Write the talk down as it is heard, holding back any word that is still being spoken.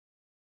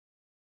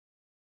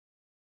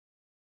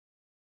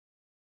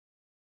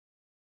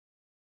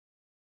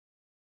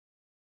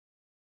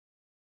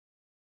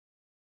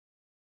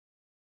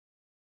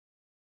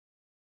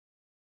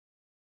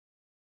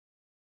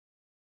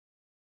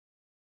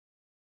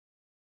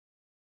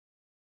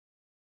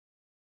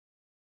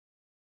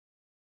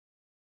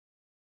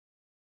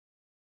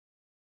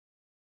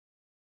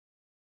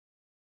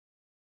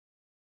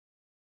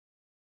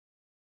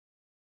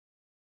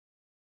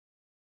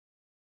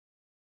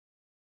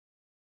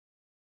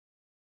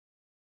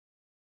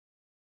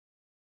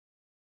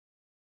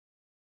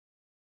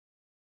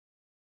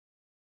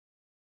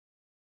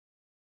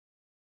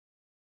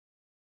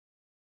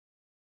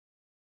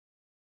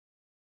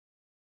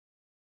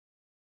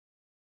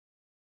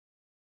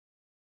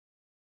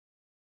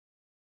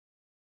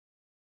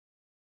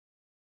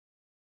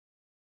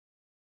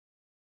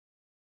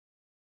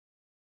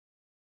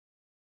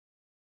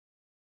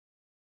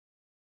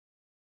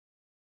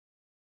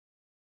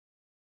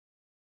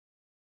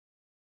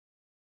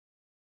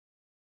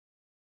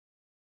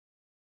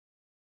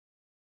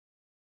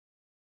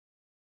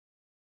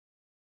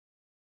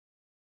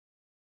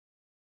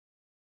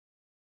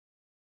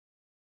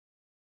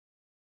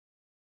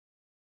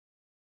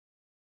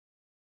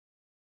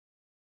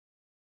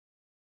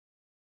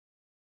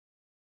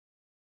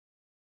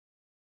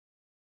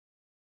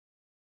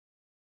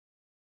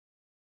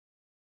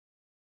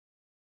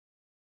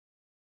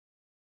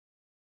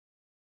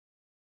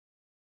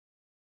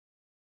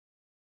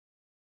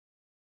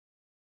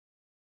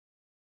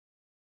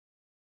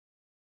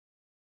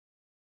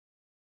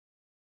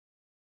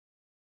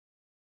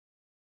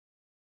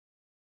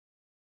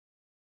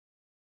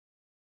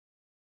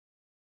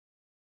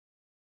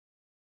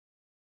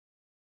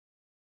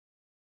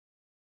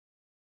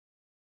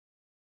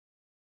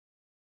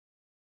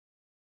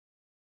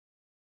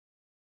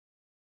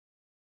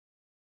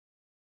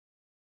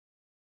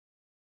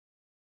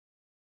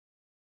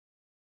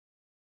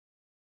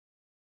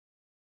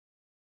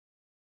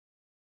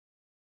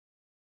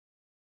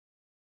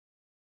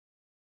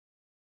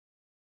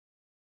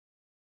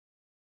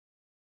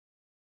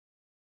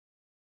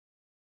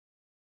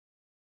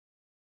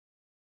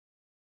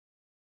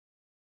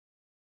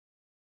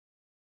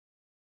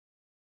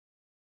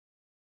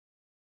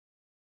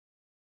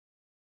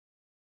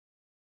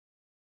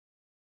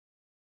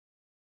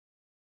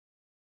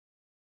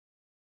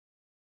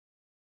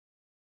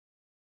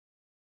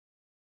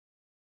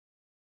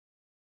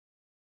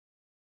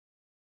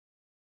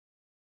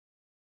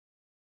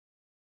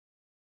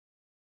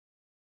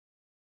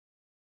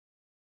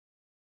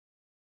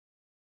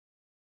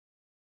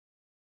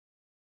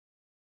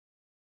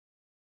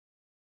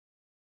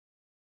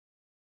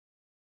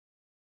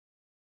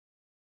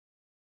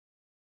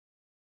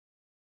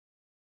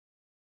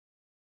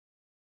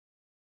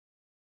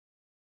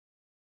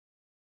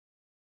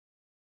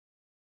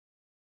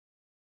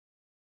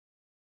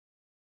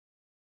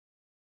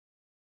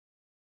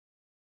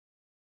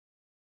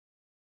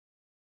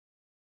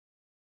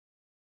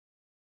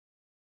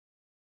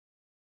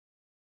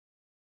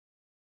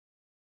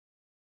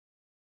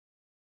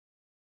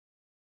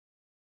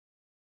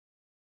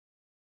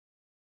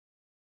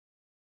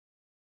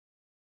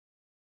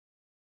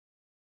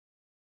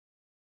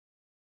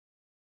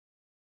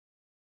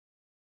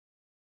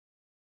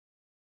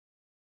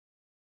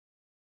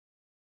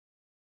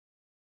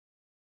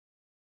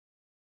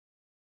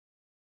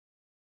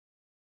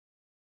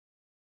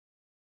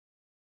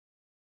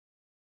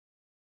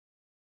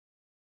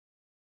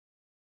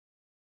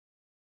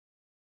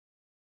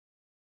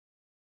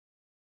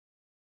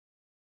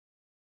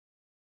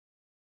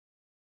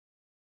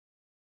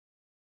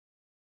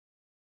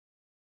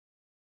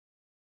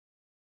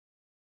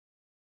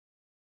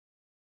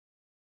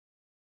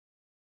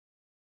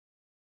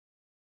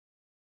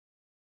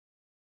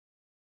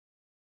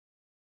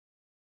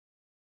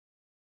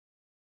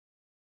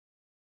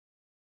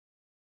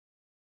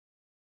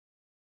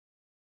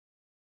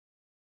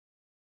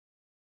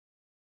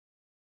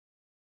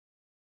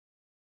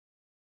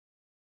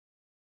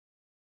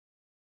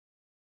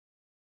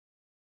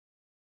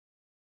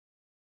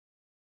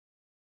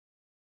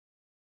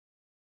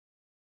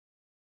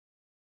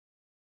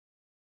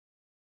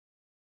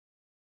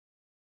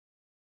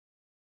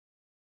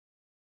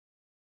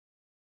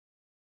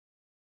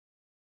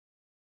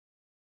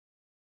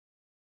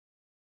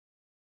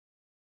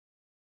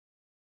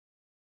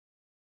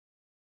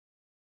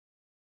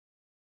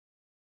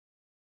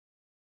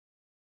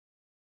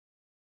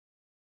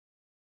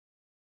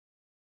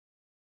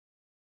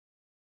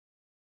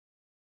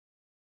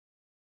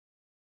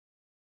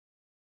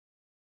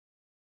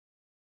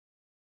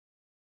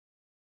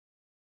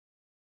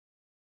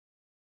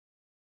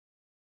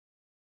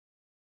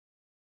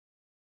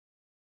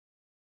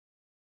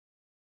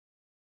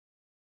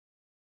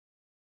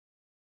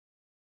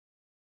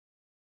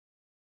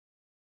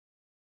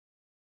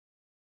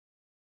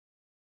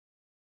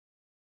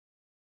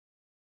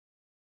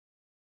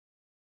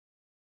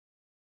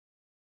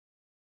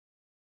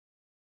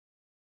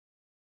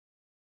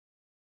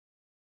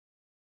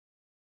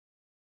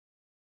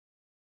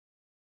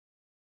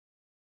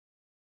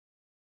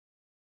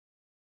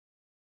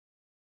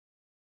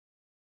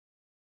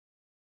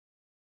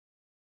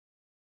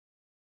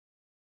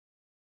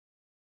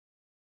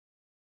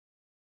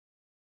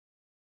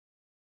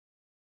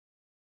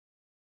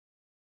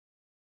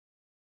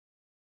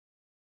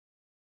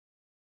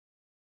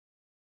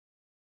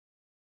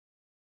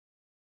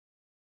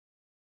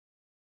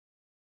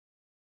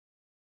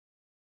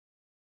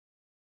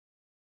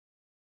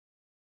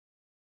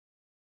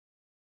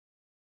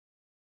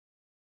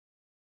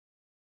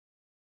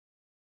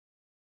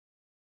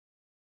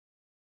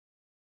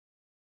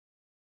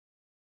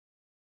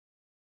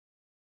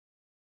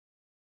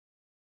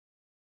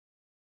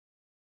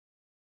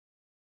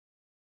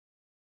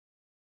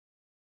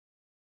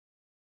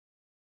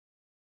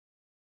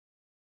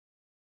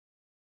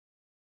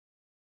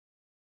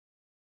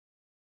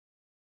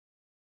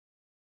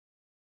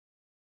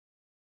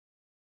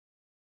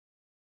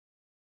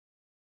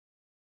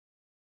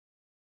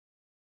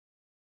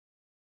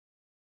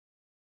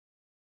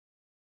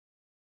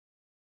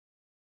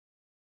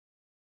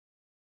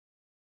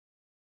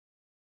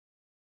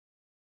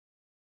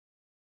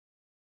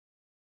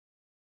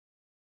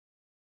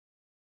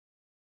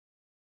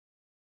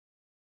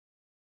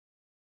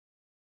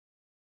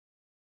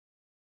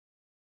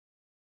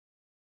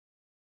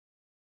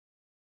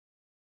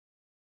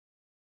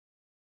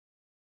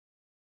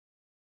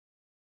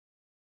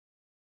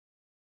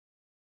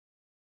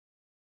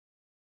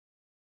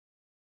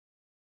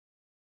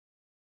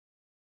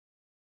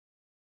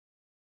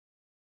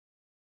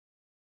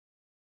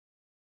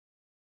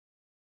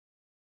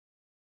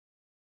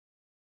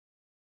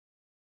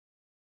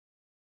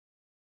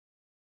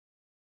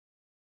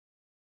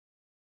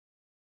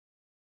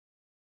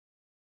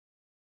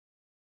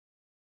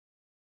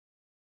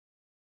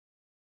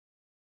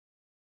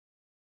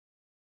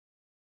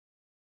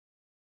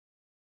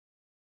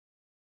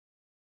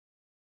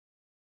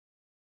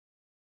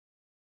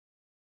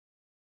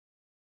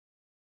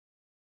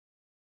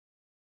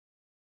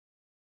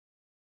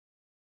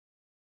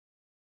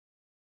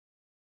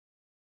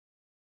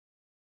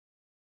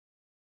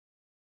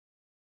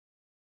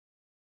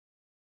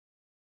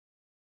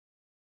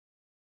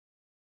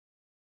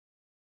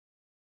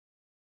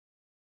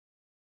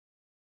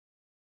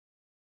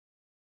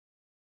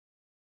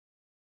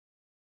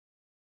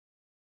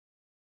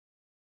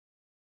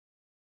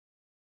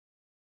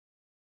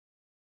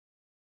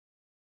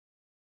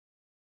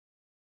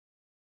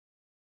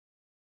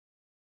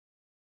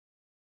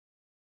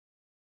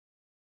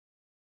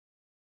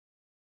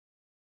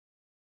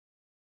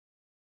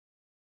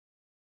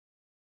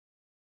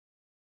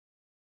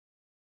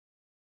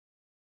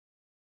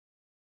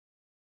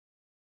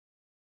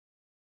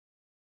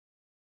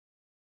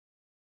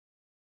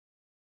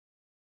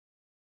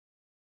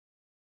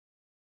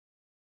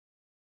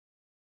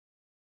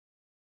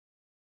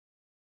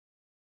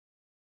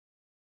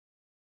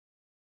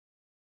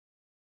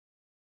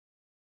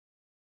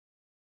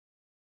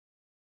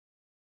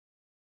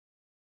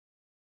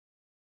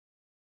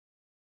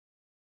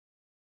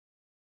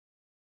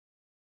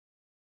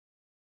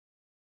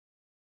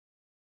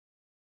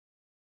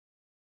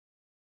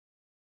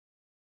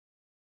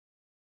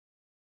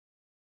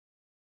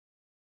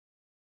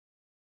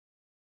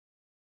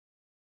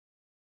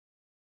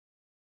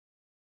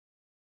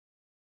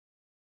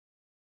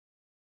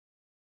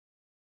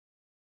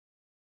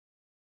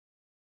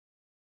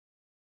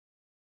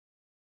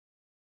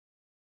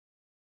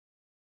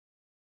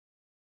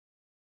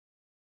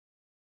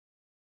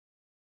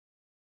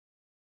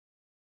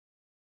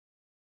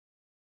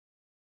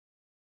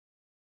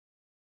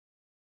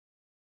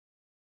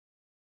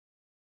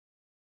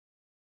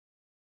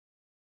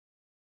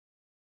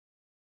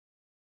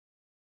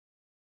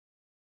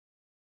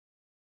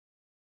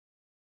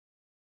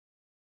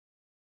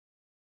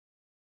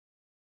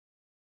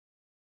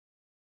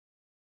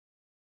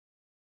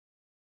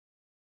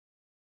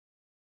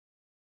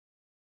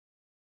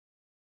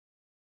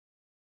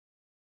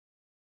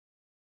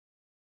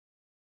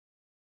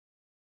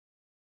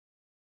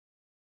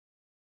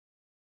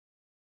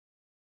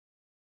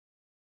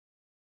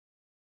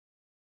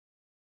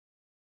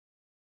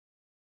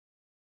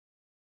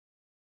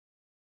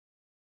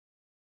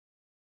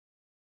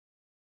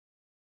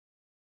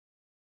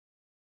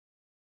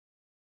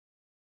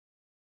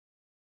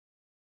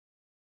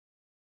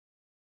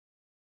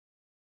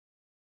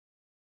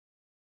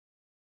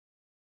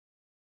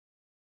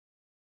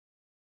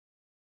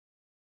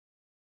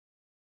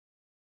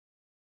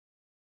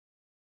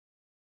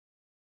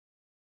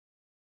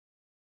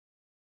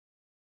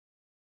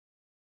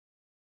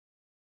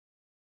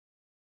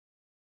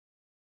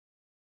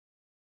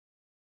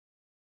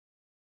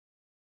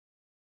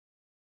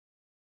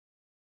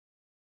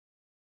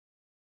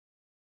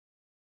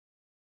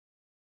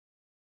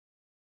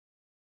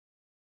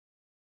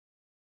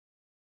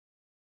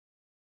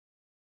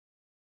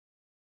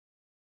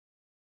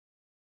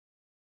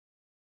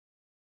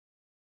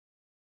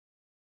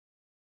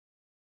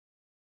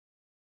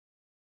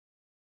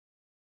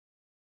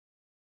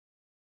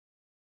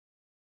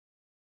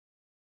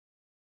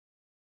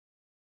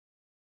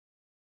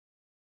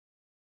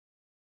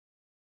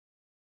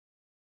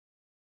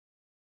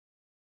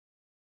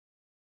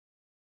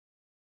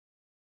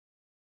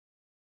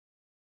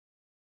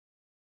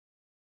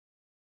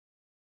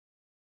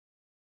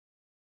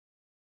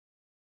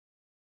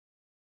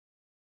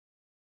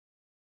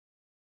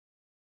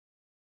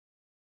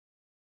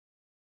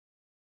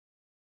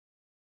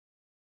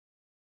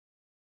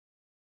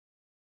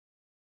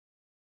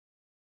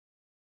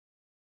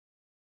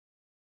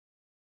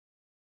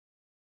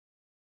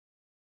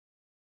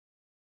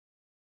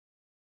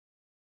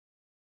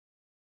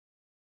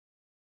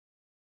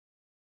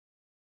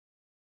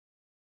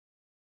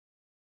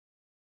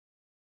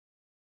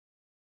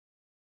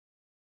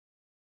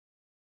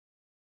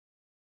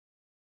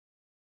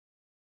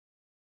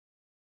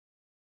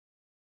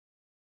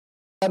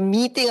The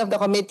meeting of the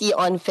Committee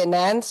on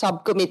Finance,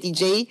 Subcommittee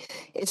J,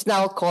 is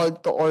now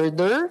called to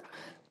order.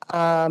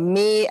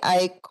 May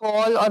I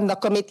call on the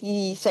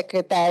committee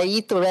secretary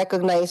to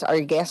recognize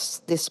our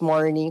guests this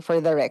morning for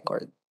the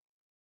record.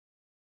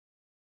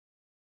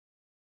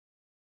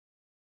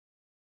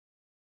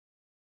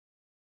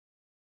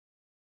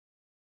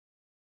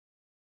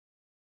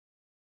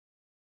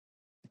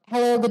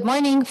 Hello, good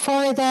morning.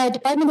 For the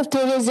Department of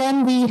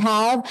Tourism, we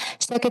have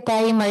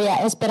Secretary Maria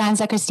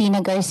Esperanza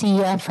Cristina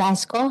Garcia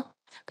Frasco.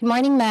 Good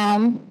morning,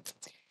 ma'am.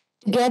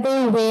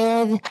 Together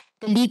with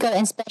the Legal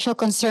and Special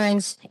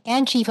Concerns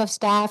and Chief of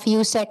Staff,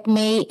 USEC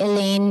May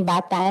Elaine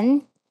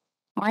Batan.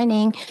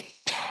 Morning.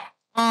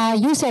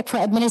 USEC for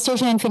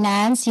Administration and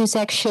Finance,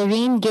 USEC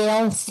Shireen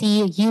Gail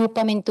C. U.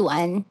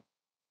 Pamintuan.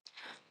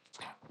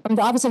 From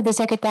the Office of the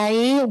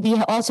Secretary,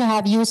 we also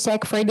have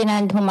USEC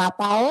Ferdinand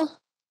Humapao.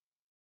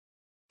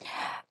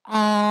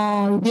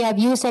 We have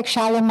USEC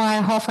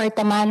Shalimar Hofer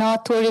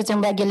Tamano,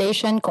 Tourism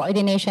Regulation,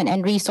 Coordination,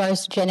 and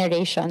Resource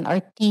Generation,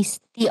 or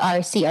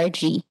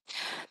TRCRG.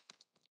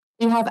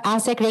 We have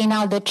ASEC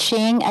Reynaldo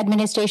Ching,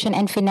 Administration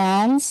and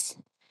Finance.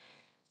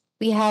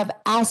 We have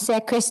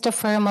ASEC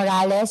Christopher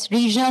Morales,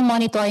 Regional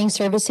Monitoring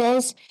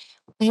Services.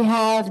 We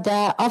have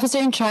the Officer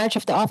in Charge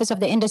of the Office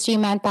of the Industry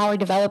Manpower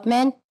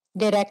Development,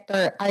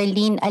 Director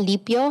Arlene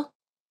Alipio.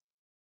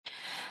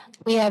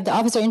 We have the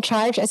Officer in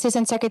Charge,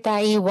 Assistant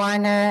Secretary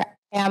Warner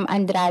M.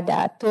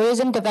 Andrada,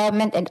 Tourism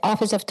Development and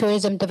Office of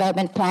Tourism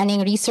Development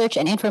Planning, Research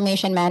and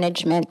Information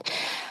Management.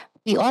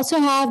 We also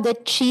have the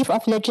Chief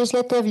of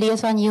Legislative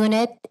Liaison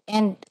Unit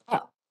and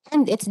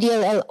its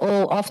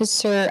DLLO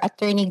Officer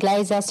Attorney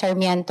Glyza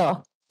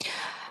Sarmiento.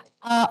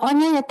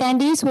 Online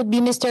attendees would be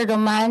Mr.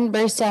 Roman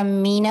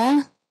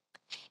Bersamina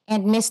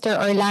and Mr.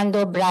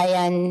 Orlando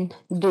Brian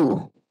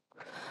Du.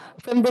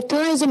 From the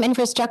Tourism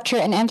Infrastructure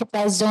and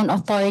Enterprise Zone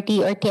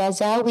Authority, or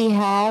TIEZA, we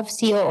have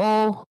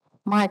COO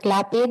Mark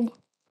Lapid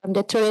from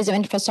the Tourism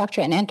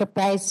Infrastructure and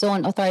Enterprise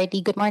Zone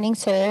Authority. Good morning,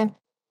 sir.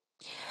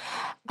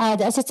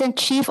 The Assistant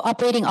Chief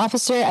Operating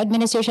Officer,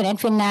 Administration and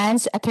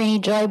Finance, Attorney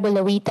Joy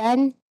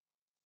Bulawitan.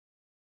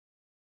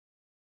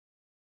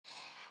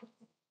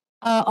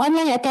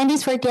 Online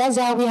attendees for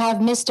TIEZA, we have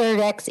Mr.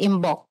 Rex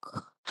Imbok.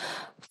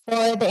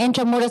 For the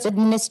Intramuros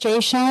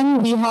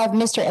Administration, we have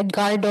Mr.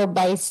 Edgardo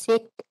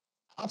Baisic,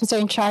 Officer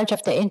in Charge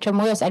of the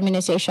Intramuros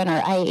Administration,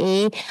 or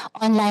IA.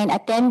 Online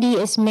attendee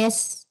is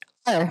Miss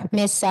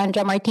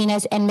Sandra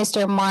Martinez and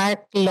Mr.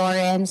 Mark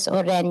Lawrence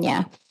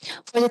Orenya.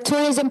 For the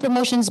Tourism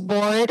Promotions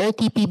Board, or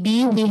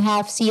TPB, we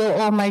have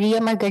COO Maria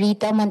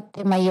Margarita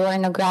Montemayor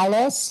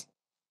Nograles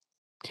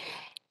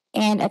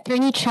and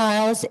Attorney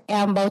Charles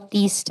M.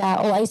 Bautista,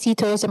 OIC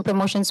Tourism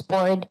Promotions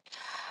Board.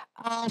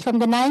 From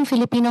the Nine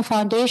Filipino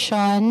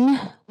Foundation,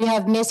 we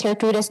have Ms.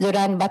 Gertrudis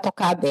Duran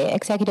Batocabe,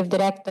 Executive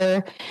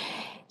Director.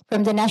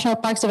 From the National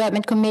Parks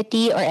Development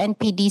Committee, or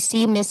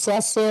NPDC, Ms.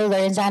 Cecil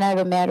Lorenzana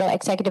Romero,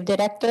 Executive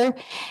Director.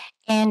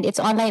 And its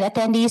online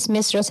attendees,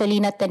 Ms.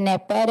 Rosalina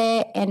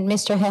Tenepere and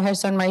Mr.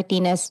 Heherson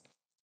Martinez.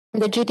 From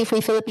the Duty Free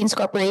Philippines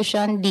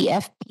Corporation,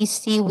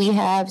 DFPC, we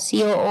have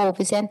COO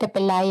Vicente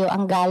Pelayo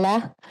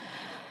Angala.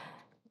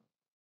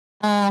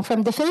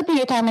 From the Philippine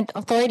Retirement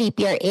Authority,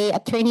 PRA,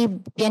 Attorney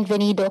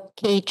Bienvenido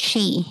K.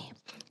 Chi.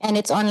 And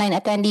its online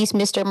attendees,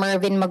 Mr.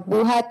 Mervin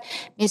Magbuhat,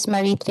 Ms.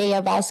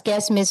 Marithea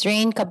Vasquez, Ms.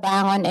 Rain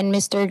Cabangon, and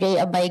Mr. Ray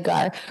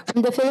Abaygar.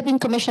 From the Philippine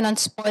Commission on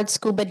Sports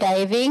Scuba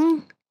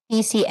Diving,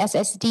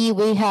 PCSSD,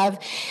 we have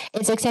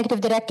its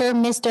Executive Director,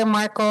 Mr.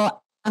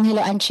 Marco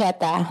Angelo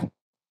Ancheta.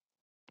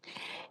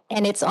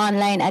 And its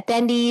online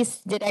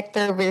attendees,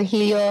 Director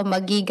Virgilio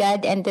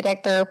Magigad and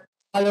Director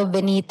Paulo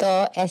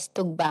Benito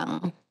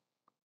Estugbang.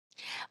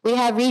 We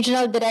have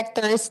regional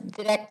directors,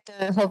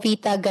 Director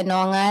Jovita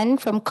Ganongan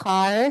from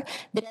CAR,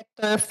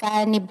 Director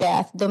Fanny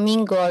Beth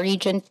Domingo,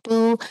 Region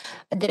 2,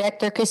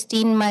 Director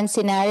Christine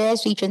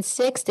Mancinares, Region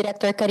 6,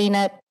 Director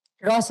Karina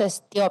Rosa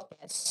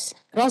Tiopes,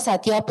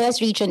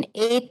 Region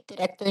 8,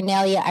 Director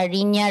Nelia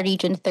Arinya,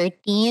 Region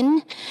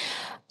 13.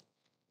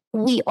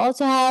 We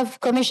also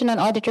have Commission on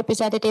Audit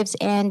Representatives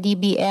and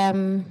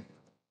DBM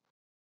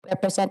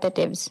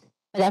representatives.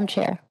 Madam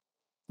Chair.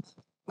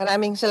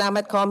 Maraming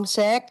salamat,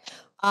 Comsec.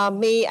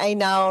 May I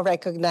now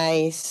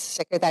recognize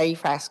Secretary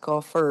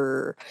Frasco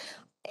for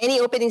any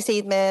opening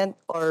statement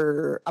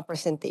or a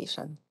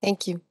presentation.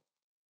 Thank you.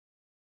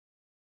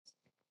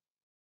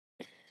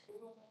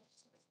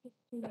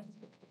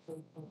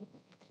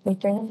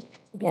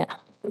 Yeah.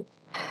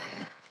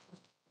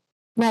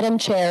 Madam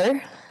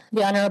Chair,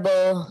 the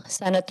Honorable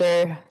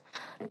Senator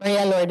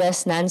Maria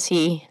Lourdes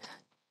Nancy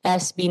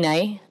S.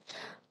 Binay,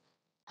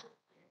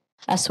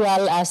 as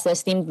well as the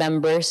esteemed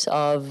members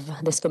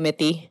of this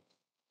committee,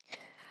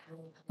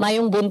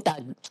 Mayong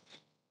buntag.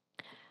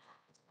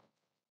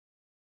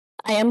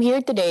 I am here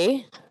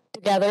today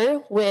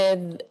together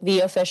with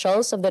the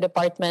officials of the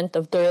Department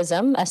of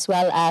Tourism as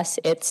well as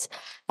its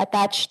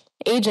attached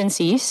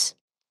agencies.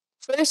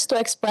 First, to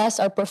express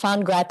our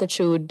profound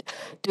gratitude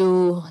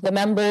to the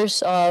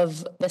members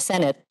of the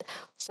Senate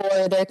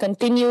for their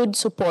continued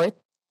support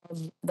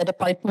of the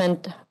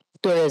Department of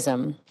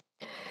Tourism.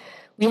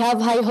 We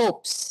have high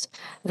hopes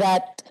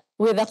that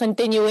with a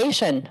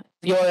continuation of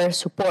your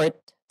support,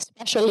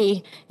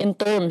 especially in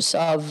terms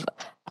of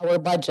our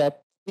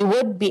budget, we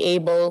would be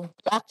able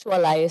to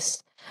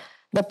actualize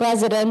the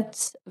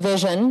President's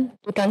vision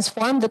to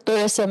transform the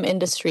tourism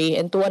industry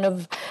into one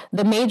of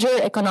the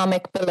major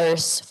economic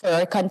pillars for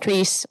our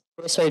country's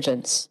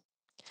resurgence.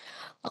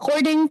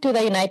 According to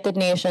the United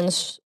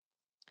Nations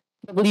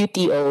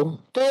WTO,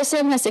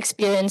 tourism has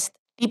experienced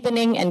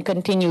deepening and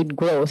continued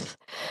growth,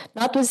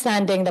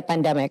 notwithstanding the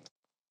pandemic.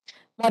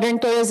 Modern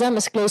tourism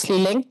is closely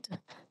linked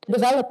to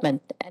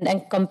development and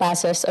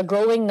encompasses a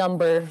growing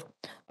number of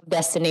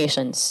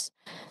destinations.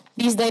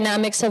 These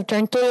dynamics have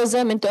turned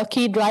tourism into a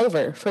key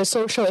driver for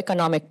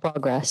socio-economic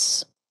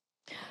progress.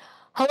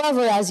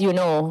 However, as you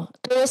know,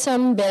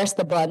 tourism bears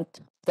the brunt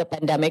of the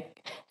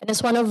pandemic and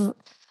is one of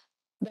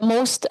the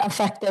most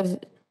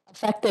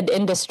affected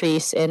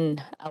industries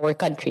in our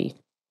country.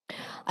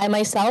 I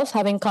myself,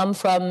 having come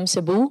from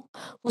Cebu,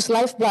 whose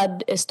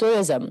lifeblood is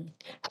tourism,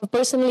 have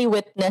personally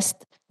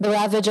witnessed the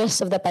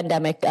ravages of the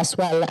pandemic as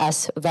well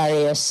as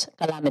various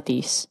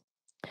calamities.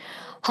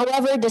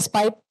 However,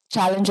 despite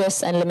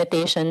challenges and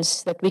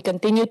limitations that we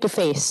continue to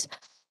face,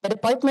 the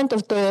Department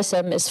of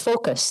Tourism is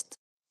focused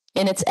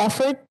in its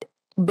effort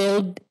to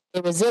build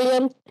a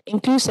resilient,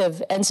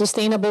 inclusive, and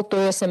sustainable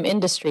tourism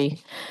industry,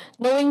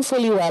 knowing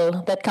fully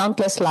well that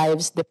countless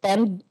lives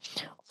depend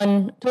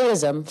on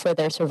tourism for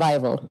their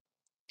survival.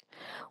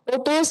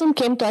 Well, tourism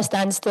came to a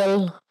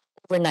standstill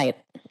overnight.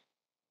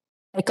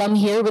 I come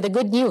here with the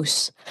good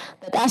news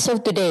that as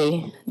of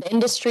today, the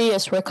industry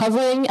is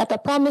recovering at a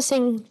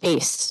promising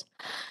pace.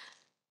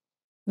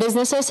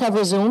 Businesses have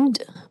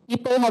resumed,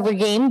 people have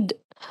regained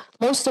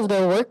most of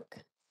their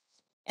work,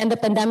 and the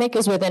pandemic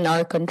is within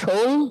our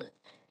control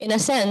in a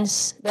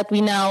sense that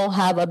we now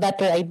have a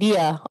better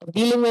idea of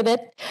dealing with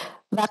it.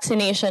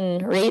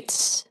 Vaccination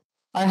rates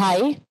are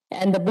high,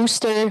 and the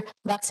booster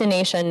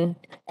vaccination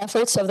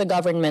efforts of the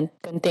government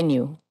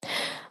continue.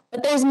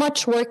 But there's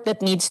much work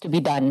that needs to be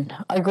done.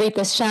 Our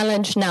greatest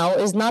challenge now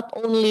is not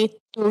only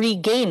to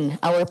regain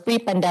our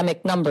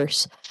pre-pandemic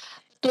numbers,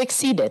 but to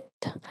exceed it,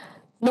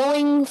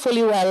 knowing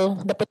fully well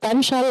the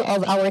potential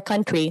of our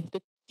country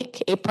to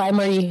take a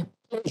primary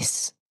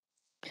place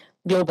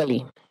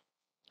globally.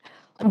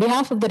 On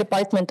behalf of the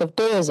Department of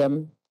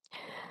Tourism,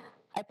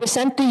 I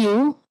present to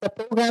you the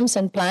programs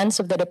and plans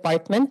of the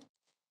department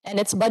and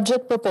its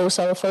budget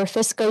proposal for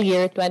fiscal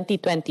year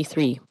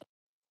 2023.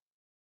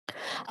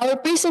 Our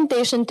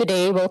presentation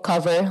today will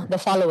cover the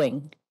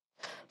following.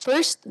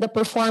 First, the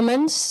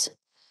performance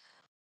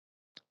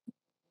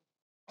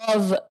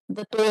of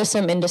the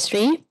tourism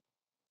industry.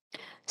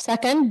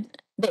 Second,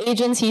 the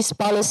agency's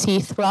policy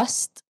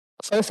thrust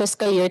for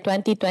fiscal year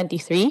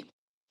 2023.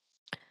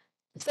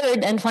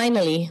 Third, and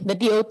finally, the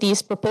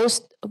DOT's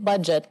proposed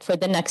budget for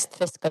the next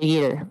fiscal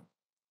year.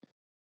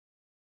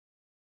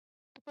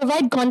 To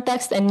provide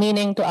context and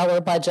meaning to our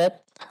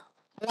budget,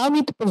 allow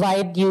me to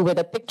provide you with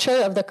a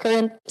picture of the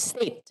current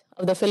state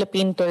of the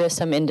Philippine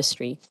tourism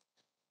industry.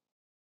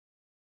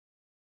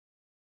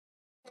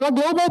 From a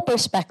global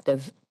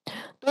perspective,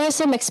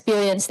 tourism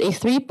experienced a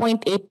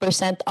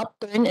 3.8%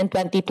 upturn in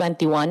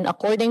 2021,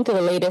 according to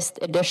the latest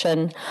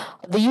edition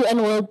of the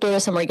UN World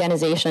Tourism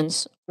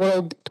Organization's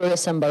World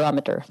Tourism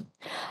Barometer.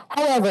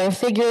 However,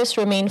 figures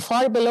remain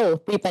far below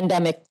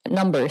pre-pandemic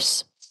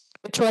numbers,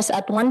 which was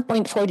at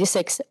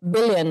 1.46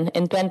 billion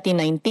in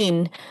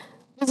 2019,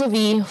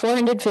 vis-a-vis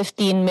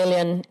 415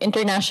 million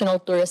international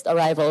tourist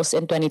arrivals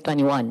in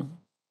 2021.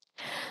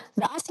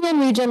 The ASEAN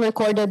region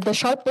recorded the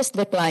sharpest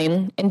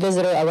decline in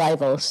visitor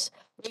arrivals,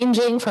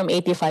 ranging from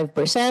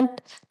 85%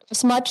 to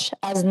as much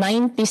as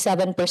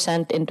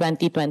 97% in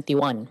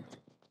 2021.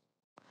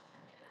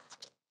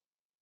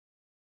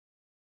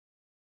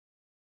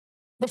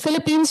 The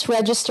Philippines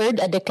registered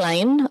a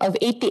decline of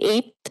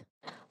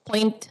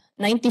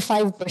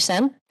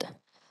 88.95%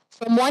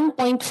 from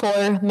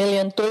 1.4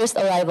 million tourist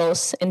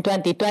arrivals in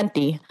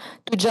 2020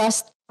 to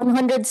just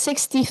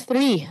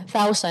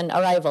 163,000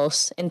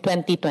 arrivals in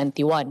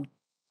 2021.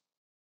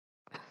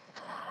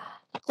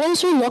 A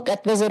closer look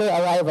at visitor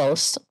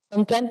arrivals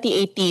from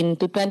 2018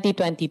 to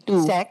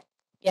 2022. Sec?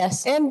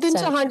 Yes. And dun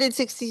sa Sen.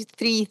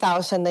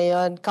 163,000 na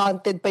yun,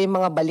 counted pa yung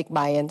mga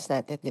balikbayans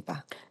natin, di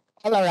ba?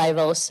 All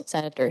arrivals,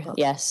 Senator.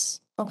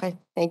 Yes. Okay,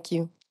 thank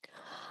you.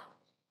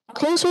 A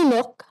closer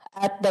look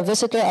at the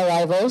visitor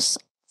arrivals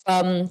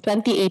from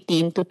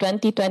 2018 to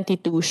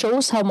 2022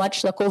 shows how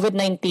much the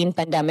COVID-19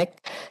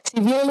 pandemic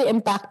severely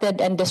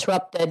impacted and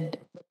disrupted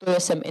the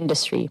tourism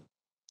industry.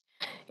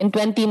 In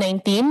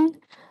 2019,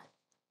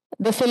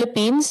 the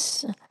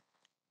Philippines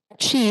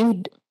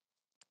achieved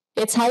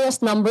its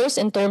highest numbers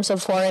in terms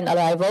of foreign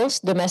arrivals,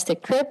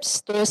 domestic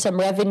trips, tourism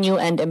revenue,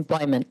 and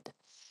employment.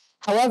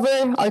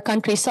 However, our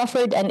country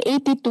suffered an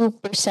 82%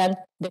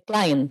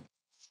 decline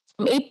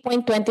from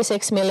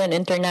 8.26 million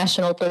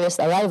international tourist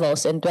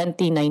arrivals in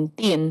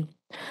 2019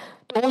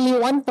 to only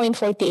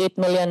 1.48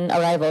 million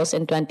arrivals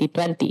in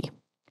 2020.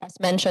 As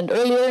mentioned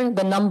earlier,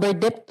 the number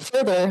dipped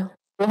further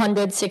to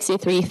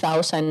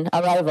 263,000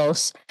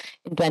 arrivals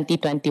in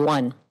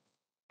 2021.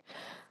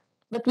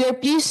 But we are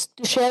pleased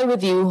to share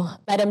with you,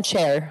 Madam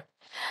Chair,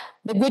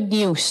 the good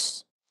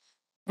news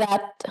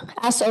that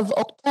as of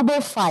October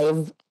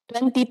 5,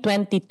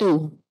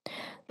 2022,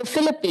 the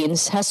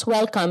Philippines has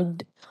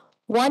welcomed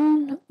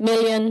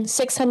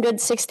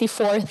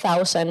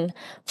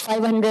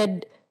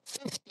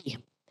 1,664,550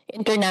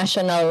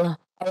 international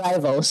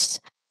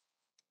arrivals,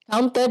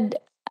 counted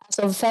as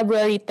of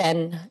February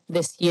 10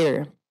 this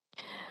year.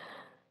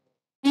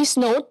 Please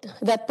note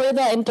that per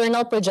the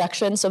internal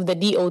projections of the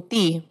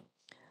DOT,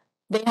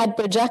 they had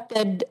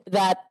projected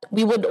that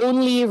we would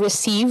only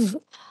receive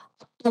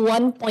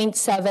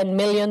 1.7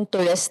 million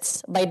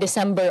tourists by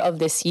December of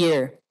this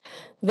year.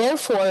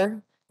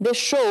 Therefore, this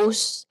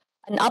shows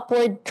an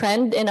upward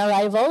trend in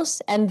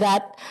arrivals and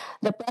that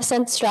the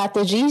present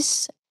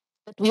strategies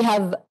that we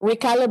have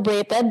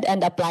recalibrated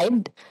and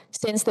applied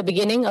since the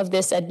beginning of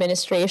this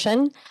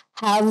administration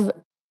have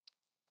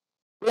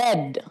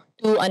led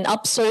to an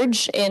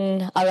upsurge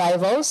in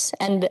arrivals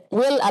and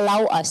will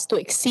allow us to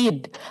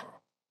exceed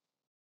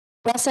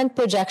present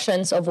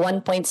projections of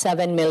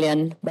 1.7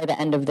 million by the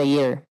end of the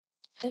year.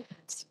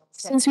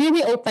 Since we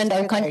reopened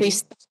our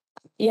country's...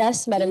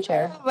 Yes, Madam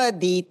Chair. Do you have a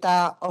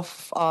data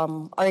of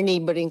our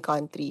neighboring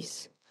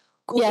countries?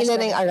 Kung Yes, ilan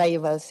ma'am. ang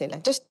arrivals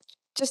nila. Just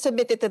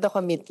submit it to the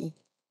committee.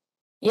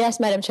 Yes,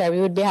 Madam Chair, we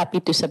would be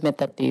happy to submit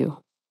that to you.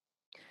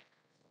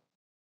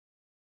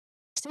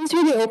 Since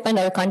we reopened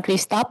our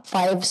country's top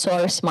 5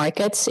 source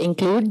markets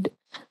include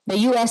the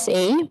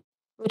USA,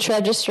 which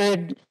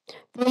registered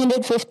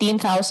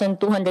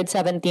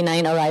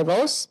 315,279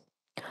 arrivals,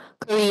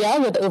 Korea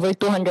with over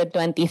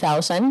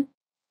 220,000,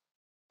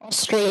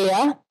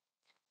 Australia,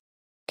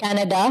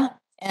 Canada,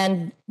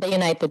 and the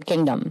United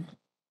Kingdom.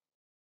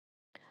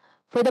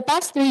 For the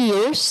past 3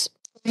 years,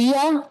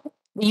 Korea,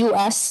 the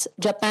US,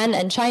 Japan,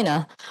 and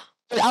China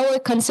were our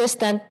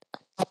consistent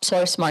top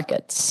source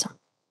markets.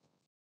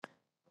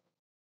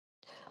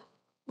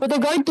 With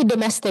regard to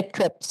domestic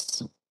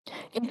trips,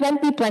 in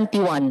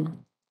 2021,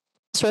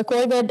 it's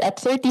recorded at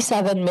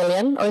 37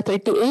 million or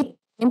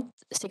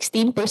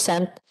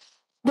 38.16%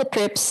 the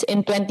trips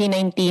in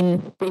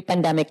 2019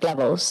 pre-pandemic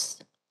levels.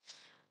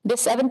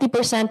 This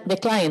 70%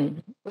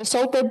 decline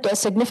resulted to a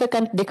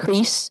significant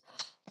decrease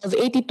of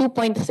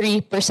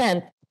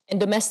 82.3% in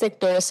domestic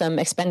tourism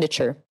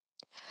expenditure.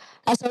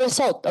 As a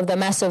result of the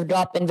massive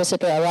drop in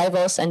visitor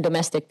arrivals and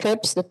domestic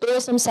trips, the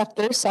tourism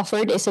sector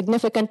suffered a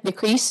significant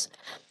decrease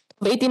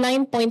of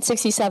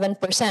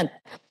 89.67%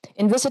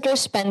 in visitor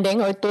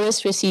spending or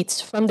tourist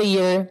receipts from the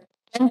year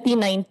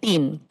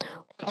 2019,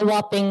 a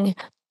whopping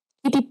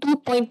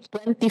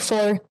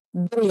 82.24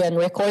 billion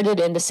recorded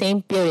in the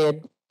same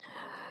period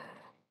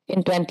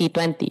in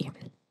 2020.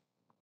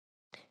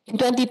 In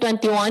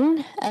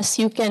 2021, as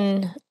you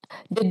can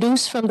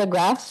deduce from the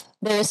graph,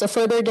 there is a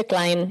further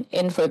decline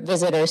in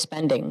visitor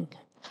spending.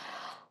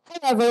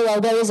 However, while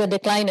there is a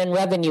decline in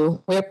revenue,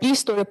 we are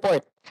pleased to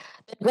report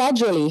that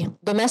gradually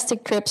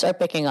domestic trips are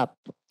picking up.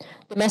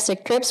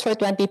 Domestic trips for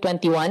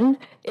 2021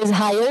 is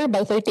higher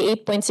by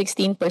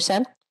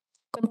 38.16%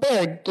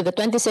 compared to the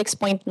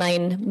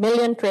 26.9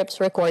 million trips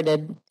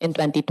recorded in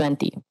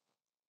 2020.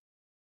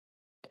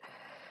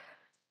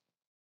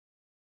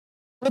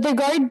 With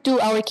regard to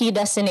our key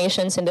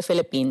destinations in the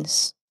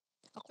Philippines,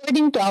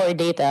 according to our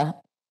data,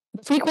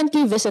 the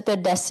frequently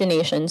visited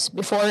destinations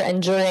before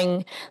and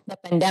during the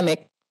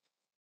pandemic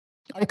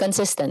are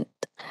consistent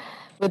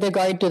with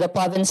regard to the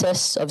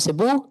provinces of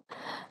Cebu,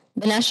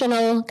 the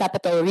National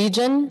Capital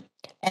Region,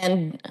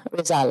 and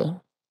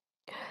Rizal.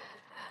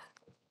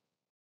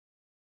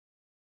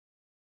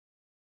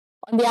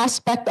 On the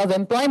aspect of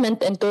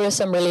employment and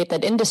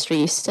tourism-related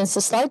industries, since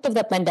the start of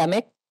the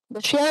pandemic,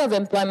 the share of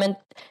employment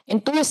in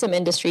tourism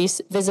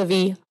industries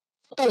vis-a-vis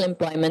total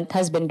employment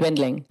has been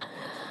dwindling.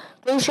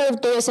 Closure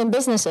of tourism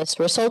businesses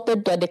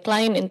resulted to a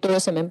decline in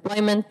tourism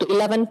employment to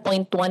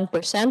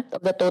 11.1%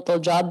 of the total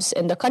jobs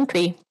in the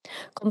country,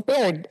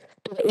 compared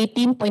to the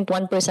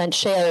 18.1%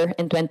 share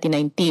in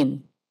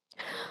 2019.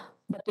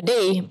 But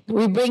today,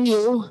 we bring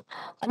you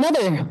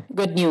another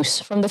good news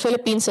from the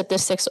Philippine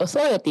Statistics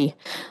Authority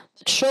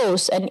that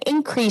shows an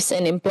increase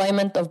in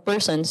employment of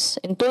persons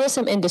in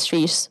tourism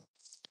industries,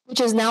 which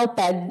is now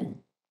pegged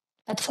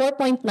at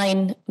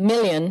 4.9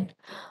 million,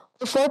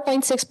 or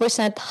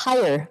 4.6%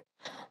 higher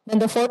than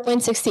the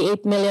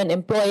 4.68 million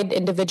employed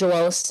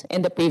individuals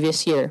in the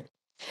previous year.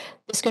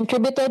 This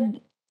contributed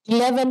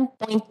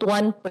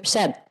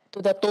 11.1%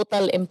 to the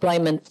total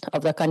employment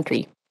of the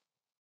country.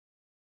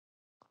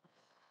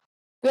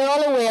 We are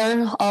all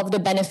aware of the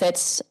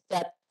benefits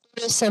that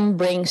tourism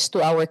brings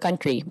to our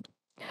country.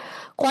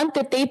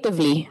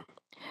 Quantitatively,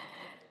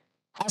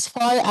 as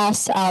far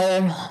as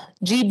our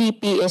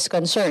GDP is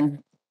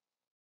concerned,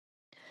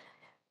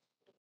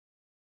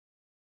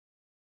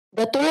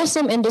 the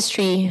tourism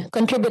industry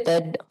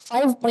contributed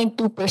 5.2%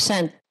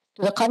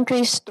 to the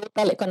country's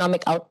total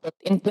economic output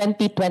in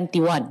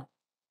 2021.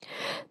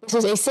 This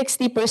is a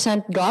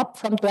 60% drop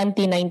from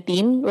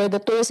 2019, where the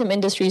tourism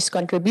industry's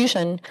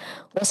contribution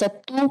was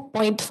at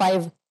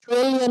 2.5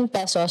 trillion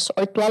pesos,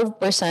 or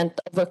 12%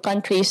 of the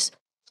country's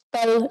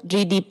total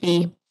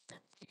GDP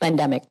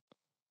pandemic.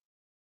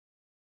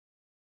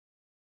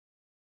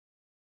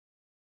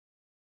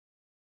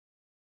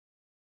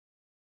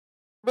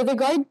 With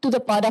regard to the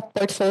product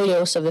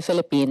portfolios of the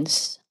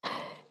Philippines,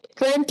 it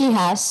currently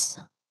has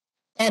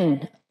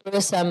 10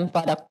 tourism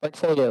product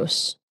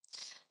portfolios.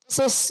 This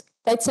is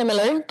quite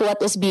similar to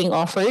what is being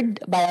offered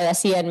by our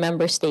ASEAN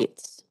member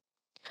states.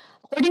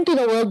 According to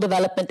the World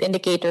Development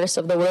Indicators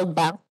of the World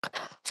Bank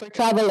for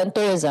travel and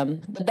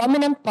tourism, the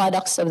dominant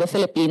products of the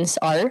Philippines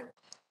are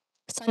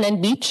sun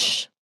and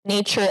beach,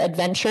 nature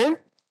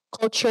adventure,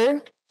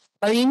 culture,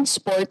 marine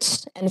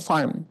sports, and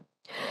farm.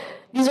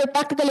 These are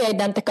practically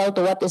identical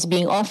to what is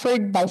being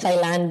offered by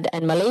Thailand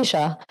and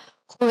Malaysia,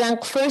 who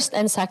rank first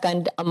and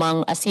second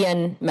among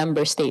ASEAN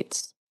member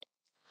states.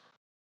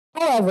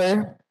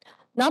 However,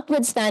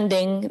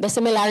 notwithstanding the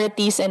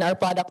similarities in our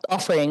product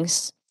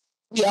offerings,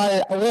 we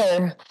are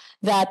aware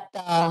that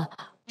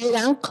we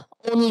rank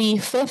only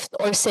fifth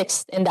or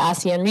sixth in the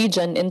ASEAN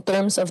region in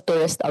terms of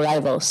tourist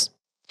arrivals.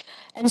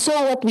 And so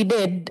what we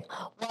did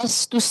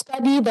was to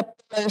study the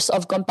pillars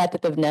of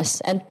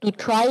competitiveness and to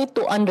try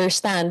to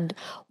understand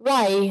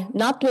why,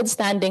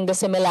 notwithstanding the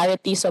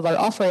similarities of our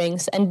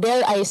offerings, and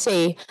dare I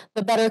say,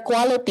 the better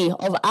quality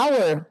of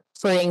our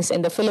offerings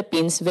in the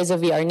Philippines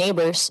vis-a-vis our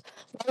neighbors,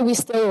 why we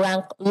still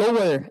rank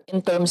lower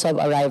in terms of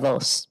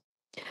arrivals.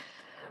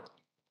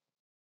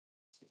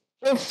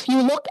 If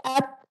you look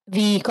at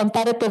the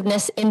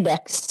competitiveness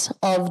index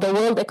of the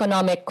World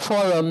Economic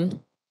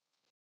Forum,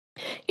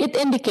 it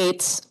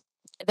indicates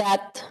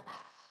that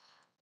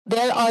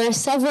there are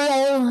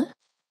several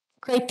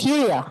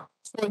criteria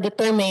for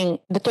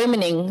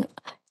determining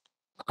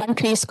a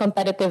country's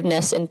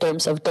competitiveness in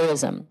terms of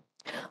tourism.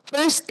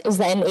 First is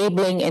the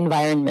enabling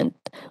environment,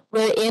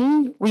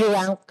 wherein we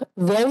rank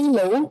very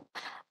low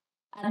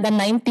at the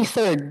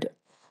 93rd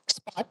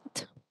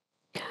spot.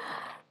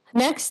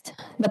 Next,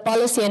 the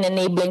policy and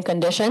enabling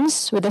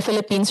conditions, with the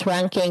Philippines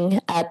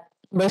ranking at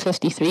number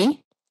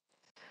 53,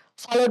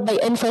 followed by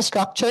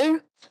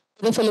infrastructure,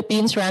 the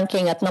Philippines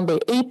ranking at number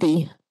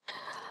 80.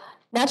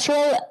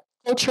 Natural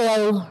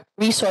cultural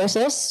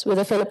resources, with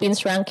the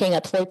Philippines ranking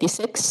at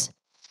 46,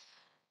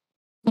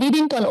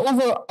 leading to an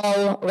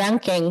overall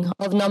ranking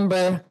of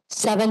number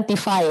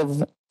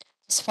 75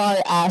 as far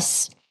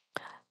as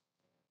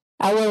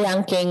our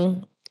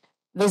ranking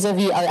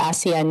vis-a-vis our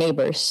ASEAN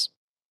neighbors.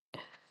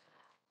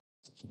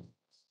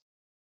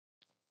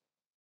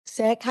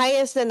 Sec,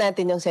 highest na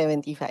natin yung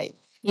 75.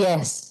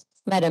 Yes,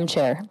 Madam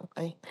Chair.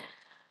 Okay.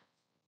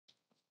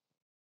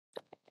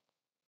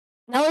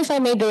 Now, if I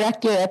may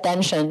direct your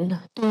attention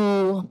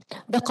to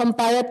the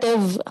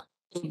comparative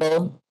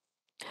table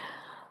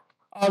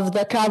of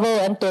the Travel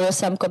and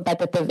Tourism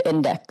Competitive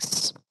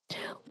Index,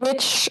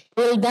 which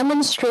will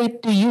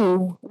demonstrate to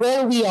you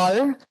where we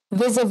are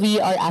vis-a-vis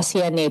our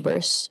ASEAN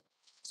neighbors.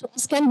 So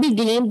as can be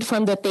gleaned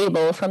from the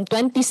table from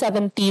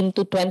 2017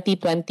 to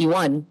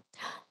 2021,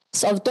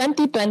 so of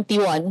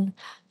 2021,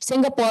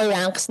 Singapore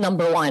ranks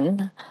number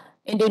 1,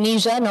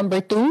 Indonesia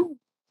number 2,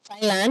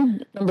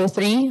 Thailand number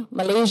 3,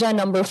 Malaysia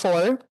number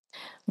 4,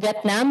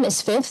 Vietnam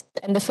is 5th,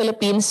 and the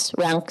Philippines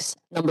ranks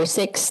number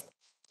 6th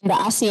in the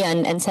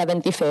ASEAN and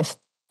 75th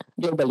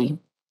globally.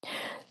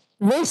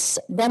 This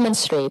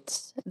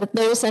demonstrates that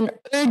there is an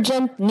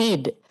urgent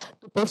need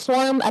to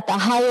perform at a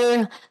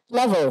higher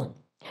level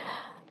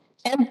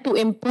and to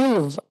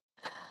improve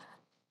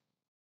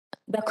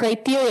the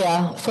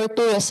criteria for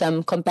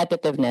tourism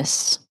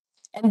competitiveness.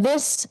 And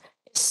this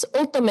is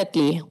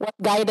ultimately what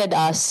guided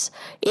us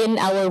in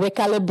our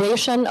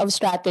recalibration of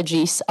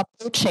strategies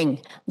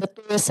approaching the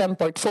tourism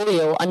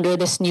portfolio under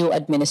this new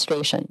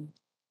administration.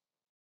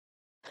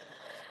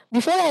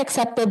 Before I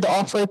accepted the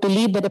offer to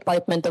lead the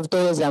Department of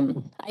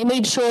Tourism, I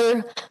made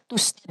sure to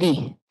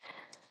study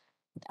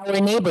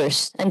our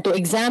neighbors and to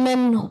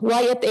examine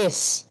why it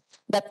is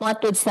that,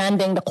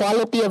 notwithstanding the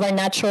quality of our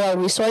natural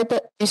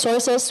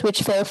resources,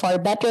 which fare far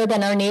better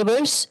than our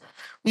neighbors,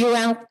 we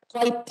rank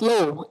quite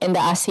low in the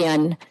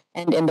ASEAN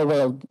and in the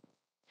world.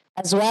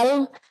 As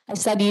well, I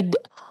studied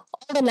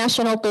all the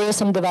national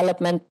tourism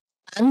development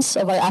plans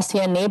of our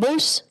ASEAN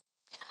neighbors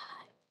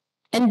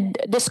and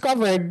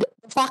discovered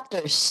the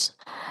factors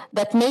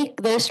that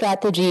make their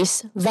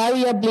strategies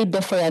variably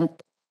different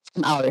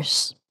from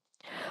ours.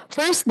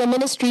 First, the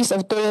ministries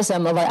of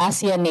tourism of our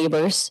ASEAN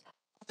neighbors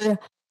are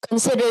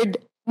considered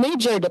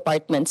major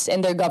departments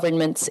in their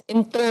governments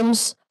in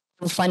terms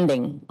of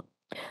funding.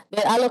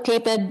 They're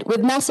allocated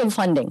with massive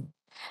funding,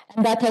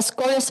 and that has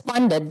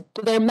corresponded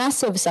to their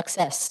massive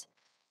success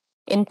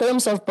in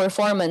terms of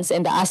performance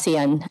in the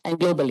ASEAN and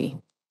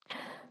globally.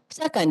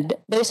 Second,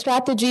 their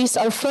strategies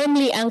are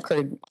firmly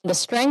anchored on the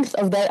strength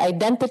of their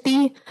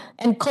identity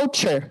and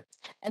culture,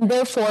 and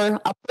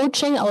therefore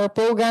approaching our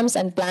programs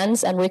and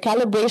plans and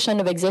recalibration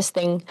of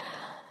existing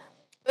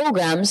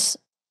programs,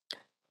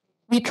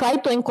 we try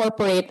to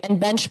incorporate and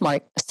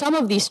benchmark some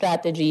of these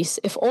strategies,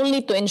 if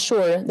only to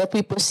ensure that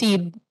we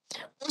proceed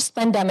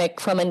post-pandemic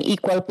from an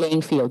equal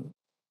playing field.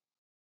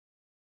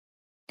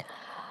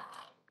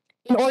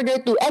 In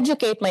order to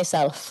educate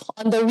myself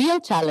on the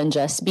real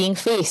challenges being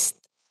faced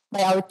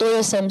by our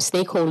tourism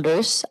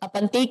stakeholders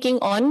upon taking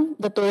on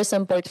the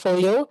tourism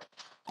portfolio,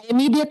 I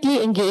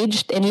immediately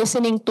engaged in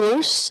listening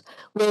tours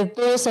with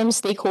tourism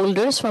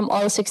stakeholders from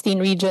all 16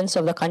 regions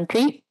of the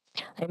country.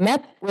 I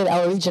met with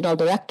our regional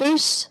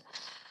directors,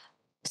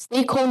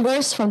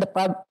 stakeholders from the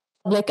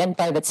public and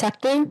private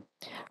sector,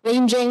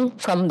 ranging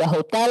from the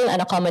hotel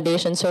and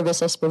accommodation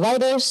services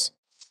providers,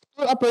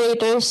 tour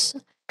operators,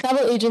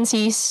 travel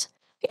agencies,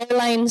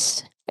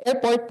 airlines,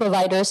 airport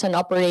providers and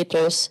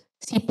operators,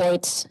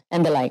 seaports,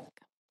 and the like.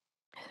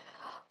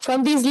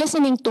 From these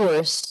listening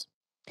tours,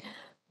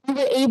 we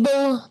were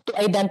able to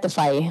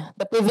identify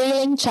the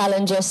prevailing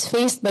challenges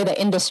faced by the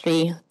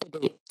industry to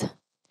date.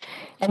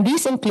 And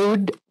these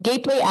include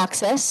gateway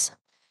access,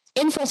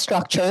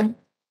 infrastructure,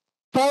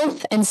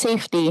 health and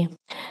safety,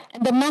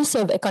 and the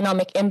massive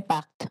economic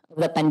impact of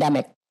the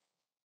pandemic.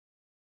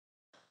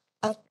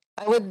 I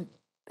would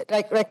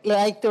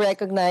like to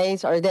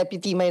recognize our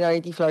Deputy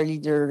Minority Floor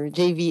Leader,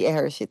 JV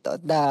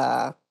Ejercito.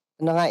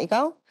 Ano nga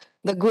ikaw?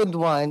 The good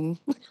one.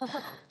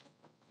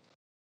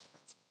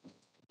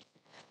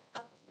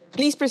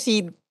 Please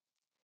proceed.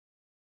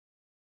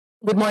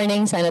 Good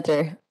morning,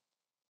 Senator.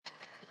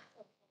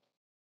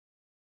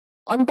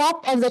 On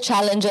top of the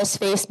challenges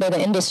faced by the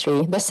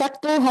industry, the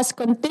sector has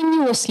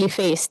continuously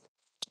faced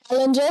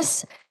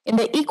challenges in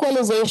the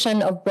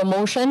equalization of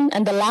promotion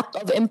and the lack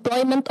of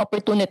employment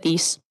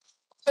opportunities,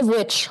 of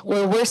which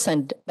were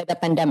worsened by the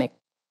pandemic.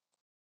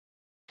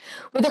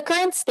 With the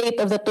current state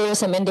of the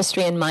tourism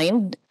industry in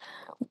mind,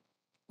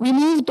 we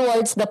move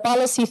towards the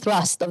policy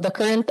thrust of the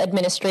current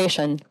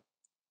administration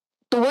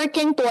to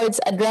working towards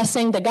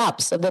addressing the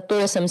gaps of the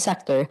tourism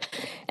sector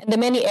and the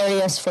many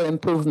areas for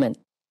improvement.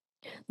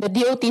 The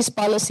DOT's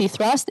policy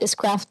thrust is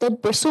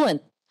crafted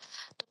pursuant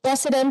to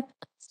President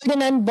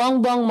Ferdinand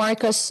Bongbong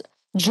Marcos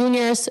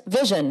Jr.'s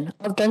vision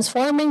of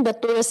transforming the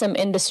tourism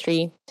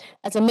industry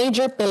as a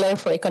major pillar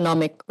for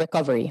economic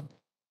recovery.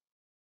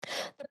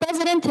 The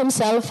President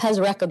himself has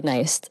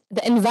recognized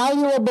the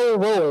invaluable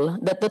role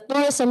that the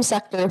tourism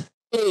sector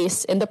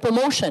plays in the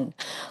promotion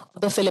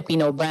of the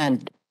Filipino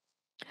brand.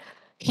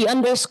 He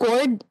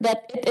underscored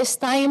that it is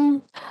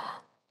time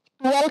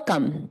to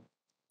welcome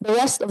the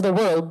rest of the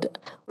world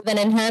with an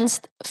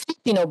enhanced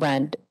Filipino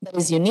brand that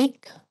is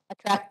unique,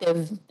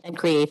 attractive, and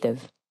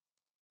creative.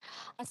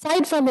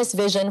 Aside from his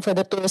vision for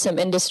the tourism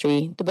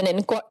industry to be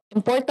an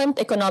important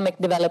economic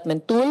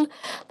development tool,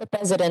 the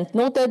President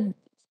noted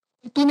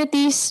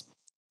opportunities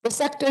the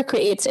sector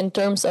creates in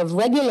terms of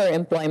regular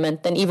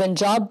employment and even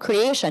job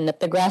creation at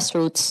the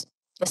grassroots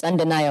is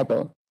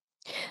undeniable.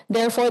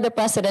 Therefore, the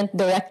President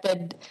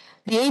directed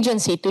the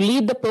agency to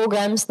lead the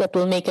programs that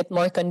will make it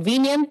more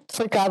convenient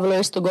for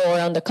travelers to go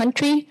around the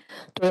country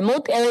to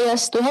remote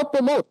areas to help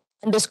promote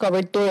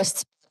undiscovered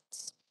tourist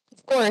spots.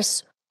 Of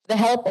course, with the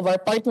help of our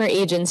partner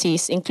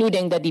agencies,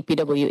 including the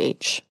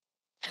DPWH.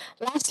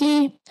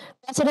 Lastly,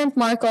 President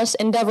Marcos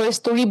endeavors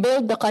to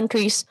rebuild the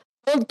country's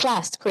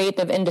world-class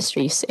creative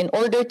industries in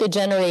order to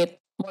generate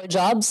more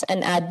jobs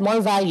and add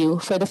more value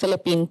for the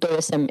Philippine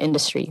tourism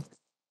industry.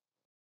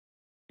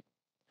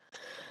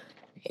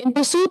 In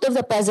pursuit of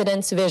the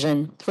President's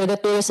vision for the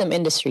tourism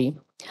industry,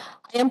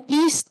 I am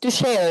pleased to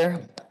share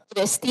with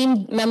the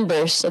esteemed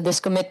members of this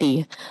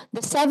committee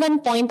the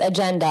 7-point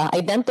agenda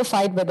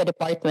identified by the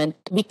department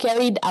to be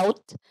carried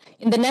out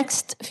in the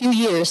next few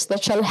years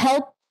that shall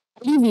help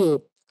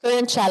alleviate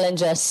current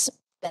challenges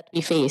that we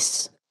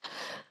face.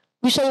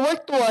 We shall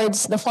work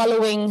towards the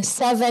following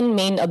 7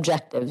 main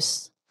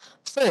objectives.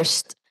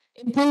 First,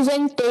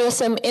 improving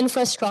tourism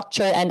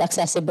infrastructure and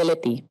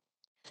accessibility.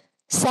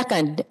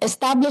 Second,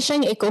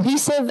 establishing a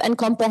cohesive and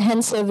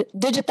comprehensive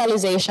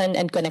digitalization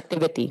and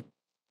connectivity.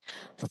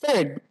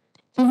 Third,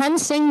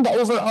 enhancing the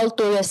overall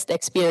tourist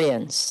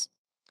experience.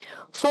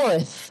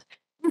 Fourth,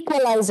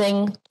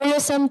 equalizing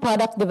tourism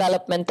product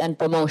development and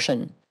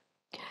promotion.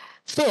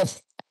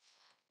 Fifth,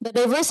 the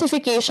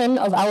diversification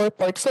of our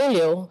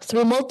portfolio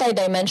through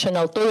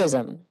multidimensional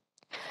tourism.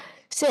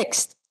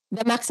 Sixth,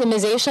 the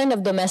maximization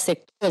of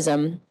domestic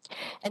tourism.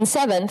 And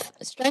seventh,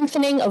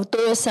 strengthening of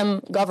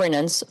tourism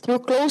governance through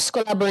close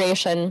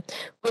collaboration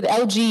with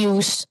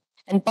LGUs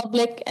and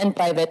public and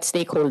private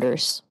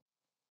stakeholders.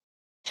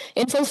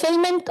 In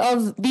fulfillment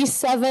of these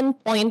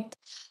 7-point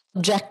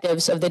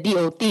objectives of the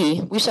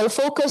DOT, we shall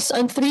focus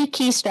on 3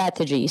 key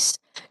strategies,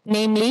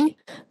 namely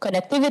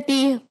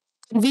connectivity,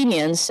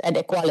 convenience, and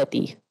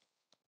equality.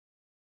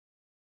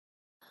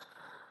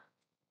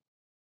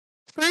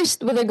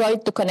 First, with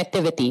regard to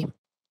connectivity,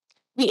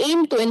 we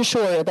aim to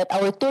ensure that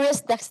our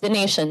tourist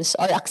destinations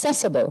are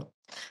accessible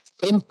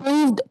through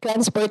improved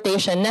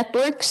transportation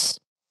networks,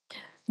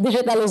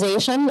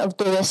 digitalization of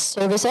tourist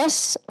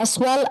services, as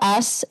well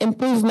as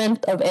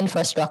improvement of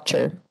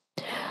infrastructure.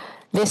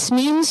 This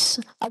means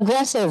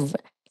aggressive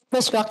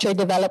infrastructure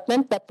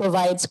development that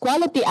provides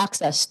quality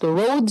access to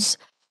roads,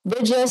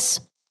 bridges,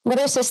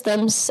 water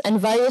systems,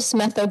 and various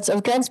methods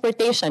of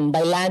transportation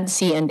by land,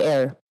 sea, and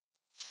air.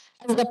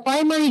 As the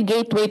primary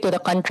gateway to the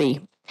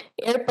country,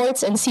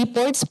 airports and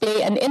seaports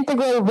play an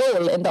integral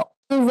role in the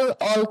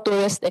overall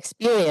tourist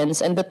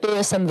experience and the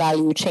tourism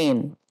value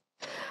chain.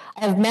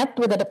 I have met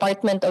with the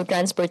Department of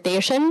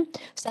Transportation,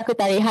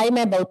 Secretary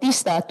Jaime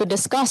Bautista, to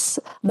discuss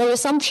the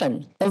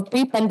resumption of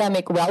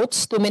pre-pandemic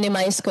routes to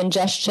minimize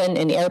congestion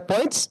in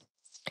airports,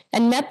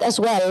 and met as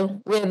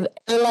well with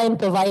airline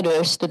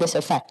providers to this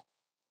effect.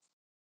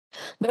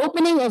 The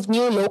opening of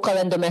new local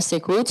and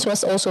domestic routes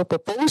was also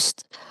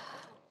proposed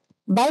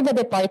by the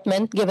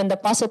department given the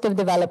positive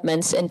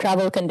developments in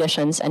travel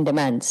conditions and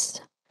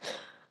demands.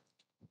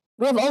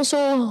 We're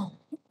also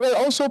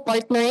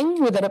partnering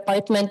with the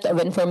Department of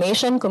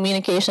Information,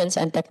 Communications,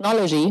 and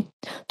Technology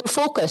to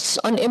focus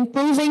on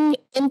improving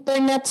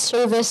internet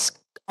service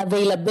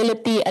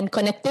availability and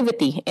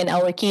connectivity in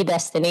our key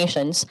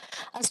destinations,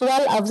 as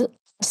well as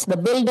the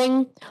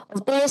building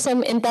of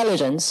tourism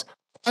intelligence,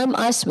 arm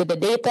us with the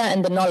data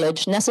and the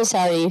knowledge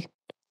necessary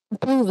to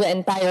improve the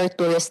entire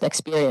tourist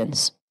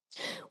experience.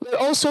 We're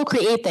also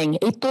creating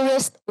a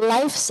tourist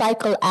life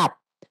cycle app,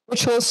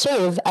 which will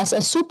serve as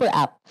a super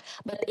app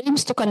that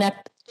aims to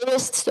connect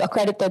tourists to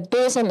accredited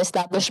tourism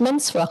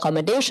establishments for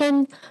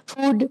accommodation,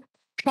 food,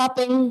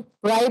 shopping,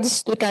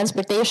 rides to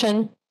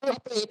transportation, tour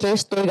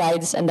operators, tour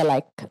guides, and the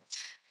like.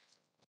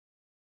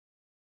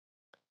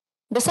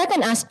 The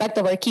second aspect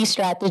of our key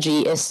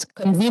strategy is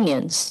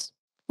convenience,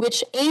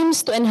 which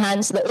aims to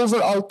enhance the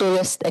overall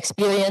tourist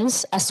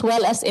experience as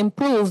well as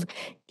improve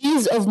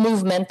ease of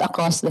movement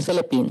across the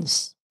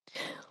Philippines.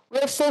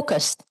 We're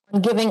focused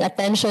on giving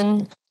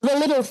attention to the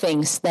little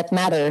things that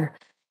matter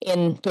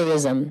in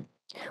tourism.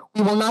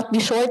 We will not be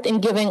short in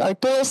giving our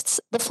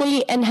tourists the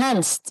fully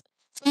enhanced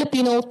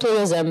Filipino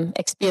tourism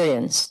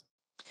experience.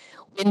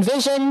 We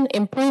envision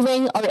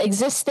improving our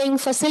existing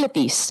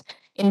facilities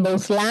in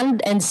both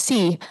land and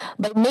sea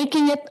by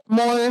making it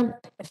more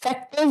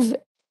effective,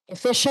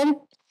 efficient,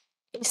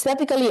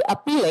 aesthetically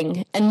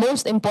appealing, and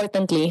most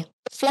importantly,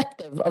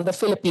 reflective of the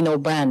Filipino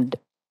brand.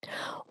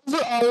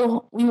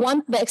 Overall, we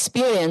want the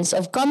experience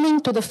of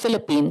coming to the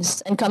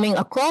Philippines and coming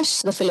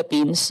across the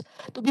Philippines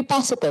to be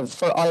positive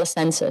for all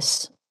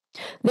senses.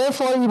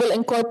 Therefore, we will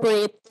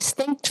incorporate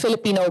distinct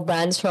Filipino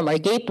brands from our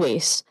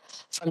gateways,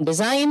 from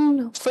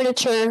design,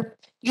 furniture,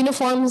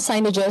 uniform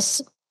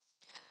signages,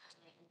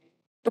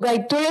 to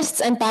guide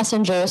tourists and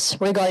passengers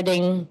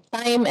regarding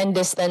time and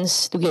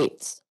distance to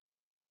gates.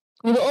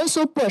 We will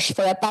also push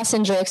for a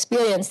passenger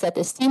experience that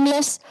is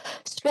seamless,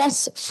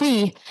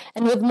 stress-free,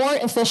 and with more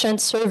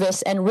efficient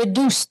service and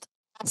reduced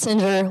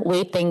passenger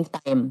waiting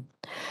time.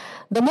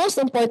 The most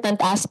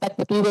important aspect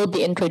that we will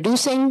be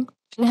introducing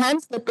to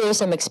enhance the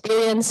tourism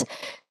experience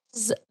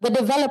is the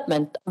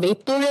development of a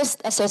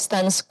tourist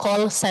assistance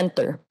call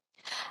center.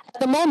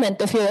 At the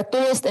moment, if you're a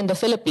tourist in the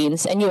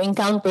Philippines and you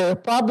encounter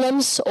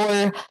problems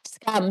or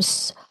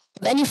scams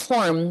of any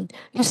form,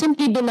 you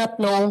simply do not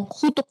know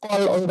who to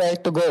call or where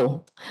to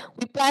go.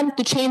 We plan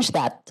to change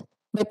that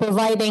by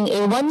providing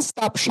a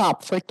one-stop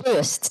shop for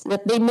tourists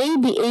that they may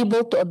be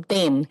able to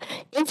obtain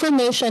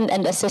information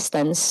and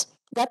assistance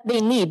that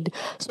they need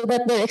so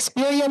that their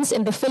experience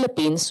in the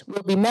Philippines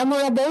will be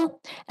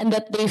memorable and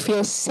that they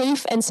feel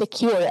safe and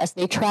secure as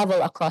they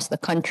travel across the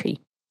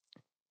country.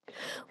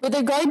 With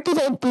regard to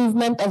the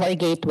improvement of our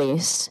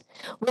gateways,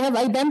 we have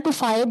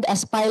identified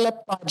as pilot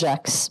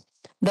projects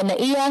the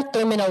NAIA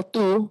Terminal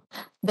 2,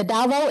 the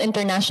Davao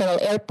International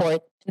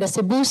Airport, and the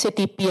Cebu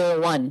City Pier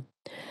 1.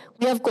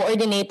 We have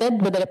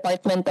coordinated with the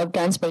Department of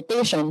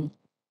Transportation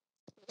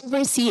to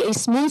oversee a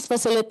smooth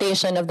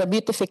facilitation of the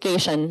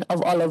beautification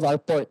of all of our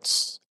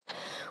ports.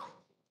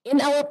 In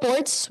our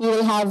ports, we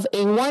will have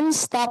a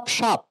one-stop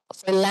shop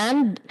for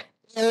land,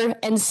 air,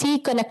 and sea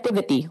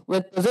connectivity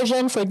with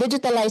provision for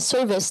digitalized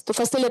service to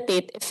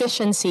facilitate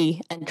efficiency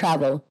and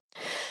travel.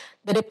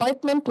 The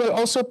department will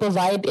also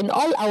provide in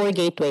all our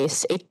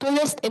gateways a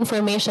tourist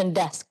information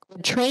desk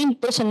with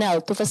trained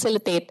personnel to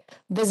facilitate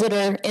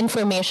visitor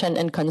information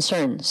and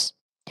concerns.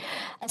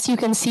 As you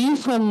can see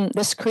from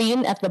the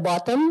screen at the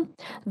bottom,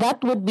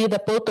 that would be the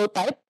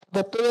prototype,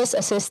 the tourist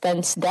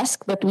assistance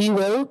desk that we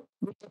will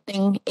be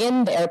putting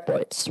in the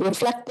airports,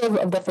 reflective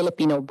of the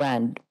Filipino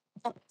brand.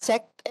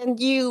 Sec, and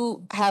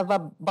you have a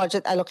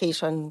budget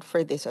allocation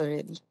for this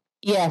already?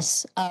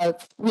 Yes,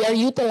 we are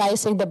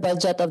utilizing the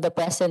budget of the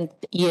present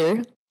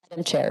year,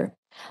 Madam Chair.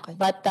 Okay.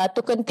 But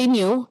to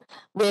continue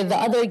with the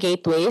other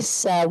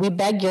gateways, we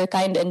beg your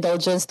kind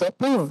indulgence to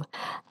approve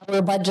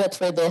our budget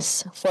for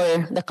this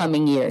for the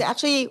coming year.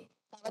 Actually,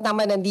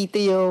 naman nandito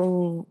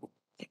yung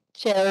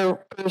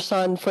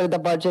chairperson for the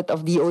budget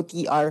of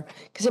DOTR.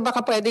 Kasi baka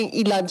pwedeng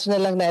i-lunch na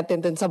lang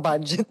natin dun sa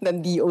budget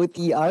ng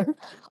DOTR.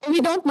 We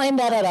don't mind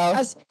that at all.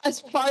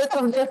 As part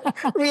of the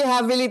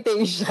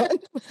rehabilitation.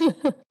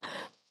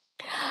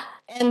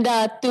 And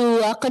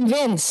to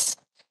convince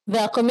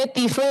the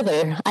committee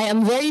further, I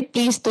am very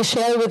pleased to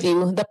share with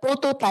you the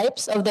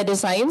prototypes of the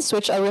designs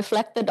which are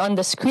reflected on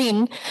the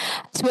screen.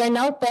 So we are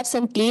now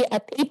presently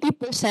at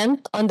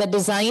 80% on the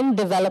design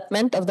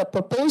development of the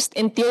proposed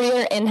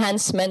interior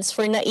enhancements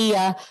for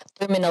NAIA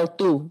Terminal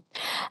 2.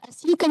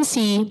 As you can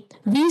see,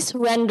 these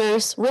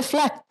renders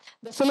reflect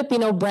the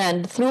Filipino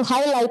brand through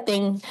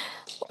highlighting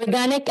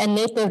organic and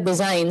native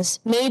designs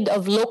made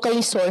of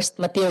locally sourced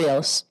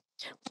materials.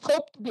 We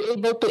hope to be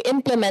able to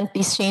implement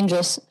these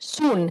changes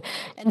soon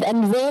and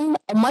unveil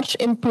a much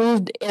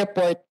improved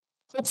airport,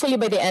 hopefully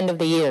by the end of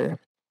the year.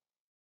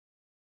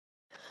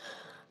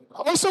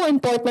 Also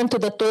important to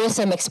the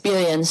tourism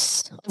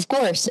experience, of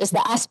course, is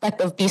the aspect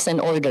of peace and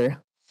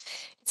order.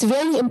 It's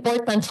very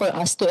important for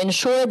us to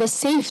ensure the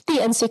safety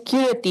and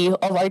security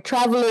of our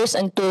travelers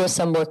and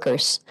tourism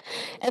workers.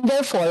 And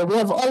therefore, we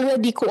have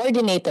already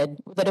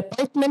coordinated with the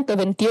Department of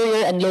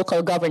Interior and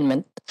Local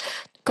Government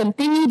to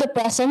continue the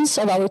presence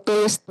of our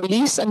tourist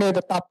police under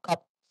the Top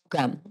Cup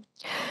program.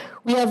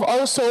 We have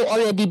also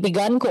already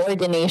begun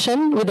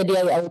coordination with the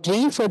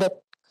DILG for the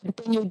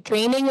continued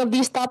training of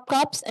these top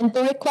cops and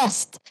to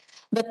request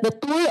that the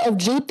tour of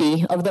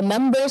duty of the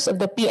members of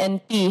the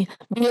PNP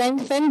be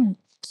lengthened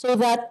so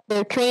that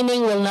their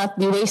training will not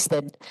be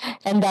wasted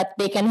and that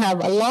they can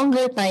have a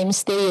longer time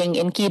staying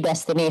in key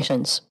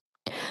destinations.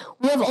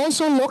 We have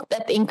also looked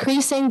at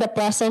increasing the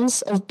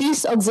presence of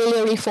peace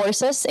auxiliary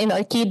forces in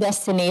our key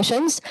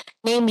destinations,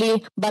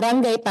 namely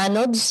barangay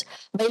tanods,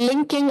 by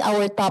linking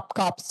our top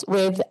cops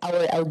with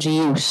our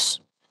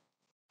LGUs.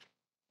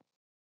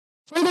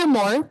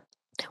 Furthermore,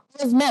 we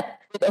have met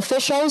with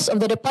officials of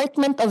the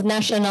Department of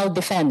National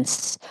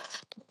Defense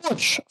to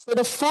push for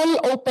the full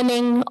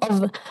opening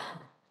of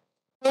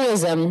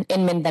tourism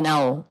in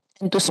Mindanao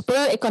and to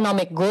spur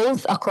economic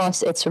growth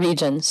across its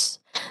regions.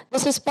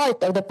 This is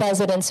part of the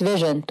President's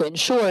vision to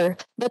ensure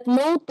that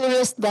no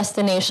tourist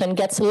destination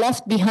gets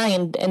left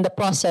behind in the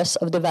process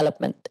of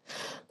development.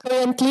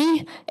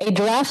 Currently, a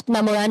draft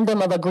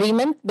memorandum of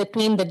agreement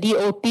between the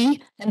DOT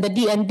and the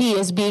DND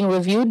is being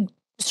reviewed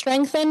to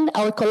strengthen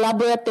our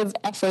collaborative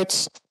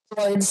efforts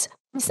towards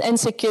peace and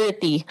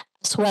security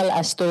as well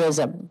as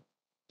tourism.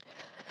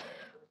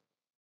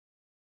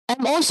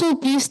 I'm also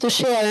pleased to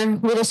share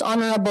with this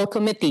honorable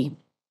committee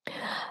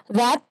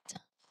that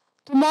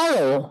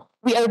tomorrow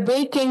we are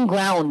breaking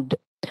ground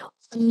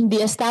on the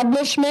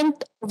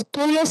establishment of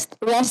tourist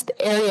rest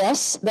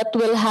areas that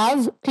will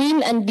have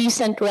clean and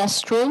decent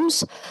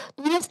restrooms,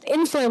 tourist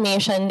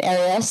information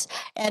areas,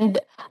 and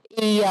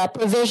a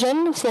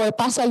provision for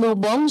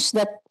pasalubongs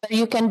that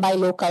you can buy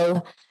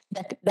local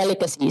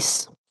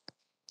delicacies.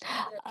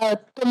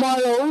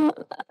 Tomorrow,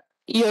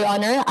 Your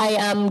Honor, I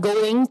am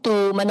going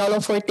to Manolo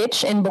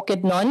Fortich in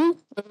Bukidnon,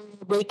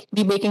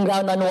 be breaking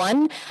ground on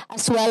one,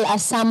 as well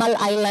as Samal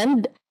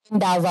Island in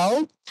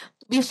Davao,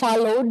 to be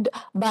followed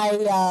by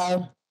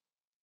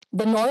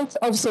the north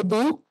of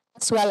Cebu,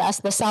 as well as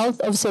the south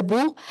of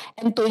Cebu,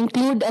 and to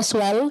include as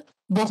well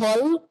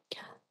Bohol,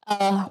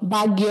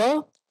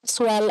 Baguio, as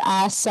well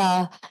as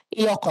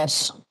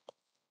Ilocos.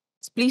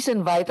 Please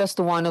invite us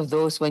to one of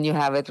those when you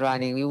have it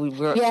running.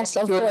 We're Yes,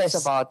 of curious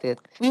course. about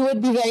it. We would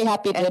be very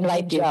happy to And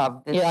invite good you,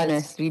 job. Your Honor.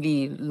 It's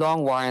really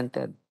long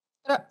warranted.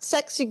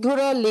 Sec,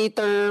 siguro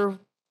later,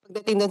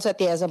 pagdating dun sa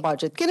TIEZA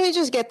budget, can we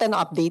just get an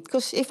update?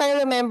 Because if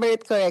I remember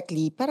it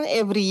correctly, parang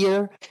every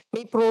year,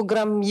 may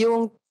program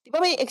yung, di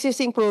ba may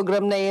existing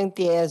program na yung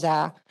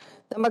TIEZA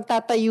na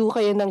magtatayo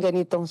kayo ng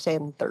ganitong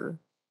center?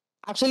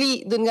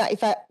 Actually, dun nga,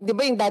 di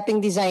ba yung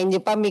dating design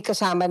niyo pa, may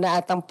kasama na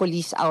atang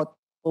police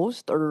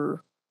outpost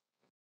or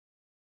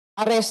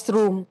a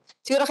restroom.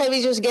 Siguro can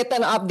we just get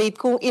an update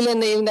kung ilan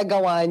na yung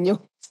nagawa nyo?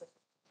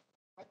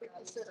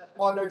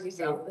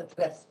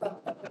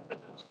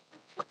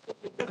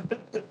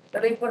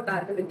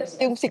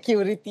 Yung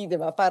security, di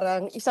ba?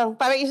 Parang isang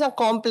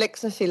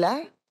complex na sila.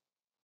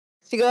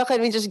 Siguro can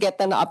we just get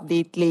an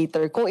update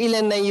later kung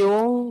ilan na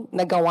yung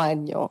nagawa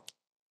nyo?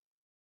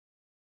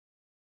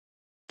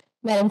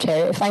 Madam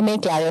Chair, if I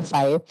may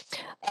clarify,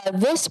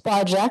 this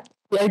project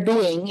we are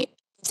doing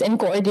is in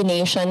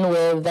coordination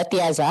with the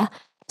TIEZA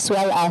as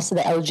well as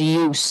the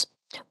LGUs.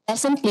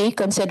 Presently,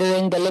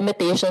 considering the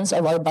limitations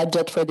of our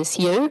budget for this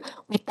year,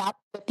 we tap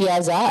the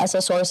TIEZA as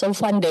a source of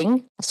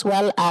funding as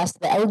well as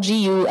the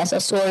LGU as a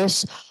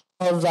source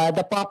of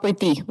the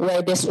property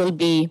where this will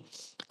be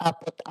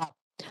put up.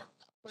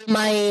 For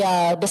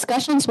my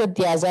discussions with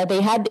TIEZA, they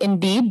had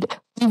indeed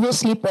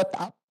previously put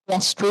up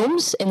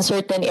restrooms in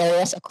certain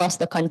areas across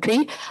the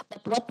country.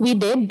 But what we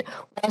did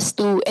was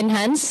to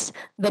enhance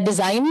the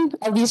design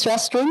of these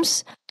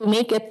restrooms to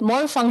make it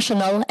more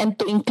functional and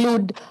to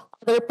include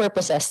other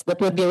purposes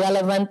that would be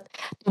relevant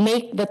to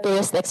make the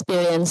tourist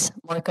experience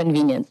more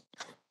convenient.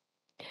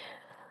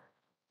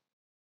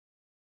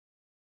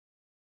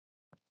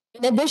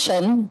 In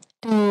addition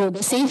to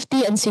the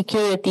safety and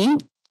security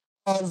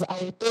of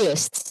our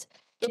tourists,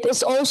 it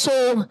is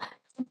also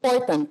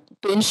important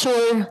to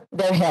ensure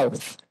their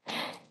health.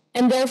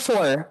 And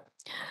therefore,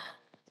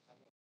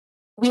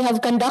 we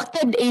have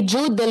conducted a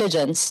due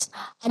diligence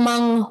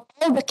among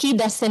all the key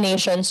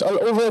destinations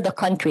all over the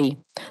country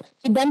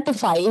to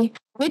identify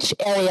which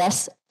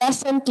areas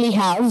presently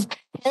have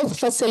health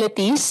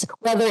facilities,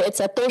 whether it's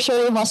a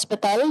tertiary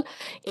hospital,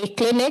 a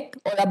clinic,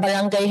 or a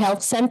barangay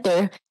health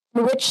center,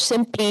 which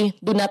simply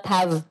do not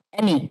have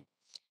any.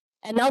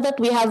 And now that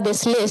we have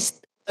this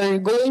list, we're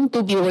going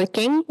to be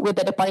working with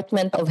the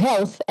Department of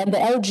Health and the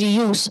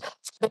LGUs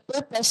for the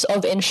purpose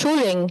of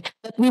ensuring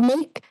that we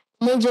make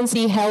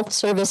emergency health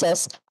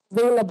services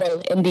available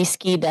in these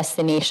key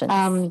destinations.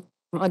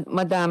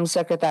 Madam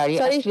Secretary,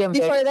 Sorry, actually, I'm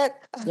before very,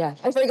 that, yeah,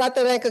 I forgot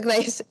to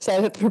recognize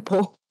Senator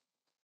Poe.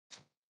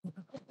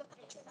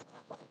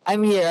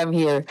 I'm here. I'm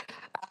here.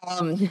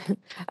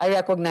 I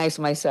recognize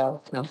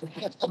myself. No,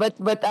 but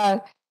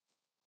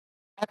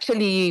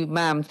actually,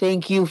 ma'am,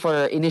 thank you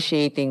for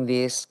initiating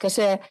this.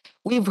 Kasi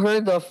we've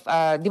heard of,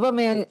 di ba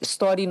may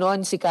story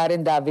noon si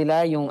Karen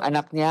Davila, yung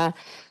anak niya,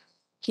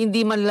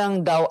 hindi man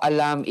lang daw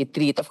alam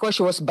i-treat. Of course,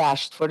 she was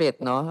bashed for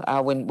it, no?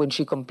 When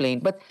she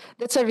complained. But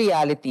that's a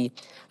reality.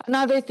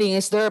 Another thing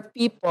is there are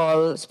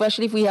people,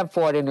 especially if we have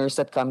foreigners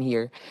that come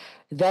here,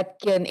 that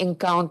can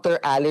encounter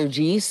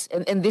allergies.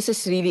 And this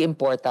is really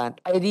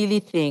important. I really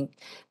think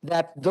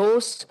that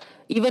those,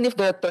 even if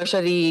they're a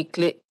tertiary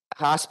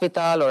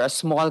hospital or a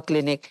small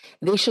clinic,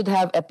 they should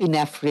have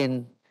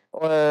epinephrine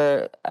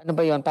or ano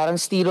ba yon,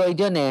 parang steroid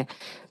yun eh.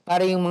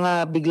 Para yung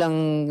mga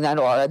biglang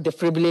ano, or a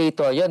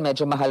defibrillator, yun,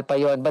 medyo mahal pa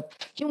yon. But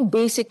yung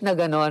basic na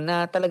gano'n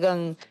na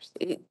talagang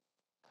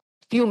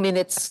few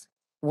minutes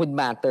would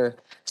matter.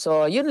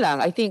 So yun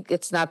lang. I think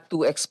it's not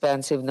too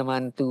expensive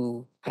naman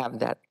to have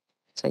that.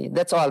 So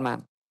that's all,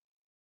 ma'am.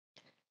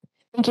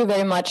 Thank you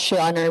very much, Your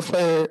Honor,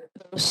 for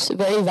those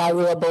very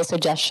valuable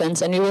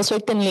suggestions, and we will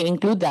certainly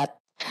include that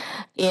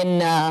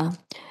in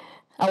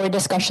our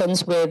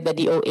discussions with the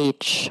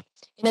DOH.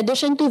 In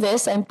addition to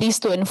this, I'm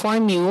pleased to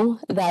inform you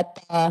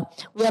that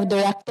we have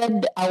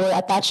directed our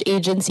attached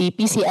agency,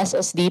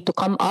 PCSSD, to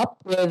come up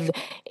with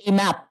a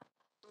map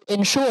to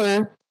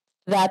ensure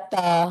that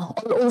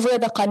all over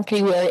the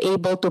country we are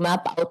able to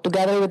map out,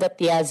 together with the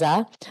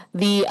TIAZA,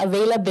 the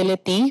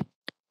availability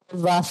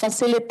of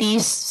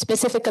facilities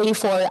specifically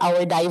for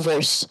our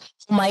divers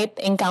who might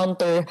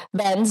encounter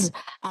bends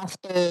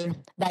after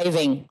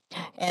diving.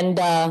 And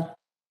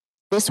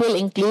this will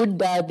include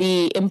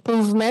the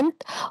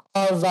improvement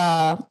of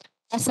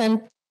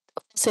present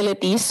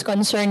facilities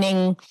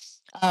concerning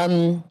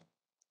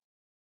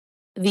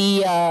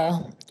the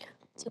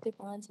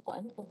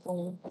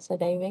sa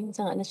diving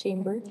sa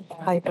chamber, the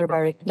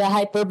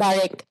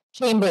hyperbaric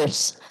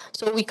chambers.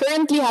 So we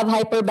currently have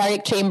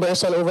hyperbaric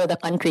chambers all over the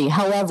country.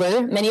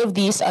 However, many of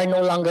these are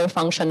no longer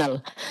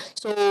functional.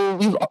 So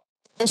we've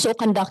also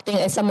conducting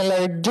a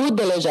similar due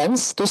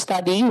diligence to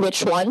study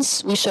which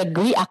ones we should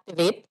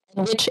reactivate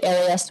and which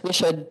areas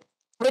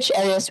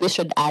we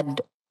should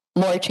add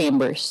more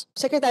chambers.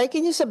 Secretary,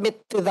 can you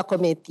submit to the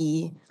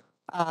committee?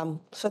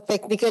 So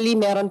technically,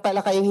 meron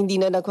pala kayong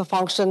hindi na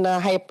nagpa-function na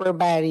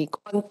hyperbaric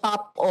on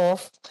top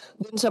of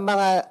dun sa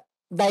mga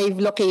dive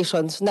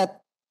locations na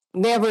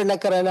never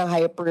nagkaroon ng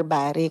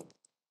hyperbaric.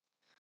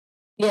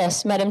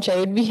 Yes, Madam Chair,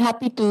 we'd be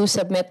happy to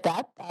submit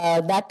that.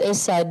 That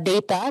is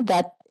data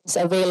that is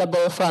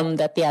available from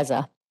the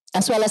TIAZA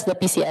as well as the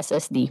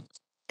PCSSD.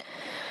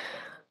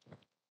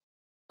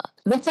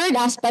 The third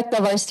aspect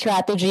of our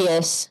strategy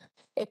is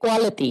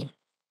equality.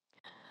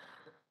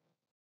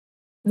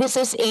 This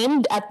is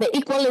aimed at the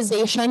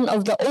equalization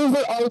of the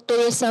overall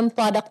tourism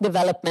product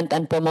development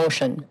and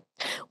promotion.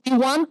 We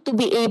want to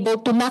be able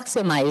to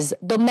maximize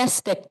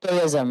domestic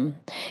tourism,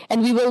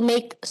 and we will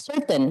make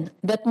certain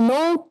that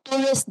no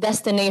tourist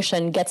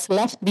destination gets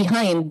left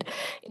behind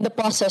in the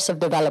process of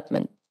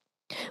development.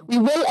 We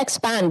will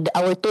expand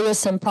our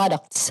tourism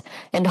products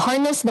and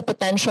harness the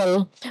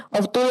potential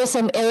of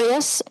tourism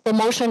areas,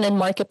 promotion and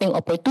marketing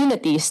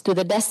opportunities to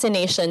the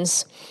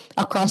destinations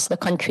across the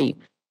country.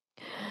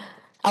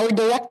 Our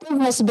directive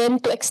has been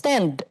to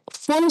extend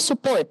full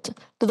support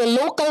to the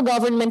local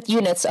government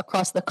units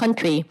across the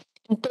country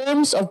in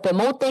terms of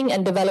promoting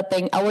and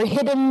developing our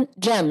hidden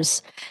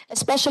gems,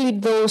 especially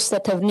those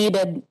that have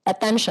needed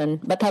attention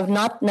but have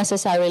not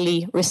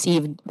necessarily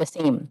received the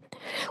same.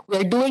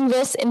 We're doing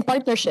this in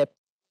partnership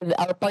with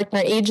our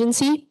partner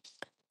agency,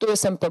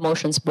 Tourism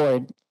Promotions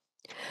Board.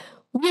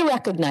 We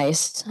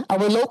recognize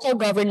our local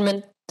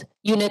government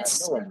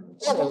units'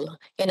 role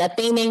in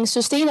attaining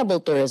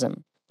sustainable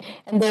tourism.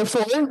 And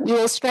therefore, we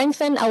will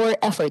strengthen our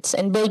efforts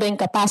in building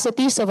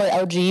capacities of our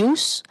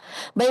LGUs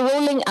by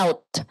rolling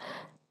out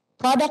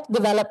product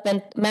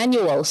development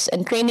manuals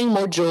and training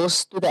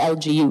modules to the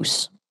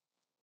LGUs.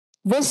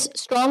 This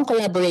strong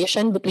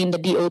collaboration between the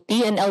DOT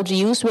and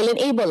LGUs will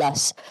enable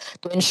us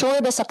to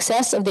ensure the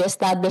success of the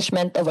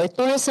establishment of our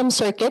tourism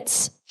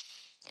circuits,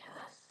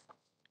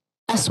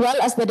 as well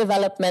as the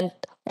development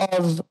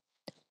of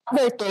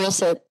other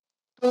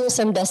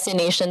tourism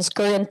destinations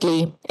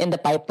currently in the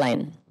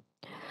pipeline.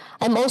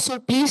 I'm also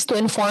pleased to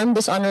inform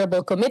this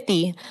honorable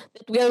committee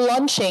that we are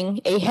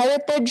launching a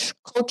heritage,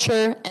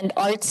 culture, and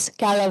arts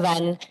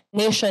caravan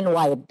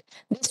nationwide.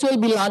 This will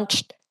be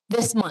launched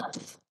this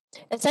month.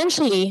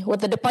 Essentially,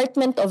 what the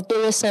Department of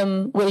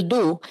Tourism will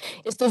do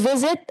is to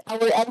visit our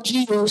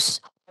LGUs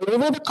all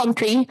over the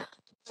country,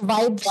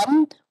 provide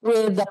them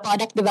with the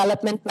product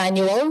development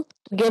manual,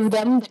 to give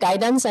them the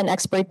guidance and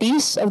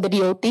expertise of the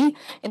DOT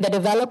in the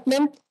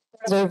development,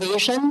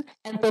 preservation,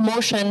 and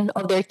promotion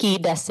of their key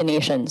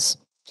destinations.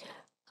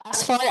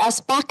 As far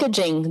as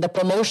packaging the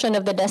promotion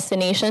of the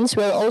destinations,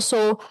 we're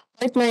also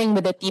partnering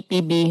with the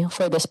TPB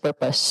for this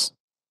purpose.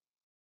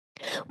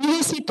 We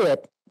will see to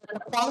it that the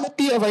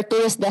quality of our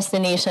tourist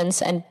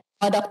destinations and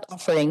product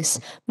offerings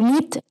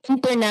meet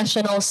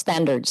international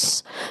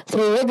standards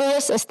through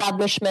rigorous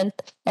establishment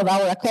of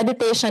our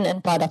accreditation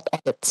and product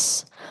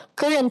audits.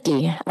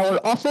 Currently,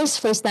 our Office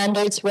for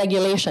Standards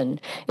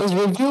Regulation is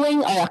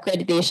reviewing our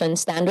accreditation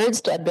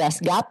standards to address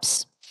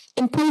gaps,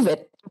 improve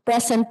it to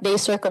present-day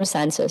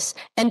circumstances,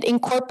 and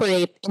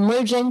incorporate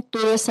emerging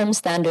tourism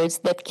standards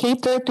that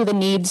cater to the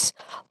needs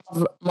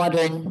of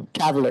modern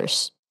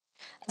travelers.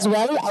 As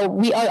well,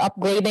 we are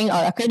upgrading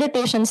our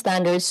accreditation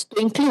standards to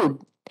include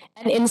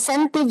an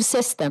incentive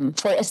system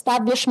for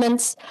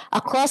establishments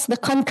across the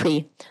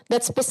country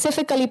that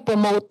specifically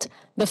promote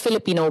the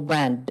Filipino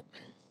brand.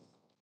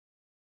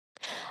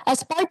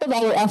 As part of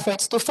our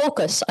efforts to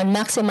focus on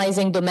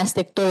maximizing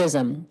domestic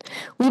tourism,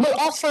 we will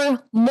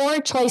offer more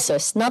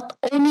choices not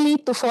only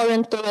to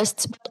foreign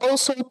tourists but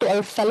also to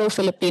our fellow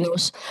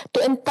Filipinos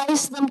to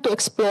entice them to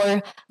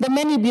explore the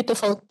many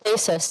beautiful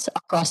places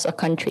across the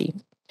country.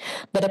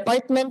 The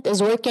department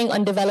is working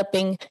on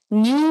developing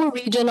new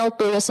regional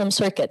tourism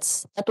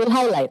circuits that will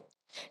highlight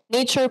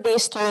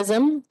nature-based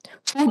tourism,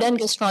 food and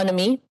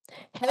gastronomy,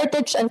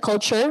 heritage and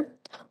culture,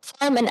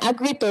 farm and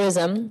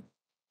agri-tourism,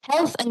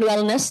 health and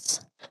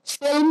wellness,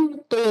 film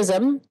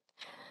tourism,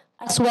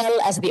 as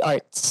well as the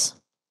arts.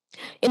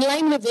 In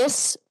line with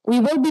this, we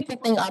will be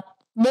putting up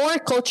more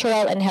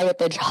cultural and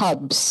heritage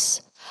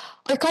hubs.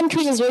 Our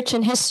country is rich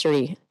in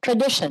history,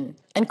 tradition,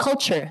 and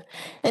culture,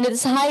 and it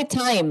is high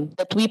time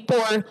that we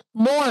pour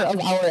more of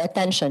our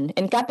attention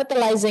in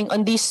capitalizing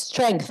on these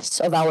strengths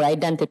of our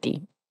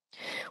identity.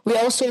 We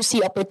also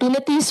see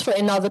opportunities for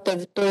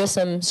innovative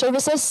tourism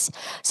services,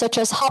 such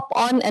as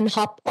hop-on and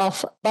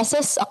hop-off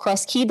buses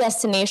across key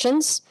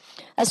destinations,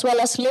 as well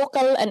as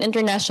local and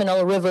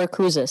international river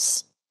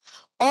cruises.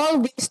 All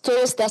these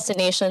tourist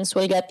destinations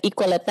will get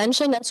equal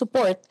attention and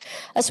support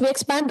as we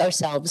expand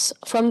ourselves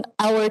from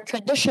our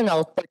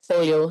traditional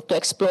portfolio to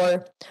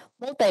explore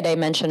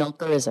multidimensional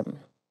tourism.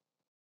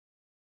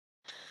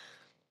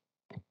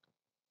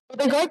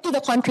 With regard to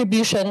the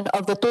contribution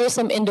of the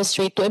tourism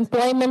industry to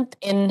employment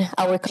in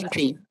our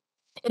country,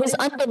 it is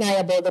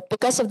undeniable that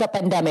because of the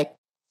pandemic,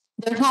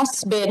 there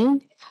has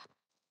been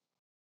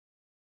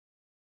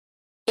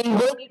a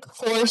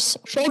workforce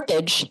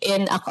shortage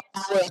in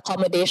our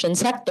accommodation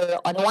sector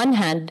on one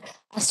hand,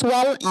 as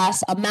well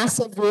as a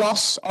massive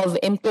loss of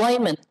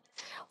employment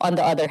on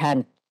the other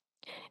hand.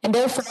 And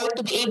therefore,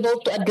 to be able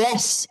to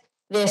address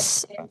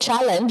this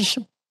challenge,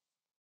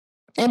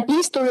 I'm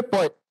pleased to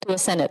report to the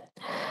Senate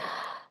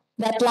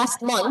that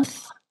last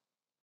month,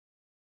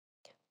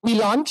 we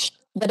launched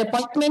with the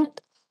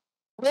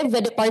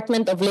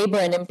Department of Labor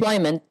and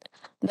Employment,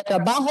 the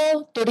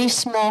Trabajo,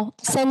 Turismo,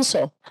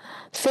 Ascenso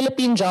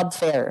Philippine Job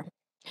Fair,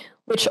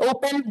 which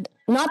opened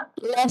not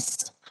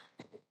less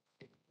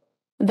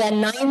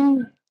than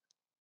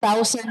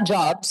 9,000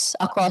 jobs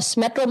across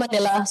Metro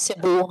Manila,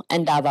 Cebu,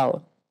 and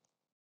Davao.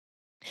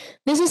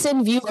 This is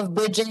in view of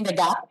bridging the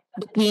gap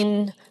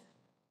between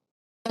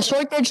the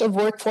shortage of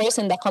workforce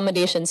in the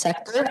accommodation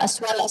sector as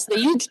well as the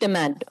huge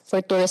demand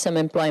for tourism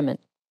employment,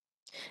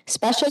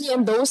 especially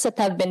in those that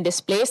have been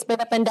displaced by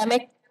the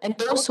pandemic and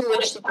those who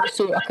wish to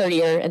pursue a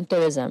career in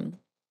tourism.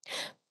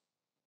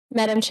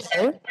 Madam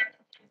Chair,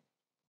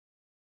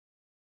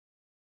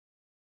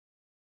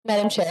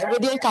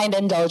 with your kind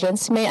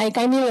indulgence, may I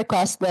kindly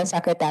request the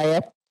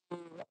Secretariat to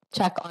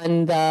check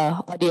on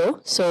the audio?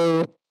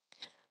 So,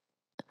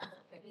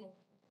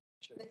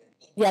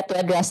 yeah, to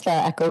address the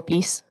echo,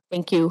 please.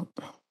 Thank you.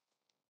 Can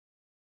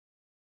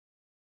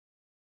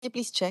you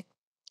please check?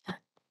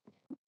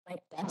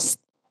 Mic test.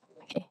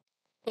 Okay.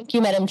 Thank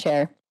you, Madam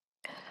Chair.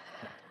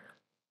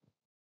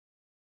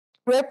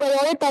 We're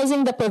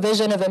prioritizing the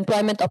provision of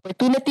employment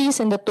opportunities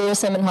in the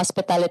tourism and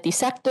hospitality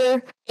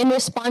sector in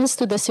response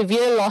to the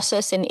severe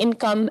losses in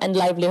income and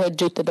livelihood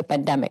due to the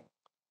pandemic.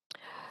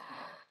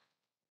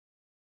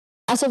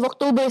 As of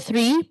October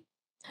 3,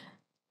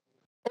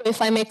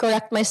 if I may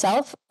correct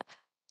myself,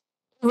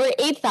 over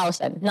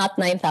 8,000, not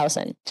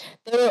 9,000.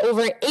 There were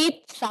over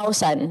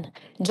 8,000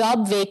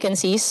 job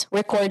vacancies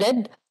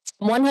recorded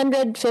from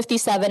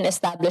 157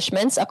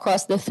 establishments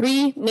across the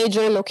three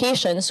major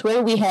locations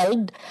where we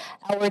held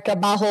our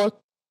Trabajo,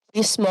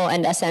 Turismo,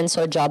 and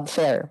Ascenso job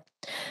fair.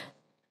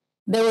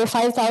 There were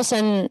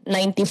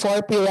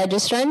 5,094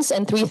 pre-registrants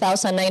and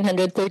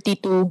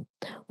 3,932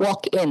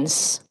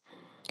 walk-ins.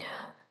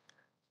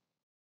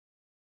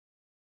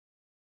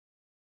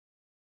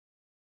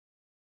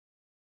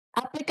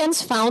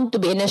 Applicants found to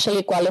be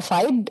initially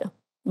qualified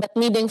but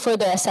needing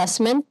further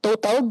assessment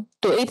totaled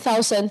to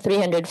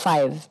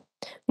 8,305.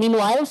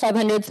 Meanwhile,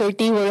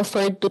 530 were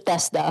referred to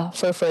TESDA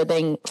for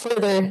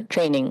further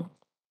training.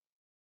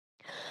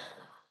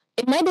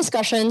 In my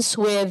discussions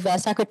with the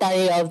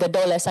Secretary of the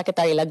DOLE,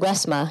 Secretary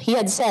Laguesma, he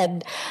had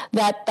said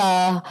that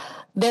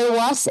there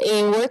was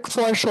a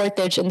workforce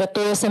shortage in the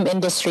tourism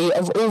industry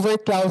of over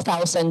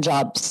 12,000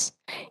 jobs.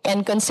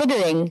 And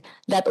considering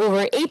that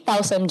over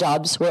 8,000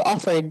 jobs were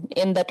offered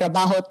in the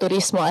Trabajo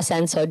Turismo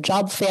Ascenso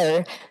job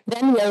fair,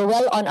 then we are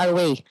well on our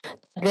way to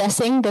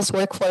addressing this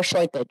workforce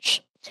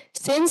shortage.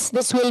 Since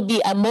this will be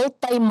a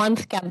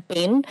multi-month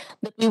campaign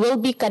that we will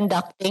be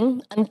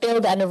conducting until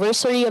the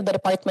anniversary of the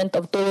Department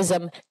of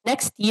Tourism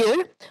next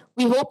year,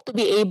 we hope to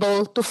be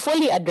able to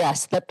fully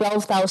address the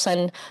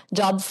 12,000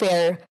 job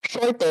fair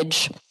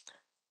shortage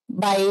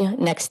by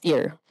next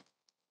year.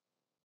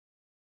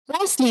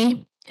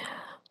 Lastly,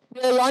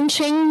 we're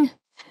launching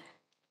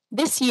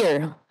this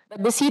year the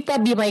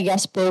Bisita Be My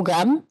Guest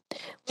program,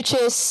 which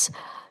is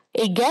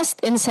a guest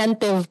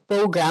incentive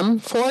program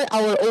for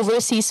our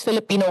overseas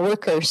Filipino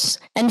workers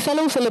and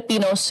fellow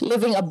Filipinos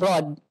living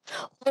abroad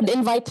who would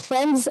invite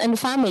friends and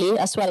family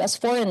as well as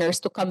foreigners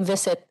to come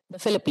visit the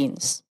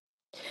Philippines.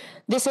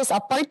 This is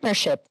a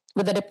partnership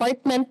with the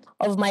Department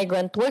of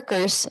Migrant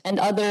Workers and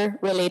other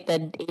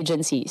related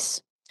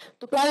agencies.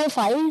 To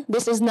clarify,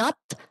 this is not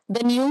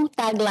the new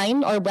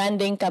tagline or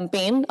branding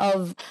campaign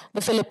of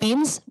the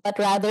Philippines, but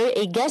rather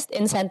a guest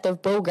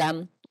incentive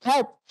program to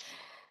help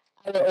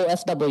our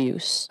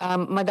OFWs.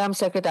 Madam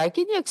Secretary,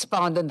 can you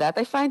expound on that?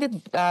 I find it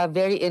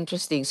very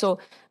interesting. So,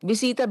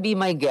 Bisita Be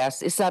My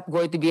Guest, is that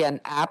going to be an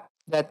app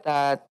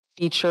that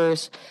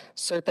features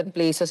certain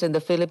places in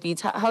the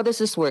Philippines? How does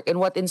this work, and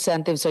what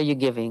incentives are you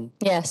giving?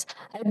 Yes,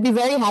 I'd be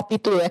very happy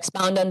to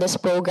expound on this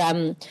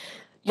program,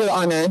 Your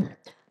Honor.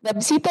 The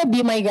Bisita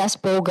Be My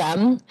Guest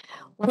program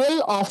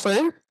will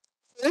offer,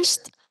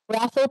 first,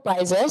 raffle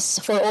prizes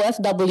for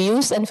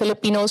OFWs and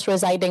Filipinos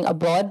residing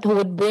abroad who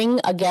would bring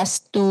a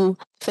guest to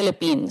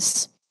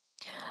Philippines.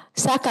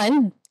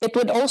 Second, it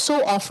would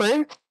also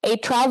offer a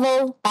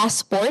travel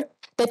passport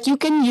that you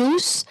can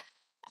use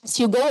as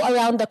you go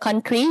around the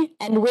country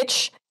and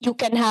which you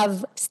can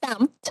have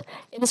stamped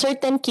in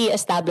certain key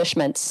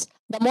establishments.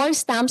 The more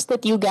stamps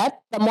that you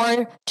get, the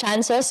more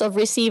chances of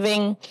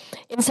receiving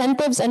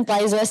incentives and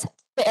prizes at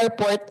the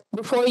airport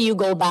before you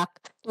go back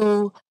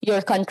to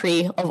your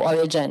country of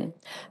origin.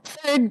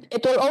 Third,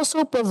 it will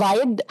also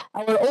provide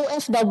our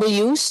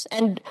OFWs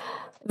and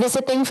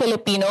visiting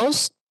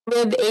Filipinos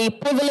with a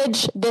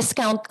privilege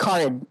discount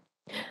card.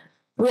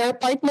 We are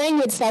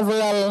partnering with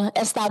several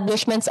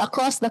establishments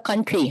across the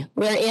country,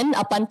 wherein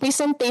upon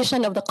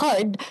presentation of the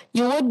card,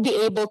 you would be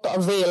able to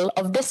avail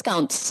of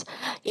discounts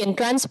in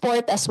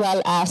transport as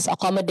well as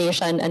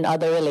accommodation and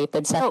other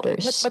related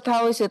sectors. But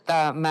how is it,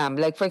 ma'am?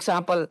 Like, for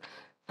example,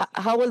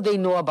 how will they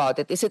know about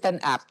it? Is it an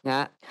app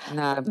nga?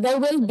 There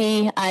will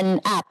be an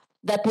app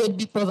that would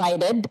be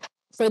provided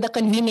for the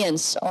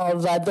convenience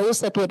of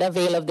those that would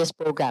avail of this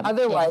program.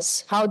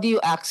 Otherwise, how do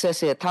you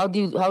access it? How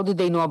do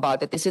they know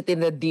about it? Is it in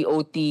the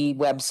DOT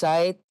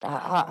website?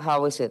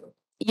 How is it?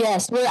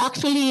 Yes, we're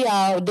actually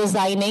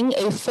designing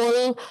a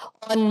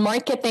full-on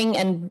marketing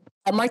and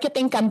a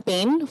marketing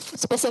campaign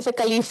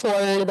specifically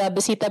for the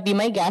Bisita Be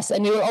My Guest,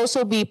 and we will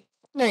also be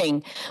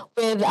partnering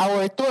with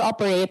our tour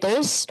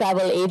operators,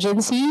 travel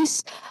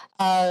agencies,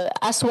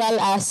 as well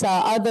as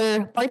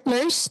other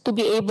partners to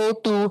be able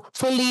to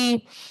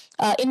fully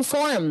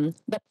inform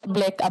the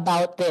public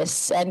about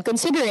this. And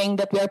considering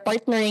that we are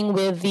partnering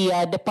with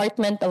the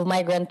Department of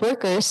Migrant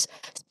Workers,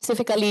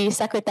 specifically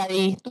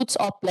Secretary Toots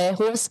Ople,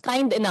 who was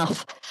kind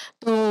enough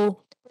to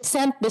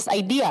present this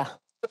idea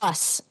to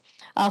us,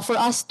 for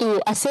us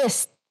to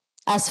assist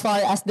as far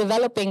as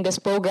developing this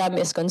program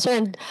is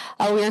concerned,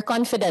 we are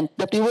confident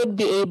that we would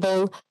be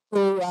able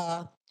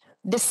to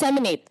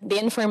disseminate the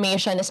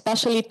information,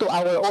 especially to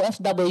our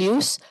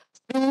OFWs,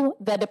 through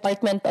the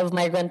Department of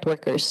Migrant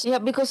Workers. Yeah,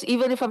 because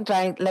even if I'm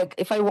trying, like,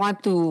 if I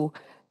want to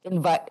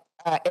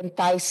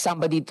entice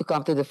somebody to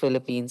come to the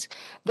Philippines,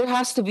 there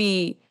has to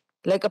be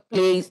like a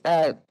place,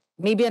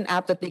 maybe an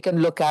app that they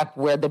can look at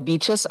where the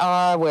beaches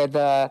are, where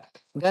the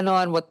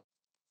ganon, what,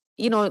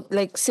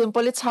 like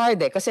simple. It's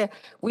hard kasi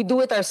we do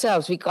it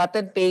ourselves. We cut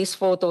and paste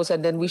photos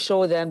and then we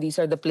show them these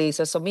are the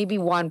places. So maybe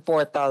one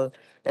portal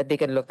that they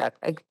can look at.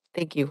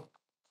 Thank you.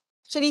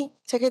 Actually,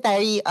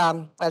 Secretary,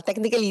 well,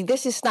 technically,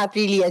 this is not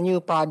really a new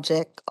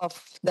project of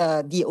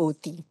the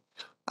DOT.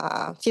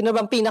 Sino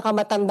bang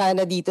pinakamatanda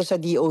na dito sa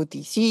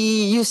DOT?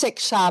 Si Yusek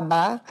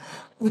Shaba.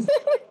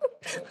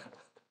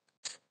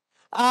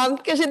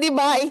 Kasi di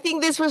ba, I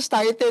think this was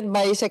started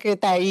by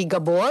Secretary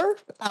Gabor.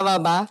 Tama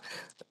ba?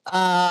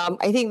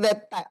 I think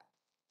that,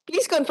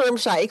 please confirm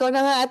siya. Ikaw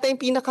na nga ata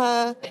yung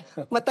pinaka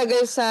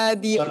matagal sa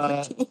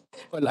DOT.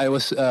 Well, I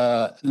was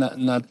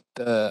not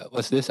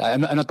what's this?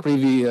 I'm not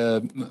privy,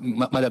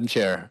 Madam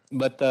Chair.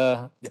 But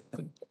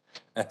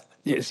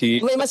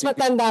May mas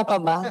matanda pa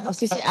ba? O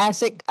si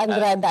Asik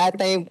Andrada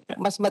ata yung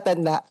mas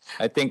matanda.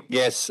 I think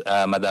yes,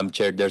 Madam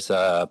Chair. There's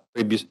a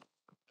previous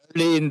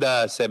early in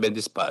the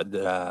 70s pa,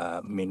 the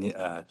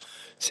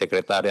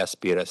Secretary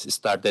Aspiras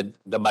started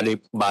the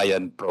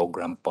Balikbayan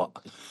program po.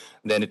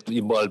 Then it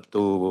evolved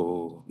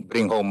to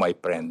Bring Home My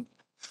Friend.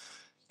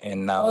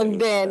 And now, And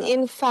then,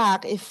 in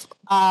fact, if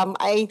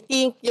I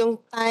think yung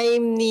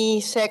time ni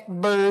Sec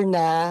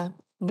Berna,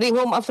 Bring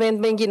Home a Friend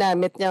ba yung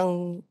ginamit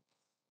niyang...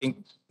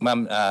 think,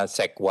 Ma'am,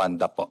 Sec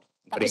Wanda po.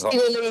 Bring Tapos Home.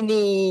 tinuloy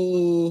ni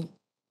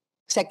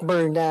Sec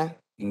Berna.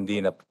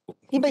 Hindi na.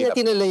 Di ba niya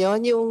tinuloy yun?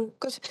 Yung,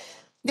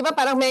 Di ba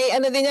parang may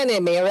ano din yan eh,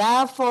 may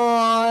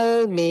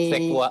raffle, may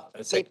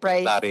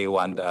prize. Secretary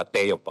Wanda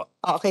Teo po.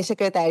 Okay,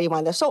 Secretary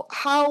Wanda. So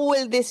how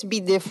will this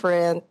be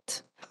different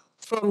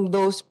from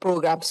those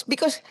programs?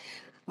 Because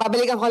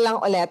babalikan ko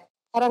lang ulit,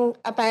 parang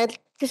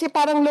kasi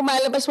parang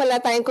lumalabas wala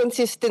tayong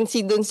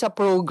consistency dun sa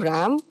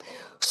program.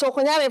 So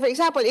kunyari, for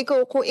example,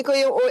 kung ikaw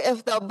yung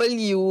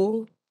OFW,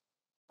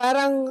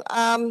 parang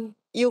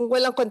yung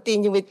walang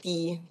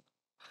continuity.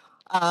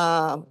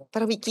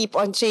 Parang we keep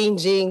on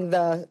changing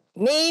the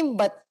name,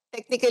 but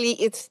technically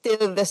it's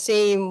still the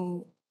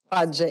same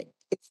project.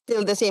 It's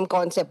still the same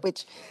concept,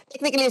 which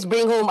technically is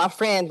bring home a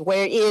friend,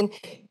 wherein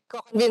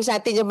convince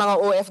natin yung mga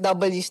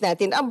OFWs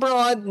natin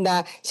abroad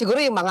na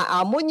siguro yung mga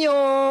amo nyo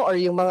or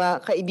yung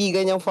mga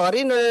kaibigan yung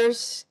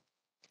foreigners,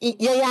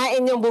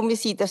 yayain yung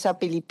bumisita sa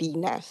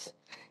Pilipinas.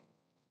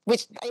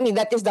 Which, I mean,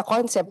 that is the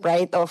concept,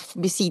 right, of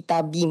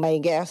Bisita, Be My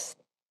Guest.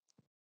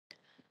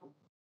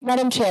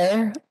 Madam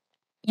Chair,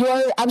 you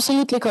are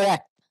absolutely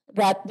correct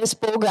that this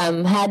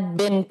program had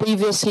been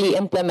previously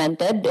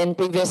implemented in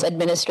previous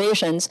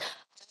administrations.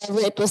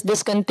 However, it was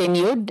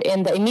discontinued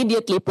in the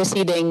immediately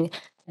preceding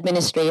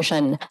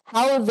administration.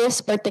 How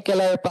this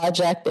particular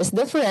project is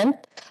different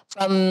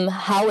from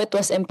how it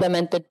was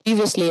implemented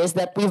previously is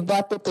that we've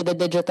brought it to the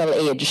digital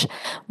age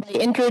by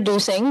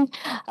introducing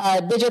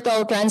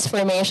digital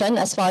transformation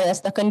as far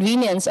as the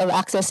convenience of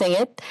accessing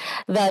it,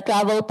 the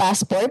travel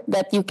passport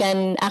that you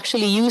can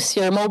actually use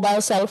your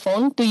mobile cell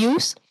phone to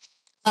use,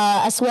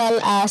 as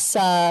well as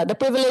the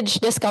privilege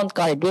discount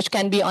card, which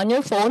can be on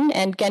your phone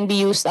and can be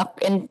used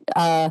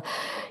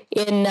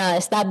in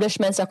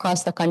establishments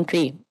across the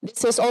country.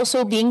 This is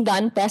also being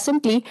done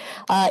presently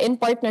in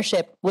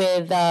partnership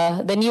with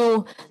the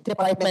new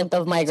Department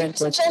of Migrant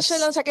Workers.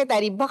 Suggestion lang,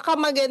 Secretary, baka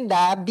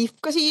maganda,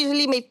 kasi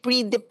usually may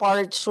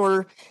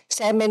pre-departure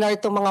seminar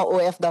to mga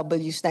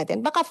OFWs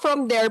natin. Baka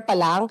from there pa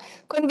lang,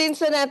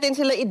 convince na natin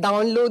sila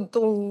i-download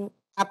tong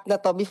app na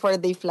to before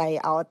they fly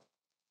out.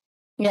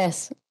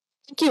 Yes.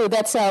 Thank you.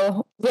 That's a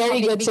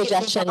very good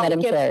suggestion,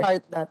 Madam Chair.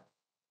 Start that.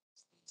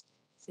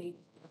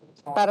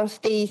 Parang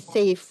stay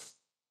safe.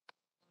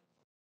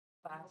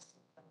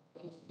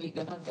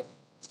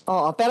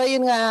 Oo, pero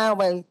yun nga,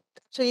 well,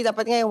 actually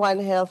dapat nga yung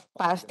One Health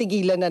Pass,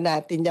 tigilan na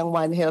natin yung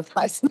One Health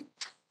Pass.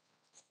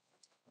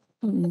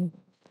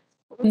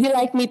 Would you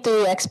like me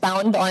to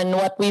expound on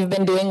what we've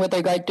been doing with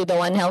regard to the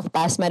One Health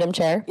Pass, Madam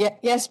Chair?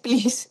 Yes,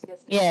 please.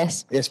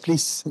 Yes. Yes,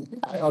 please.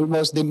 I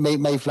almost didn't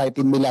make my flight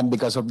in Milan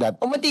because of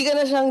that. Umuti ka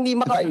na siyang hindi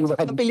makaiwan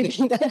sa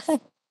Pilipinas.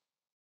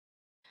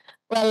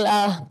 Well,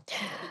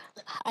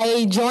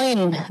 I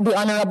join the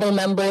honorable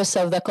members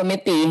of the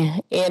committee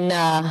in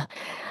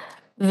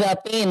the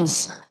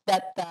pains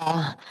that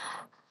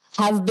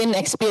have been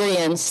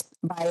experienced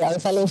by our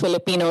fellow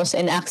Filipinos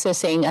in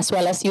accessing as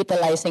well as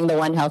utilizing the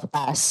One Health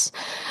Pass.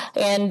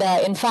 And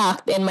in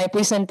fact, in my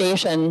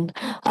presentation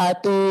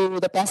to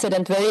the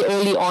President very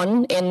early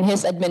on in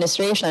his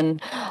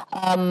administration,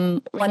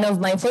 one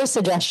of my first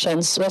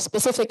suggestions was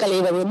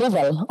specifically the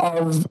removal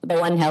of the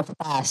One Health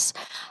Pass.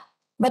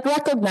 But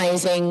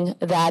recognizing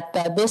that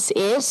this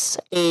is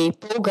a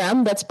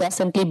program that's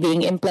presently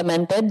being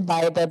implemented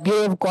by the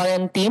Bureau of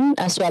Quarantine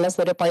as well as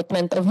the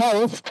Department of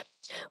Health,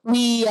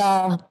 we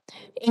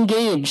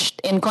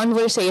engaged in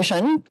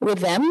conversation with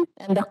them,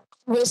 and the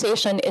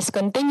conversation is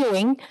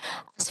continuing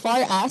as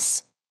far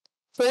as,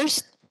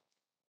 first,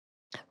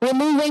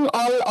 removing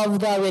all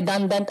of the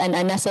redundant and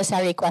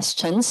unnecessary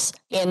questions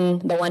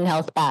in the One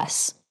Health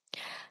Pass.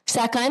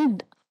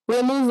 Second,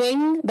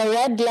 removing the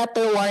red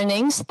letter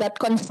warnings that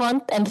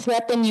confront and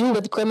threaten you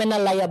with criminal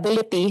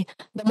liability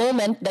the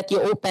moment that you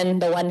open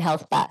the One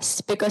Health Pass,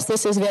 because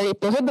this is very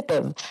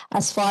prohibitive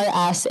as far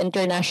as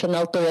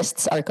international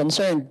tourists are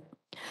concerned.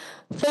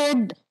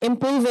 Third,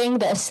 improving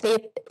the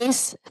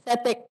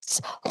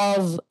aesthetics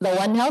of the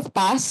One Health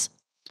Pass.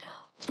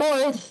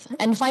 Fourth,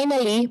 and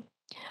finally,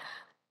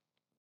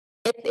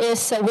 it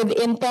is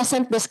within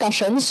present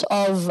discussions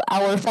of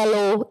our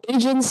fellow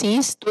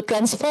agencies to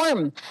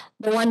transform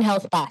the One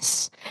Health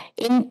Pass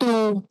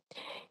into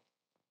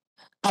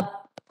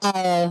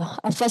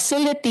a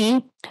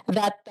facility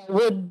that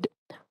would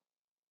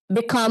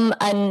become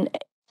an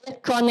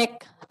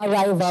electronic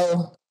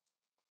arrival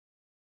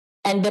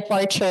and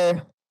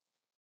departure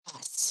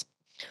pass.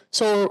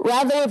 So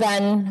rather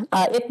than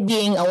it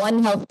being a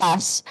One Health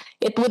Pass,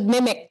 it would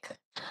mimic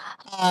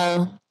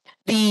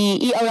the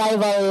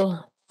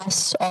e-arrival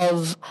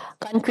of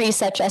countries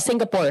such as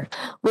Singapore,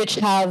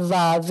 which have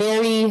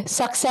very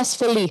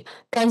successfully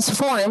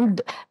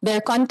transformed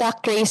their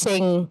contact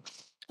tracing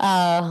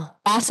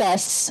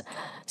passes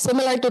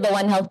similar to the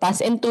One Health Pass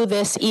into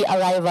this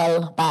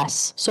e-arrival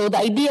pass. So the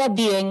idea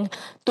being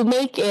to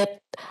make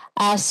it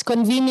as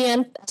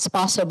convenient as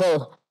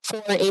possible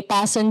for a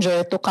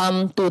passenger to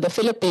come to the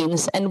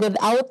Philippines and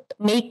without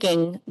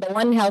making the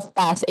One Health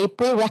Pass a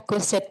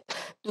prerequisite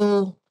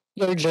to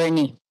your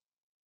journey.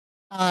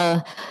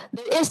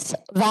 There is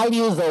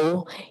value,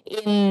 though,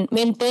 in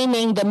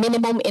maintaining the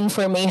minimum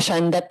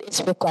information that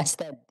is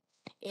requested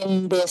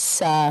in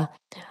this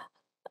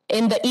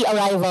in the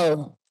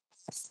e-arrival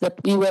that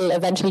we will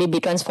eventually be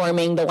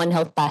transforming the One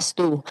Health Pass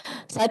to,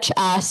 such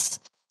as,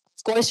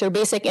 of course, your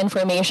basic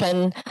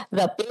information,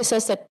 the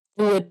places that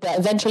you would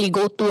eventually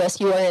go to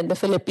as you are in the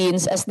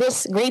Philippines, as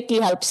this greatly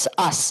helps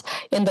us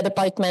in the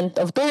Department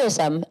of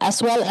Tourism,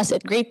 as well as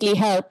it greatly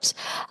helps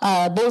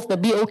both the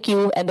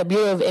BOQ and the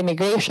Bureau of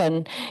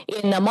Immigration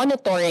in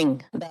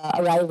monitoring the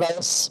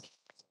arrivals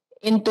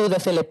into the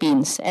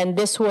Philippines. And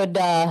this would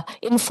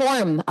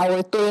inform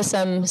our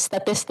tourism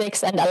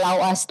statistics and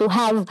allow us to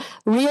have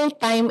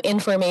real-time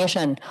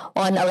information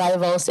on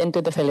arrivals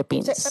into the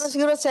Philippines. Pero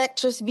siguro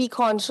sectors be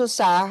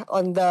conscious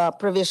on the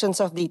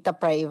provisions of data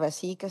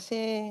privacy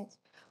kasi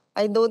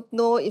I don't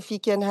know if you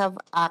can have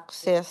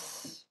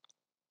access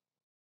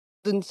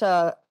dun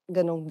sa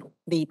ganong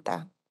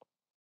data.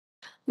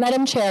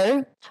 Madam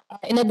Chair,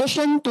 in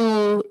addition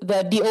to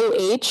the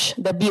DOH,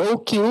 the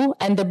BOQ,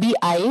 and the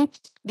BI,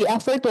 the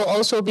effort will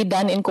also be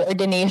done in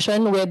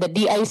coordination with the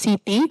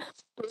DICT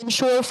to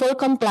ensure full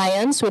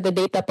compliance with the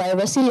data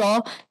privacy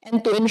law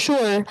and to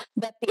ensure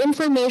that the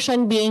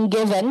information being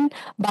given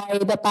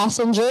by the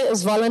passenger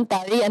is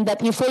voluntary and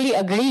that he fully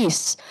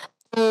agrees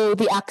to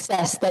the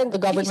access that the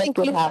government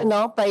would have.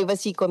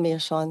 Privacy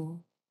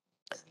Commission.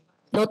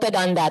 Noted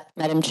on that,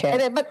 Madam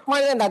Chair. But more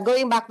than that,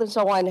 going back to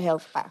sa One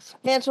Health Pass,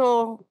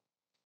 medyo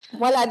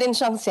wala din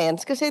siyang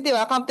sense. Kasi di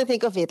ba, come to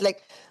think of it,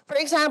 like, for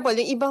example,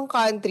 yung ibang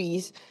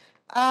countries,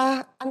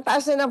 ang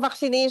taas na ng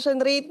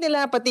vaccination rate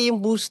nila, pati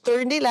yung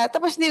booster nila,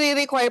 tapos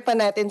nire-require pa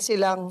natin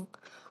silang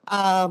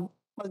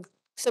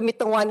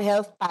mag-submit ng One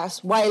Health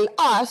Pass, while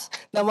us,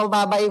 na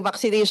mababa yung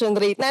vaccination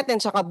rate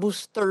natin, saka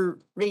booster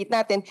rate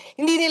natin,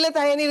 hindi nila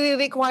tayo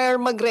nire-require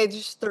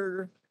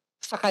mag-register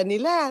sa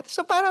kanila.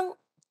 So parang,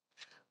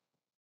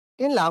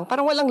 yun lang,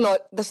 parang walang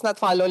does not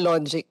follow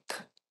logic.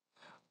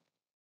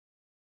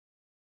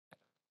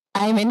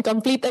 I'm in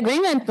complete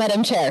agreement,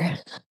 Madam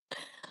Chair.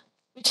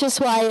 Which is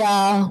why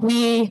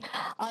we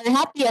are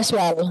happy as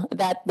well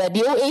that the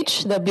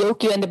DOH, the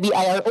BOQ, and the BI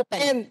are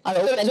open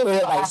to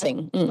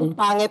revising.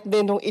 Pangit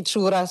din yung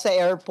itsura sa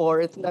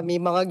airport na may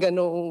mga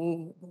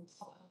ganong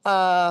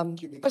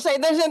kasi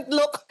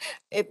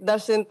it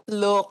doesn't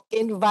look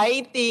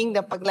inviting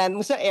na pagland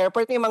mo sa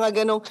airport, may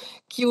mga ganong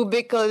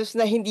cubicles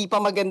na hindi pa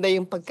maganda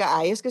yung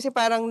pagkaayos kasi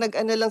parang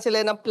nag-ano lang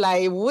sila ng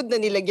plywood na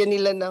nilagyan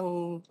nila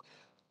ng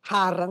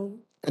harang.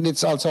 And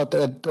it's also,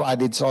 to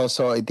add, it's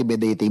also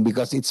intimidating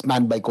because it's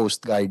manned by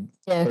Coast Guard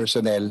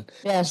personnel.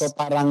 Yes. So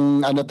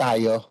parang ano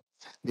tayo,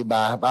 di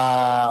ba?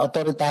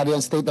 Authoritarian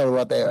state or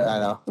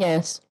whatever.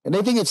 Yes. And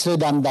I think it's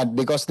redundant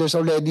because there's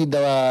already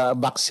the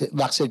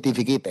vac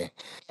certificate.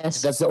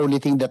 Yes. That's the only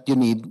thing that you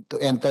need to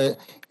enter.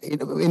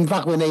 In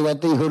fact, when I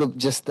went to Europe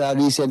just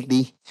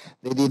recently,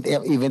 they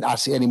didn't even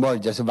ask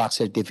anymore, just a vac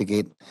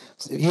certificate.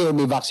 Here,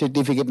 may vac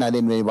certificate na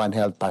din, may One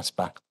Health Pass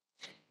pa.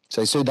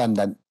 So it's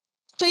redundant.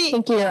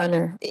 Thank you, Your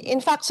Honor. In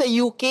fact, sa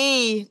UK,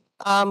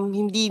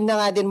 hindi na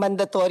nga din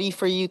mandatory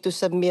for you to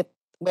submit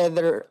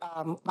whether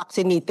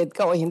vaccinated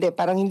ka o hindi.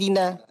 Parang hindi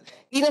na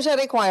siya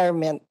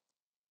requirement.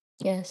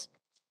 Yes.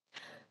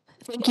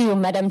 Thank you,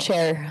 Madam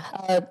Chair.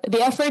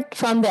 The effort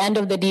from the end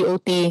of the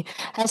DOT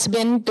has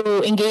been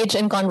to engage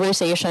in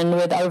conversation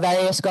with our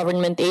various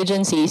government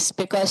agencies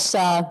because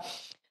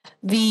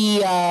the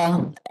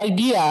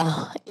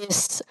idea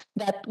is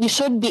that we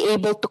should be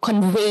able to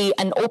convey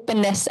an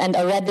openness and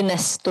a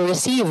readiness to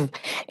receive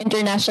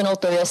international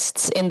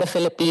tourists in the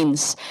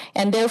Philippines.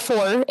 And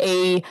therefore,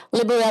 a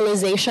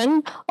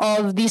liberalization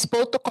of these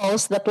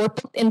protocols that were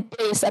put in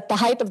place at the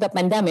height of the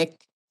pandemic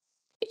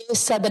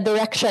is the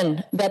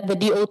direction that the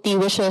DOT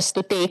wishes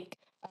to take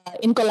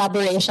in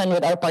collaboration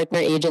with our partner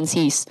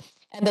agencies.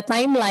 And the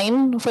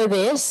timeline for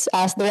this,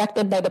 as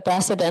directed by the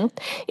President,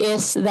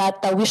 is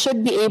that we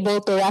should be able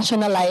to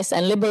rationalize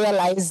and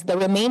liberalize the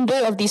remainder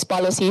of these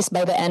policies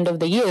by the end of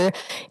the year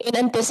in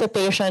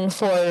anticipation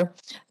for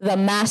the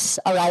mass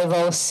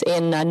arrivals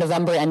in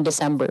November and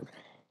December.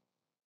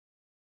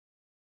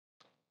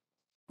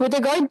 With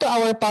regard to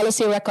our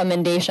policy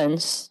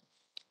recommendations,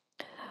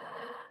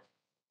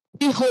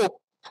 we hope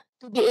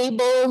to be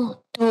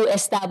able to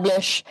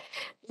establish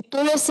a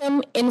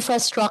tourism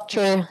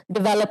infrastructure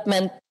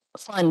development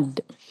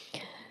fund,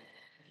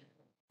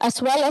 as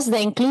well as the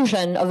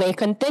inclusion of a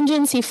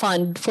contingency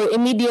fund for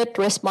immediate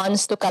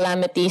response to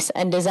calamities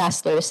and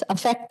disasters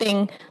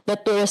affecting the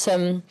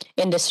tourism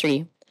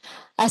industry.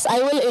 As I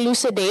will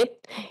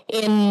elucidate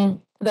in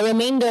the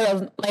remainder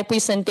of my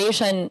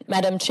presentation,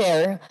 Madam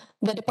Chair,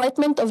 the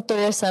Department of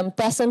Tourism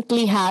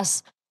presently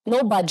has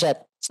no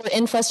budget for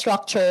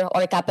infrastructure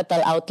or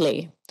capital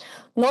outlay,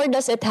 nor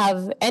does it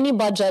have any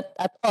budget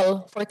at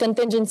all for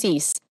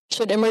contingencies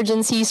should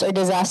emergencies or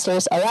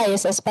disasters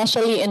arise,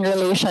 especially in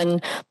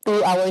relation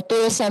to our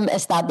tourism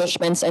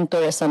establishments and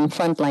tourism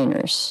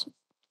frontliners.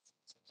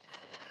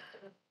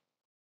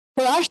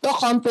 For us to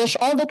accomplish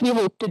all that we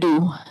hope to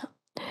do,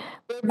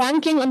 we're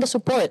banking on the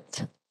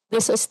support of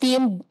this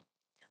esteemed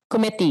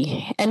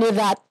committee. And with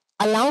that,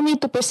 allow me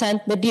to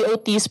present the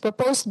DOT's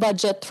proposed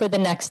budget for the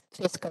next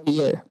fiscal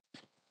year.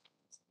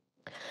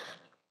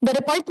 The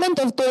Department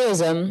of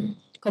Tourism,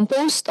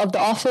 composed of the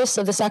Office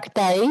of the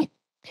Secretary,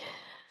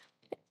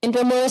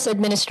 Intramuros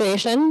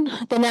Administration,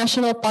 the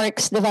National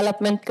Parks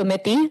Development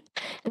Committee,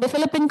 and the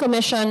Philippine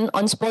Commission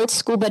on Sports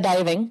Scuba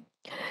Diving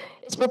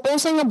is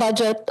proposing a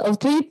budget of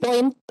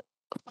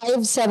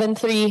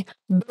 3.573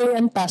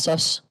 billion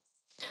pesos.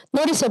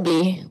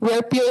 Noticeably, we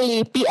are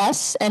purely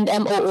PS and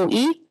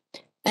MOOE,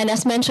 and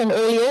as mentioned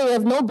earlier, we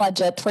have no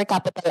budget for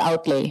capital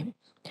outlay.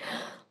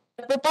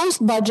 The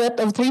proposed budget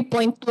of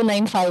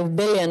 3.295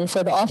 billion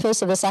for the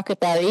Office of the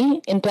Secretary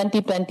in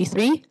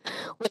 2023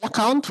 will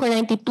account for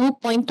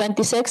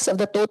 92.26 of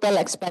the total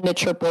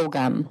expenditure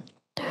program.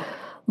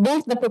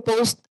 Both the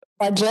proposed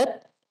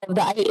budget of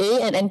the IA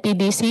and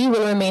NPDC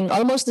will remain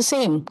almost the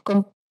same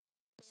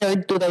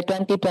compared to their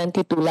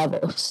 2022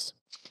 levels.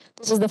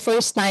 This is the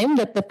first time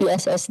that the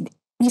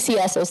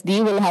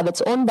PCSSD will have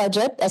its own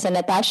budget as an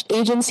attached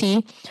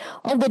agency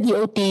of the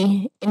DOT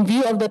in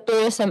view of the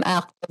Tourism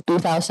Act of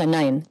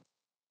 2009.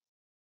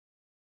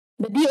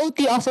 The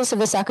DOT Office of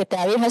the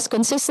Secretary has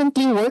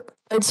consistently worked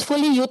towards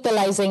fully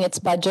utilizing its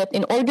budget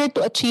in order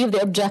to achieve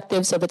the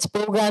objectives of its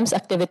programs,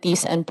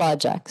 activities, and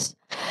projects.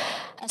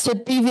 As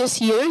with previous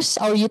years,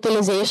 our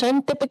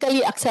utilization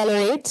typically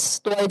accelerates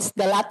towards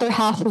the latter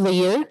half of the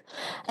year,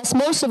 as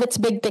most of its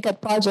big-ticket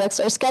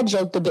projects are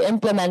scheduled to be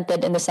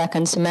implemented in the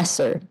second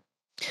semester.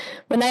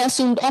 When I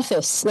assumed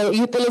office, the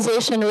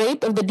utilization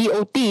rate of the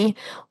DOT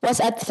was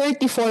at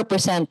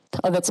 34%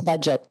 of its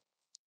budget,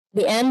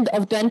 the end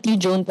of June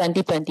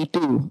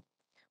 2022.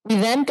 We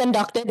then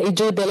conducted a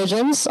due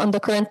diligence on the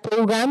current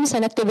programs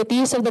and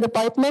activities of the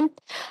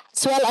department,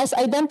 as well as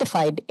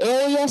identified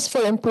areas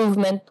for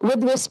improvement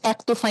with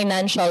respect to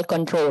financial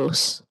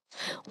controls.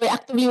 We're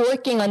actively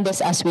working on this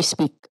as we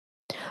speak.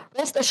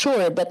 Rest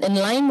assured that in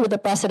line with the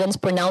President's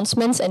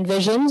pronouncements and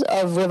visions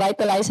of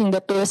revitalizing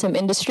the tourism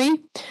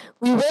industry,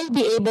 we will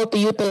be able to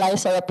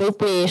utilize our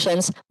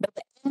appropriations by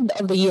the end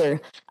of the year,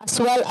 as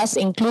well as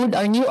include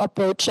our new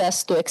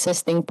approaches to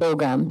existing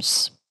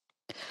programs.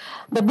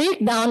 The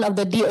breakdown of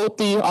the DOT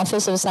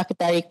Office of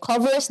Secretary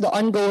covers the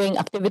ongoing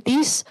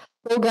activities,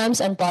 programs,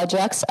 and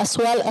projects, as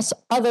well as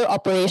other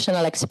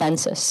operational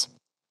expenses.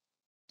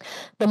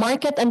 The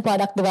Market and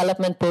Product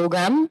Development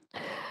Program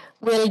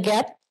will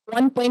get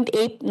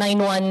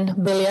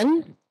 1.891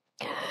 billion.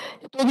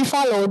 It will be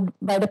followed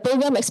by the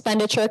program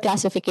expenditure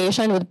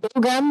classification with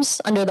programs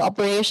under the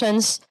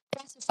operations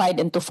classified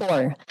into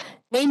four,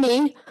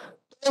 namely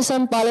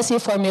tourism policy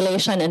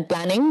formulation and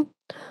planning,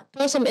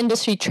 tourism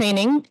industry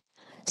training,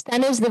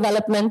 standards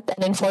development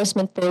and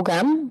enforcement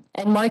program,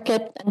 and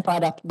market and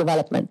product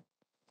development.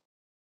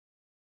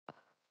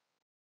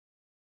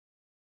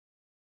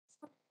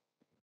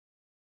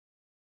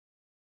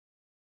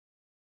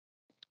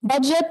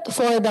 Budget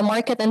for the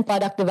market and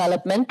product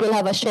development will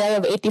have a share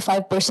of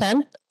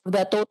 85% of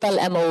the total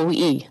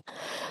MOE.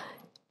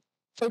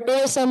 For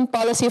tourism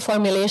policy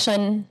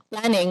formulation,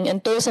 planning,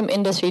 and tourism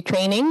industry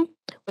training,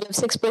 we have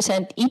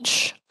 6%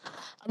 each.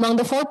 Among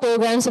the four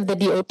programs of the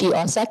DOT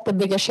OSEC, the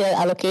biggest share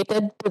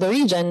allocated to the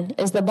region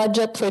is the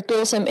budget for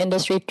tourism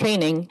industry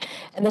training,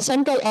 and the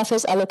central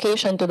office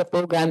allocation to the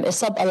program is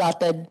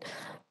sub-allotted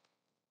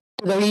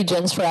to the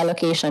regions for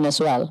allocation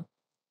as well.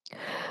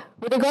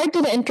 With regard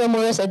to the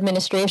Intramuros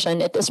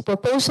administration, it is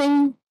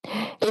proposing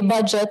a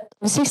budget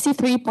of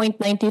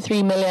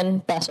 63.93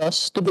 million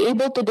pesos to be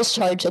able to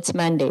discharge its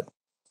mandate.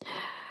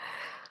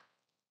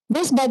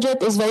 This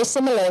budget is very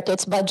similar to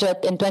its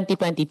budget in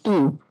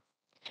 2022.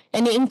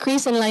 Any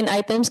increase in line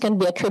items can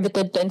be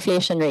attributed to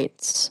inflation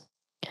rates.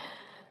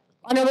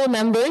 Honorable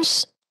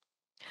members,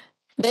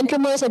 the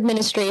Intramuros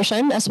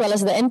administration, as well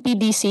as the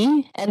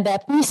NPDC and the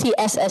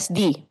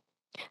PCSSD,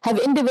 have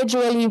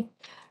individually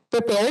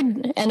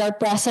prepared and are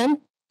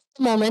present at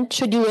the moment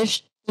should you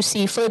wish to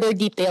see further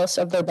details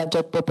of their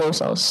budget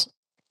proposals.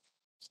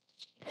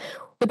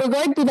 With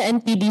regard to the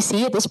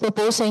NPDC, it is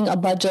proposing a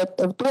budget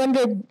of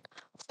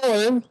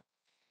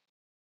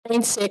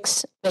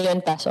 204.6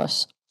 million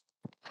pesos.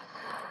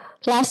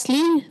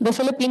 Lastly, the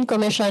Philippine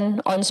Commission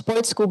on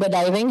Sports Scuba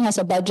Diving has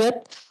a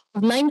budget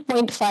of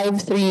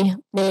 9.53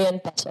 million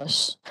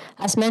pesos.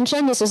 As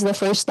mentioned, this is the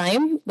first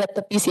time that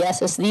the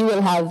PCSSD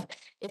will have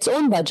its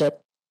own budget.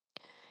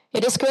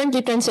 It is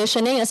currently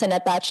transitioning as an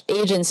attached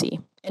agency,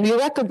 and we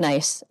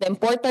recognize the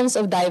importance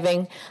of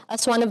diving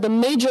as one of the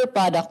major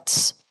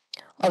products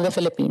of the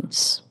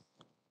Philippines.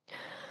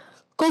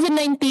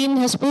 COVID-19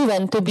 has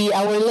proven to be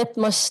our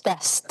litmus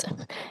test.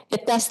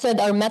 It tested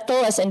our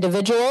mettle as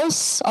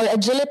individuals, our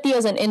agility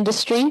as an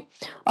industry,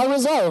 our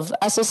resolve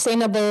as a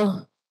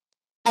sustainable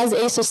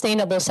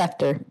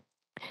sector,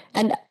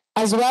 and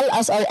as well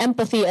as our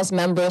empathy as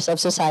members of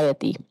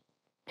society.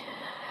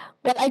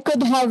 Well, I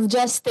could have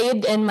just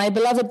stayed in my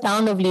beloved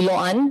town of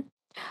Liloan.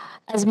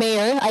 As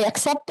mayor, I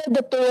accepted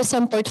the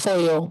tourism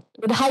portfolio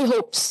with high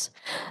hopes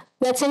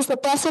that since the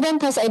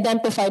President has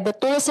identified the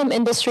tourism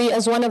industry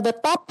as one of the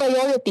top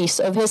priorities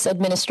of his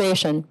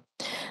administration,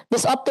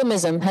 this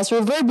optimism has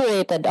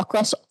reverberated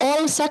across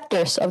all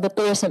sectors of the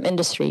tourism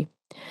industry.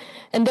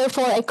 And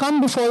therefore, I come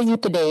before you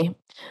today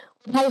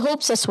with high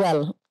hopes as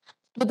well.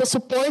 With the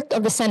support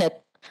of the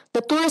Senate,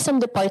 the Tourism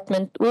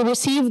Department will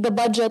receive the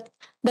budget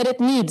that it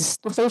needs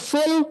to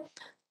fulfill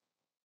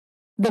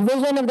the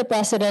vision of the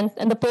President,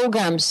 and the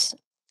programs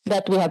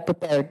that we have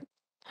prepared.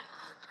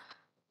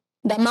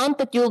 The amount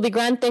that you will be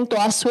granting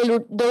to us will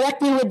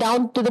directly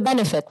redound to the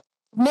benefit of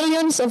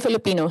millions of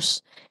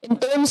Filipinos in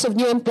terms of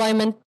new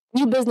employment,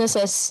 new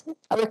businesses,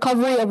 a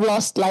recovery of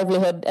lost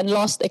livelihood, and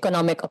lost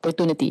economic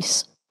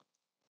opportunities.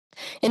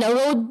 In our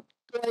road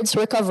towards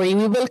recovery,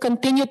 we will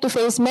continue to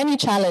face many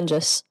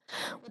challenges.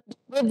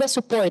 With the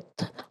support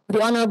of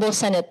the Honorable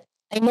Senate,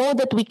 I know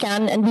that we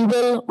can and we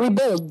will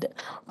rebuild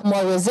a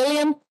more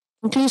resilient,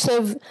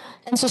 inclusive,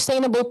 and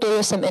sustainable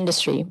tourism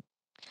industry.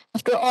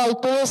 After all,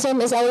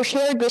 tourism is our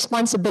shared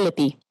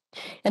responsibility,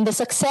 and the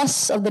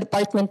success of the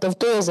Department of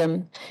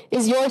Tourism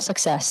is your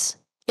success.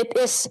 It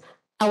is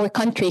our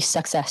country's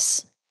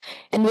success.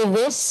 And with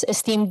this,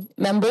 esteemed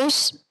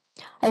members,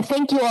 I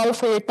thank you all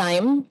for your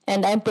time,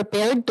 and I'm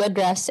prepared to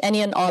address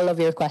any and all of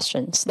your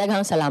questions.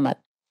 Daghang salamat.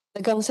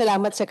 Daghang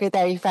salamat,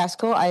 Secretary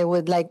Fasco. I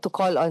would like to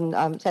call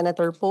on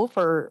Senator Poe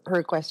for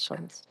her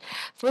questions.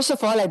 First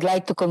of all, I'd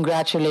like to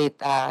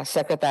congratulate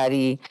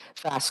Secretary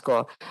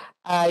Fasco.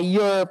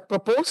 Your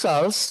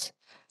proposals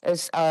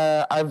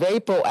are very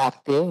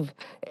proactive,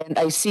 and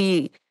I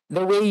see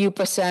the way you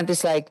present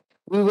is like,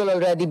 we will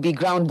already be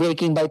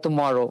groundbreaking by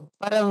tomorrow.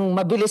 Parang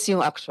mabilis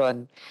yung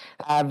action.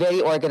 Very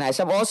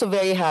organized. I'm also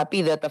very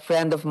happy that a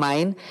friend of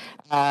mine,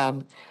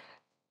 ano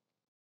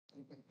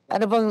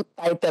bang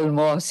title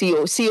mo?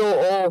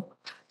 COO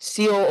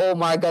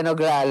Marga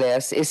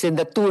Nograles is in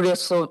the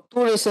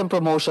Tourism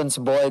Promotions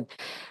Board.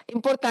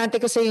 Importante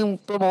kasi yung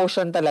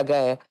promotion talaga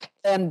eh.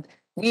 And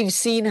we've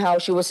seen how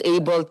she was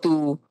able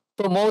to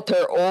promote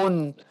her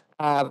own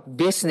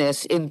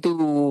business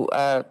into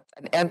an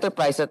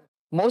enterprise that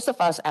most of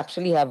us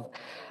actually have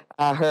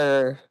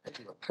her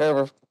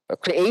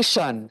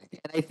creation.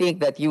 And I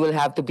think that you will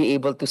have to be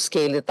able to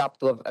scale it up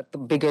to a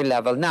bigger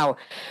level. Now,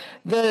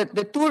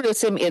 the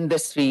tourism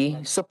industry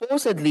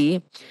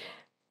supposedly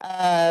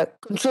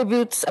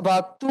contributes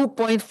about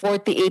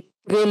 2.48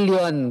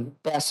 trillion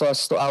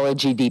pesos to our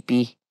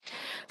GDP.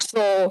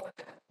 So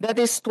that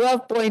is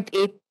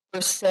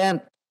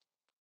 12.8%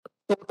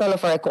 total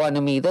of our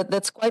economy.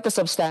 That's quite a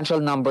substantial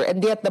number.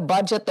 And yet the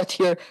budget that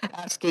you're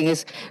asking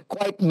is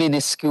quite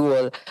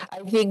minuscule. I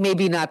think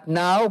maybe not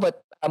now,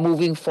 but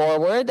moving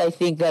forward, I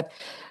think that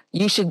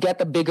you should get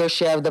a bigger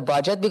share of the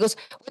budget because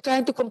we're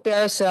trying to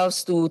compare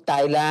ourselves to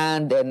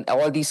Thailand and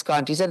all these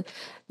countries. And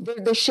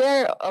the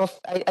share of,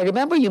 I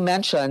remember you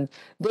mentioned,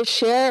 the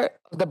share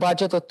of the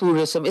budget of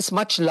tourism is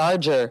much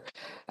larger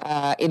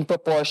in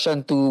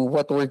proportion to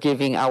what we're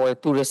giving our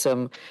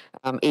tourism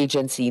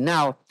agency.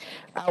 Now,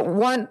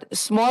 one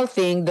small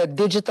thing, the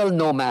digital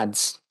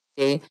nomads.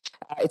 Okay,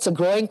 it's a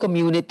growing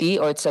community,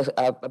 or it's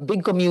a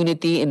big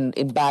community in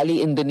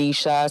Bali,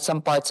 Indonesia,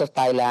 some parts of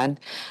Thailand.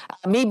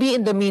 Maybe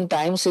in the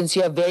meantime, since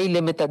you have very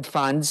limited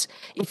funds,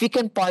 if you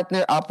can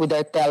partner up with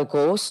our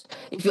telcos,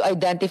 if you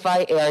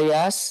identify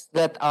areas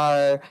that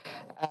are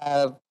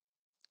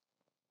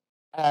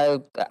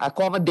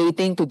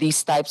accommodating to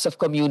these types of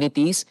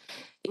communities,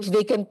 if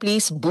they can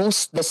please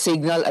boost the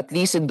signal at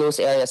least in those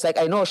areas. Like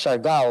I know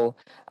Siargao,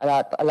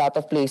 a lot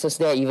of places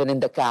there, even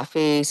in the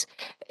cafes,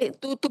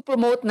 to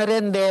promote na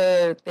rin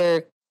their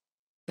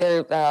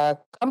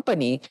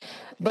company.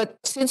 But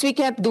since we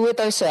can't do it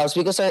ourselves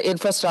because our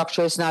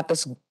infrastructure is not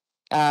as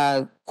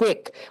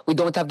quick, we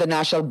don't have the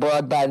national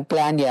broadband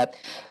plan yet,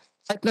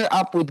 partner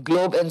up with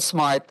Globe and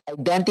Smart,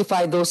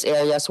 identify those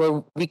areas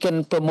where we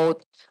can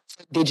promote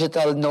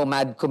digital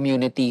nomad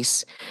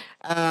communities.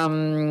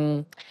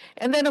 And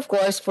then, of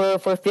course, for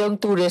film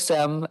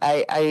tourism,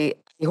 I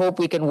hope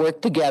we can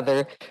work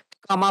together to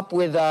come up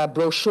with a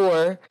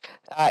brochure.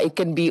 It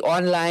can be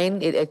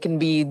online, it can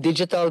be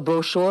digital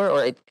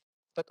brochure,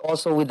 but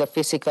also with a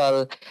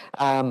physical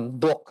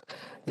book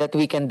that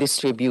we can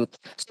distribute.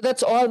 So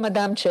that's all,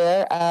 Madam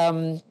Chair.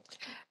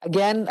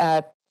 Again,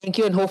 thank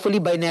you, and hopefully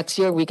by next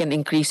year we can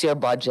increase your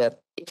budget,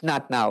 if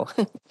not now.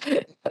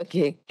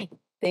 Okay.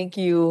 Thank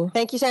you.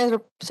 Thank you,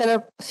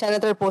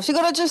 Senator Poe.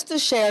 Siguro just to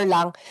share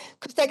lang,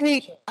 because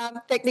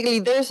technically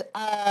there's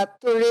a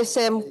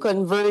tourism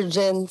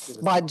convergence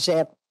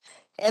budget,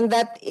 and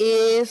that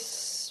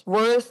is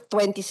worth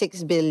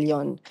 26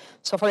 billion.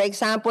 So for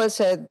example,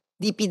 sa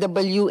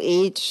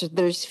DPWH,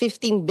 there's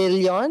 15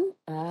 billion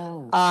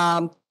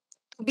to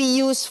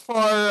be used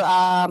for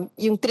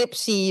yung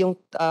TRIPSI, yung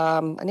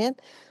ano yan?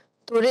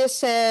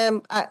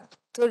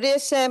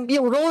 Tourism,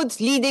 yung roads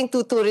leading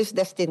to tourist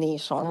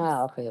destinations.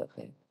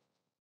 Okay.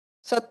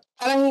 So,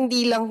 parang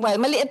hindi lang,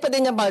 well, maliit pa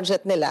din yung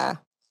budget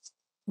nila.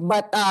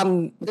 But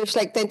there's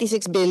like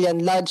 26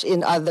 billion lodged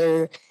in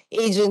other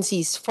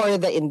agencies for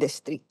the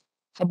industry.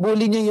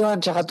 Habulin nyo yun,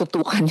 tsaka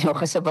tutukan nyo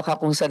kasi baka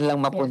kung saan lang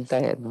mapunta.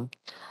 Yes. No?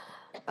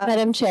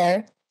 Madam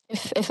Chair,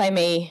 if I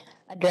may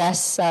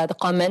address the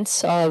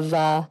comments of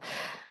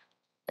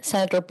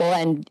Senator Poe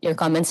and your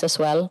comments as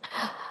well.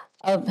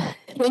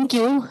 Thank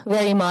you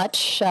very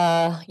much,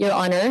 Your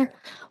Honor,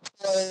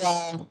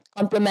 for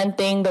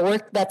complementing the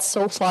work that's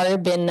so far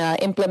been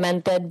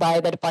implemented by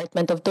the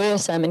Department of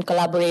Tourism in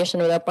collaboration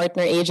with our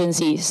partner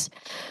agencies.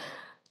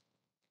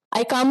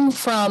 I come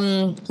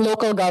from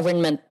local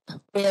government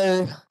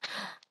where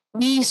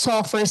we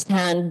saw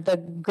firsthand the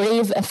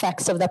grave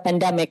effects of the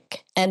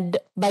pandemic. And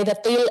by the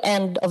tail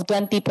end of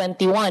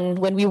 2021,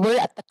 when we were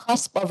at the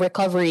cusp of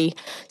recovery,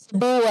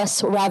 Cebu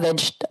was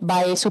ravaged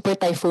by Super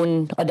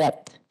Typhoon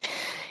Odette.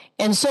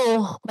 And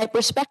so my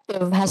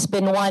perspective has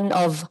been one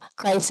of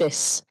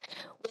crisis,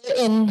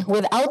 wherein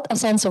without a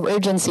sense of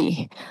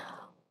urgency,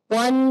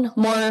 one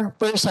more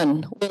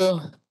person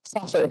will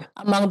suffer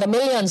among the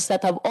millions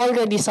that have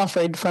already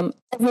suffered from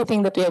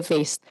everything that we have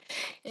faced.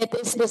 It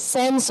is the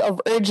sense of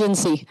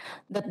urgency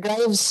that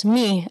drives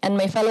me and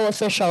my fellow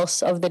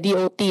officials of the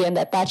DOT and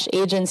the attached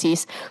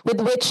agencies with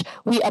which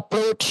we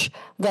approach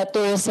the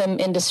tourism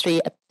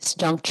industry at this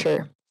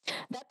juncture.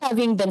 That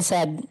having been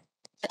said,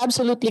 you're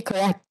absolutely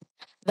correct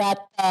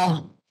that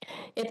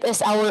it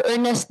is our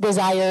earnest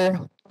desire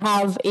to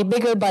have a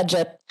bigger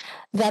budget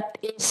that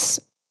is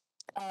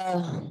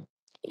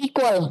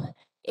equal,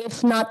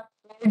 if not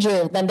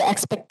larger, than the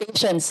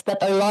expectations that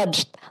are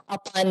lodged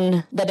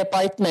upon the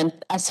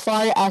department as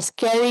far as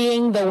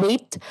carrying the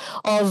weight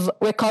of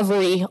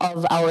recovery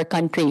of our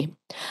country.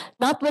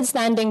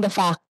 Notwithstanding the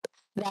fact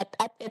that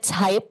at its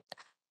height,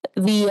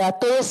 the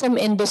tourism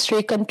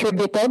industry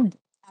contributed,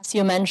 as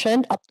you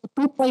mentioned, up to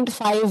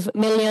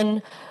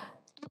 2.5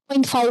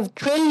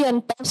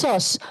 trillion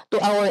pesos to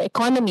our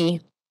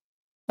economy,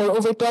 or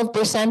over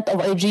 12%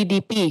 of our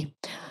GDP.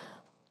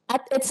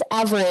 At its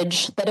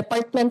average, the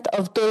Department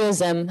of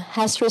Tourism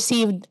has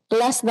received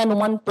less than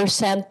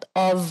 1%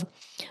 of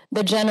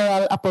the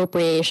general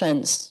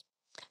appropriations.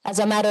 As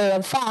a matter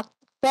of fact,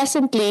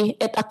 presently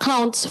it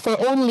accounts for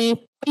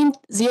only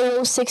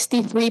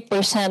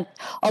 0.063%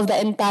 of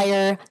the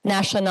entire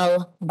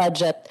national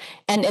budget,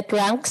 and it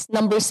ranks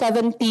number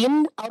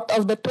 17 out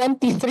of the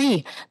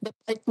 23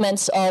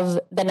 departments of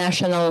the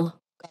national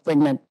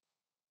government.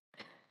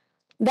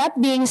 That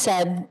being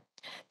said,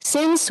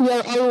 since we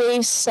are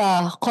always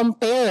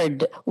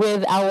compared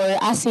with our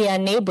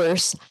ASEAN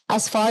neighbors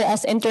as far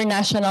as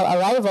international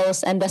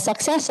arrivals and the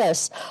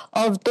successes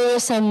of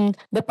tourism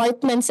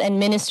departments and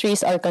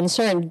ministries are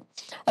concerned,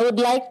 I would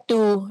like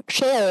to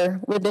share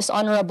with this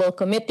honorable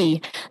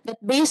committee that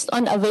based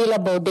on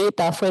available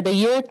data for the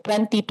year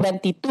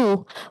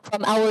 2022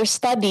 from our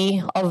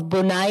study of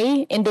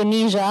Brunei,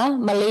 Indonesia,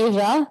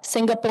 Malaysia,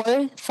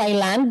 Singapore,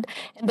 Thailand,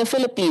 and the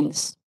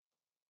Philippines,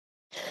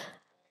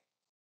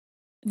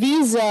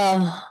 these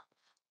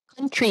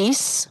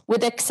countries,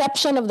 with the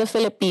exception of the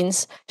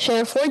Philippines,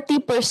 share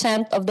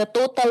 40% of the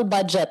total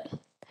budget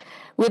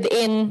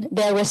within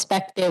their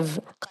respective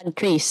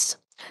countries.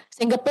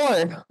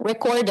 Singapore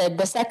recorded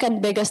the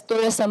second biggest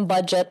tourism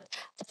budget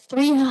at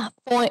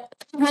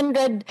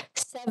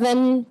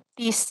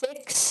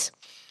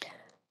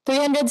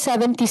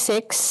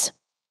 $376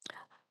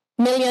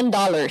 million.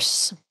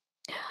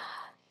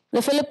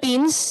 The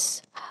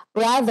Philippines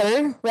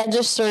rather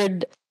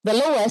registered the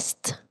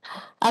lowest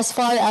as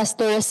far as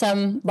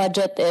tourism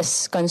budget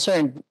is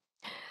concerned.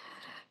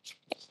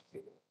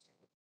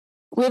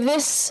 With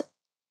this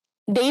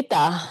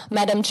data,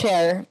 Madam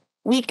Chair,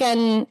 we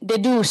can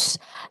deduce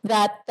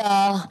that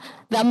the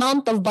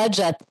amount of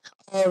budget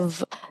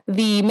of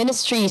the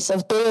ministries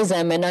of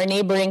tourism in our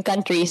neighboring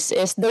countries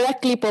is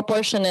directly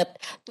proportionate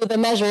to the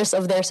measures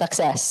of their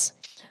success.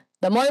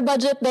 The more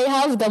budget they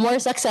have, the more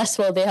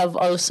successful they have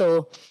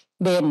also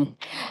been.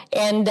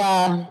 And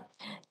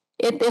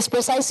it is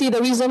precisely the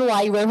reason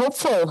why we're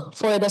hopeful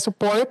for the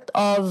support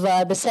of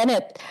the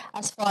Senate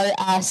as far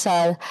as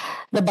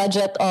the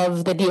budget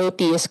of the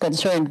DOT is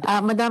concerned.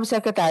 Madam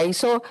Secretary,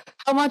 so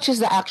how much is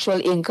the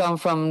actual income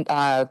from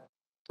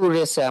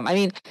tourism? I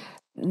mean,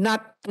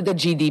 not to the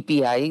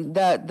GDP,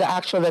 the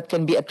actual that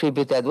can be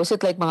attributed. Was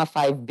it like mga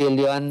 $5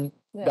 billion?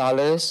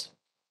 Yeah.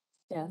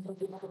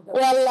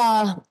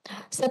 Well,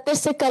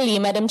 statistically,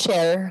 Madam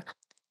Chair,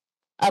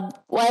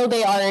 while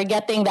they are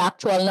getting the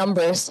actual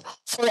numbers,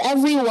 for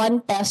every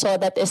 1 peso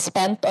that is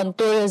spent on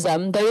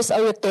tourism, there is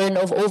a return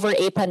of over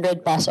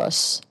 800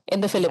 pesos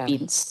in the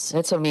Philippines.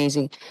 That's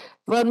amazing.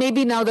 Well,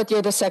 maybe now that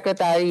you're the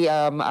secretary,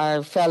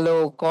 our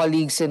fellow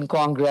colleagues in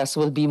Congress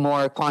will be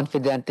more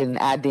confident in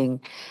adding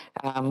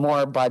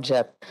more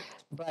budget.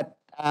 But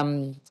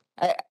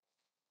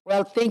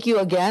well, thank you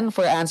again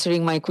for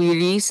answering my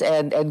queries,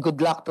 and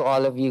good luck to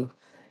all of you.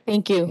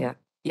 Thank you. Yeah,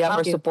 you have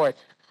our support.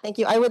 Thank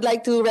you. I would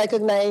like to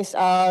recognize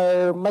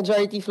our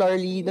Majority Floor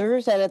Leader,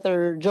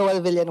 Senator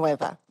Joel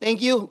Villanueva.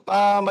 Thank you,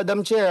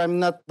 Madam Chair. I'm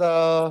not.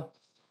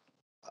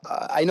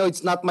 I know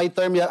it's not my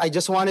term yet. I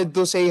just wanted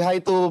to say hi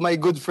to my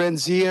good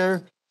friends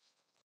here,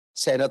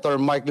 Senator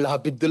Mark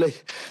Lapid Dulay,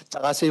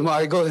 tsaka si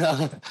Margo,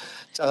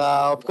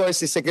 tsaka of course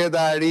si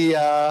Secretary.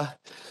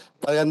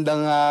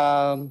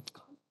 Magandang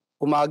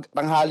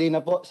tanghali na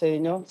po sa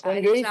inyo.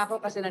 San Grace?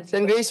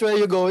 San Grace, where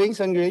are you going,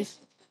 San Grace?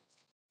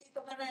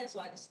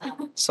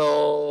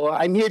 So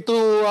I'm here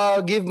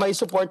to give my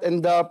support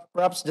and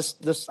perhaps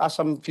just ask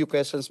some few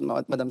questions,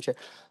 Madam Chair.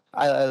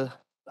 I'll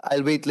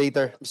wait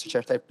later, Mr.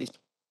 Chair. Please.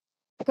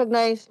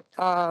 recognize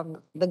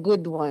the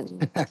good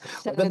one.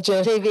 Madam Senator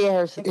Chair, JV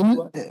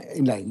Harrison.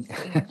 in line.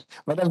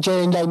 Madam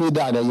Chair, in line with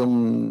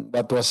yung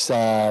what was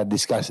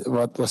discussed,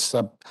 what was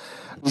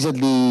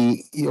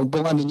recently, yung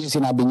pong ano niyo,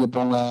 sinabi niyo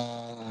pong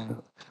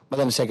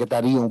Madam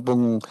Secretary, yung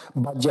pong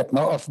budget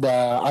no of the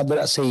other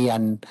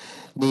ASEAN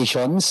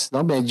nations,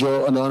 no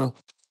medyo ano,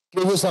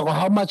 curious ako,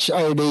 how much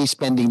are they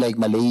spending, like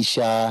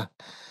Malaysia,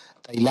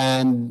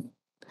 Thailand,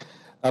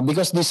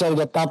 because these are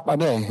the top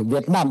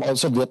Vietnam,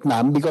 also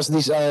Vietnam, because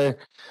these are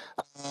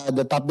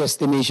the top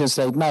destinations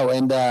right now,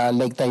 and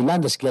like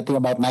Thailand is getting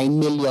about 9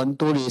 million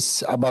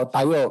tourists, about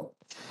tayo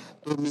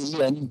 2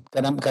 million,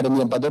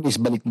 karamihan pa doon is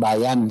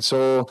balikbayan.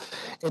 So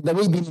the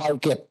way they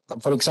market,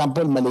 for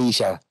example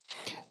Malaysia,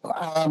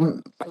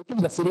 I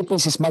think the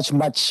Philippines is much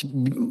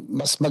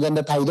mas maganda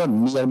tayo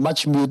doon. We are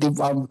much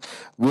beautiful,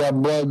 we have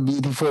more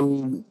beautiful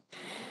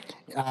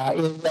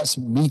areas,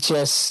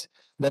 beaches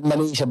than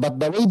Malaysia.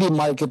 But the way they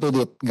marketed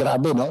it,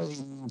 grabe, no?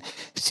 In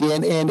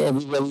CNN,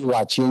 everywhere you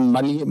watch, yung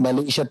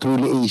Malaysia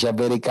Truly Asia,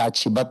 very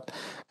catchy. But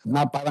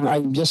na parang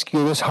I'm just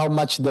curious how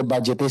much the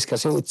budget is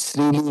kasi it's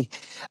really,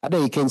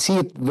 you can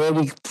see it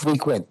very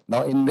frequent,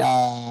 no? In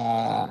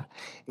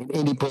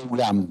any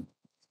program.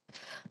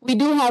 We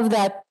do have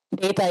that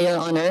data, Your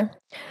Honor.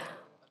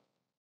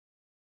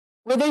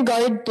 With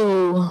regard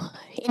to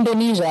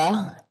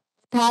Indonesia,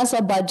 it has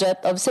a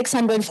budget of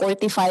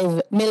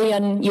 645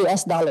 million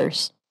US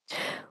dollars.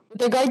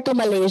 With regard to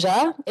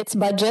Malaysia, its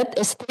budget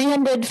is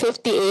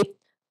 358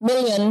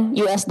 million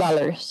US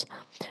dollars.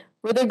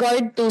 With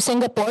regard to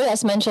Singapore,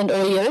 as mentioned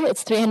earlier,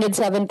 it's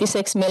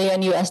 376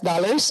 million US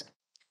dollars.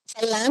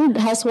 Thailand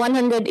has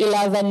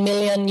 111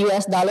 million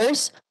US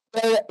dollars,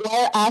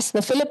 whereas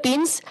the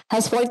Philippines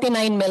has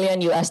 49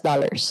 million US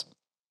dollars.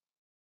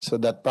 So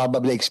that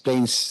probably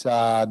explains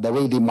the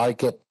way they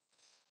market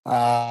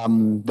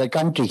their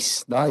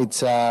countries. No,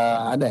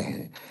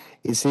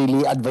 it's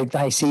really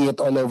advertising it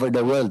all over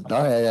the world.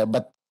 No,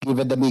 but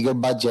given the bigger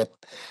budget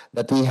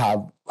that we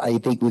have, I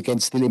think we can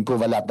still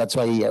improve a lot. That's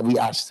why we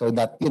asked, so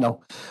that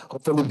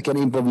hopefully we can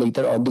improve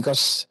later on,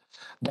 because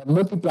the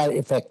multiplier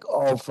effect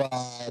of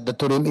the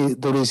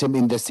tourism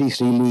industry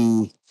is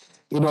really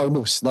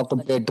enormous, no,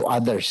 compared to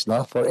others.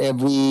 No, for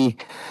every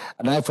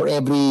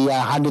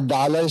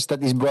 $100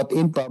 that is brought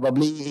in,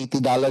 probably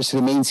 $80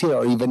 remains here,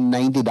 or even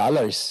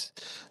 $90.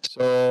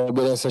 So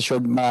be rest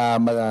assured,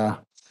 Madam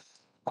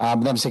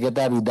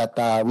Secretary, that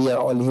we are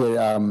all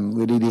here.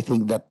 We really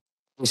think that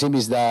tourism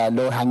is the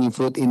low-hanging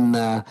fruit in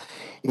the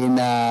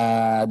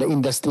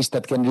industries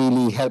that can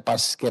really help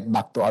us get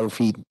back to our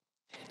feet.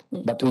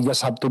 But we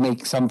just have to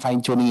make some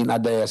fine-tuning in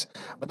other areas.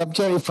 Madam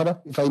Chair, if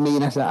I may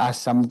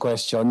ask some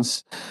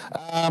questions.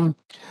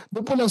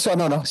 Doon po lang sa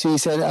si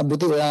Sir,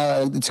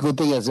 it's good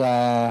thing as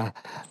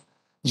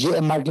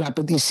GM Mark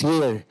Lapid is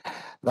here.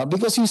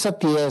 Because yung sa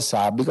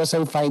TIESA, because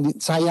I find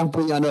it, sayang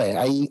po yung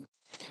this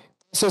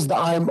is the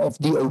arm of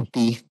DOT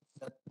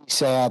that is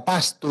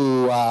tasked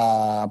to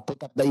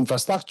put up the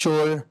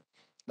infrastructure,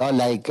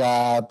 like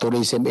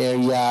tourism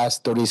areas,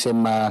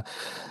 tourism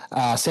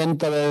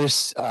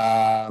centers,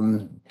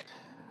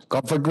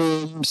 comfort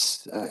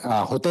rooms,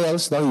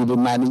 hotels.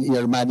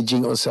 You're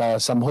managing also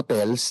some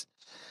hotels.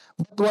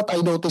 But what I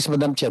noticed,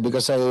 Madam Chair,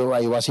 because I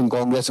was in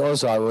Congress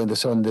also, I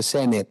was on the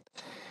Senate,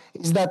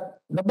 is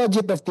that the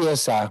budget of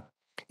TIESA,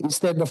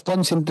 instead of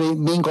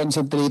being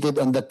concentrated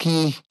on the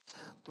key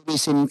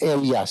tourism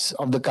areas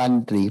of the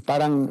country,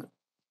 parang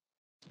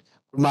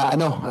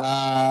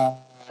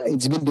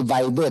it's been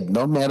divided,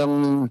 no?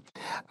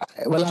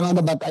 Wala nga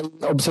na, but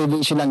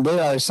observation lang,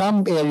 there are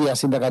some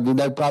areas in the country,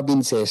 there are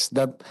provinces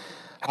that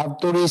have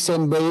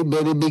tourism, very,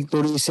 very big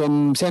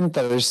tourism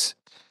centers,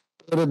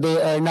 pero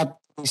they are not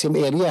tourism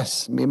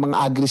areas. May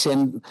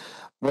mga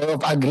more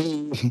of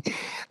agri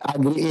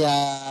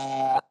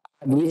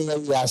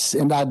areas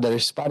and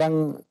others.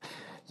 Parang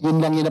yun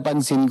lang yung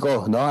napansin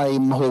ko, no?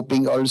 I'm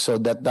hoping also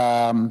that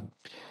our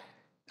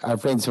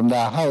friends from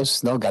the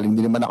House, no, galing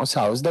din naman ako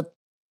sa House, that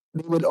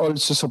they will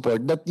also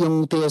support that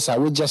yung TIESA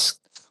will just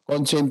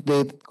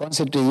concentrate,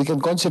 we can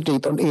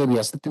concentrate on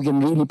areas that we can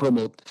really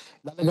promote.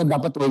 Talagang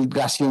dapat world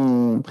class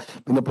yung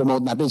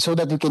pinopromote natin, so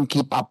that we can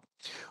keep up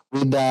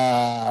with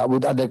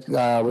other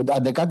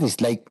countries,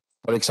 like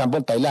for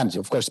example Thailand,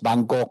 of course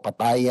Bangkok,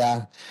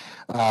 Pattaya,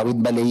 with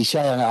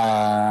Malaysia,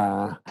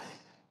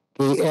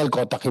 KL,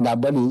 Kota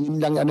Kinabalu,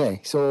 yun lang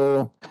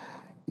So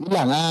yun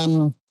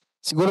lang,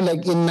 siguro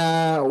like in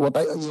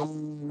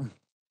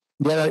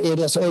there are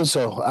areas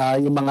also,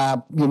 yung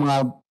mga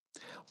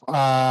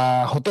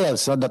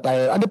hotels, no, that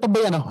are, ano pa ba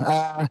yan,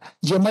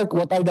 Mark,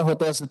 what are the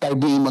hotels that are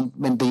being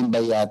maintained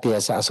by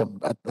TIESA as of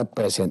at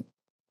present?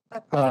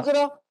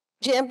 Siguro,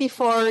 GM,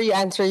 before you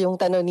answer yung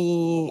tanong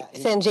ni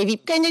Sen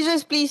JV, can you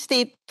just please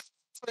state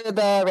for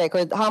the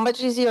record, how much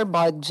is your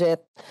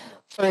budget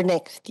for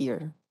next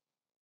year?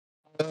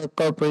 The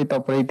corporate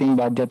operating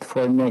budget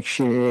for next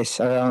year is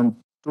around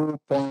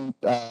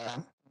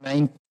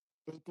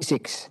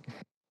 2.986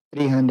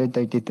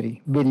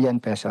 333 billion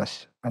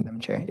pesos, Madam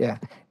Chair. Yeah.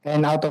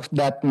 And out of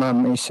that,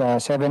 ma'am, is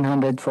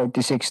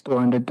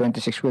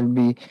 746,226 will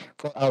be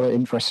for our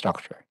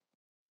infrastructure.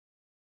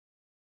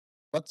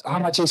 How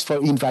much is for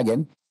infra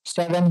again?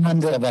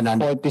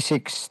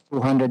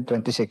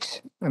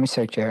 746,226,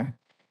 Mr. Chair.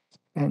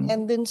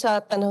 And dun sa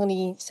tanong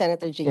ni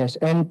Senator J. Yes,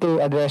 and to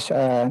address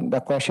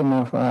the question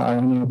of our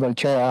honorable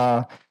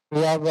chair,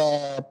 we have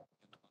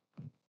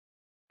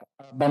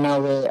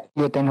Banawe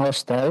Youth and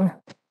Hostel.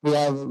 We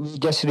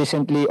just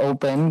recently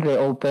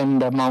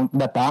reopened the Mount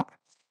Bata.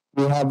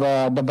 We have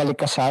the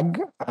Balikasag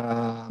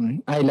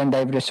Island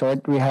Dive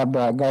Resort. We have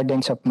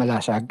Gardens of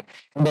Malasag.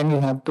 And then we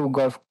have 2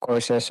 golf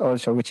courses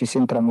also, which is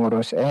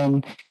Intramuros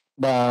and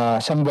the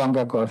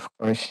Zamboanga Golf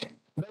Course.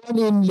 The one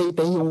in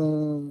Leyte,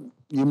 yung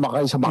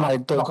MacArthur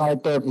Park,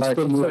 it's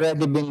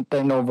already been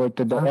turned over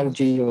to the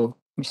LGU,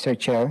 Mr.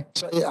 Chair.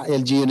 So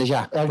LGU na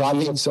siya?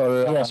 Province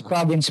or? Yes,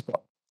 province po.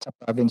 Sa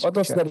province What po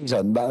was siya. the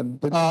reason?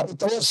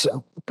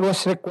 It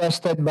was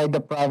requested by the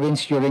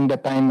province during the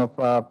time of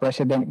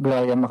President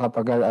Gloria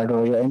Macapagal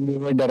Arroyo, and we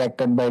were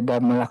directed by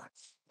the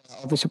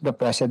Office of the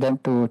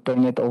President to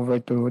turn it over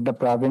to the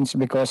province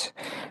because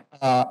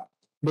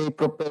they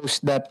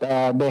proposed that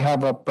they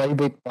have a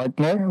private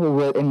partner who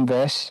will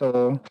invest.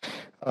 So,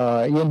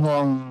 yun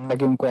ho ang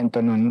naging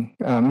kwento nun,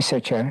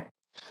 Mr. Chair.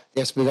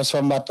 Yes, because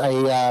from what I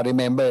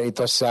remember, it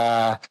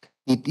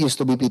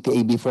used to be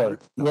PTA before.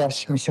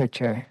 Yes, Mr.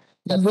 Chair.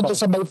 Dito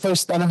sa my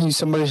first,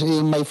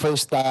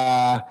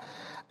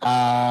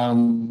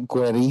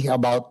 query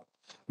about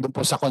doon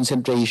po sa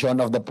concentration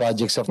of the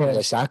projects of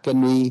PESA.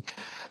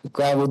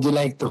 Would you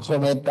like to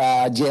comment,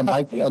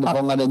 GMI, ano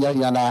pong ano niya,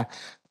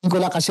 yung ko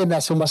lang kasi na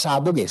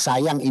sumasabog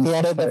sayang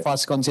instead of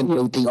us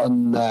concentrating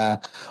on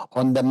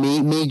the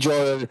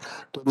major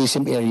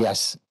tourism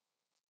areas.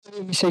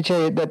 Mr.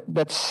 Chair,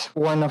 that's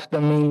one of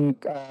the main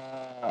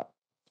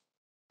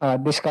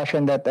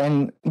discussion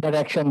and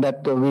direction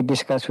that we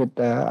discussed with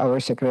our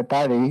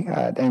secretary,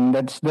 and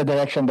that's the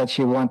direction that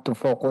she wants to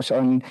focus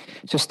on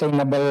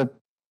sustainable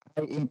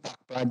high impact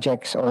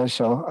projects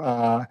also.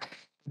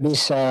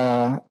 This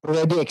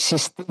already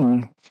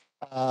existing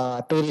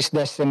tourist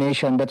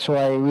destination. That's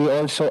why we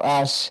also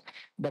ask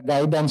the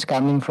guidance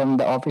coming from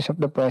the Office of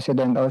the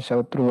President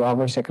also through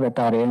our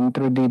secretary and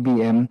through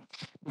DBM,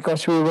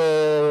 because we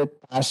were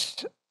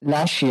asked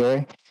last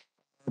year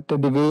to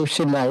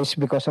divisionalize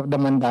because of the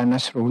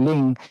Mandanas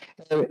ruling.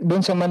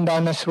 Dun sa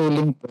Mandanas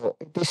ruling po,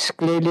 it is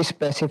clearly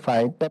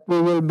specified that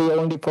we will be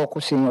only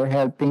focusing or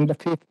helping the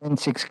 5th and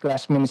 6th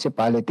class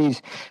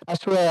municipalities, as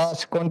well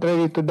as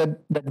contrary to the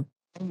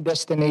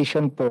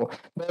destination po,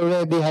 the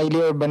already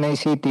highly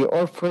urbanized city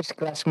or first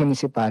class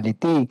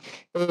municipality.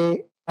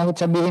 Kahit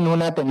sabihin mo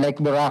natin like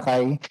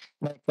Boracay,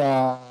 like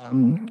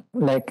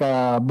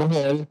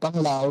Bohol,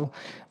 Panglao,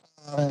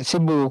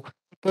 Cebu,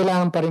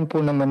 kailangan pa rin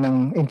po naman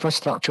ng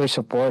infrastructure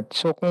support.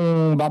 So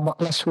kung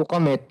babaklas po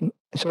kami,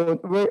 so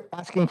we're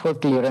asking for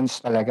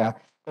clearance talaga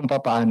kung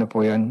paano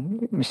po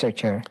yun, Mr.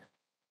 Chair.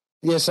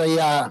 Yes,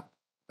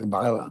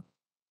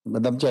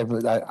 Madam Chair, I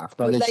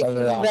acknowledge would like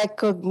to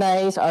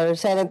recognize our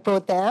Senate Pro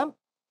Temp,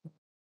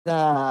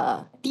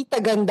 the Tita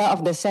Ganda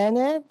of the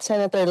Senate,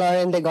 Senator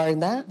Lauren De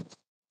Garda.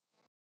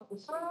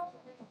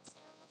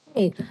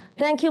 Hey,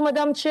 thank you,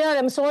 Madam Chair.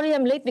 I'm sorry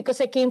I'm late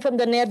because I came from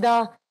the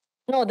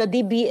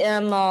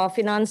DBM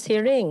finance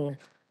hearing.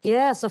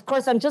 Yes, of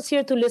course, I'm just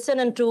here to listen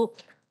and to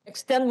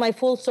extend my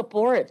full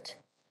support.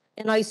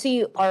 And I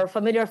see our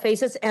familiar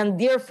faces and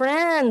dear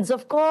friends,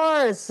 of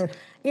course.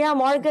 Yeah,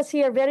 Marga's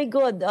here, very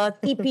good.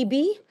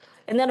 TPB.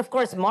 And then, of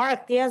course,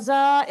 Mark,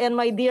 Tieza, and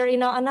my dear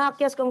Ina Anak.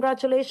 Yes,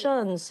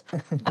 congratulations.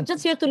 I'm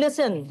just here to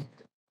listen.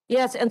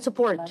 Yes, and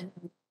support.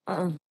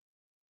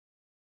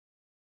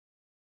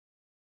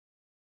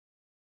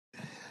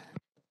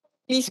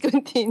 Please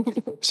continue.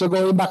 So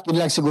going back din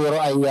lang siguro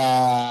ay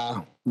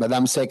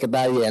Madam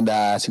Secretary and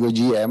siguro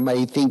GM,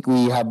 I think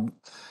we have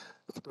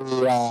to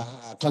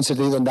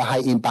concentrate on the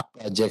high impact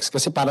projects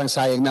kasi parang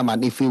sayang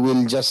naman if we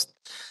will just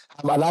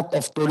have a lot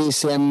of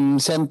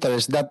tourism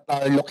centers that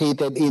are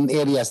located in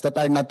areas that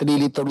are not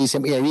really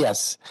tourism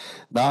areas.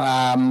 No?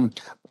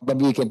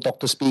 Maybe we can talk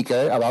to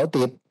Speaker about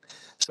it.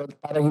 So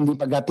parang hindi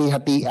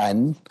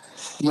paghati-hatian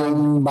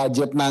yung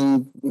budget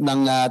ng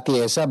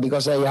TIESA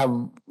because I have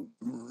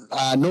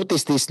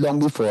noticed this long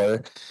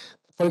before.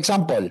 For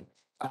example,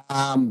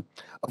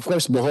 of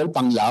course, Bohol,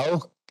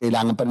 Panglao,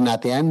 kailangan pa rin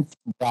natin yan.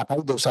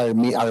 Boracay, those are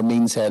our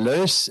main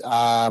sellers.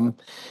 And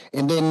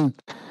then,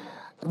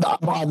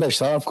 among others,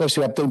 of course,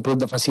 we have to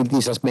improve the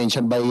facilities as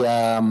mentioned by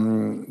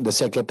the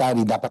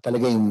Secretary. Dapat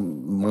talaga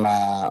yung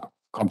mga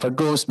comfort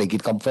rooms, make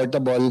it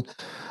comfortable.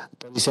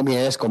 Tourism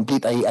areas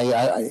complete.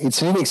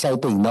 It's really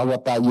exciting, no,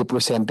 what you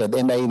presented,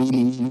 and I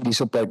really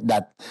support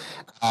that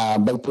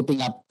by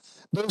putting up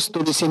those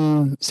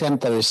tourism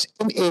centers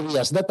in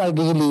areas that are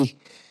really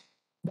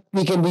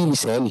we can really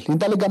sell. Yung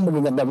talagang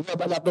magaganda. We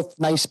have a lot of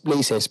nice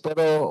places,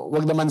 pero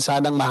wag naman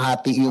sanang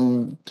mahati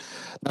yung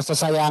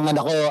nasasayangan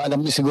ako.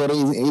 Alam niyo siguro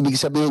yung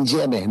ibig sabihin,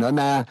 GM, no,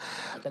 na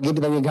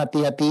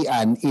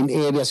naghati-hatian in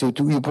areas you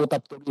put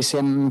up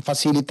tourism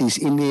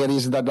facilities in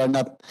areas that are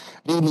not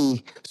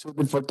really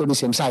suited for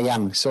tourism.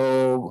 Sayang.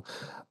 So,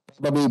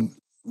 probably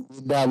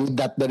with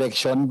that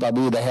direction,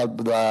 probably with the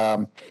help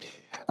of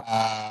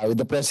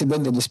with the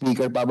president and the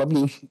speaker,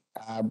 probably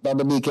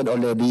can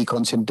already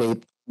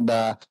concentrate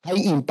the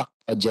high impact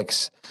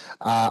projects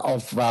of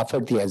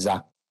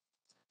Fortieza.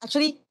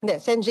 Actually, hindi,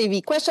 Sen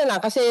JV, question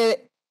lang kasi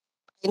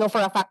you know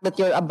for a fact that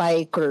you're a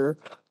biker.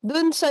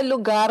 Dun sa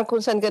lugar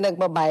kung saan ka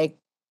nagbabike,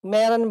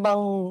 meron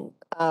bang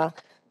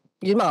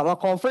yun mga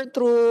comfort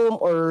room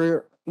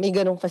or may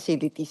ganong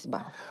facilities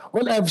ba?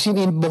 Well, I've seen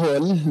in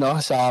Bohol, no,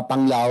 sa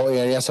Panglao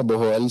area sa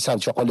Bohol, sa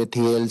Chocolate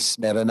Hills,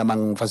 meron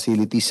namang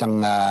facilities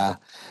ang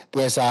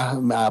TIESA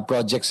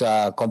projects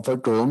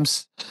comfort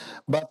rooms.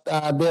 But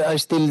there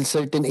are still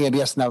certain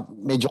areas na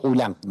medyo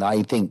kulang, no,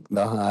 I think,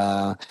 no.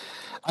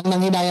 Ang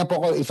nanghinayang po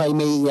ko, if I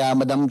may,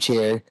 Madam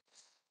Chair,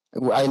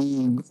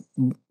 I'll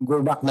go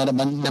back na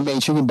naman na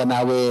mention yung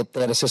Banawe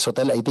Terraces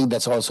Hotel. I think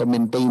that's also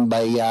maintained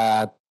by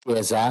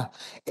TIESA.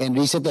 And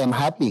recently, I'm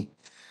happy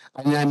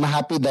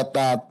that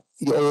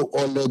you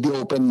already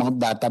opened Mount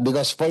Data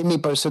because for me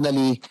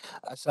personally,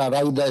 as a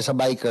rider, as a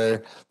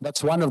biker,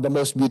 that's one of the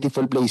most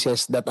beautiful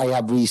places that I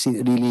have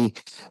really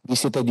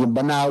visited. Yung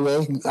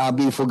Banawe,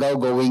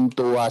 Bifugao going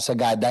to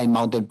Sagada in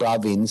Mountain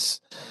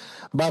Province.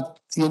 But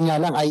yun nga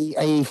lang,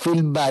 I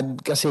feel bad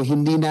kasi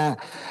hindi na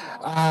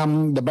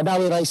the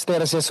Banawe Rice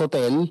Terraces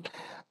Hotel,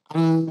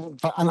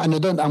 ang ano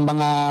doon, ang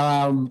mga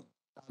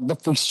the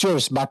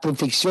fixtures, bathroom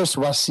fixtures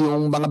was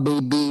yung mga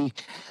baby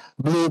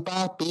blue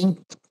pa, pink,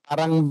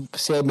 parang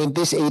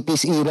 70s,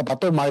 80s era pa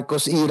to,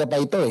 Marcos era pa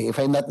ito if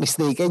I'm not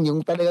mistaken,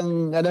 yung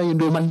talagang yung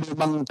lumang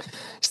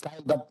style.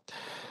 But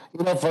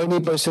you know, for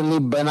me personally,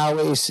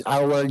 Banawe is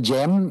our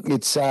gem.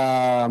 It's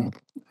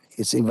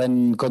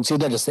even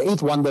considered as the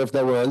eighth wonder of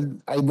the world.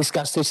 I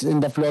discussed this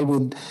in the floor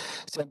with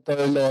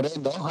Senator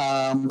Loren, no,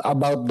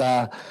 about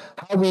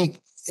how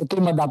ito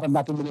yung dapat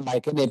natin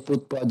minimarket and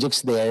put projects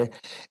there.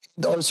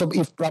 And also,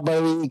 if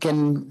probably we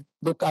can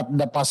look at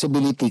the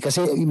possibility,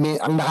 kasi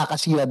ang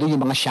nakakasira doon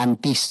yung mga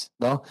shanties,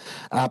 no?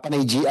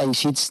 Panay GI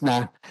sheets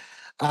na.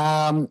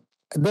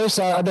 There's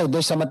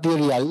a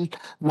material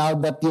now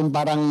that yung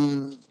para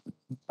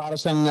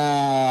siyang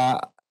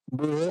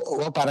buo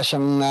o para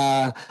siyang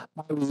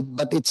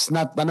but it's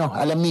not,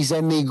 alam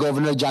ni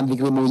Governor John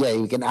Vic Remulla,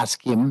 you can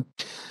ask him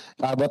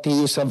what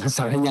he used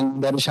sa kanyang,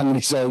 meron siyang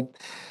resort.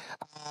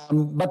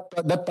 But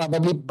that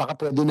probably baka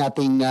pwede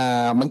nating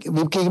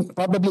we can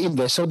probably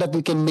invest so that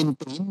we can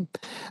maintain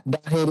the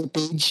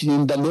heritage,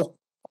 yung the look,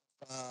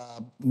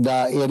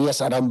 the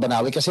areas around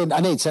Banawe. Kasi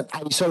it's an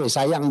eyesore,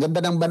 sayang. Ang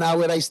ganda ng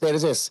Banawe Rice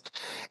Terraces.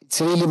 It's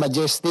really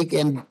majestic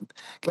and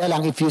kaya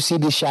lang if you see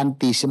the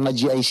shanties, yung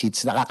mga GI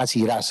sheets,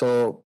 nakakasira.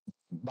 So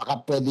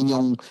baka pwede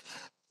nyong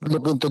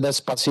look into this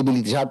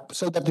possibility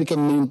so that we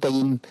can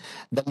maintain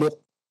the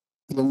look,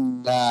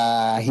 yung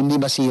hindi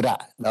masira,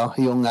 no,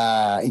 yung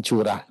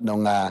itsura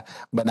ng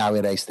Banawe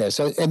Rice Terrace.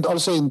 So and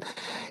also yun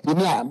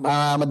nga,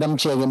 Madam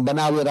Chair, yung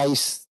Banawe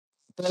Rice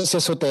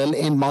Terraces Hotel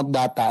and Mount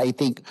Data, I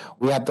think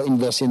we have to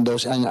invest in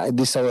those, and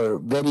these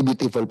are very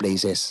beautiful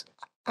places.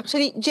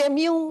 Actually, Jem,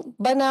 yung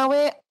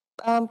Banawe,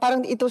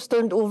 parang it was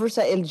turned over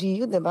sa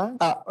LGU, di ba?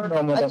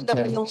 No, Madam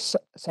Chair.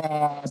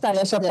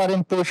 Sa pa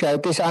rin po siya.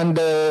 It is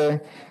under,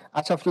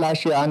 as of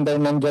last year,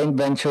 under ng Joint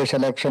Venture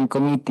Selection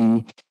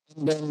Committee.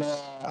 And then,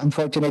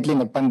 unfortunately,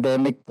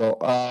 nag-pandemic po.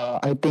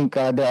 I think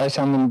there are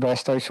some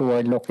investors who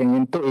are looking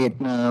into it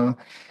na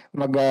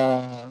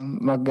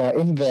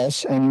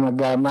mag-invest and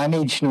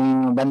mag-manage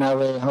ng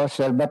Banawe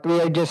Hostel. But we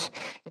are just,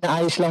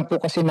 inaayos lang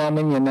po kasi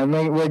namin yun.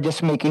 We're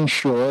just making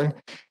sure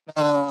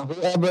na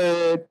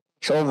whoever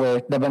takes over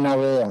the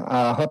Banawe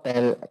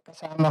Hotel,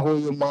 kasama ho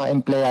yung mga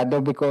empleyado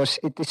because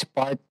it is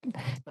part,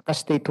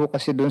 nakastate ho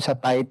kasi dun sa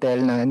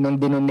title na nung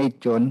dinonate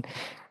yun,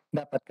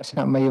 dapat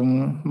kasama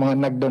yung mga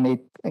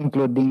nag-donate,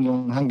 including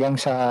yung hanggang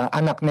sa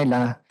anak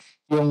nila,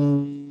 yung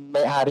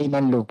may-ari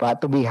ng lupa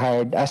to be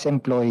hired as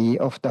employee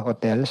of the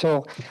hotel.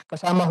 So,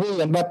 kasama ho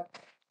yan. But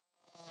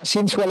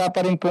since wala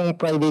pa rin pong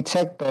private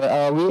sector,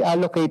 we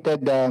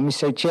allocated,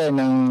 Mr. Chair,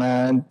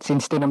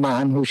 since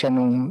tinamaan ho siya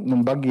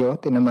nung bagyo,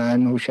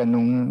 tinamaan ho siya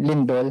nung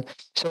lindol.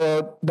 So,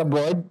 the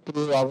board,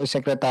 through our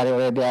secretary,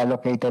 already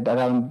allocated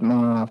around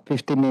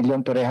 50 million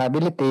to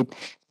rehabilitate.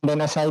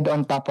 Then aside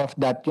on top of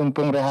that, yung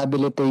pong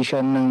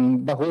rehabilitation ng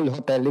the whole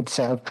hotel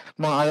itself,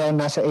 mga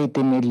around nasa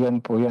 80 million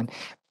po yun.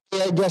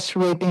 We are just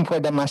waiting for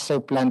the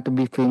master plan to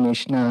be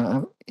finished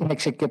na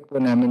in-execute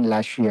po namin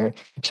last year.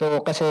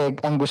 So kasi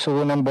ang gusto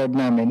ng board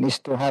namin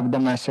is to have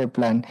the master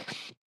plan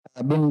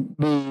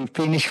be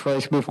finished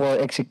first before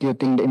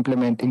executing the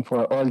implementing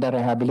for all the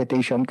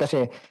rehabilitation.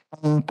 Kasi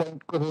ang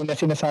point ko na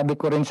sinasabi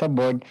ko rin sa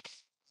board,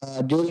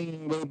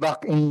 during way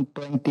back in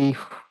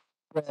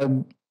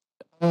 2012,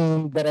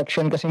 ang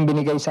direction kasing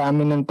binigay sa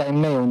amin ng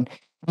time na yun,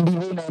 hindi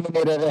ho namin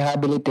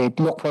i-rehabilitate,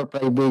 look for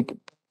private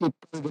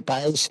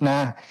prioritize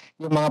na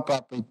yung mga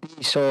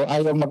property. So,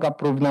 ayaw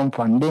mag-approve ng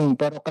funding.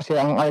 Pero kasi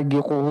ang argue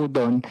ko ho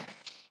doon,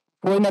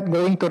 we're not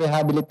going to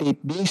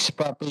rehabilitate these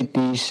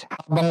properties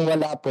habang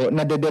wala po,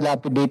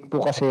 nade-dilapidate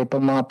po kasi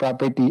itong mga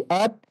property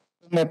at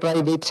kung may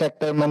private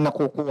sector man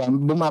nakukuha,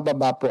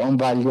 bumababa po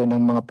ang value ng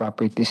mga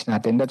properties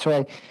natin. That's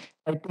why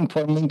I think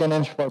for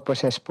maintenance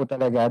purposes po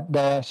talaga,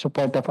 the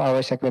support of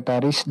our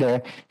secretaries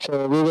there.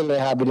 So we will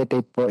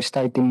rehabilitate po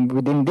starting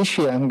within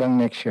this year hanggang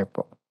next year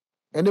po.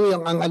 Anyway,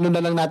 ang ano na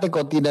lang natin,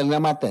 konti na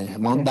lang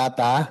natin. Mount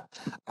Data,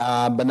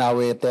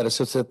 Banawe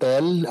Terrace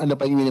Hotel, ano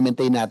pa yung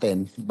maintain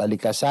natin?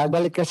 Balikasag.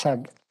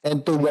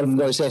 And two golf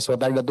courses.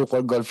 What are the two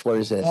golf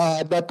courses?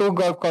 The two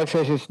golf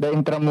courses is the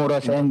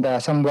Intramuros and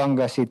the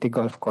Zamboanga City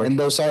Golf Course. And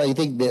those are, I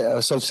think,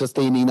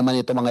 self-sustaining naman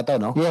ito mga ito,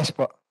 no? Yes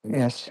po.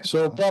 Yes.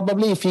 So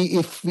probably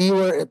if we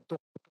were to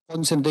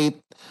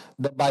concentrate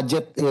the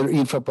budget or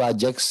infra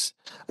projects,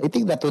 I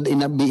think that would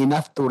be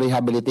enough to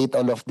rehabilitate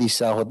all of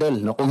these hotel.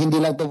 No? Kung hindi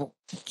lang ito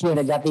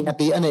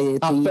nagati-hatian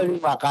ito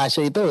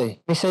makasya ito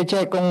Mr.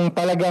 Chair, kung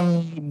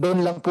talagang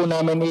doon lang po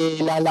namin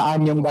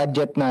ilalaan yung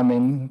budget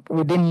namin,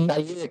 within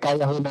a year,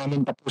 kaya ho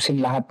namin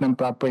tapusin lahat ng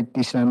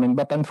properties namin.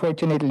 But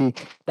unfortunately,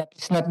 that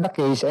is not the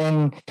case.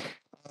 And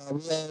we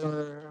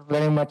are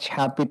very much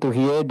happy to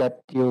hear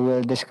that you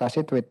will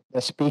discuss it with the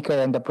Speaker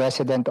and the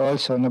President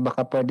also na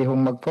baka pwede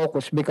hong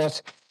mag-focus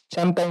because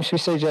sometimes,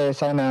 Mr. Chair,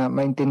 sana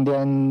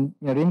maintindihan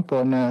niyo rin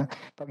po na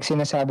pag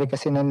sinasabi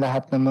kasi ng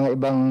lahat ng mga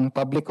ibang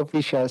public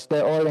officials,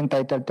 they're all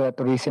entitled to a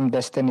tourism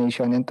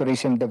destination and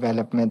tourism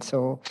development.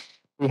 So,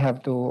 we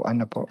have to,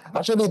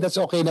 Actually, that's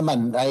okay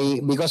naman.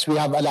 Because we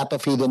have a lot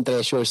of hidden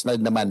treasures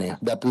naman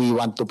that we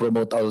want to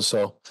promote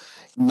also.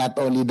 Not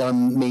only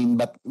down main,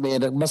 but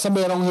basta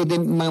merong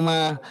hidden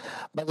mga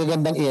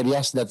magagandang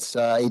areas that's,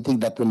 I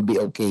think that will be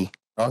okay.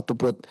 To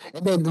put,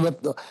 and then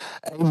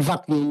in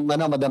fact,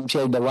 Madam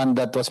Chair, the one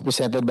that was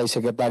presented by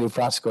Secretary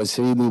Frasco is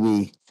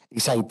really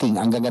exciting.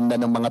 Ang gaganda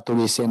ng mga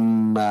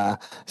tourism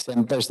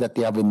centers that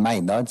you have in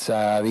mind. No? It's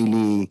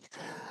really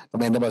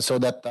commendable. So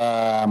that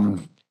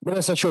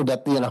rest assured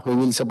that we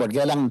will support.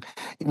 Kaya lang,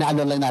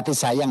 inaano lang natin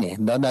sayang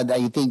No?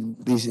 I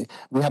think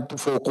we have to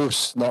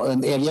focus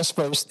on areas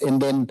first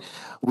and then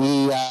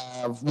we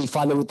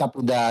follow it up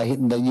with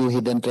the new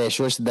hidden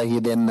treasures, the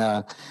hidden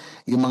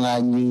yung mga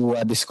new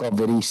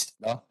discoveries.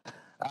 No?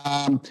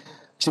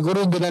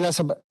 Siguro doon na lang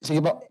sige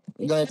po.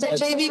 Go ahead.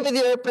 JV, with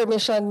your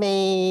permission,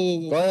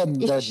 may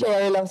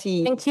i-share lang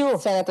si Thank you.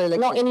 Senator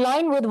No, in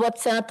line with what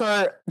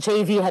Senator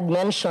JV had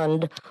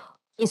mentioned,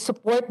 I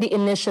support the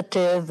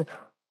initiative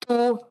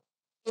to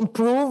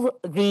improve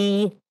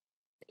the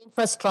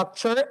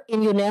infrastructure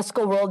in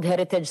UNESCO World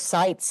Heritage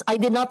Sites. I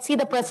did not see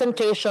the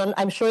presentation.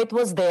 I'm sure it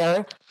was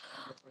there.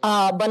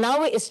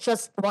 Banawe is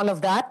just one of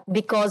that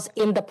because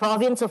in the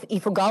province of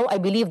Ifugao, I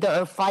believe there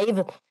are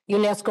 5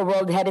 UNESCO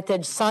World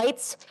Heritage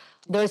Sites.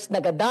 There's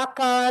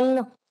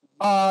Nagadakan,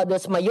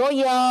 there's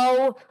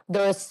Mayoyaw,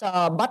 there's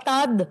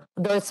Batad,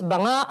 there's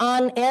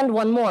Bangaan, and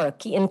one more,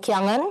 in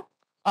Kiangan.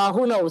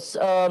 Who knows?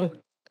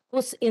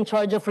 Who's in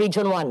charge of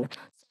Region 1?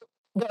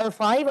 There are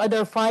 5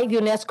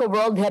 UNESCO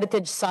World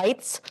Heritage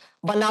Sites.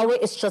 Banawe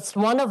is just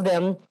one of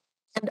them.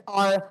 And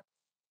our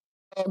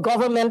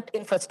government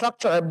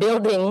infrastructure, our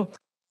building,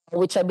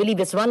 which I believe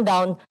is run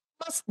down,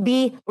 must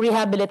be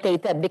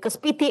rehabilitated because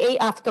PTA,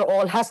 after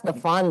all, has the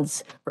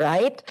funds,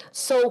 right?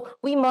 So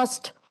we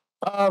must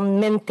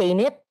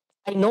maintain it.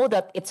 I know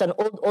that it's an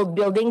old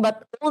building,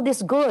 but old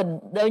is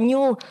good. The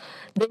new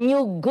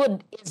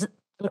good is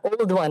an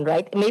old one,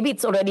 right? Maybe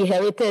it's already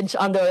heritage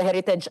under a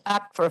Heritage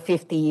Act for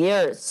 50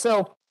 years.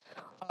 So,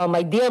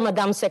 my dear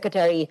Madam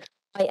Secretary,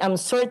 I am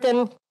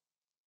certain,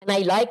 and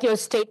I like your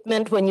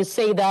statement when you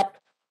say that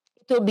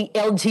it will be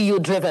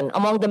LGU driven.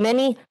 Among the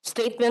many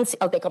statements,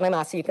 I'll take off my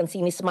mask so you can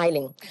see me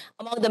smiling.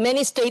 Among the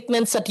many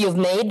statements that you've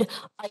made,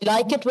 I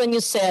like it when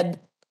you said,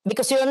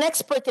 because you're an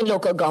expert in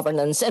local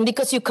governance and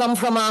because you come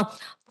from a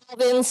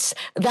province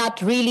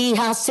that really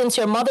has, since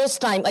your mother's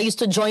time, I used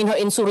to join her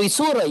in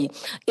Suroy-Suroy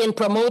in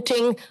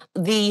promoting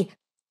the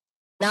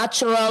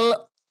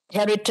natural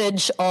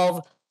heritage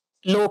of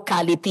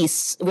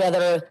localities,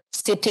 whether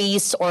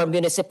cities or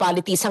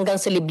municipalities, hanggang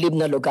sa liblib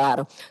na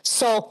lugar.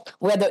 So,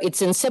 whether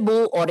it's in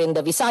Cebu or in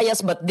the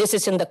Visayas, but this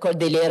is in the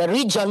Cordillera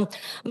region,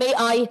 may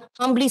I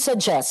humbly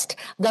suggest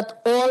that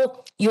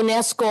all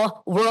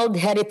UNESCO World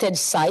Heritage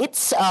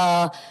Sites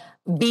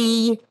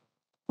be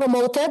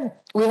promoted.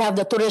 We have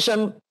the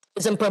Tourism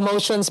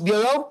Promotions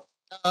Bureau.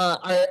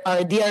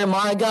 Our dear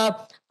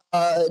Marga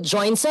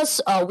joins us.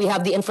 We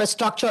have the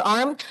infrastructure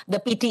arm, the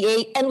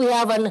PTA, and we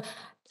have an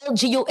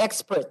LGU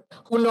expert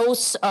who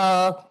knows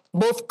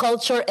both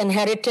culture and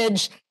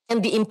heritage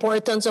and the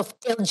importance of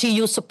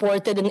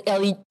LGU-supported and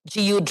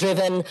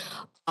LGU-driven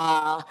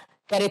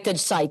heritage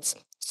sites.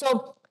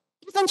 So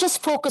even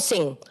just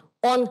focusing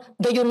on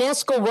the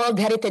UNESCO World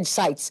Heritage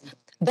Sites,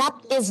 that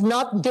is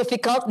not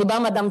difficult, di ba,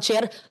 Madam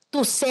Chair,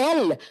 to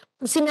sell.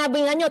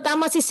 Sinabi nga nyo,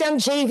 tama si Sen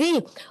JV,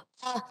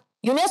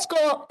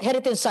 UNESCO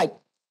Heritage Site,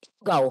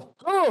 go.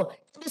 Oh,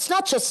 it's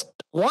not just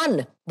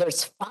one,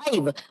 there's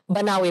 5.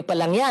 Banawe pa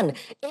lang yan.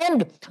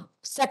 And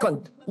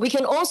Second, we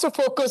can also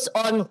focus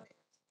on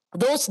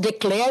those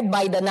declared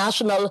by the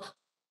National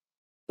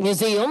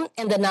Museum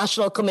and the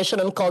National Commission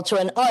on Culture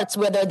and Arts,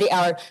 whether they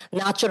are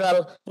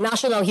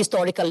national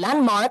historical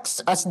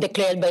landmarks as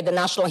declared by the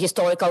National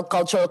Historical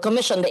Cultural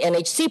Commission, the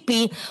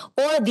NHCP,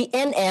 or the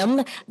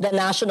NM, the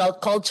National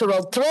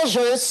Cultural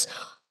Treasures.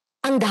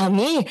 Ang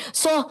dami.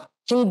 So,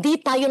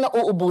 hindi tayo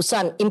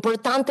nauubusan.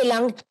 Importante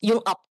lang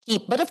yung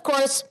upkeep. But of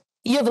course,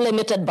 you have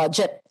limited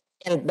budget.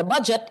 And the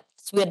budget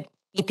is with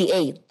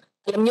PTA.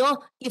 Alam nyo,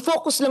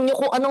 i-focus lang nyo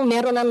kung anong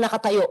meron ang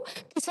nakatayo.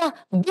 Kasi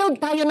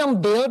build tayo ng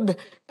build,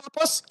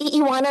 tapos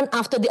iiwanan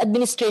after the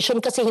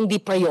administration kasi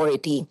hindi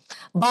priority.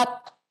 But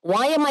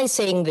why am I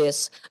saying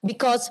this?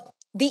 Because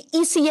the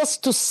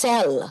easiest to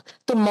sell,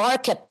 to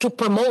market, to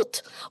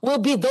promote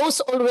will be those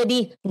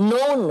already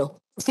known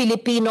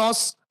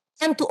Filipinos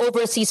and to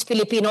overseas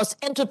Filipinos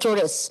and to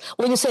tourists.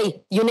 When you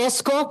say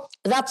UNESCO,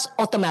 that's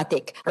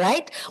automatic,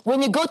 right?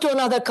 When you go to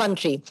another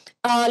country,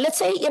 let's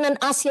say in an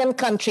ASEAN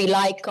country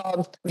like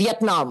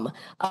Vietnam,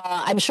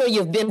 I'm sure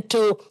you've been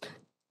to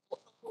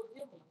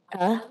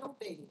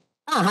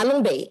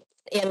Halong Bay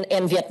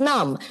in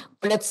Vietnam.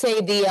 Let's say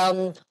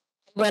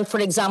went, for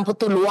example,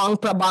 to Luang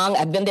Prabang.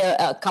 I've been there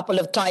a couple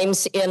of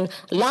times in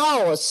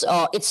Laos.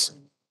 It's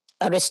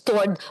a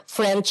restored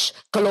French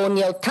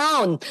colonial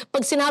town.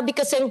 Pag sinabi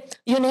kasing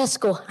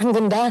UNESCO, ang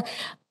ganda,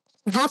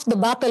 half the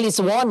battle is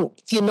won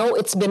if you know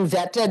it's been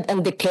vetted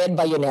and declared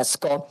by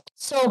UNESCO.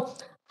 So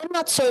I'm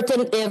not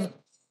certain if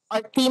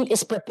our team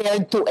is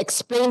prepared to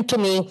explain to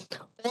me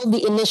all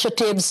the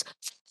initiatives,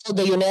 all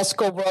the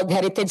UNESCO World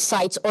Heritage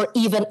Sites, or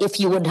even if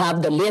you would have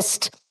the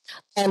list.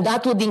 And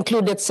that would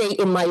include, let's say,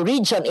 in our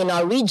region,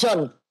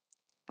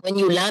 when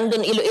you land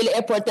on Iloilo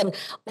Airport and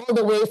all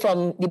the way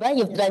from, di ba,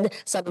 you've done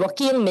San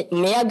Joaquin,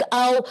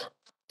 Miagao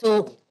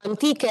to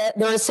Antique,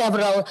 there are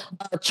several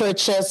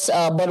churches,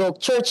 Baroque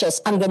churches,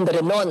 and then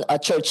there are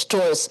church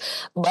tours.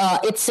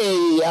 It's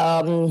a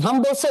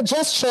humble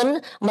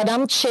suggestion,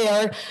 Madam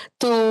Chair,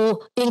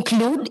 to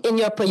include in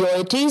your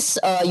priorities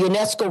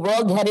UNESCO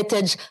World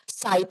Heritage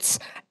Sites,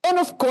 and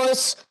of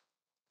course,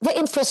 the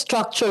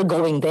infrastructure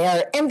going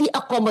there and the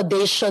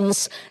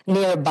accommodations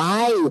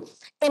nearby.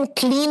 And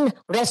clean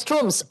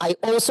restrooms. I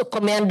also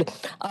commend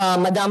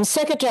Madam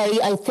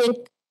Secretary, I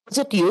think, was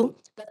it you,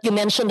 that you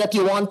mentioned that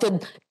you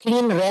wanted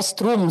clean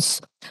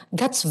restrooms.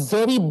 That's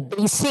very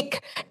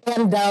basic.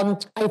 And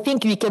I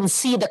think we can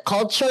see the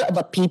culture of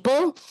a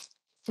people.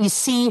 We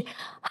see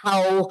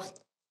how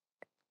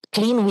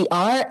clean we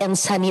are and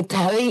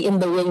sanitary in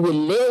the way we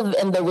live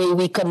and the way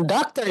we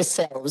conduct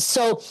ourselves.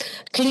 So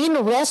clean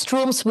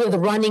restrooms with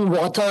running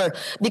water,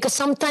 because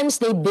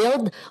sometimes they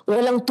build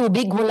walang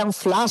tubig, walang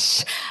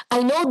flush.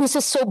 I know this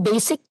is so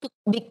basic to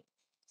be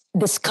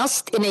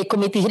discussed in a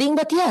committee hearing,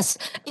 but yes,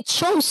 it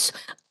shows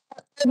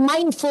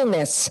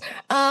mindfulness.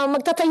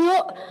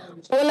 Magtatayo,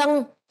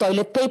 walang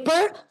toilet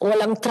paper,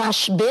 walang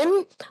trash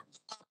bin,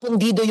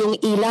 pundido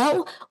yung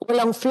ilaw,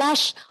 walang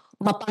flush,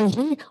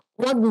 mapanghi,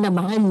 wag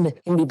naman,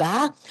 hindi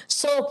ba?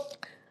 So,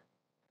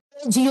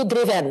 LGU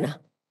driven.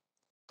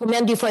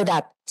 Commend you for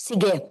that.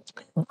 Sige,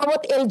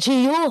 bawat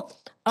LGU,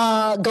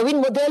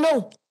 gawin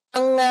modelo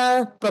ang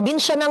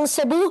probinsya ng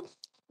Cebu.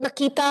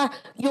 Nakita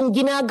yung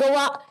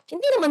ginagawa.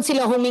 Hindi naman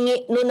sila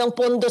humingi noon ng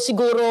pondo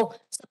siguro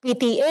sa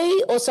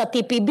PTA o sa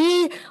TPB,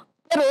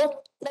 pero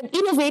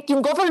nag-innovate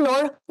yung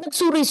governor,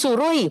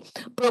 nagsuri-suroy,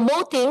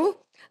 promoting.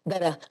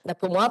 Na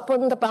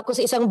pumapunta pa ako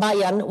sa isang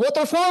bayan,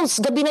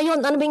 waterfalls, gabi na yun.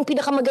 Ano ba yung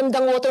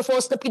pinakamagandang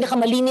waterfalls na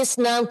pinakamalinis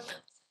na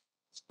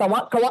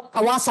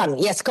Kawasan?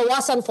 Yes,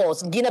 Kawasan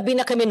Falls. Ginabi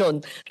na kami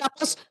nun.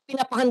 Tapos,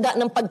 pinapahanda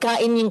ng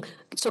pagkain yung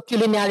so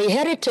culinary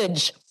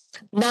heritage,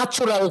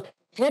 natural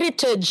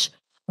heritage,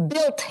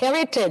 built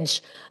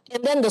heritage,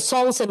 and then the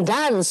songs and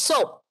dance.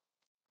 So,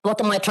 what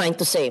am I trying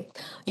to say?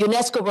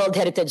 UNESCO World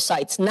Heritage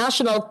Sites,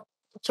 National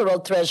Cultural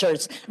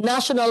Treasures,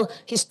 National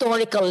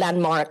Historical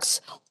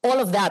Landmarks,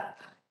 all of that.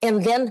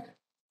 And then,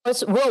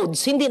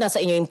 roads, hindi na sa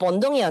inyo yung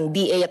pondong yan.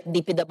 DA at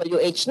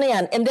DPWH na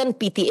yan. And then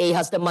PTA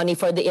has the money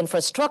for the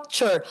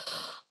infrastructure.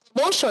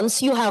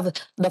 Motions, you have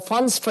the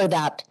funds for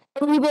that.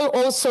 And we will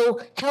also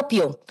help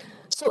you.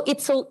 So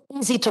it's so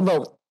easy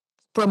to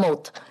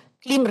promote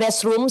clean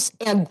restrooms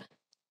and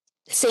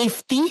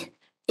safety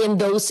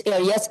in those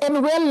areas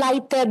and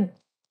well-lighted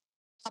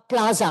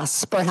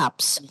plazas,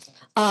 perhaps.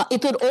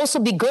 It would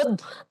also be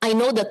good. I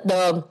know that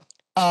the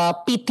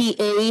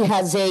PTA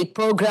has a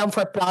program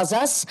for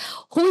plazas.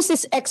 Who is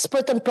this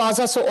expert in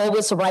plazas who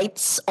always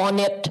writes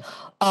on it?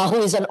 Who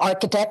is an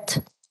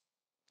architect?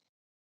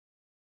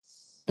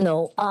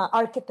 No,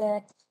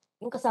 architect.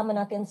 Yung kasama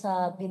natin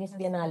sa Venice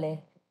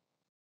Biennale.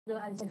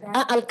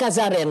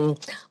 Alcazaren.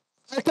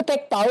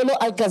 Architect Paolo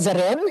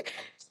Alcazaren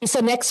is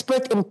an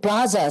expert in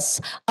plazas.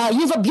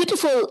 You've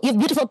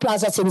beautiful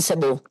plazas in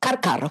Cebu.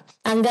 Karkar.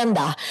 Ang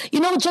ganda.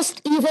 You know,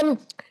 just even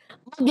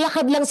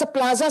maglakad lang sa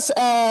plazas,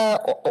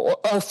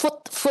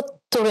 foot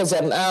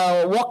tourism,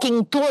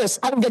 walking tours,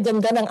 ang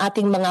gaganda ng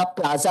ating mga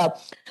plaza.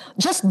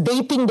 Just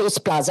dating those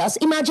plazas,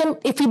 imagine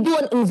if you do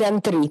an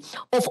inventory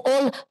of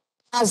all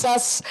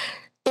plazas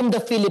in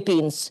the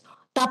Philippines,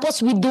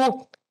 Tapos we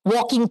do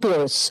walking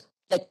tours.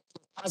 Like,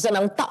 Plaza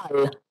ng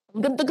Taal.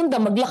 Ang ganda-ganda,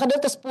 maglakad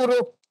doon, tapos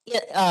puro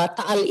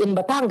Taal in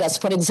Batangas,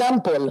 for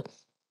example.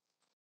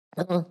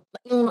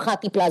 Yung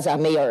Makati Plaza,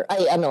 Mayor,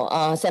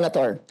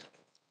 Senator.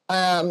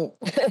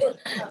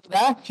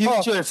 Diba?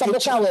 Sa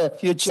Bukawi.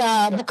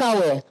 Sa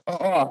Bukawi.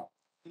 Oo.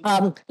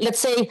 Let's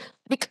say,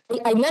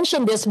 I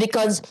mentioned this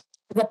because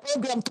the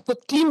program to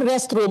put clean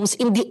restrooms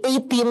in the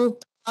 18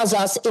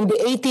 plazas, in the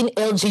 18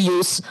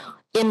 LGUs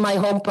in my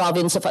home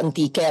province of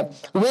Antique,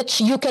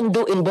 which you can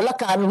do in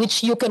Bulacan,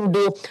 which you can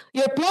do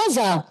your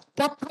plaza,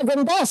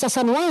 Napakaganda sa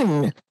San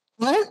Juan.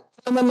 Huh?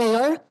 Tama,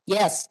 Mayor?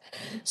 Yes.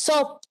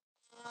 So,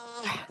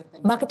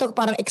 bakit ako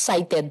parang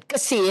excited?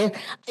 Kasi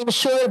I'm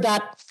sure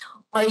that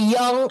our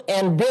young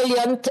and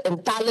brilliant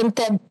and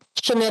talented,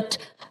 passionate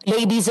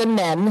ladies and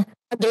men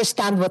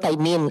understand what I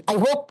mean. I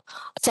hope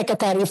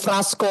Secretary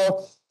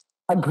Frasco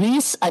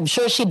agrees, I'm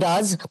sure she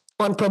does,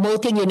 on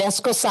promoting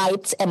UNESCO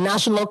sites and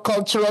national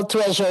cultural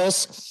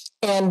treasures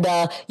and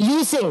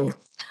using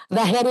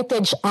the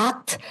Heritage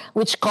Act,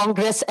 which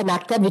Congress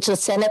enacted, which the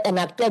Senate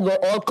enacted. We're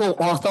all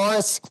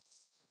co-authors.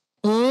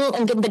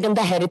 Ang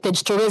ganda-ganda,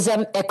 heritage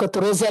tourism,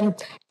 ecotourism,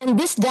 and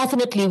this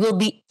definitely will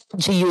be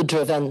GU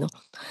driven.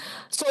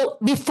 So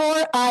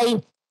before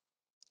I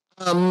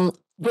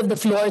give the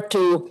floor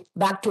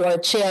back to our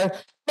chair,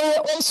 may I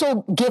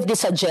also give the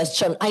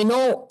suggestion. I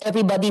know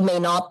everybody may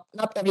not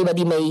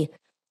everybody may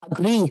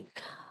agree,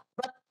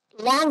 but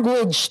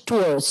language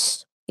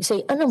tours. You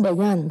say, ano ba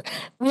yan?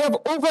 We have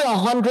over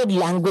 100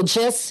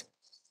 languages.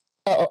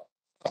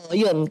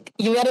 Yun.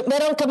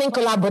 Meron kaming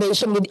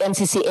collaboration with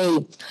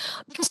NCCA.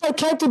 Because I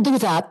try to do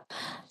that.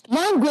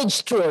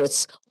 Language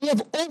tours. We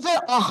have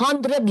over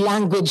 100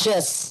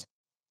 languages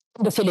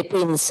in the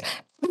Philippines.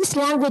 These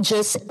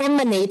languages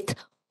emanate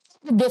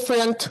from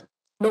different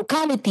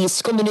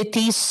localities,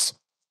 communities,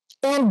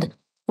 and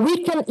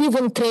we can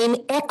even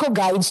train eco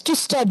guides to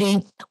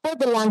study where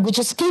the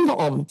languages came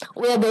from,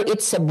 whether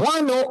it's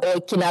Cebuano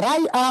or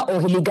Kinaraya or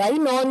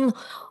Hiligaynon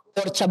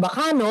or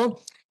Chabacano,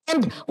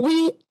 and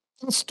we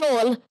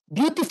install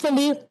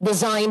beautifully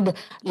designed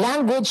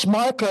language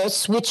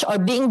markers which are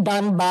being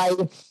done by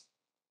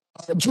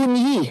Jun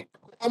Yi,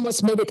 who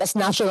almost made it as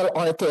national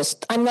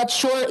artist. I'm not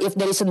sure if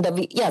there is in there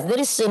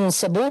is in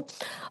Cebu,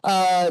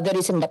 there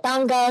is in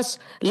Batangas.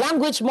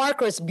 Language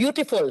markers,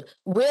 beautiful,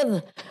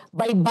 with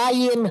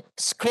baybayin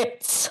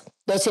scripts.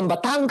 There's in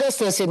Batangas,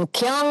 there's in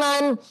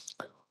Kiangan.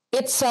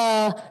 It's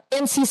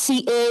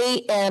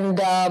NCCA and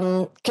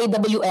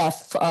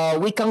KWF,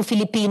 Wikang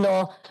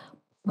Filipino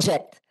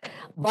project.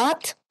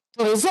 But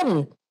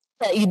tourism,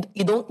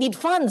 you don't need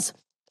funds.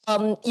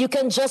 You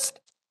can just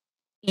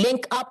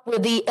link up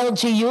with the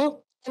LGU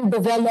and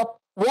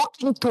develop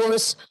walking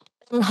tours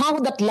on how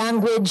that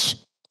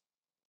language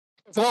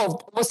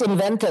evolved, was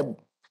invented.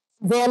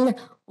 Then,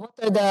 what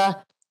are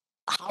the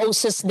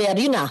houses there?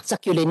 Yun na, sa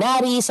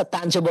culinary, sa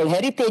tangible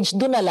heritage,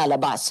 doon na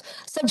lalabas.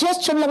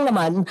 Suggestion lang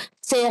naman,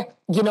 kasi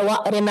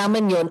ginawa rin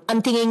namin yun,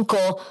 ang tingin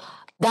ko,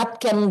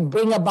 that can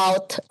bring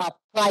about a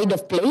pride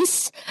of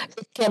place.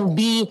 It can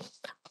be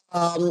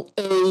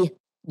a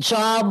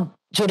job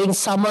during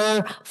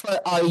summer for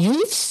our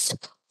youths.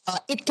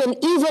 It can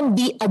even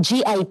be a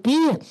GIP.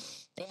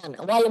 Ayan,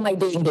 why am I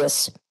doing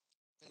this?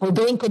 We're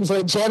doing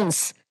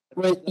convergence.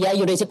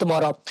 You raise it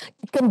tomorrow.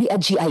 It can be a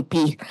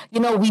GIP. You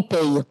know, we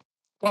pay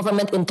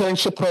government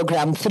internship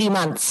program, 3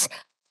 months.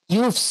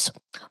 Youths,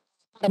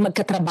 para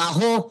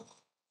magkatrabaho,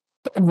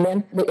 to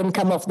augment the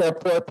income of their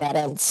poor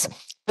parents.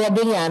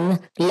 Pwede yan,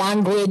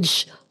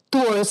 language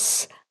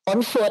tours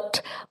on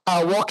foot,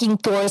 walking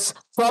tours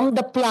from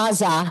the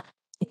plaza,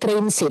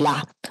 i-train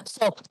sila.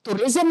 So,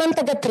 tourism ang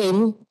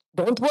taga-train,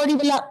 don't worry,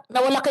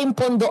 wala kayong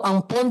pondo.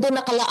 Ang pondo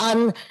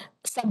nakalaan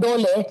sa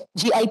DOLE,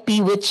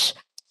 GIP, which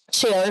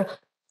chair,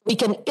 we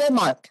can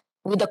earmark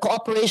with the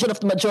cooperation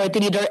of the majority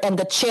leader and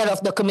the chair of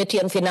the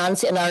Committee on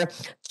Finance and our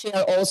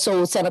chair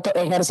also, Senator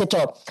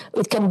Ejercito.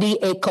 It can be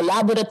a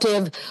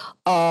collaborative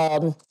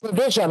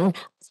provision,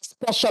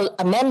 special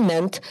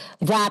amendment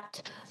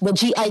that the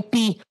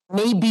GIP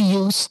may be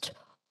used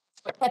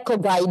for eco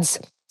guides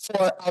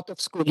for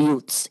out-of-school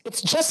youths.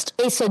 It's just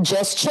a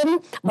suggestion,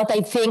 but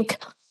I think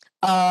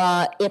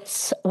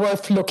it's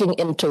worth looking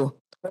into.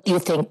 What do you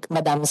think,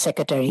 Madam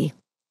Secretary?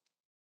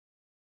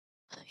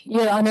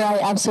 Your Honor, I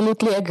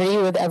absolutely agree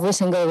with every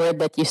single word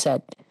that you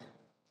said.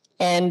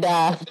 And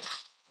I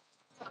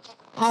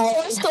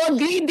To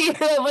agree, dear,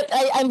 but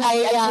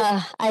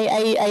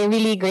I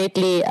really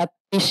greatly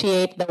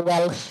appreciate the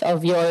wealth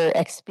of your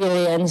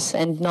experience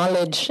and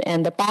knowledge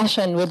and the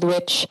passion with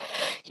which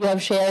you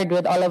have shared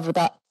with all of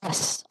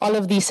us, all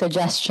of these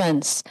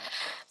suggestions.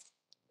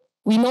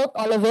 We note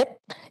all of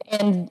it,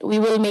 and we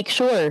will make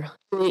sure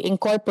to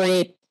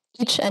incorporate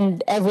each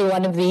and every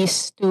one of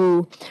these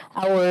to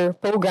our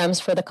programs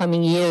for the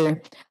coming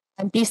year.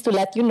 I'm pleased to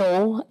let you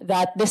know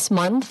that this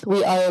month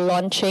we are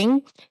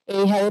launching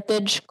a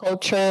heritage,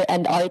 culture,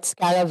 and arts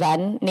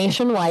caravan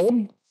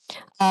nationwide,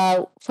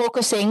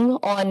 focusing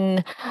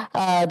on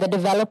the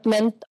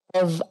development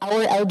of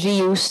our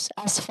LGUs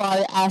as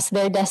far as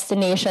their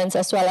destinations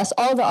as well as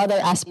all the other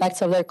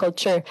aspects of their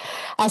culture.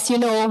 As you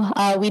know,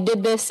 we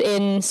did this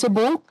in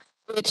Cebu,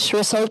 which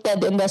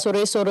resulted in the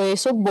Suroy Suroy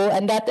Sugbo,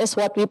 and that is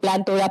what we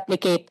plan to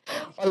replicate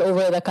all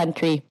over the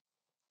country.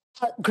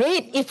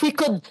 Great. If we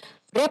could,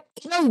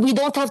 we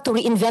don't have to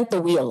reinvent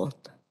the wheel.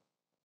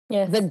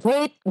 Yes. The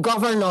great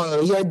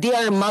governor, your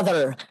dear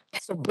mother,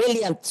 so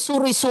brilliant,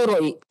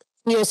 suroy-suroy,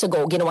 years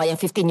ago, ginawa yan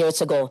 15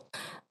 years ago.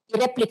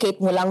 I-replicate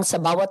mo lang sa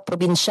bawat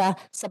probinsya,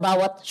 sa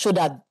bawat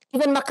syudad.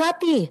 Even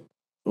Makati,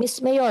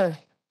 Miss Mayor,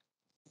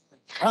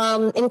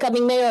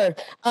 incoming mayor,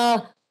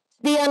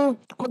 diyan,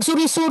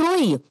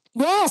 magsuri-suroy.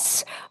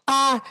 Yes,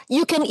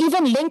 you can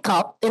even link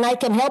up, and I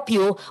can help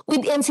you,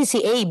 with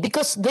NCCA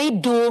because they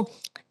do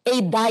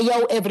a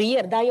dayaw every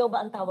year. Dayaw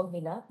ba ang tawag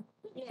nila?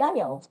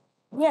 Dayaw.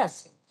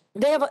 Yes.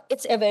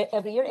 It's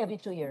every year, every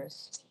 2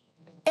 years.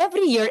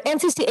 Every year,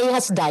 NCCA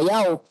has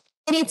dayaw.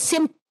 And it's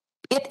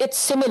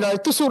similar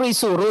to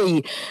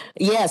suroy-suroy.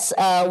 Yes,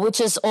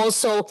 which is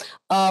also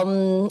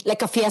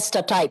like a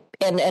fiesta type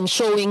and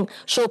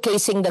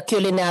showcasing the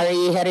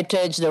culinary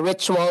heritage, the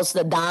rituals,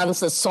 the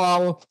dance, the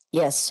song.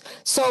 Yes.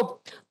 So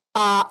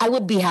I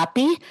would be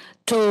happy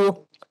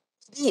to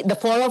the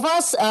four of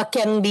us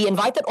can be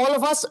invited, all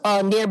of us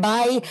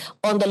nearby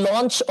on the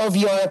launch of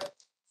your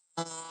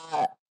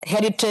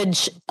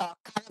heritage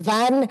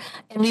caravan,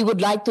 and we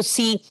would like to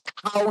see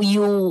how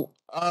you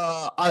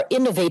are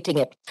innovating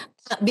it.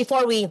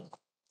 Before we,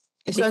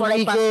 Is before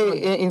I pass on.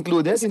 Enrique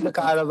included in the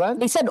caravan?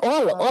 They said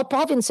all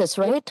provinces,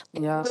 right?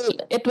 Yeah.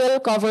 It will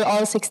cover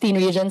all 16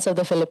 regions of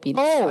the Philippines.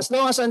 Oh, As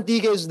long as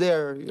Antique is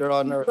there, Your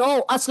Honor.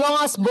 no, as long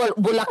as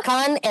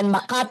Bulacan and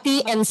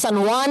Makati and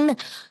San Juan.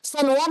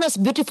 San Juan has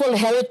beautiful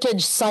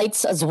heritage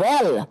sites as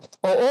well.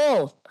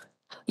 Oo.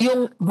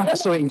 Yung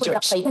Baraswing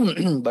Church.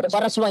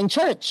 Baraswing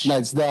Church.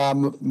 That's the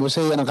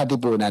Museo ng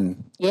Katipunan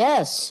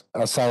Yes.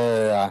 as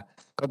our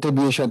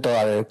contribution to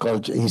our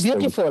culture history.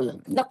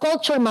 Beautiful. The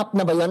culture map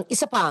na ba yun?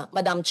 Isa pa,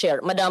 Madam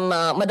Chair.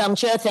 Madam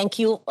Chair, thank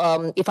you.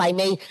 If I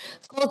may,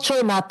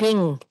 culture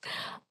mapping.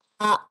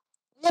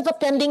 We have a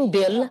pending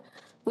bill.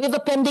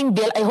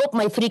 I hope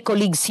my three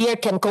colleagues here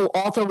can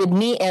co-author with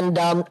me, and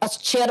as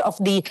chair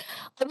of I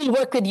will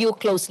work with you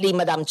closely,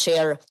 Madam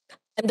Chair.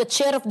 I'm the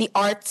chair of the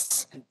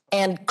Arts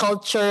and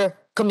Culture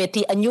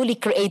Committee, a newly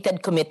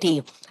created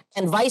committee.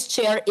 And vice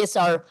chair is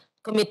our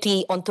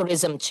Committee on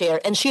Tourism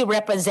chair, and she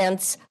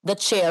represents the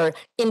chair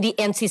in the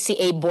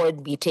NCCA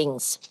board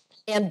meetings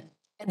and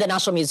the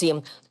National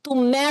Museum. To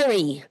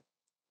marry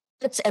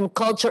arts and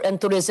culture and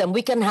tourism,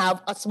 we can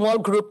have a small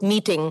group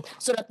meeting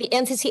so that the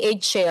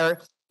NCCA chair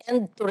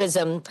and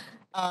tourism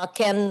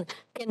can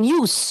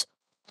use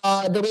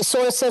the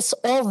resources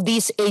of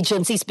these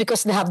agencies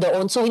because they have their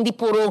own. So hindi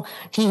puro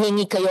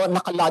hihingi kayo,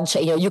 nakalodge sa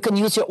inyo. You can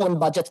use your own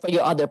budget for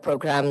your other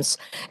programs.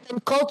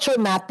 And culture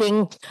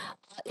mapping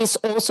is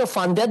also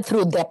funded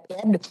through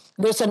DepEd.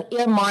 There's an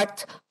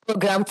earmarked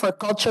program for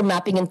culture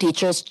mapping and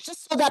teachers,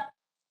 just so that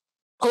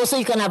also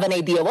you can have an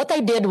idea. What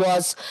I did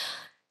was,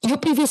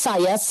 UP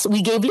Visayas,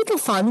 we gave little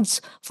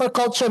funds for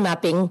culture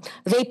mapping.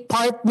 They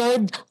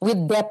partnered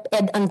with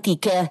DepEd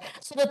Antique.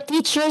 So the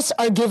teachers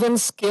are given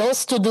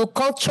skills to do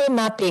culture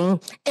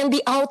mapping, and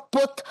the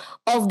output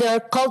of their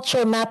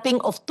culture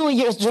mapping of 2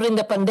 years during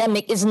the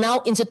pandemic is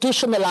now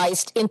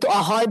institutionalized into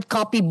a hard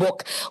copy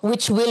book,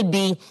 which will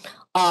be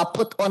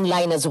put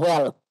online as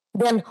well.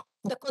 Then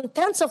the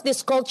contents of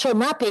this culture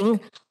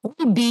mapping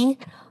will be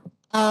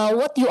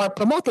what you are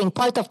promoting,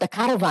 part of the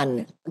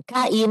caravan.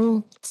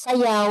 Kain,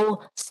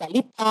 sayaw,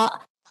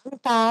 salita,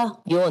 kanta,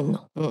 yun.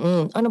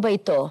 Ano ba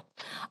ito?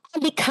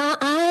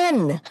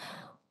 Alikhaan.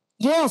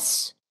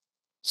 Yes.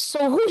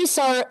 So who is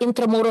our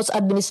Intramuros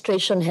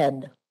administration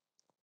head?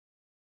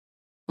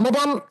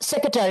 Madam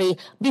Secretary,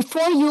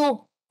 before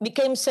you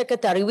became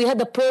secretary, we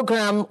had a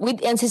program with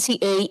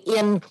NCCA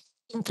in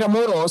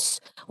Intramuros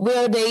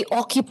where they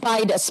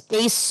occupied a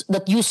space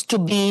that used to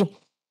be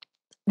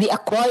the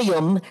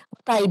aquarium.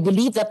 I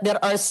believe that there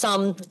are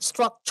some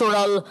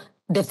structural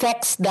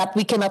defects that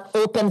we cannot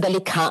open the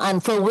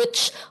likhaan, for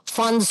which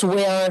funds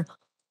were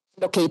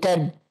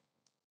located.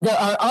 There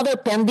are other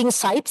pending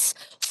sites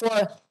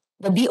for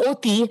the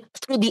DOT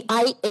through the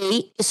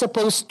IA is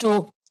supposed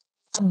to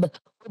have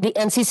the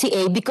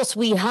NCCA because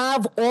we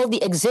have all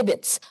the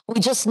exhibits.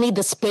 We just need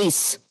the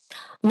space.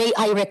 May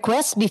I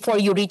request before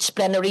you reach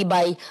plenary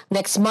by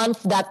next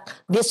month that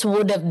this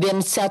would have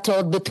been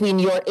settled between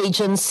your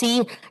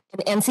agency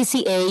and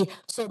NCCA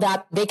so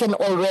that they can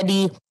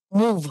already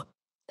move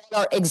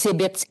our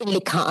exhibits in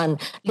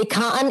Likhaan.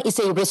 Likhaan is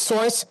a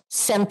resource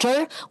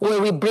center where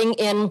we bring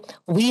in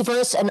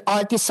weavers and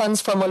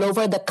artisans from all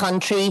over the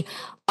country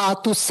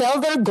to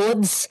sell their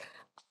goods.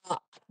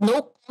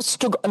 No cost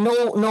to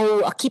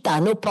no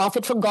kita, no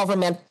profit for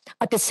government.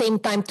 At the same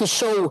time, to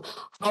show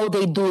how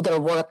they do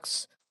their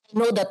works. I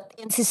know that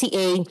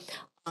NCCA,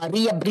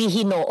 Ria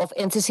Brihino of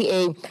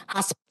NCCA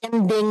has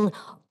pending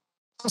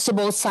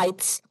possible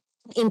sites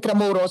in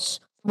Intramuros.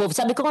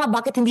 Sabi ko nga,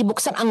 bakit hindi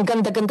buksan? Ang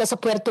ganda-ganda sa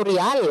Puerto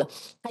Real.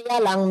 Kaya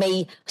lang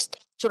may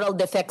structural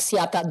defects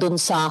yata dun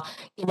sa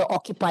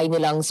ino-occupy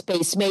nilang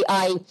space. May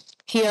I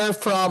hear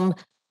from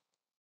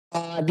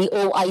the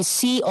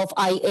OIC of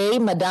IA,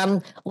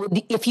 Madam,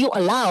 if you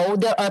allow,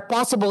 there are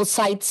possible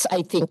sites,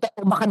 I think,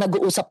 pero baka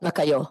nag-uusap na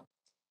kayo.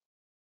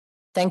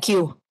 Thank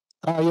you.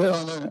 Your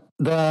Honor,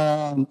 the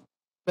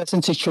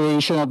present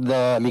situation of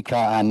the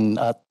Likaan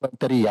at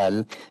Puerto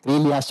Real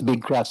really has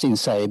big cracks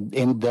inside,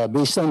 and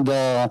based on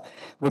the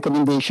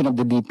recommendation of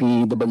the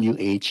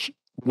DPWH,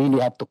 we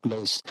really have to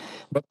close.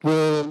 But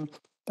we're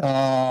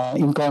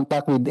in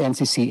contact with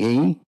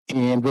NCCA,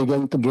 and we're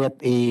going to get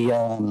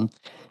a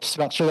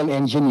structural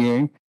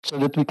engineer so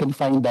that we can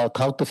find out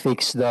how to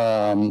fix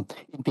the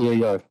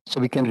interior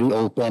so we can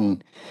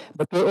reopen.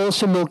 But we're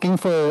also looking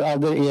for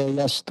other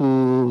areas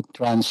to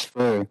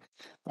transfer.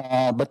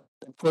 But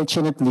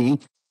unfortunately,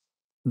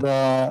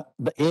 the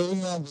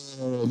area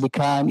where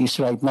Lican is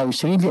right now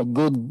is really a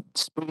good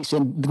space,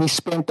 and we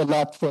spent a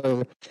lot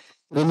for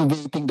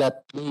renovating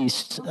that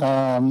place.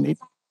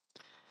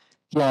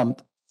 Yeah,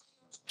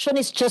 Question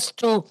is just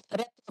to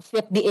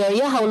retrofit the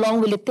area. How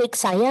long will it take?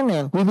 Sayang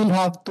eh. we will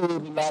have to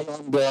rely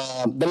on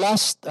the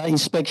last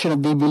inspection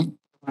of the building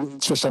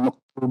was on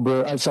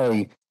October. I'm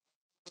sorry,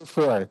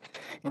 4,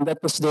 and that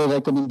was the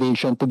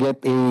recommendation to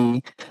get a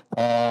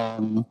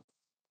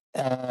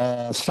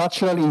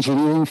structural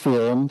engineering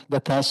firm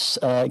that has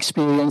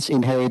experience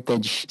in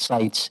heritage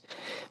sites.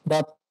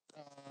 But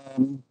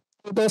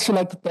I'd also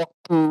like to talk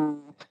to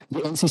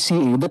the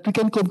NCCA that we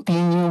can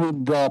continue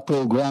with the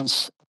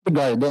programs, the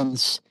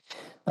gardens,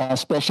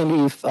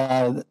 especially if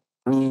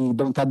we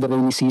don't have the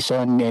rainy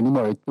season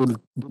anymore.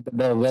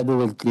 The weather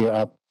will clear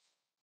up.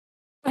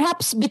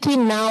 Perhaps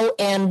between now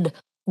and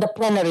the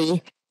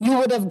plenary, you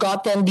would have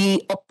gotten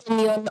the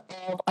opinion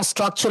of a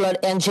structural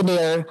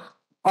engineer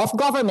of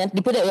government,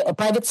 a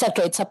private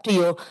sector, it's up to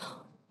you,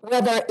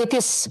 whether it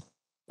is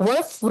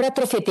worth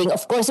retrofitting.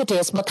 Of course it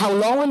is, but how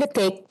long will it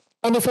take?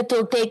 And if it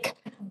will take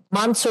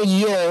months or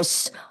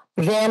years,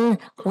 then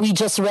we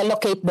just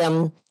relocate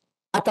them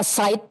at a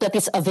site that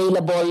is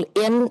available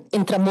in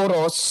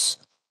Intramuros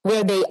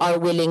where they are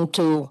willing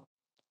to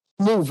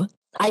move.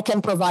 I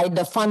can provide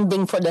the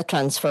funding for the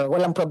transfer.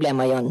 Walang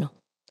problema yon.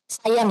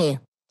 Sayang eh.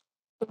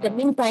 In the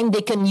meantime,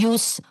 they can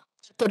use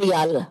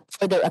tutorial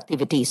for their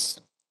activities.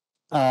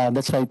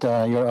 That's right,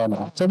 Your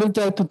Honor. So we'll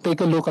try to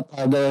take a look at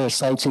other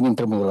sites in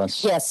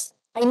Intramuros. Yes.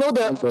 I know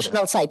there are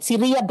optional sites. Si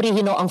Ria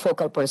Brihino ang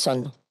focal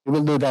person. We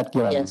will do that,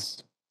 Your Honor.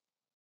 Yes.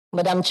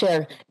 Madam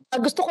Chair,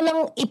 gusto ko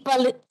lang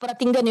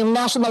iparatinggan yung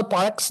national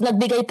parks.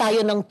 Nagbigay tayo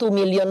ng 2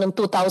 million ng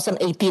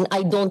 2018.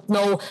 I don't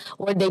know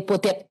where they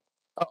put it.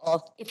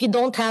 If you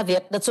don't have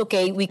it, that's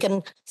okay. We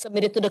can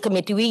submit it to the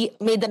committee. We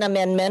made an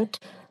amendment,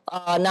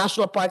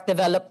 National Park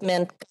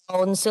Development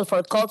Council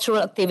for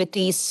Cultural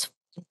Activities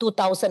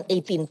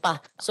 2018 pa.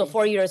 So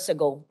 4 years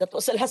ago. That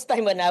was the last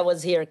time when I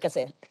was here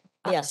kasi.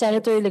 Yeah.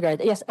 Senator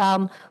Legarda, yes,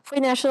 for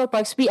national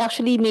parks, we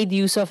actually made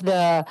use of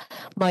the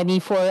money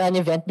for an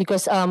event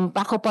because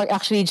Paco Park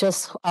actually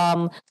just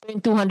turned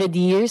 200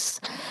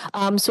 years.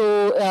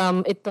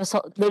 It was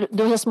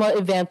there was a small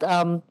event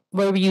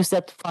where we used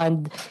that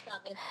fund.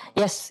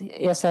 Yes,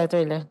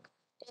 Senator Le.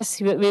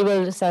 Yes, we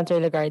will, Senator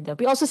Legarda.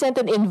 We also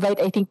sent an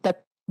invite, I think,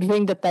 that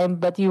during the time,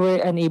 but you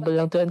were unable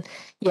lang to.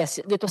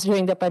 Yes, it was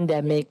during the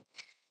pandemic.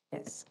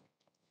 Yes.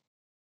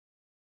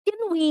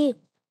 Can we,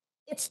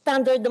 it's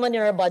standard naman in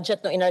our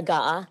budget, no, in our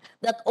GAA,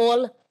 that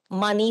all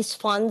monies,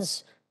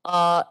 funds,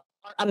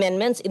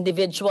 amendments,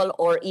 individual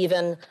or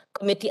even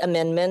committee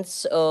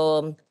amendments,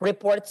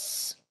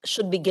 reports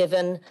should be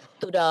given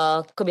to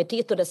the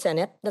committee, to the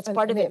Senate. That's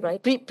part of it,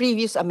 right?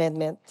 Previous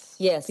amendments.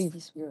 Yes.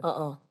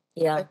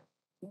 Yeah.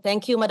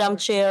 Thank you, Madam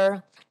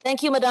Chair.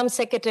 Thank you, Madam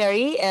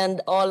Secretary,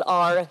 and all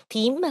our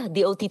team,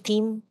 DOT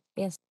team.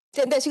 Yes.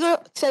 Siguro,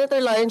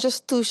 Senator Lauren,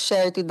 just to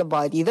share to the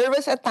body, there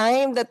was a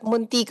time that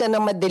munti ka na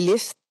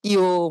madelist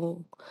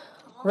yung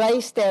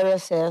rice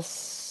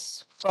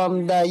terraces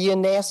from the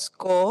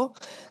UNESCO.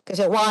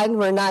 Kasi one,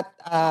 we're not,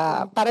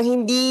 parang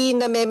hindi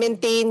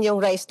na-maintain yung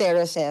rice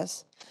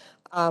terraces.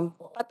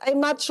 But I'm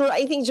not sure,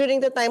 I think during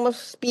the time of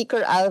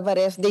Speaker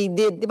Alvarez, they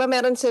did, di ba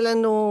meron sila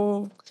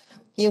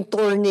yung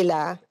tour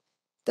nila?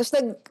 Tapos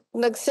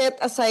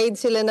nag-set aside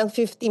sila ng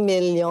 50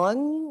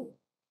 million.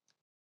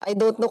 I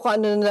don't know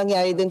kung ano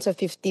nangyari dun sa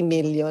 50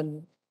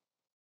 million.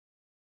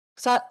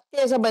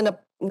 Kaya ba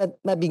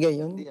nabigay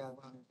yun?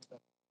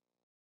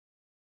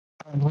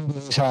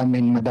 Sa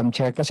amin, Madam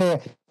Chair. Kasi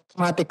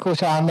automatic ko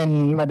sa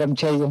amin, Madam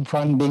Chair, yung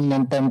funding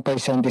ng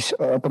 10% is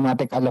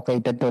automatic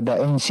allocated to the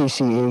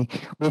NCCA,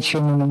 which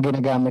yung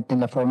ginagamit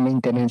nila for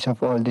maintenance of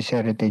all these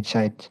heritage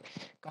sites,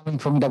 coming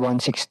from the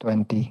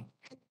 1620.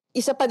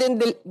 Isa pa din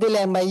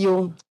dilemma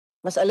yung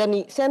Mas alam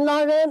ni Sen.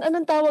 Lauren,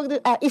 anong tawag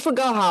doon?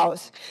 Ifugao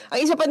House.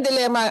 Ang isa pang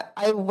dilemma,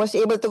 I was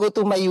able to go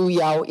to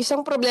Mayuyaw.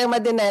 Isang problema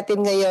din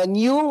natin ngayon,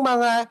 yung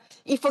mga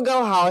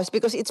Ifugao House,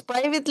 because it's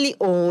privately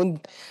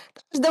owned,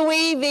 the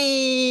way they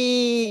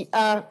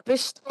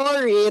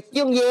restore it,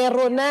 yung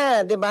yero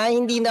na, di ba?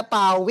 Hindi na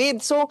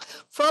pawid. So,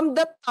 from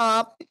the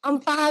top,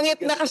 ang pangit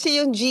na kasi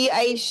yung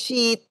GI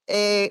sheet,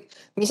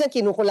 minsan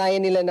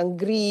kinukulayan nila ng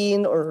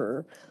green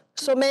or...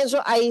 So medyo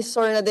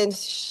eyesore na din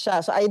siya.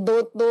 So I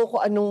don't know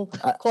kung anong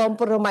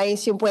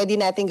compromise yung pwede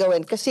natin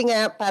gawin. Kasi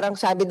nga, parang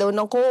sabi daw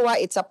ng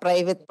COA, it's a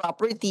private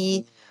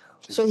property.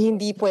 So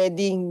hindi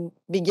pwedeng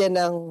bigyan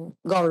ng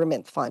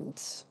government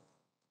funds.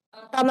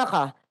 Tama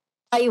ka.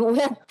 I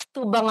went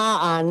to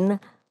Bangaan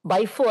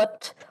by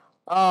foot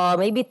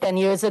maybe 10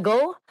 years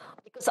ago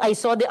because I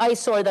saw the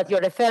eyesore that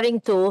you're referring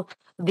to.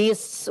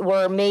 These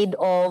were made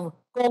of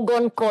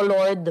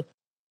Kogon-colored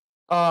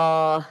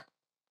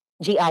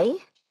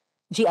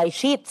GI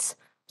sheets.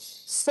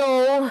 So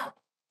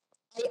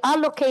I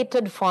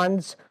allocated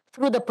funds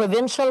through the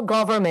provincial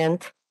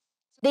government.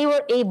 They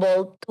were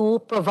able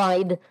to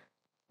provide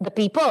the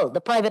people,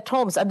 the private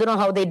homes. I don't know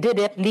how they did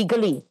it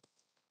legally.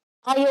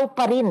 Ayaw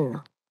pa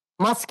rin,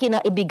 maski na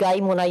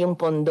ibigay mo na yung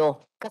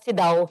pondo. Kasi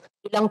daw,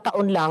 ilang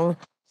taon lang,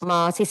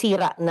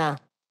 masisira na.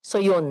 So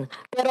yun.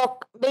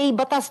 Pero may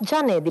batas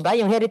dyan di ba?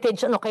 Yung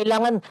heritage,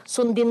 kailangan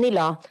sundin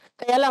nila.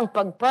 Kaya lang,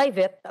 pag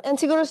private, And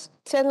siguro,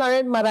 Sen.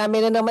 Lauren,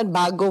 marami na naman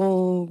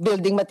bagong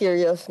building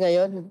materials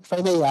ngayon. If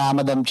I may,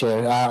 Madam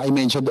Chair, I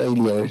mentioned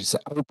earlier,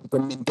 our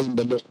people maintain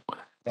the look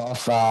of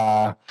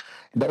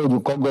the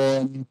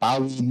Kogon,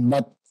 Pawid,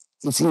 but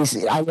it's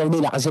easy. Ayaw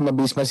nila kasi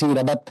mabilis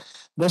masira. But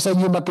there's a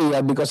new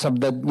material because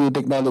of the new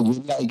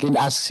technology. I can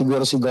ask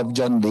siguro si Gov.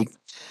 John Dick.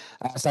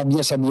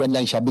 Sabihan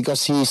lang siya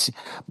because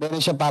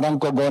meron siya parang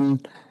Kogon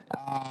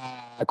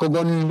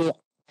look.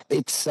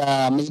 It's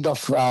made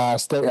of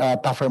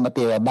tougher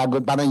material.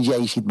 Parang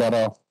GI sheet,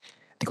 pero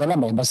hindi ko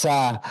alam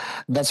basta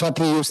that's what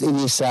he used in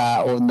his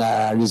own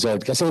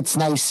resort. Kasi it's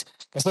nice.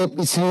 Kasi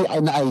it's really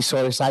an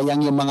eyesore.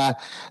 Sayang yung mga,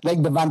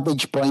 like the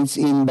vantage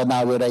points in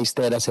Banawe Rice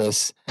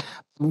Terraces.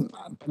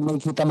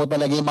 Makikita mo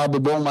talaga yung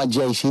mga bubong, mga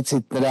GI sheets.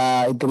 It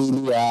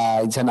really,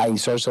 it's an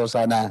eyesore. So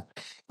sana,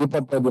 yung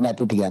pwede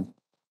natin tingnan.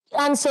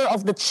 answer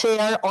of the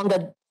chair on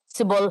the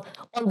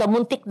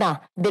muntik na,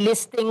 the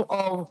listing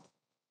of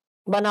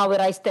Banawe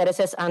Rice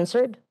Terraces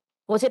answered?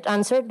 Was it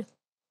answered?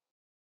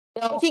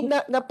 I think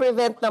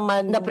na-prevent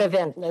naman.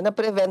 Na-prevent.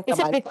 Na-prevent Is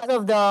it naman. because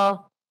of the,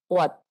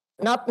 what?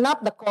 Not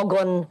the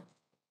Kogon.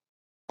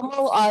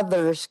 Among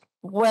others.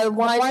 Well,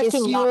 one is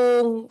Parking lot.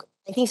 yung,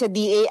 I think sa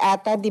DA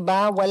ata, di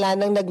ba, wala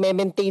nang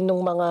nagme-maintain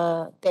ng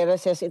mga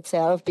terraces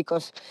itself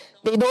because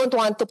they don't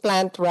want to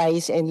plant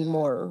rice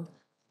anymore.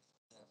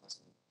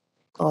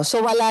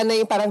 So wala na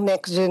yung parang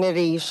next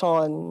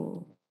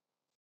generation.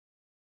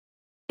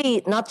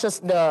 Not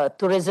just the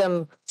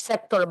tourism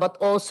sector, but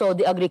also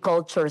the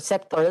agriculture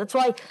sector. That's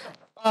why,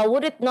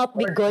 would it not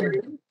be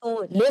good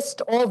to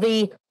list all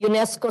the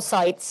UNESCO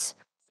sites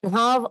and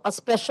have a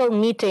special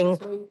meeting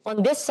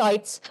on these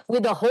sites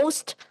with the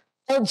host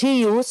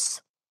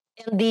LGUs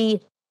and the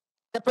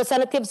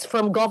representatives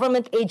from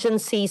government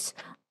agencies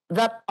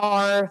that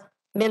are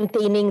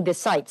maintaining the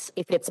sites?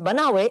 If it's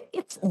Banawe,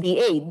 it's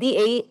DA.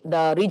 DA,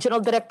 the regional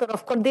director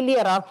of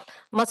Cordillera,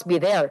 must be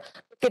there.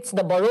 If it's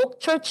the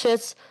Baroque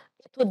churches,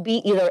 it would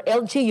be either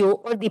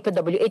LGU or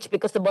DPWH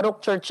because the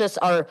Baroque churches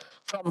are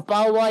from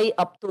Paway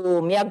up to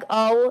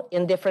Miagao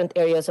in different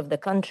areas of the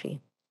country.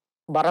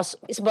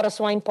 Is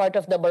Baraswine part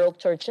of the Baroque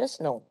churches?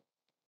 No.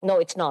 No,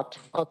 it's not.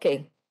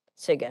 Okay.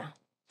 Sige.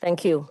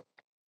 Thank you.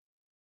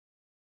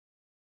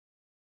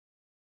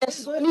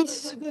 Yes,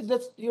 please.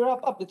 You wrap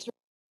up.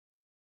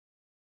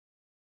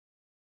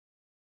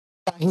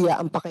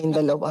 Kahiyaan pa kayong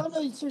dalawa.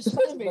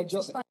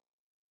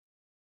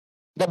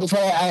 But before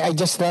I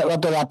just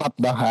want to wrap up,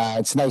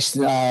 it's nice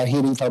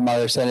hearing from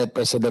our Senate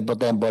President pro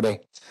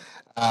tempore,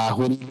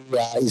 who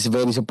really is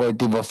very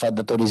supportive of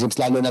the tourism,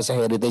 lalo na sa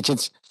heritage.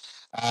 It's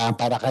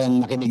para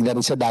kayong nakinig na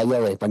rin sa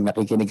Dayaw pag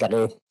nakikinig ka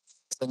kay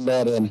Sen.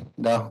 Lauren.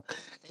 No?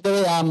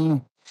 Anyway,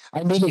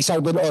 I'm really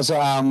excited also,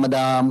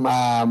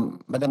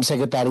 Madam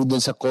Secretary,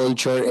 dun sa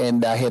culture and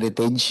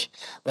heritage.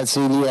 That's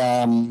really,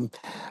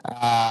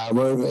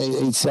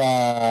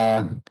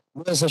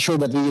 rest assured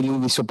that we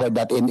really support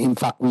that. In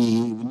fact,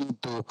 we need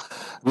to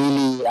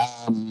really,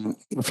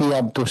 if we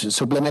have to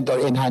supplement or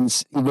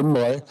enhance even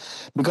more,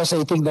 because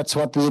I think that's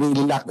what we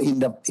really lack in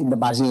the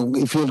past.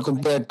 If you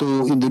compare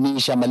to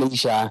Indonesia,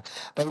 Malaysia,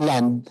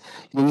 Thailand,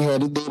 they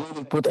really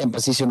put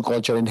emphasis on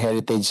culture and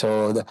heritage.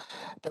 So,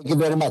 thank you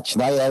very much.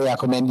 I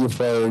commend you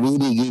for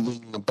really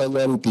giving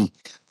priority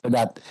for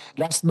that.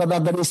 Last but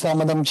not the least,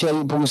 Madam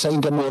Chair, yung sa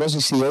Intramuros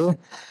is here.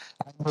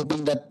 I'm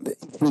hoping that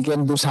if we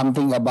can do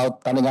something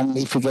about talagang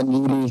if we can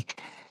really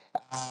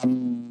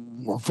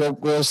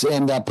focus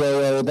and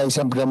prioritize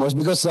San Pramos,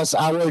 because that's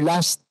our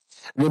last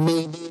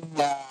remaining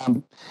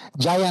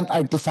giant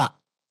artifact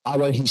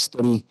our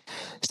history.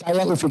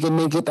 Sayang if we can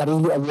make it a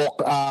really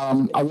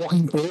a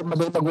walking tour,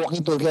 magaling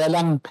mag-walking tour. Kaya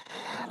lang,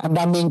 ang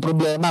daming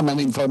problema, mga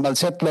informal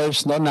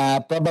settlers, no,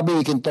 na probably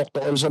we can talk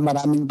to also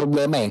maraming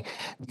problema eh.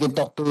 We can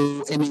talk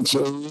to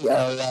NHA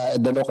or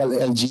the local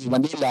LG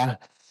Manila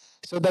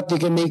so that we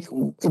can make,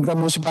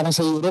 information parang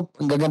sa Europe,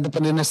 ang gaganda pa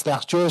rin na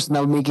structures,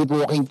 now make it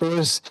walking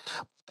tours,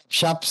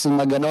 shops, yung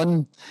mga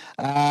ganon.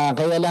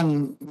 Kaya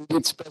lang, with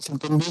its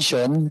present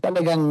condition,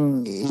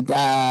 talagang it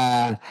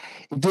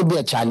will be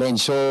a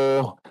challenge.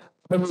 So,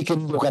 we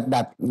can look at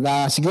that.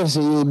 Siguro,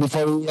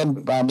 before yan,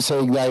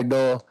 Mr.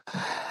 Edgardo,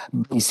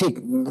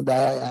 basic,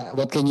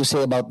 what can you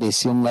say about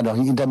this? Yung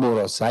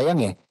Intramuros,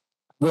 sayang eh.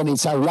 Again,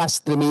 it's our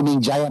last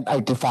remaining giant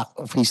artifact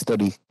of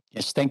history.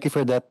 Yes, thank you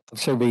for that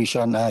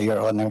observation, Your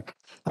Honor.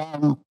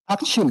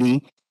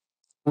 Actually,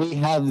 we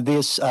have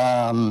this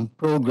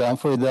program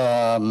for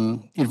the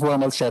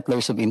informal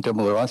settlers of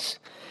Intramuros.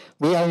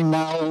 We are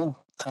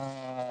now,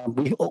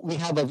 we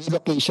have a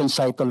relocation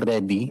site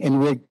already,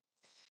 and we're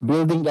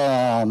building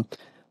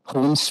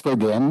homes for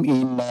them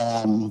in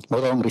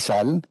Morong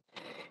Rizal.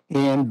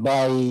 And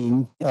by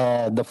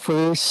the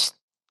first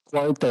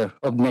quarter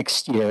of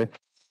next year,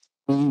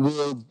 we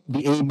will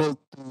be able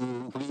to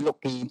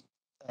relocate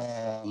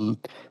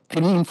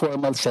three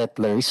informal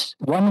settlers,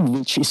 one of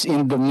which is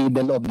in the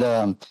middle of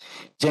the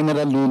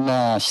General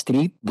Luna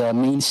Street, the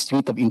main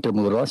street of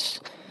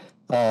Intramuros,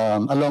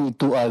 along with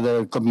two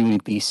other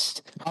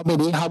communities. How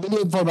many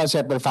informal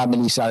settler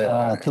families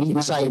are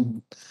inside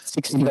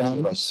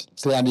 69.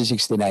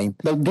 369?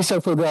 But these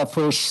are for the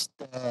first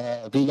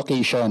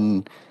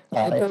relocation.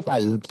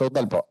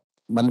 Total po.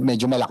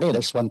 Medyo malaki.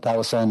 There's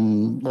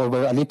 1,000,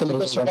 over a little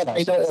over 1,000.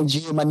 I know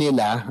LGU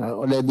Manila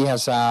already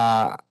has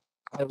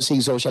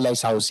housing,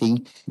 socialized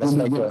housing. That's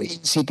right.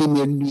 In city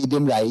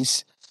medium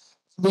rise.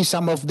 With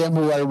some of them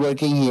who are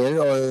working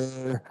here,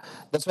 or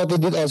that's what we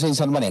did also in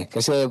San Juan eh.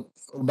 Kasi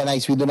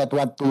urbanized, we do not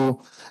want to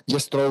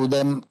just throw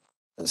them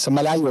sa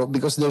malayo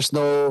because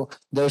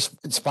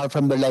it's far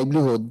from their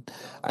livelihood.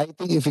 I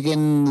think if we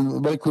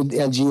can work with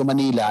LGU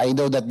Manila, I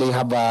know that they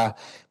have a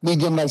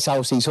medium-rise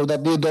housing so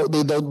that they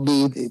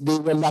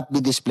will not be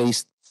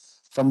displaced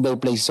from their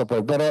place of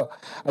work. Pero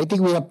I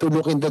think we have to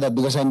look into that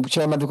because I'm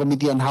chairman of the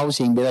Committee on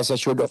Housing. Be rest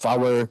assured of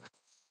our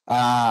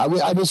I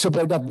will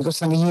support that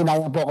because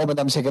nangihinayang po ako,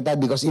 Madam Secretary,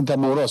 because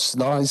Intramuros,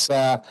 no, is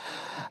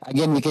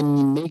again, we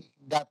can make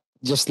that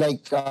just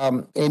like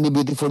any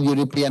beautiful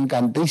European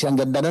countries. Ang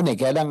ganda nun eh.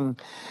 Kaya lang,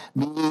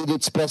 with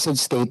its present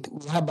state,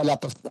 we have a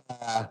lot of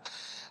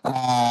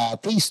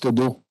things to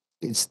do.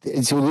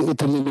 It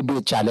will be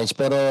a challenge.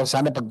 Pero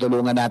sana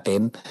pagtulungan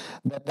natin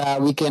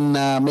that we can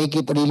make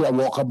it really a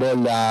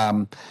walkable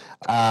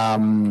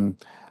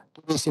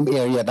tourism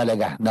area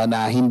talaga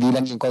na hindi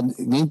lang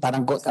yung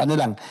parang ano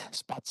lang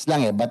spots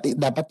lang eh, but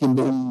dapat yung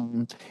buong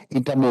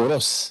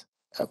Intramuros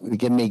we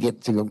can make it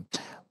siguro.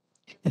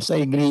 Yes,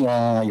 I agree,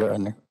 Your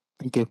Honor.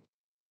 Thank you.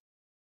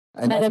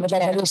 And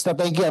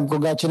thank you.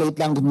 Congratulate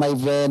lang to my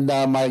friend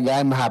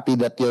Marga. I'm happy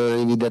that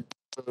you're in the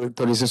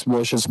Tourism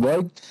Promotions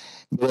Board.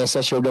 Rest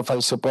assured of our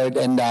support,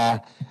 and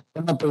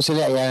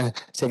personally,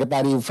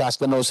 Secretary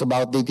Frasco knows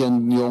about it,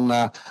 yung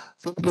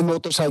Philippine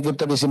Motorcycle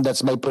Tourism.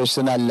 That's my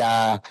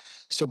personal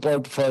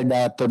support for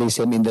the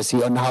tourism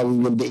industry on how we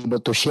will be able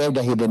to share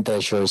the hidden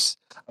treasures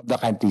of the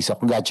country. So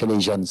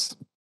congratulations.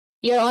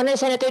 Your Honor,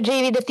 Senator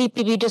JV, the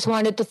TPP just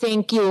wanted to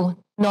thank you.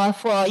 No,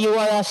 for you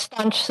are a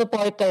staunch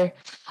supporter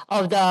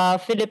of the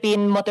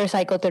Philippine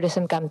Motorcycle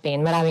Tourism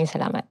Campaign. Maraming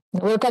salamat.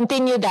 We'll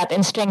continue that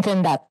and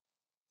strengthen that.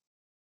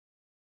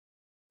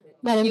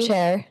 Madam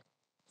Chair.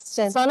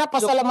 Sana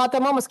pasalamatan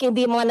mo maski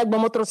hindi mga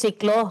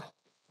nagmamotorsiklo.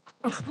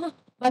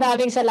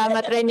 Maraming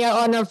salamat rin, Your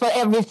Honor, for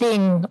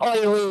everything,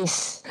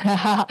 always.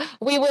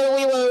 we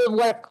will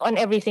work on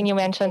everything you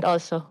mentioned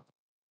also.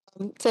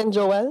 Sen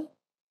Joel?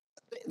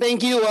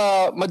 Thank you,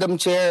 Madam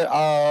Chair.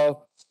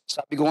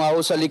 Sabi ko nga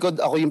ako sa likod,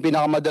 ako yung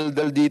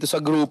pinakamadaldal dito sa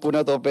grupo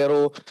na to,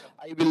 pero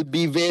I will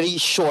be very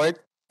short,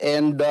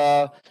 and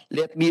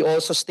let me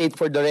also state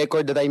for the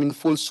record that I'm in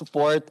full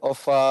support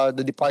of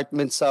the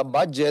department's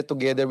budget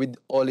together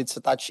with all its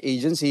attached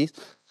agencies.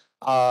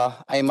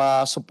 I'm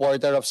a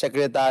supporter of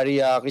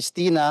Secretary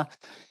Cristina,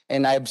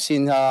 and I've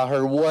seen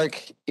her work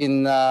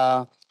in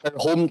her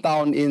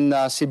hometown in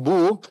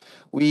Cebu.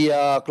 We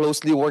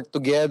closely worked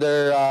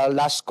together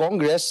last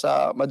Congress,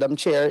 Madam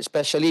Chair,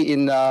 especially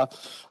in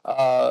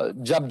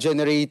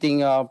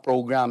job-generating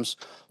programs.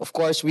 Of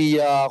course, we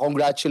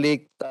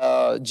congratulate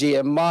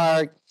GM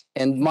Mark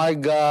and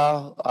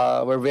Marga.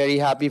 We're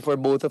very happy for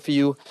both of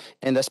you,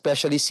 and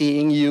especially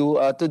seeing you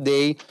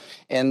today.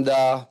 And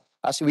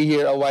as we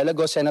hear a while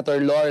ago, Senator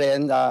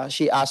Lauren,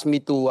 she asked me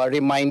to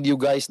remind you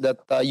guys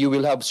that you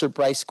will have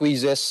surprise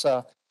quizzes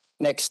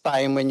next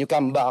time when you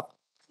come back.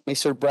 May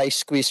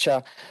surprise quiz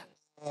siya.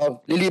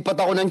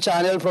 Lilipat ako ng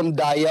channel from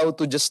Dayaw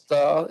to just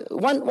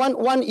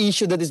one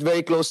issue that is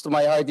very close to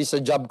my heart is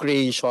job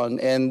creation.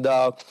 And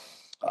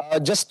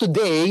just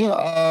today,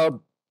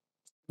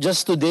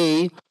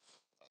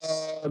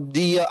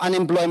 the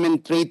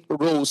unemployment rate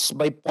rose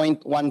by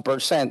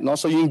 0.1%. No?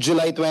 So yung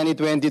July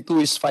 2022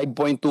 is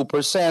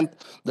 5.2%.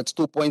 That's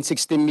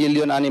 2.60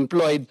 million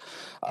unemployed.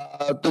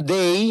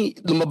 Today,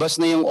 lumabas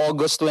na yung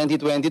August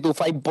 2022,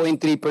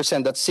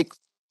 5.3%. That's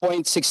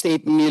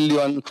 6.68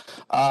 million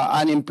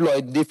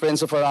unemployed,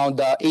 difference of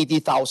around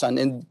 80,000.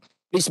 And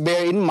please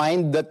bear in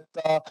mind that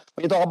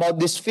when you talk about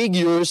these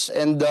figures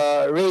and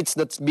the rates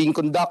that's being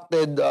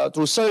conducted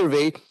through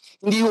survey,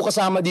 hindi ko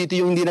kasama dito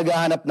yung hindi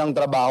naghahanap ng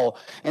trabaho.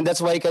 And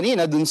that's why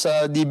kanina dun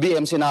sa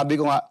DBM, sinabi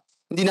ko nga,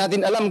 hindi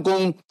natin alam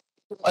kung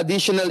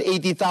additional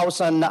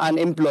 80,000 na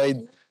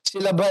unemployed,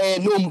 sila ba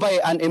noon pa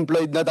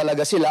unemployed na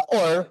talaga sila,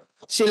 or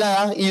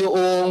sila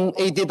yung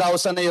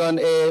 80,000 na yun,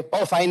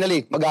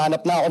 finally,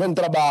 maghahanap na ako ng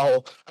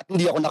trabaho at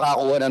hindi ako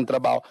nakakuha ng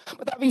trabaho.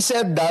 But having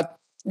said that,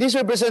 this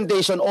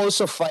representation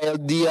also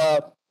filed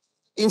the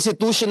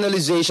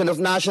institutionalization of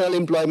National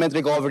Employment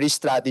Recovery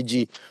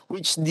Strategy,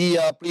 which the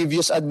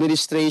previous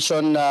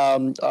administration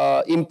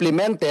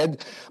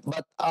implemented,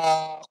 but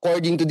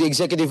according to the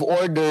executive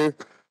order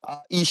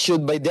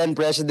issued by then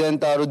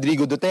President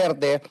Rodrigo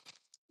Duterte,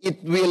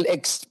 it will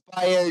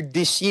expire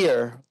this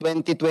year,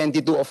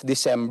 2022 of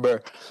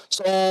December.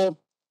 So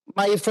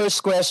my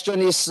first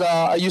question is,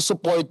 are you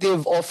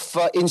supportive of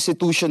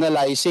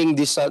institutionalizing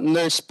this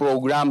nurse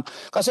program?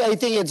 Kasi I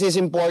think it is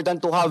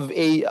important to have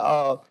a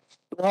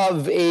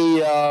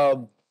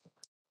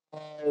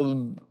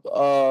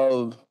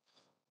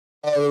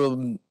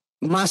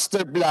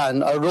master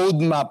plan, a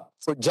roadmap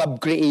for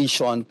job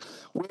creation,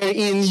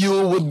 wherein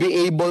you would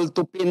be able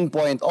to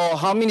pinpoint,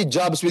 how many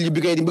jobs will you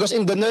be creating? Because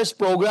in the nurse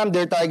program,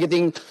 they're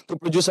targeting to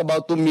produce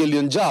about 2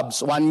 million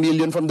jobs, 1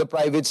 million from the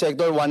private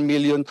sector, 1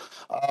 million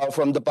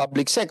from the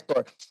public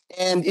sector.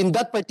 And in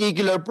that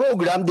particular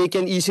program, they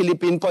can easily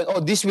pinpoint,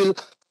 this will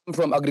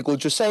from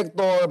agriculture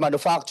sector,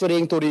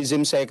 manufacturing,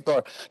 tourism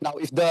sector. Now,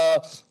 if the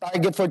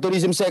target for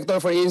tourism sector,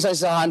 for instance,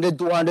 is 100,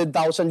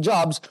 200,000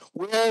 jobs,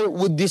 where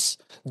would this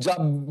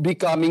job be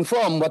coming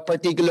from? What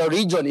particular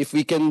region? If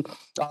we can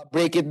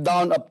break it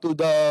down up to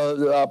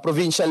the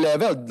provincial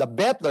level, the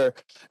better.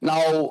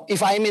 Now,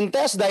 if I'm in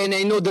TESDA and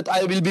I know that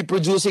I will be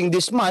producing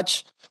this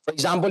much, for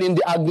example, in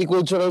the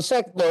agricultural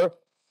sector,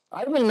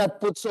 I will not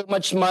put so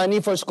much money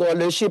for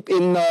scholarship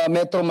in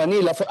Metro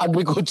Manila for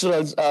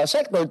agricultural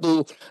sector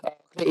to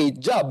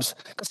create jobs.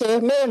 Kasi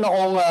meron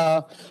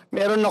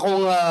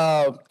akong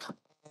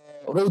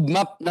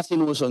roadmap na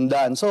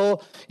sinusundan. So,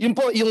 yun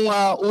po yung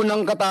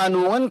unang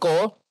katanungan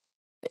ko.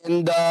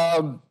 And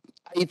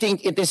I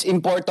think it is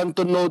important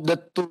to note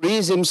that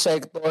tourism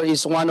sector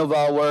is one of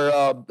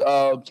our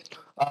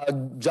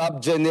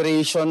job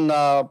generation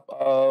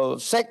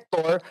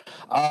sector.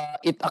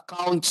 It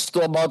accounts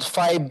to about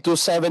 5 to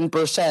 7%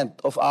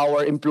 of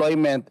our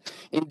employment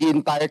in the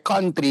entire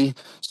country.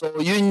 So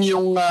yun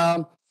yung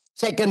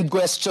second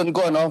question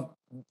ko, no?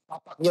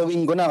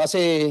 Papakyawin ko na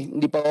kasi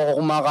hindi pa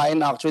ako kumakain.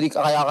 Actually,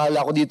 kaya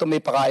akala ko dito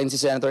may pakain si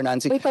Senator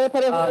Nancy. Uy,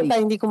 pare-pareho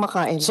tayo hindi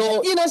kumakain. So,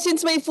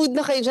 since may food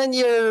na kayo dyan,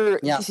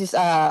 this is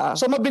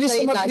so mabilis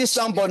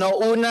lang po, no?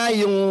 Una,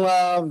 yung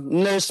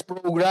nurse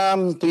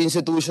program to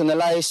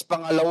institutionalize.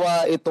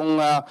 Pangalawa, itong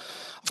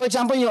for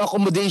example, yung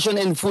accommodation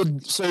and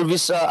food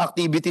service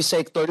activity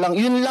sector lang.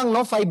 Yun lang,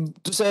 no?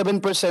 5 to 7%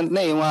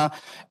 na yung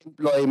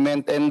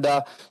employment. And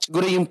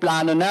siguro yung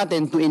plano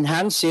natin to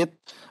enhance it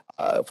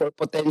for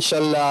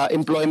potential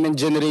employment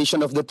generation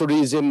of the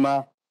tourism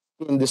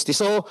industry.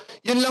 So,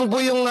 yun lang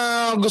po yung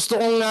gusto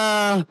kong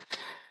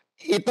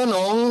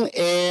itanong.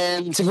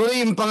 And siguro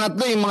yung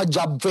pangatlo, yung mga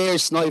job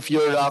fairs, no, if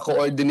you're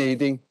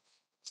coordinating.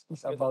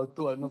 It's about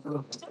to,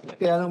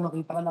 kaya lang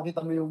nakita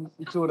mo yung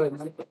itsura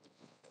niya.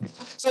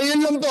 So,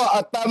 yun lang po.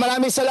 At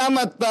maraming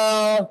salamat,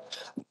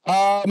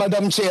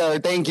 Madam Chair.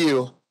 Thank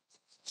you.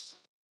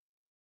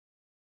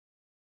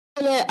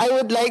 I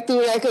would like to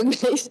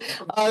recognize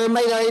our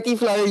minority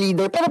floor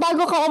leader. Pero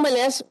bago ka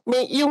umalis,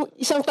 may yung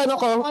isang tanong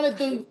ko. I wanted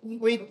to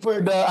wait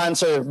for the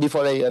answer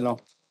before Anong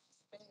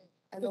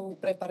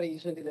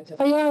preparation nila?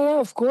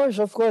 Yeah, of course.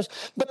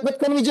 But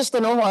can we just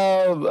hear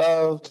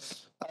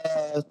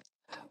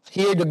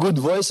the good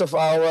voice of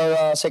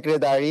our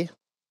secretary?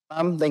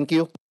 Ma'am, thank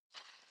you.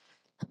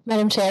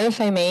 Madam Chair, if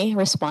I may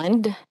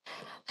respond.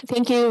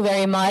 Thank you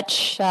very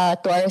much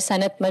to our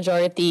Senate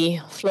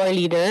Majority Floor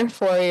Leader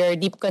for your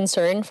deep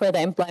concern for the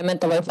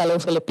employment of our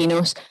fellow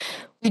Filipinos.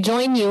 We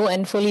join you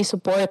and fully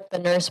support the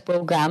nurse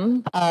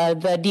program,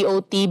 the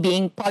DOT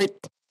being part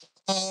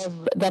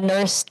of the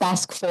nurse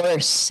task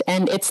force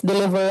and its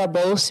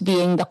deliverables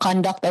being the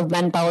conduct of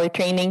manpower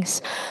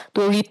trainings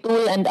to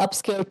retool and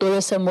upskill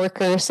tourism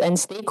workers and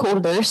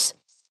stakeholders,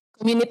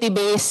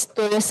 community-based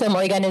tourism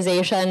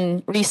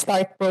organization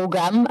restart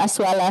program, as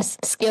well as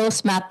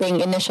skills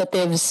mapping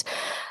initiatives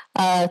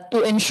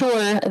to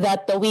ensure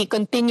that we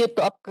continue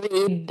to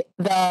upgrade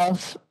the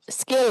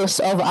skills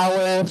of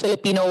our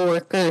Filipino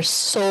workers.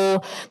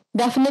 So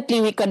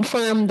definitely we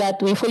confirm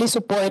that we fully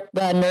support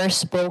the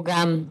nurse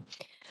program.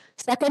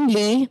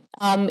 Secondly,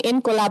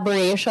 in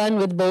collaboration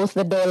with both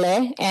the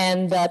DOLE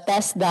and the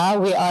TESDA,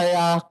 we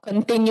are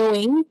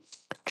continuing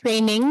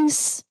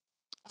trainings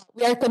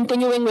We are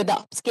continuing with the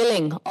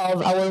upskilling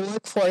of our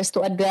workforce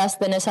to address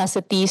the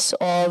necessities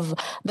of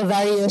the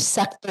various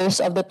sectors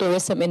of the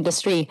tourism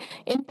industry.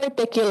 In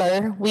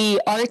particular, we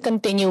are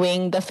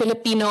continuing the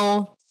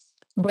Filipino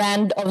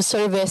brand of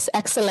service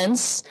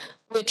excellence,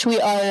 which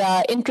we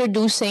are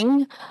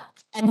introducing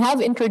and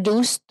have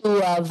introduced to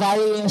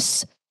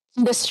various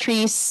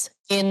industries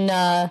in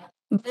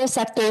various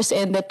sectors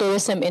in the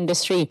tourism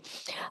industry.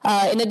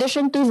 In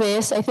addition to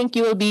this, I think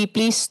you will be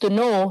pleased to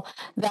know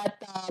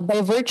that by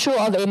virtue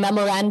of a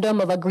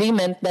memorandum of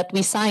agreement that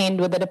we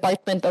signed with the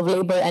Department of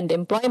Labor and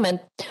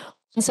Employment,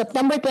 on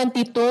September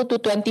 22 to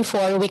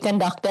 24, we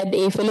conducted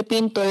a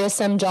Philippine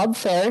Tourism Job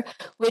Fair,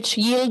 which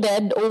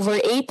yielded over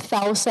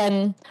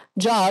 8,000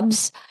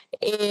 jobs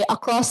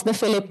across the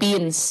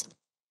Philippines.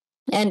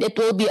 And it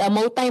will be a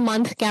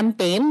multi-month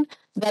campaign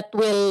that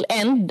will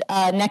end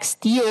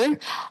next year,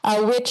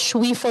 which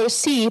we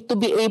foresee to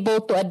be able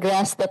to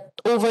address the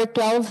over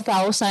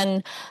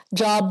 12,000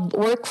 job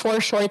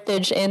workforce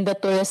shortage in the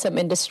tourism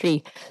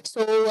industry.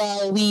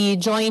 So we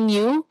join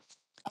you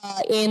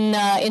in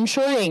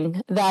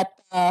ensuring that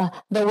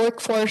the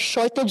workforce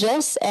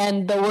shortages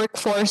and the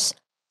workforce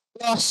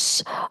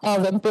loss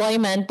of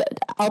employment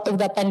out of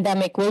the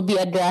pandemic will be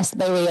addressed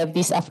by way of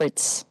these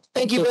efforts.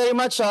 Thank you very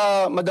much,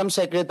 Madam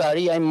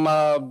Secretary. I'm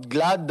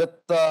glad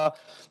that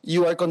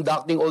you are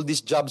conducting all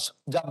these job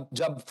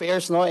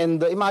fairs, no?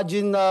 And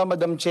imagine,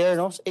 Madam Chair,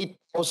 no,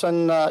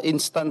 8,000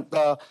 instant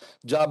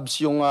jobs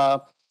yung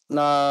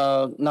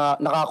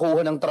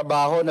nakakuha ng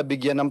trabaho,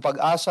 nabigyan ng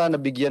pag-asa,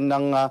 nabigyan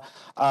ng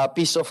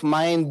peace of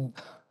mind,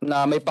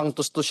 na may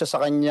pangtustos siya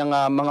sa kanyang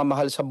mga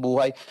mahal sa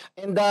buhay.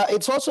 And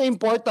it's also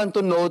important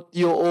to note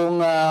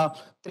yung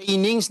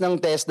trainings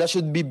ng TESDA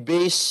should be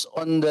based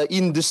on the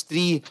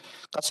industry.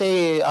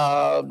 Kasi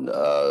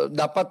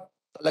dapat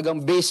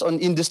talagang based on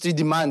industry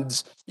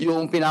demands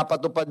yung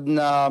pinapatupad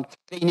na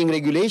training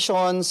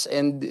regulations,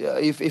 and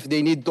if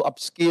they need to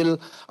upskill,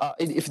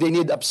 if they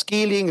need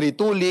upskilling,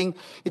 retooling,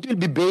 it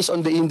will be based on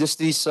the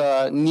industry's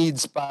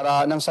needs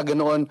para nang sa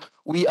ganoon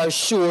we are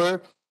sure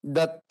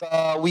that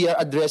we are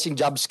addressing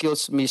job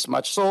skills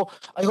mismatch. So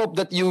I hope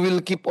that you will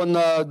keep on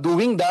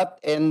doing that.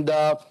 And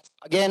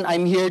again,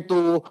 I'm here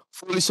to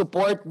fully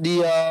support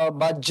the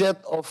budget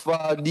of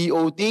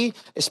DOT,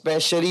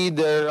 especially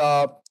their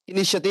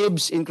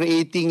initiatives in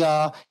creating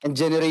and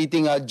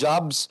generating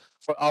jobs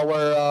for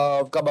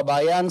our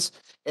kababayans.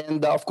 And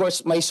of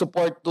course, my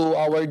support to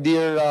our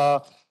dear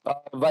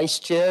Vice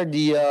Chair,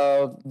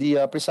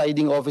 the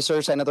presiding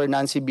officer, Senator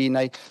Nancy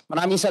Binay.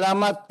 Maraming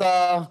salamat,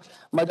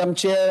 Madam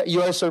Chair.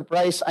 You are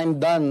surprised I'm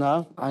done.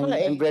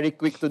 I'm very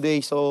quick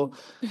today. So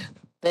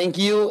thank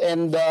you,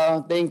 and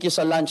thank you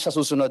sa lunch sa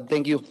susunod.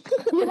 Thank you.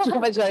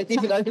 Majority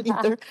Floor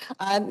Leader.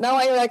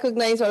 Now I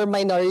recognize our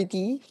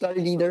Minority Floor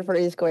Leader for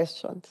his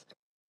questions.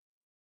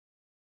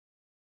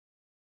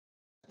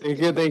 Thank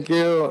you,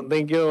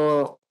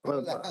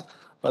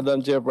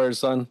 Madam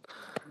Chairperson.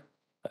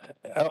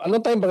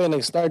 Ano time ba kayo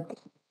nag-start?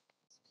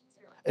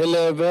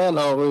 11.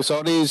 Oh,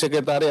 sorry,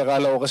 Secretary.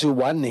 Akala ko kasi 1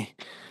 eh.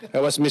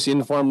 I was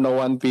misinformed na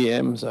 1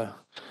 p.m. So,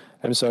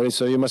 I'm sorry.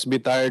 So, you must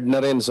be tired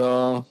na rin.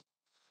 So,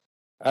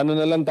 ano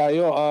na lang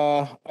tayo.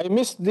 I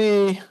missed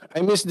the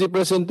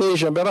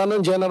presentation. Pero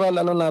anong general,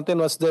 natin?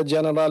 What's the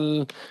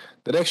general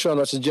direction?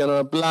 What's the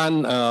general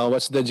plan?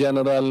 What's the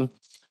general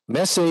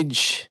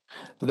message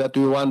that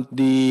we want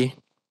the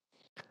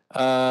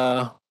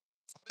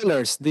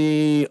foreigners,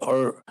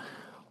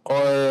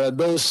 or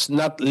those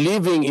not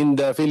living in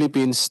the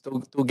Philippines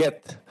to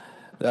get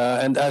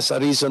and as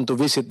a reason to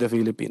visit the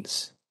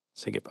Philippines?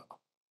 Sige pa.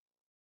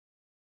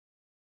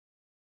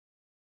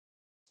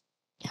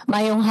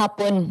 Mayong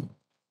hapon,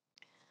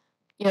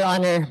 Your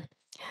Honor.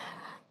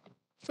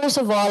 First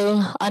of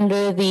all,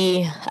 under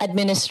the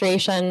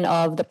administration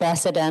of the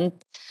President,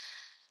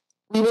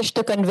 we wish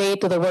to convey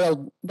to the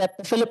world that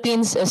the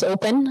Philippines is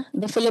open,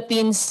 the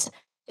Philippines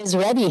is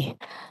ready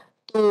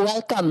to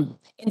welcome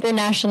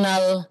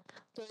international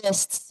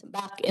tourists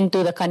back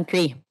into the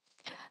country.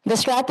 The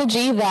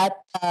strategy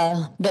that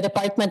the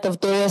Department of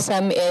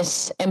Tourism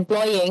is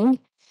employing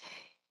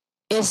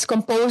is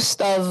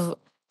composed of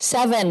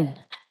 7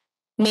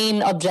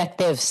 main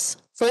objectives.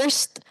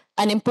 First,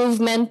 an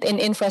improvement in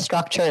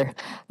infrastructure,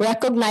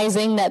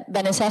 recognizing that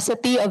the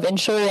necessity of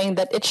ensuring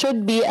that it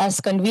should be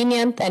as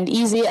convenient and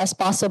easy as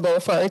possible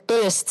for our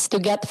tourists to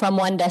get from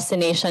one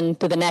destination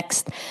to the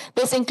next.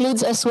 This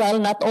includes as well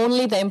not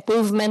only the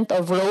improvement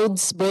of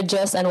roads,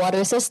 bridges, and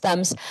water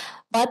systems,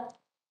 but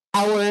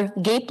our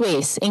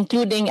gateways,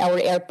 including our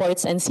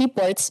airports and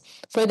seaports.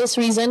 For this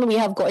reason, we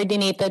have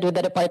coordinated with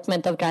the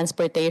Department of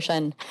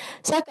Transportation.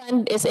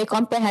 Second is a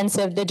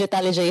comprehensive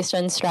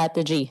digitalization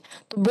strategy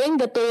to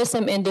bring the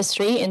tourism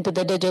industry into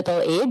the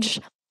digital age,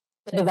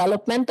 the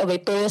development of a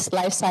tourist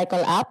life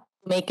cycle app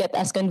to make it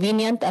as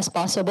convenient as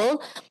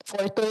possible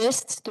for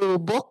tourists to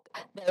book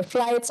their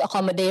flights,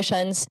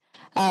 accommodations,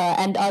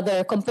 and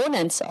other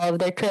components of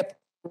their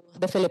trip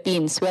the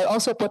Philippines. We're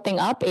also putting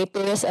up a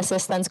tourist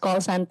assistance call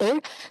center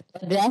to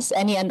address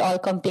any and all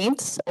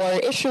complaints or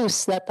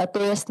issues that a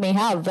tourist may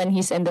have when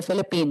he's in the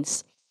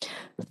Philippines.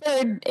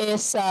 Third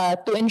is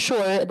to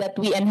ensure that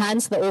we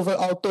enhance the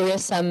overall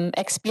tourism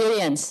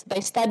experience by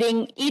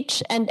studying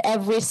each and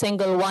every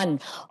single one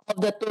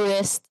of the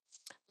tourist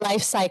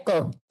life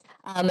cycle.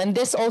 And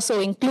this also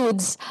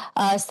includes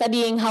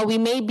studying how we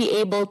may be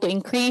able to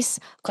increase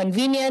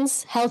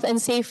convenience, health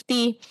and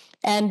safety,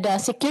 and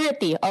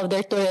security of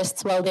their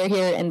tourists while they're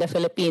here in the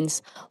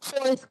Philippines.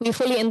 Fourth, we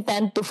fully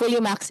intend to fully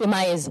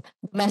maximize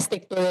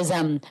domestic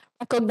tourism,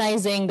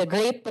 recognizing the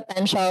great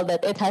potential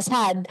that it has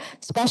had,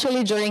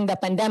 especially during the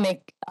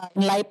pandemic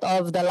in light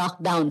of the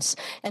lockdowns.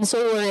 And so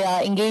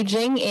we're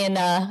engaging in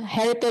a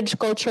heritage,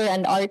 culture,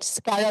 and arts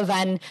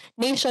caravan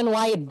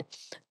nationwide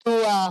to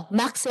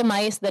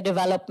maximize the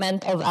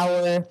development of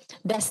our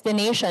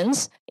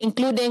destinations,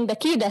 including the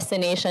key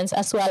destinations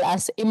as well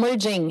as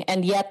emerging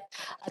and yet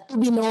to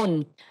be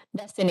known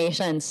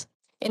destinations.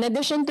 In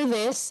addition to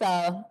this,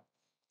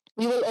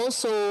 we will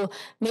also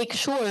make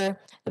sure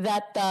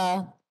that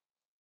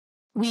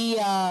we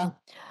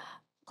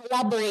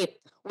collaborate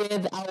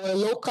with our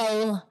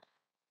local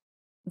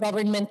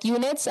government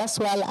units as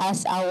well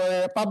as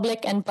our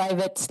public and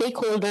private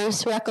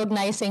stakeholders,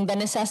 recognizing the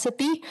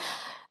necessity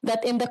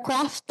that in the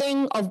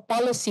crafting of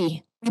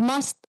policy, we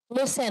must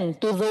listen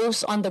to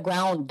those on the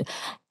ground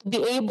to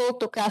be able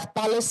to craft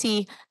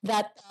policy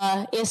that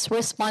is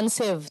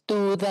responsive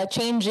to the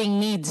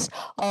changing needs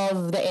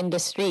of the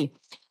industry.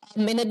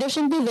 In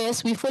addition to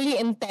this, we fully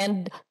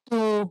intend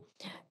to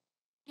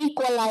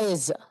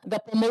equalize the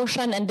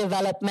promotion and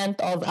development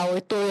of our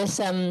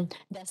tourism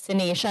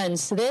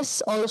destinations.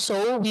 This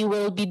also we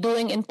will be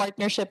doing in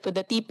partnership with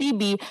the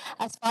TPB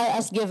as far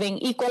as giving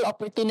equal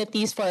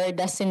opportunities for our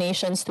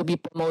destinations to be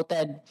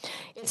promoted.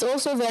 It's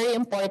also very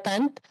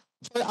important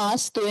for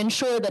us to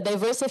ensure the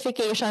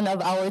diversification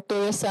of our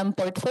tourism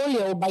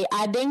portfolio by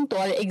adding to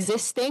our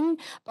existing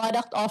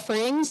product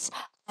offerings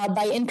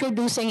by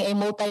introducing a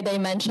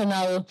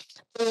multidimensional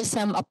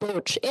tourism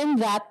approach. In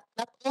that,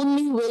 not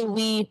only will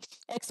we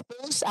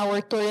expose our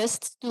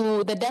tourists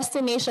to the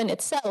destination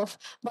itself,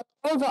 but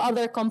all the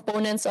other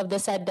components of the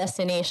said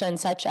destination,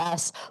 such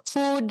as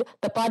food,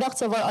 the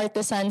products of our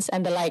artisans,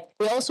 and the like.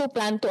 We also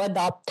plan to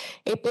adopt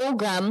a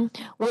program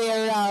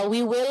where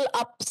we will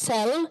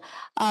upsell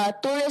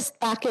tourist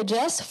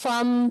packages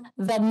from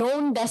the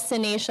known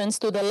destinations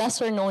to the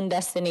lesser known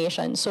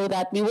destinations so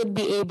that we would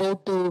be able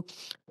to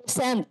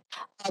present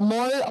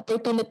more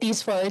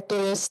opportunities for our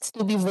tourists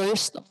to be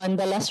versed on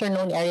the lesser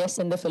known areas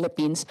in the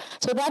Philippines.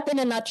 So that in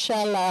a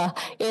nutshell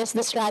is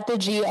the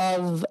strategy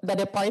of the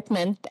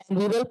department, and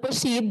we will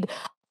proceed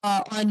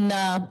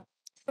on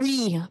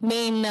three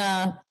main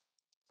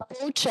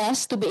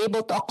approaches to be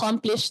able to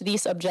accomplish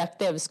these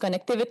objectives: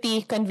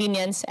 connectivity,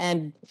 convenience,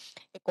 and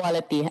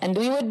equality. And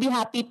we would be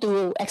happy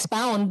to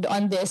expound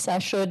on this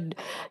should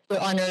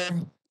Your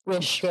Honor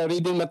wish. Kaya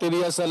reading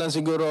materials na lang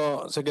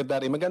siguro,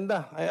 Secretary.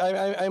 Maganda.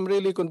 I'm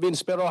really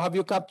convinced. Pero have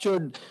you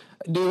captured,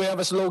 do we have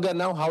a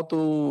slogan now how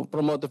to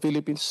promote the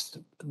Philippines?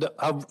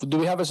 Do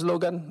we have a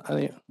slogan?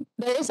 Ano yun?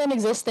 There is an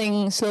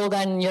existing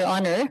slogan, Your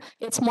Honor.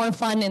 It's more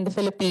fun in the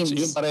Philippines. So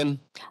yun pa rin.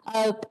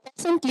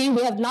 Presently,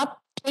 we have not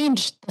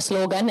changed the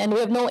slogan and we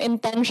have no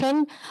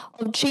intention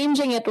of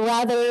changing it.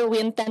 Rather,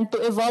 we intend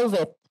to evolve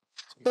it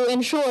to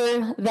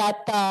ensure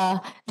that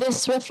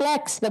this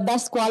reflects the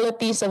best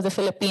qualities of the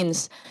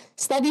Philippines.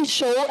 Studies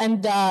show,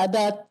 and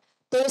the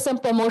Tourism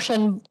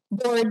Promotion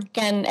Board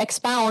can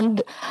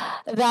expound,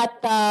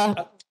 that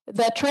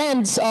the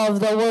trends of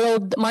the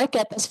world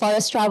market as far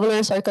as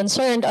travelers are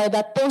concerned are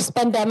that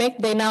post-pandemic,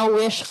 they now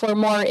wish for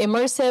more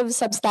immersive,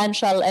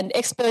 substantial, and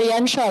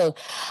experiential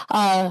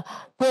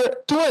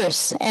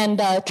tours and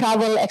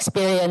travel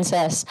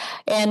experiences.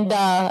 And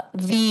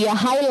the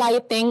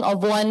highlighting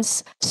of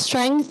one's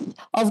strength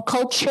of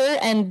culture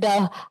and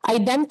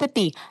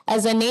identity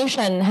as a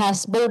nation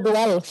has bode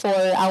well for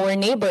our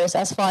neighbors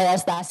as far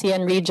as the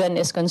ASEAN region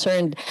is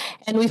concerned.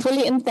 And we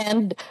fully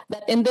intend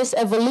that in this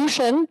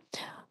evolution,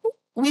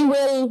 we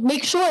will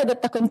make sure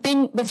that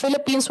the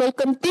Philippines will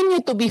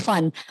continue to be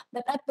fun,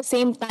 but at the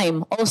same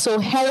time also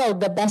herald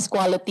the best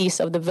qualities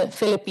of the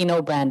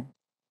Filipino brand.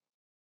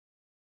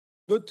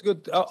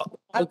 Good.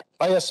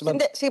 Yes,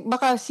 ma'am.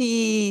 Baka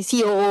si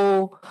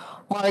COO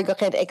Marga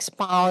can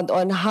expound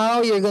on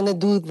how you're gonna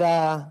do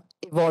the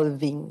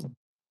evolving.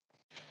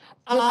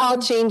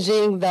 Without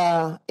changing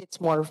the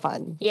it's more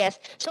fun. Yes.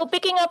 So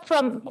picking up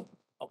from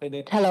Okay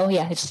din. Hello,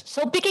 yes.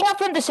 So picking up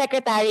from the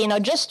secretary,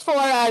 just for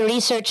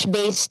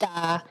research-based,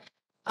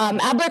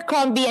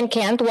 Abercrombie and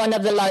Kent, one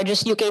of the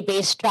largest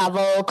UK-based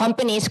travel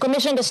companies,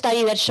 commissioned a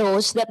study that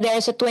shows that there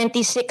is a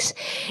 26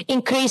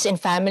 increase in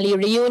family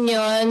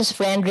reunions,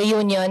 friend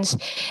reunions,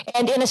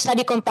 and in a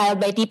study compiled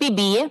by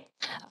TPB,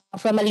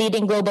 from a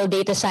leading global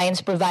data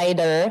science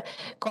provider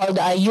called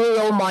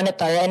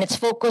Euromonitor, and its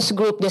focus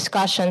group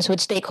discussions with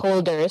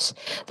stakeholders.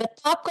 The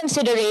top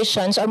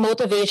considerations or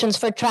motivations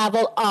for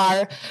travel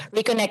are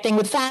reconnecting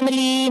with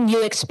family,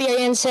 new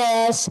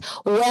experiences,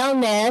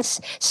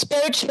 wellness,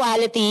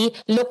 spirituality,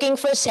 looking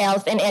for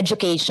self, and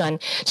education.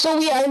 So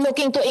we are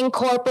looking to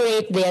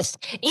incorporate this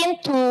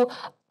into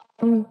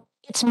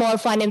it's more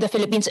fun in the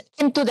Philippines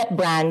into that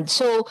brand.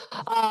 So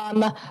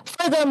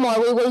furthermore,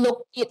 we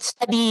will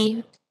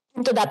study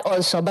into that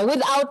also, but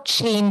without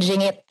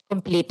changing it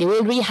completely.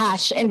 We'll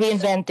rehash and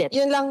reinvent it.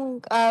 Yun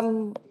lang,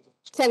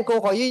 Sen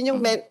Coco, yun yung,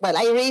 well,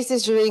 I raised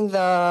this during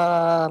the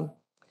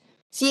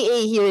CA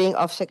hearing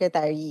of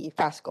Secretary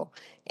Fasco.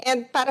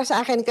 And para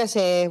sa akin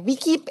kasi, we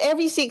keep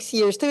every 6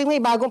 years, tuwing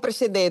may bagong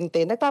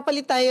presidente,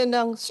 nagpapalit tayo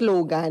ng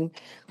slogan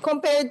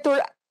compared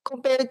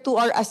to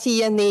our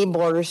ASEAN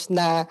neighbors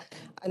na,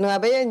 ano nga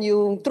ba yan,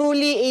 yung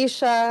truly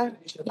Asia,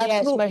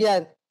 Yes,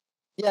 yan.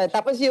 Yan.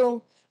 Tapos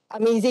yung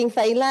amazing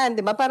Thailand,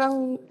 di ba?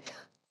 Parang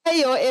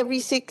tayo,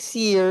 every 6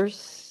 years,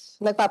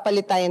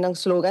 nagpapalit tayo ng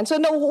slogan. So,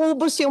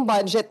 nauubos yung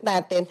budget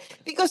natin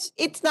because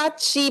it's not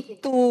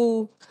cheap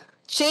to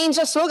change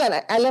a slogan.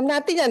 Alam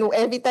natin yan,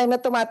 every time na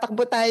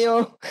tumatakbo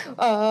tayo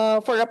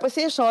for a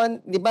position,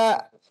 di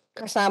ba,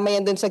 kasama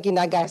yan dun sa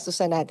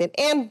ginagastusan natin.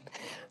 And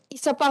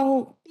isa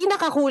pang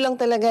pinakakulang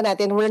talaga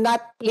natin, we're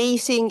not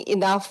placing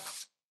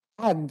enough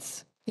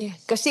ads.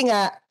 Yes. Kasi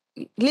nga,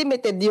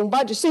 limited yung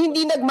budget. So,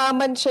 hindi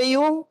nagmamansya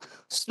yung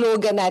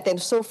slogan natin.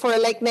 So, for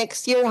like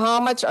next year,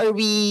 how much are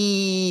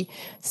we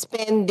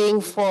spending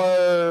for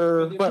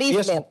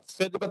placement? Yes,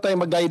 pwede ba tayo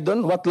mag-guide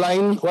doon? What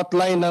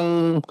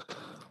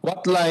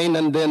line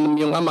and then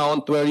yung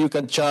amount where you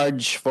can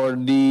charge for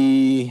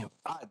the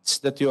ads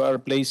that you are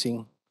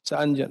placing?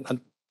 Saan dyan?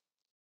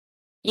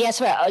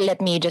 Yes, well, let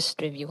me just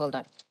review. Hold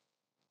on.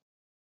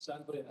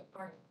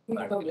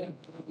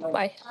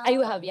 Why?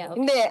 You have, yeah.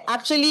 Hindi,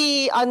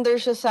 actually, under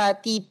siya sa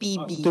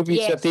TPB.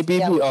 Sa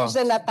TPB, Yeah, oh. it's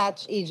an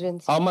attached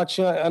agency. How much,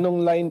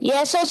 anong line?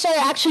 Yeah, so sir,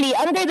 actually,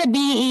 under the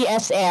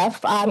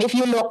BESF, if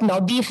you look, no,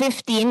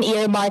 B15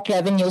 earmark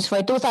revenues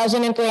for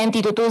 2020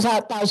 to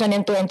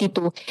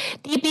 2022,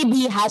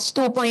 TPB has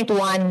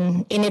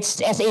 2.1 in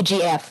its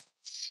SAGF.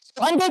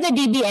 So under the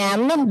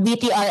DBM,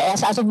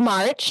 BTRS, as of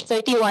March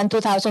 31,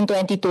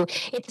 2022,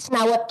 it is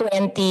now at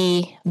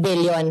 20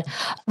 billion.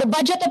 The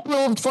budget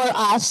approved for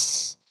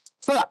us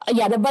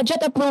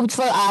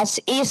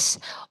is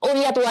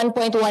only at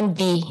 1.1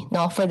 B,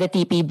 no, for the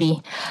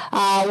TPB.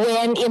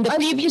 When in the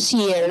previous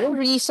year,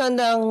 Reason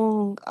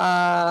ng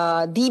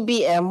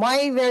DBM,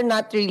 why they're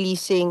not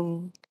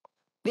releasing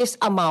this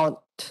amount?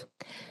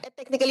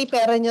 Technically,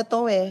 pera nyo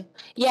to eh.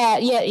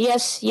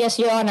 yes,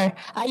 Your Honor.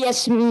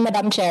 Yes,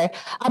 Madam Chair.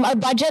 Our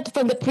budget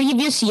from the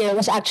previous year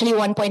was actually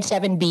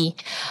 1.7 B.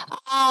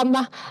 I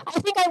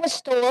think I was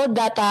told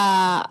that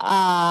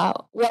our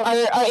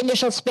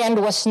initial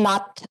spend was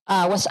not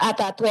was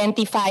at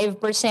 25%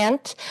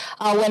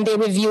 when they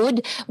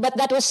reviewed, but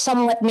that was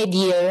somewhat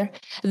mid-year.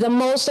 The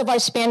most of our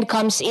spend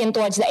comes in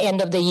towards the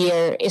end of the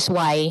year is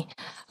why.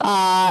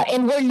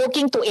 And we're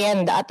looking to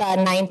end at a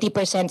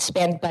 90%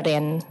 spend pa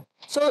rin.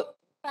 So,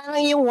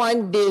 parang yung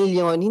 1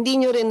 billion, hindi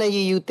nyo rin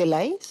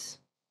na-utilize?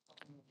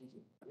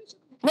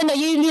 No,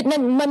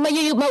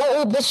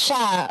 mauubos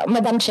siya,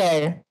 Madam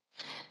Chair.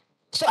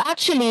 So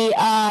actually,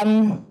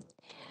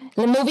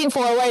 moving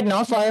forward,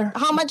 no, for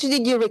How much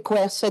did you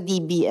request sa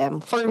DBM?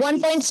 For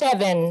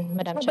 1.7,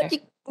 Madam Chair.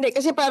 Hindi,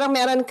 kasi parang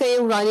meron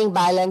kayong running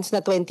balance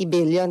na 20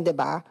 billion, di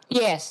ba?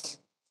 Yes.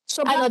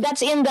 So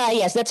that's in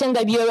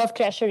the Bureau of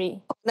Treasury.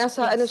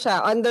 Nasa ano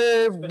siya,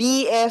 under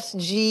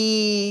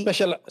BSG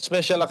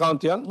Special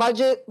account yan?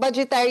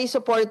 budgetary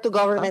support to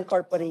government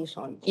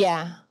corporation.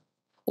 Yeah.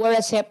 We're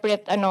a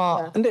separate,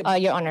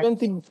 Your Honor.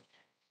 20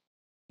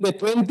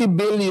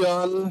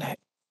 billion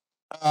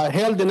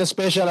held in a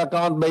special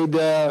account by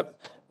the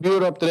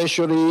Bureau of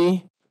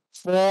Treasury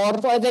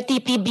for the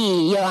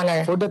TPB, Your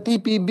Honor. the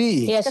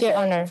TPB. Yes, Your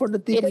Honor. For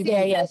the It's TPB.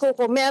 there, yes.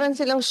 Kung meron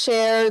silang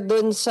share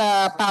dun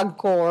sa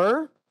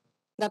PAGCOR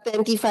na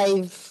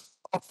 25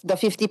 of the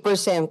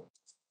 50%.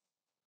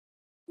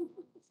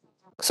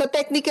 So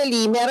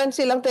technically, meron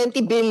silang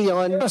 20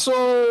 billion. So,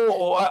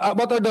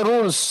 what are the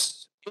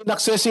rules in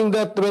accessing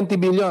that 20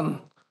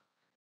 billion?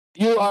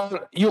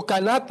 You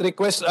cannot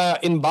request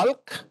in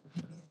bulk.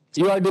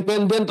 You are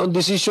dependent on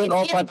decision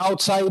of an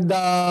outside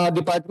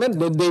department.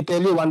 Did they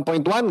tell you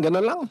 1.1?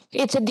 Ganun lang?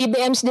 It's a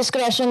DBM's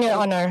discretion, Your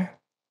Honor.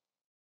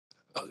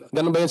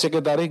 Ganun ba yung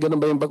secretary? Ganun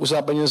ba yung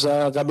pag-usapan niyo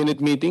sa cabinet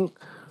meeting?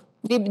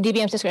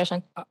 DBM's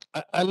discretion.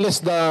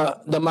 Unless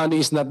the money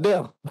is not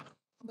there.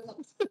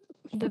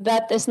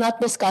 That is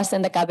not discussed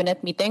in the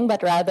cabinet meeting,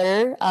 but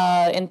rather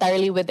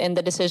entirely within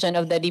the decision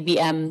of the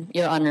DBM,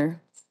 Your Honor.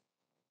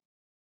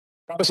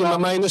 Tapos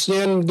ma-minus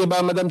niya yun, di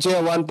ba, Madam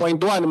Chair,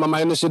 1.1,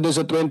 ma-minus niya doon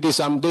sa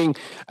 20-something.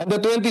 And the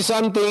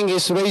 20-something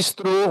is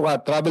raised through,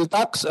 what, travel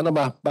tax? Ano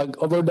ba? Pag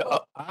over the,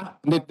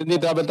 hindi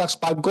travel tax,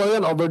 PAGCOR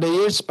yan, over the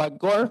years,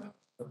 PAGCOR?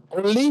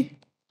 Only?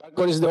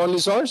 PAGCOR is the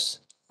only source?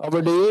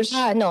 Over the years?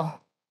 No.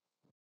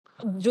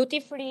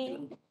 Duty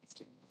free.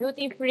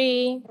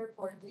 Duty-free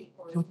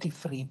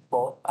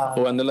po.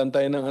 Kuha na lang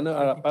tayo ng ano.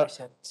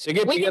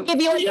 Sige, We bigyan can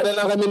give you- na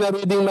lang kami na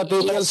reading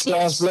materials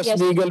Yes, plus yes.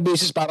 legal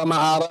basis para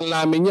maaral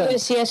namin yan.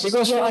 Yes,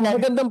 Because Your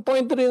Honor. magandang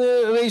point rin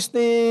raised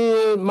ni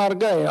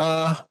Marga eh.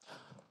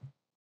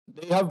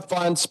 They have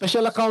funds,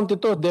 special account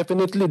ito,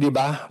 definitely, di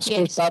ba? So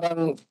Yes.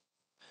 parang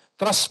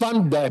trust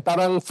fund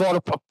parang for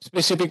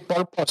specific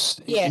purpose.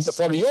 Yes.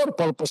 For your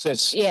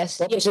purposes. Yes.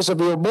 Purposes of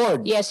your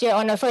board. Yes, Your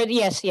Honor.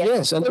 Yes.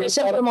 Yes, and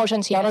Tourism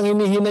promotions, yes. parang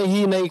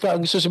hinihinay-hinay ka.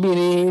 Ang gusto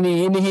sabihin,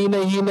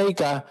 hinihinay-hinay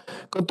ka.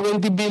 Kung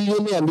 20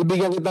 billion yan,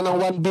 bibigyan kita ng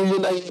 1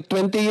 billion, ay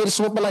 20 years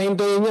mo pala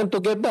hintayin yan to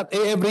get that.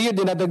 Every year,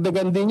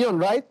 dinadagdagan din yun,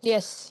 right?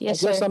 Yes, sir.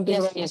 There's something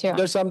Yes, wrong, yes, Your Honor.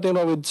 there's something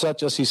wrong with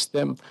such a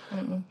system.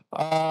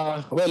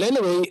 Well,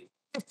 anyway,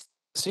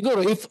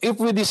 siguro, if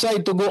we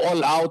decide to go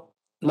all out,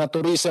 na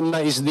tourism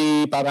na is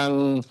the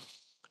parang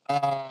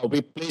we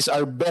place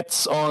our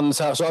bets on,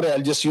 sorry, I'll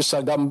just use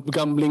a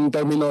gambling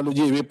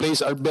terminology. We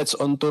place our bets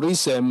on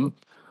tourism.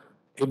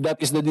 If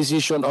that is the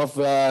decision of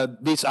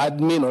this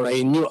admin or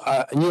a new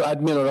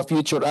admin or a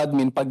future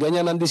admin, pag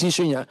ganyan ang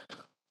decision niya,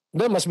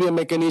 there must be a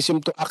mechanism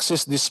to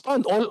access this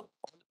fund. All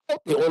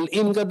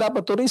in ka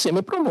dapat tourism,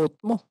 i-promote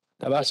mo.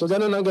 Diba? So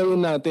ganun ang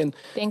gawin natin.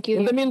 Thank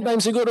you. In the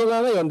meantime, siguro nga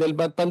ngayon, dahil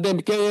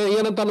pandemic, kaya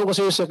yan ang tanong ko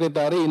sa iyo,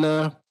 Secretary,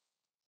 na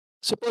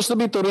supposed to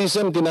be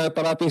tourism,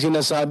 parating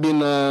sinasabi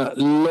na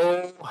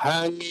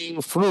low-hanging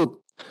fruit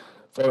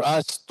for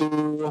us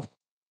to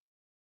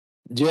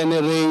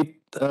generate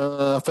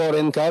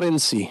foreign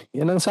currency.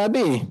 Yan ang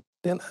sabi.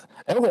 Ewan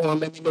ko kung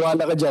may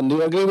miniwala ka dyan.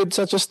 Do you agree with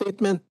such a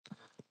statement?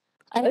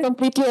 I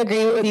completely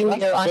agree with you,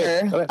 Your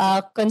Honor.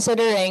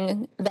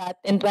 Considering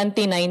that in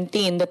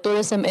 2019, the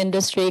tourism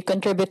industry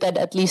contributed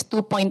at least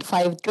 2.5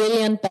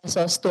 trillion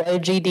pesos to our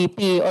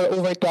GDP or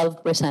over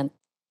 12%.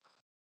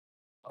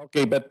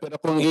 Okay, pero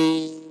kung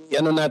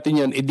ano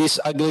natin yun,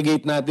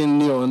 i-disaggregate natin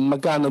yun,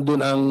 magkano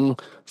dun ang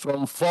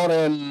from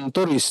foreign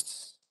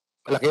tourists?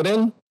 Malaki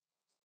rin?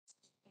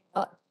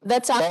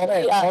 That's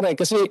actually... Correct.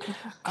 Kasi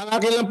ang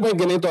akin lang po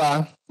ganito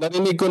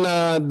narinig ko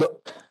na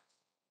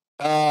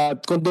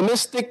kung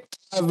domestic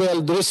travel,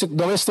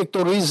 domestic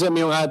tourism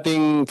yung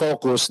ating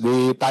focus,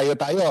 di tayo.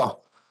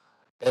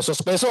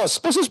 Pesos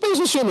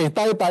yun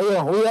tayo.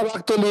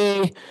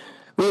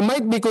 We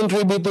might be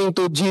contributing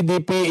to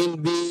GDP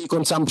in the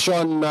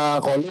consumption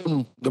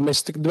column,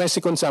 domestic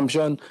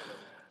consumption.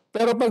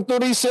 Pero pag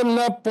tourism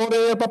na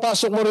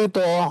papasok mo rito,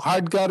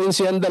 hard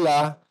currency ang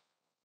dala,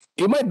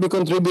 you might be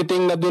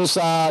contributing na dun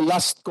sa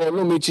last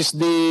column, which is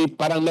the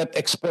parang net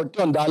export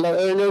yun, dollar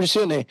earners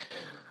yun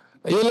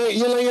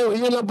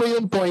Yun lang po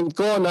yung point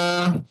ko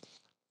na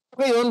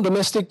ngayon,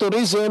 domestic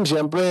tourism,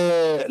 siyempre,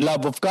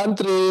 love of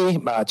country,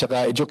 at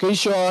saka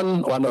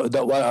education,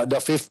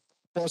 the fifth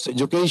post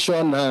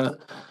education,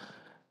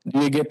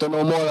 you get to know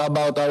more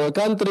about our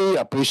country,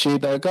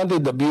 appreciate our country,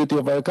 the beauty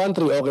of our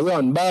country, okay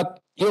yun. But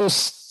yung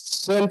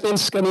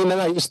sentence kanina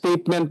nga, yung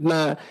statement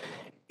na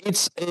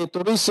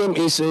tourism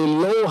is a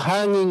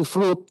low-hanging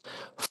fruit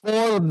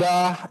for the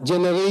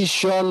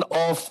generation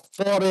of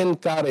foreign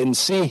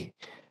currency.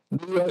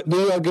 Do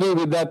you agree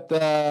with that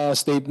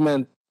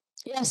statement?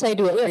 Yes, I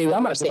do agree with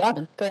that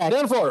statement. Correct.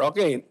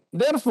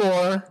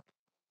 Therefore,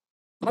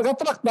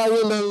 mag-attract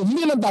tayo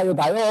hindi lang tayo.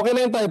 Okay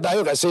na yung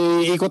tayo kasi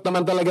ikot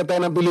naman talaga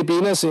tayo ng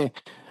Pilipinas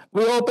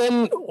We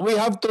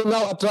have to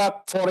now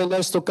attract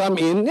foreigners to come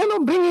in,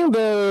 bringing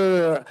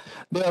their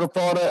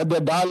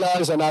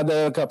dollars and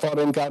other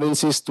foreign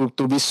currencies to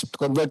be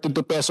converted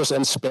to pesos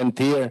and spent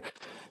here.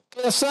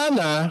 Kaya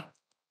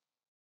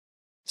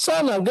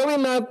sana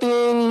gawin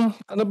natin,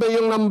 ano ba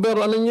yung number,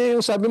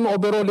 yung sabi mo,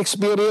 overall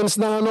experience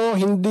na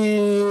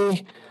hindi,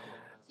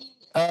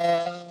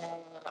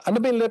 ano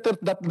ba yung letter,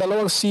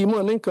 dalawang C mo,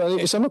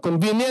 isa mo,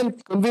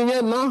 convenient,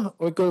 no?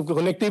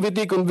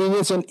 Connectivity,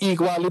 convenience, and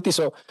equality.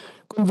 So,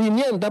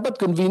 dapat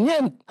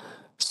convenient.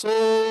 So,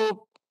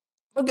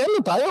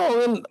 maging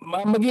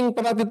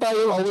parati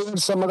tayo aware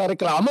sa mga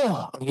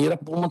reklamo. Ang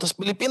hirap pumunta sa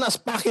Pilipinas.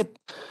 Bakit?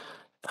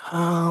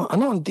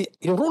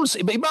 Yung rules,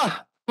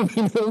 iba-iba.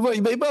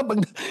 Iba-iba.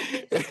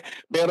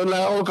 Meron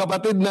lang ako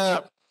kapatid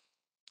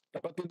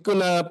ko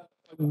na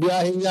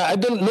pagbiyahe niya. I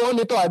don't know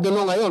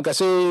ngayon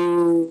kasi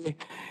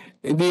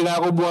hindi na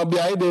ako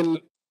bumabiyahe din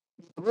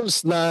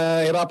rules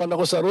na hirapan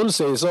ako sa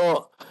rules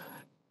So,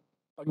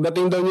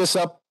 pagdating daw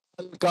niya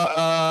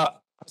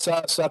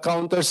sa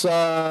counter sa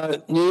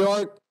New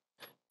York,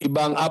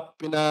 ibang app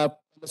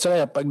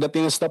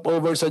pagdating sa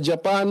stopover sa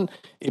Japan,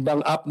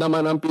 ibang app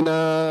naman ang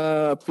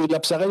pina-fill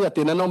up sa kanya.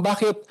 Tinanong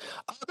bakit?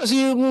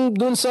 Kasi yung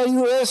dun sa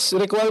US,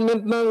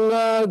 requirement ng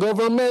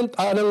government,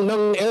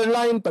 ng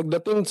airline,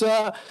 pagdating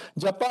sa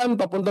Japan,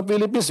 papunta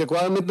Philippines,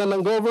 requirement na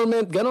ng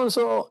government, ganon.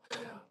 So,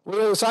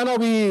 sana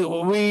we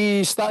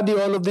study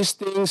all of these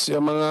things,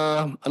 yung mga,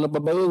 ano pa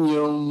ba yun,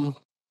 yung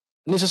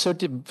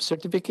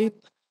certificate,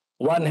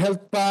 One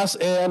Health Pass,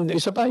 and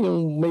isa pa,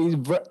 yung may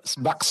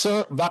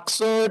Vaxcert,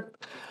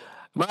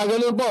 mga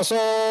ganun po. So,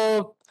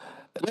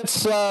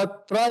 let's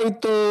try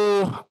to,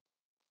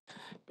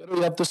 pero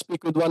we have to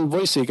speak with one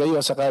voice kayo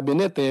sa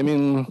cabinet. I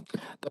mean,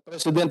 the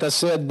President has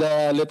said,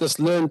 let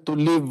us learn to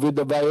live with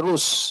the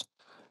virus.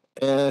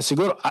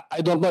 Siguro,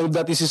 I don't know if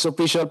that is his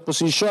official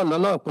position,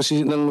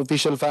 position ng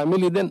official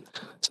family. Then,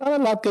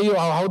 sana lahat kayo,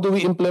 how do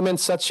we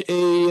implement such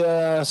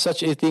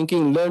a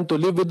thinking? Learn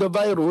to live with the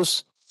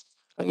virus.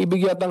 Ang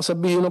ibig yatang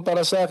sabihin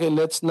para sa akin,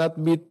 let's not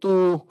be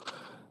too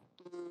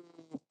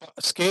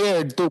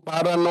scared, too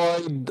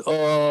paranoid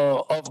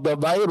of the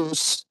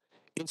virus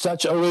in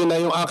such a way na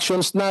yung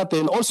actions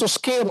natin also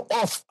scare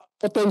off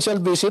potential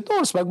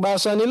visitors.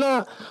 Pagbasa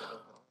nila,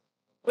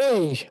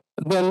 hey,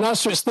 the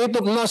state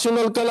of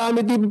national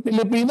calamity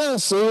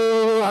Pilipinas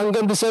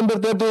hanggang December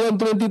 31,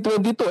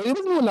 2022.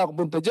 Hindi mo na ako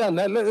punta dyan.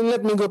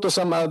 Let me go to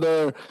some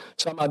other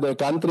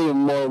country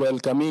more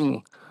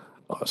welcoming.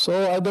 So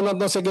I do not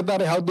know,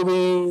 Secretary, how do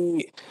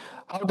we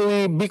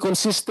be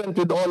consistent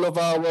with all of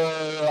our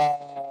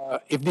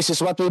if this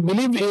is what we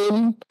believe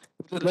in,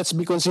 let's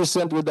be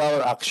consistent with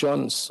our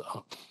actions.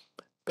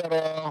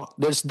 Pero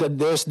there's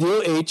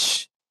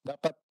DOH,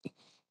 dapat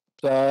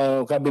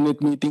sa cabinet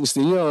meetings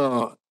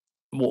niyo,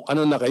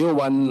 ano na kayo,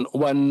 one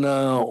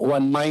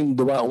mind,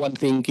 one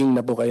thinking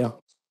na po kayo.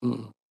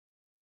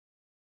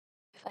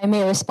 If I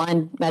may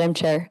respond, Madam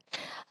Chair.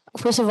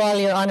 First of all,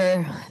 Your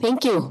Honor,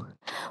 thank you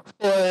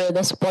for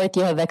the support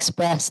you have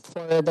expressed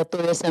for the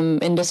tourism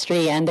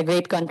industry and the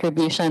great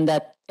contribution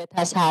that it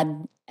has had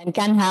and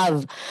can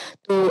have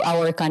to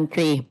our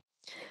country.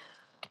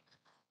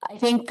 I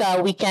think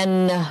we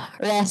can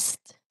rest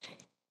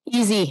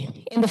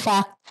easy in the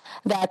fact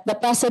that the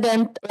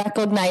President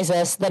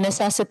recognizes the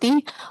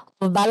necessity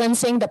of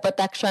balancing the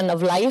protection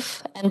of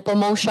life and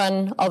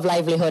promotion of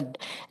livelihood,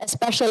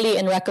 especially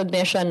in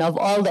recognition of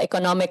all the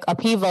economic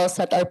upheavals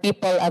that our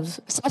people have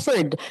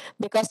suffered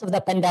because of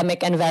the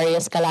pandemic and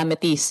various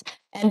calamities.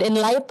 And in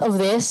light of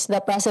this, the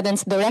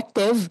President's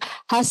directive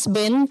has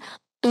been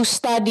to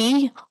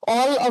study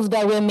all of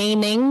the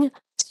remaining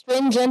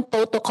stringent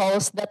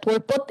protocols that were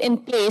put in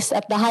place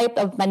at the height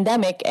of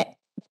pandemic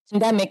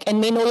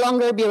and may no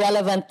longer be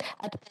relevant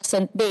at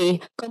present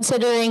day,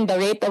 considering the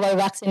rate of our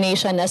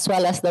vaccination as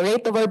well as the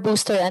rate of our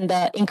booster and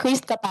the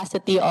increased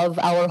capacity of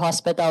our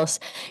hospitals.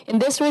 In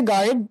this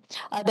regard,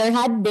 there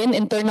had been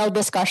internal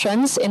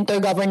discussions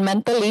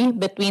intergovernmentally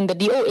between the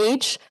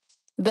DOH,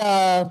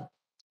 the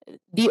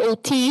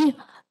DOT,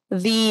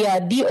 the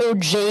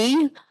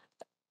DOJ,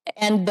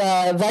 and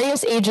the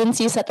various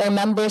agencies that are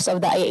members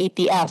of the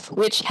IATF,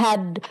 which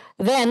had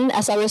then,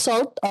 as a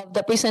result of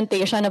the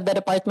presentation of the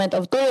Department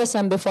of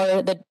Tourism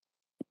before the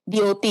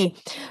DOT,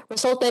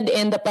 resulted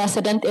in the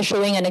President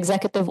issuing an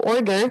executive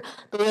order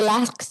to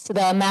relax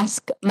the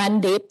mask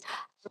mandate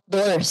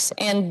outdoors.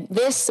 And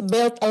this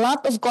built a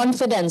lot of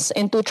confidence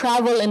into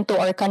travel into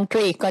our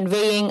country,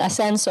 conveying a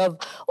sense of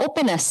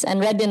openness and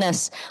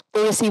readiness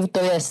to receive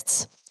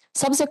tourists.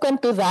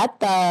 Subsequent to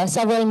that,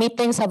 several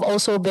meetings have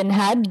also been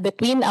had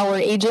between our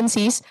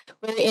agencies,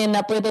 wherein,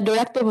 per the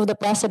directive of the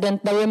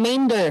President, the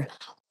remainder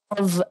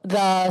of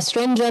the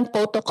stringent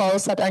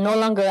protocols that are no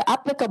longer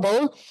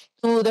applicable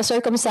to the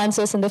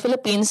circumstances in the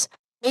Philippines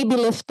may be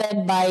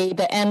lifted by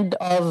the end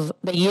of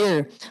the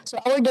year. So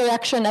our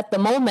direction at the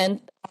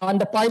moment on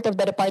the part of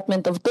the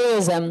Department of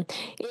Tourism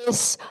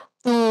is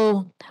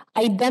to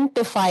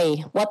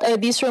identify what are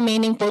these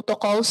remaining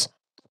protocols,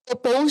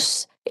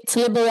 propose its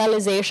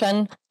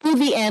liberalization to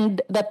the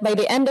end that by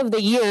the end of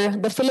the year,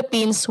 the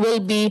Philippines will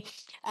be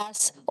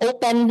as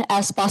open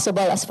as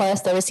possible as far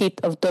as the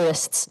receipt of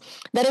tourists.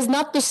 That is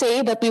not to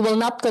say that we will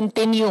not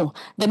continue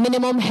the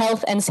minimum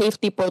health and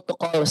safety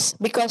protocols,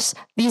 because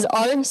these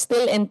are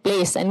still in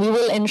place, and we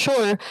will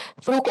ensure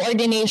through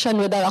coordination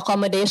with our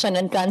accommodation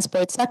and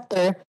transport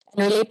sector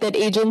and related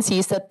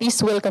agencies that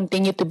these will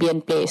continue to be in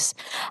place.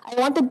 I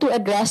wanted to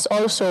address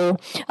also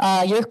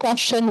your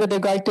question with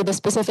regard to the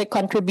specific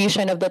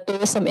contribution of the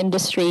tourism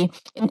industry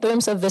in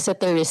terms of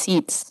visitor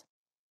receipts.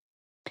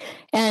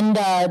 And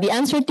the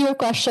answer to your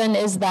question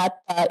is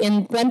that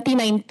in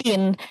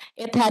 2019,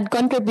 it had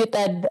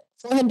contributed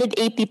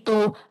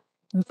 482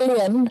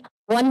 billion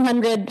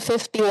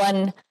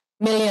 151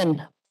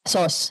 million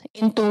pesos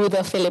into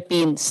the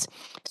Philippines.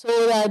 So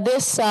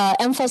this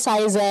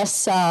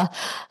emphasizes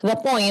the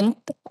point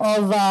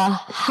of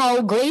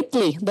how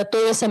greatly the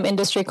tourism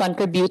industry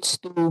contributes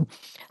to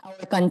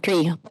our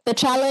country. The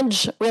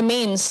challenge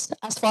remains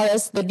as far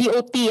as the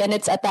DOT and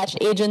its attached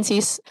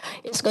agencies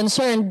is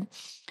concerned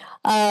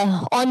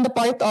on the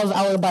part of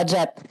our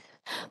budget.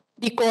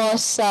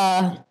 Because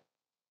while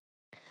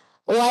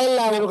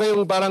meron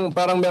kayong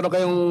parang meron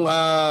kayong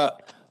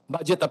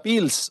budget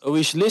appeals, a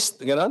wish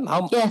list,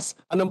 gano'n? Yes.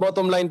 Anong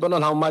bottom line po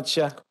nun? How much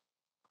siya?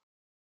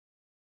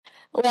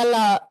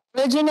 Well,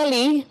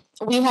 originally,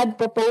 we had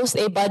proposed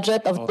a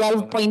budget of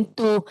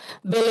 12.2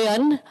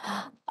 billion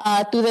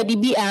to the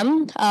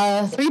DBM,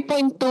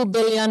 3.2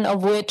 billion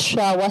of which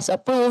was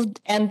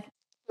approved, and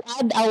to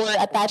add our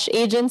attached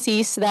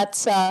agencies,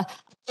 that's a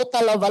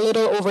total of a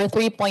little over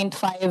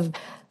 3.5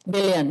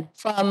 billion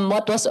from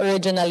what was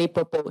originally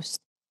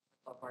proposed.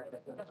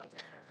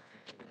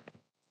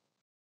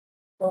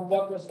 From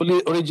what was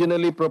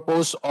originally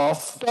proposed of?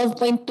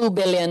 12.2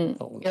 billion,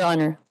 Your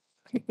Honor.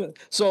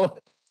 So,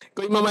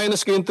 kung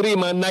ma-minus ko yung 3,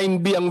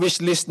 9B ang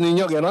wish list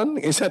ninyo, gano'n?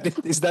 Is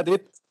that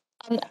it?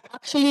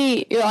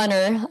 Actually, Your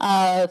Honor,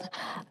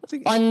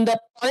 on the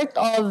part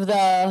of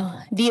the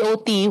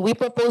DOT, we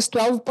proposed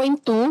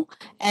 12.2,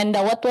 and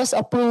what was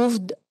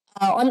approved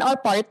on our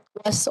part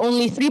was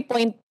only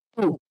 3.2.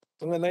 So,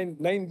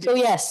 9B. So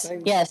yes,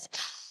 9B. yes.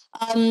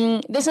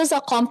 This is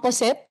a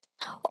composite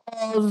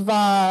of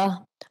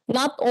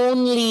not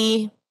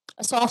only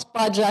soft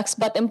projects,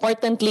 but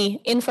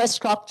importantly,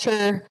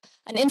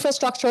 an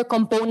infrastructure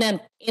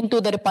component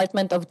into the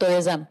Department of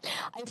Tourism.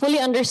 I fully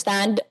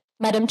understand,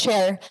 Madam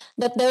Chair,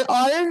 that there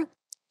are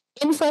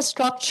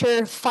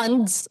infrastructure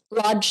funds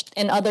lodged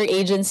in other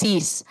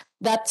agencies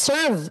that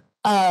serve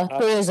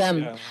tourism.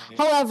 yeah.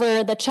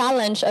 However, the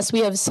challenge, as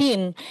we have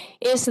seen,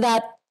 is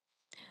that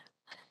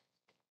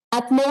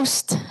at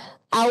most,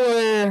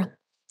 our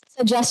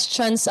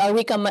suggestions are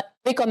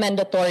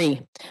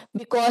recommendatory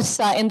because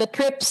in the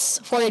trips,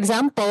 for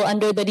example,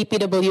 under the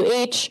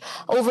DPWH,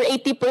 over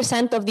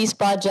 80% of these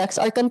projects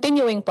are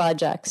continuing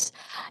projects.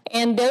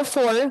 And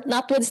therefore,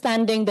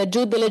 notwithstanding the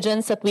due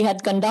diligence that we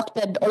had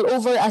conducted all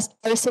over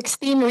our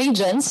 16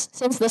 regions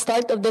since the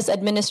start of this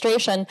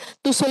administration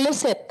to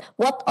solicit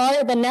what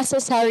are the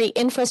necessary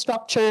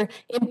infrastructure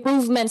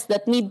improvements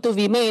that need to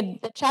be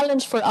made, the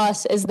challenge for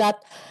us is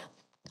that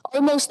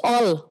almost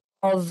all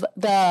of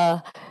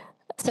the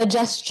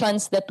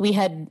suggestions that we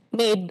had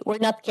made were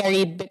not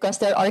carried because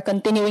there are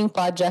continuing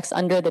projects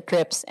under the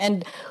trips.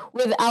 And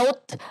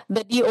without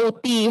the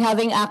DOT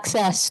having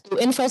access to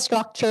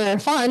infrastructure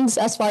funds,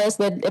 as far as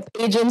the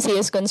agency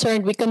is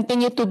concerned, we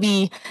continue to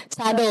be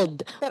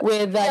saddled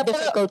with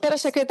difficulties. Pero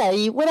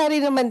Secretary, wala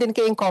rin naman din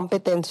kayong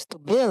competence to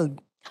build.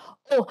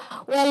 Oh,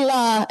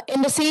 well,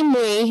 in the same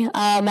way,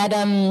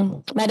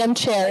 Madam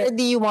Chair, Where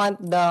do you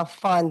want the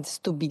funds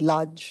to be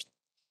lodged?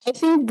 I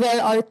think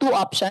there are two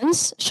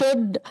options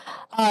should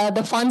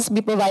the funds be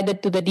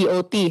provided to the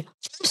DOT.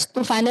 First,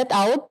 to find it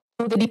out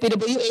through the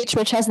DPWH,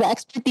 which has the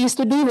expertise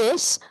to do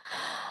this,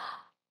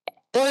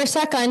 or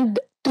second,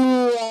 to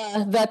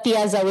the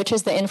TIAZA, which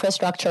is the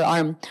infrastructure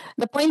arm.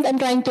 The point I'm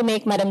trying to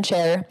make, Madam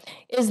Chair,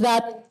 is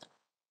that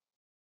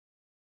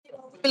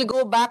We'll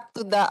go back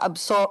to the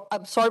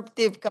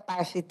absorptive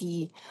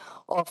capacity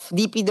of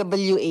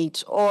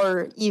DPWH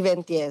or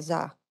even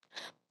TIEZA.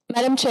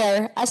 Madam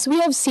Chair, as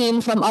we have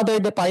seen from other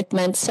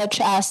departments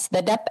such as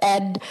the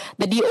DepEd,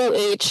 the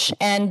DOH,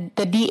 and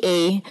the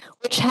DA,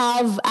 which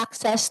have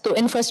access to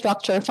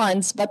infrastructure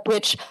funds but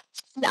which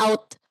fund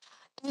out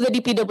to the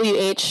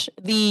DPWH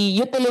the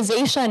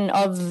utilization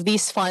of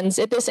these funds,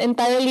 it is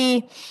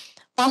entirely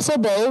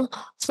possible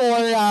for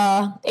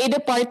a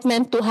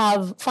department to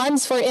have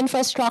funds for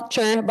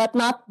infrastructure but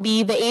not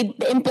be the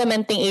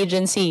implementing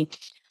agency.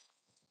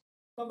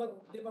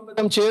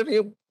 Madam Chair,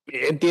 yung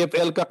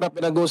NTFL ka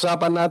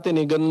pinag-uusapan natin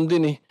ganun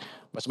din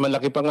Mas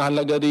malaki pang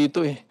halaga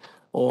dito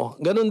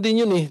ganun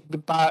din yun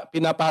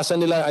pinapasa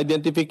nila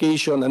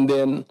identification and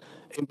then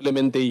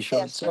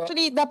implementation. Yes,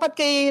 actually, dapat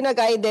kayo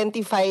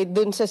nag-identify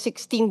dun sa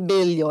 16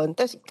 billion,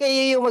 tapos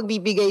kayo yung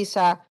magbibigay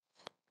sa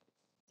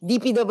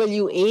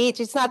DPWH.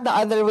 It's not the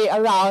other way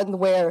around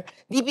where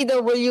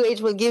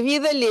DPWH will give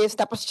you the list,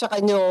 tapos tsaka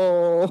nyo...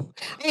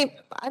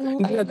 ano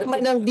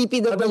naman ng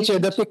DPWH? Madam Chair,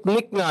 the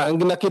technique nga, ang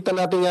nakita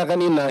natin nga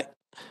kanina,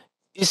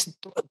 is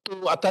to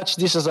attach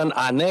this as an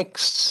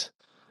annex.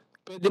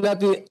 Pwede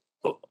natin,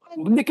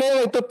 hindi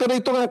kaya pero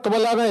ito nga,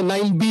 wala nga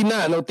 9B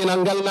na,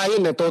 tinanggal na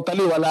yun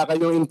totally, wala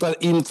kayong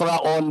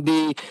infra on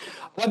the,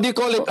 what do you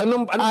call it,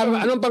 anong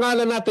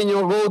pangalan natin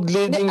yung road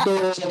leading to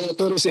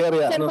tourist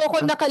area? Saan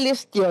po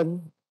nakalist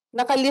yun?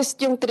 Nakalist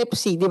yung trip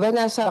C, di ba?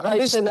 Nasa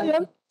Nakalist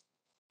yun?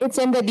 It's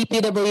in the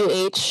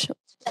DPWH.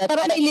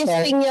 Pero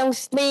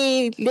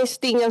may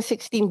listing yung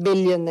 16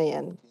 billion na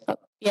yan.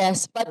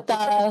 Yes, but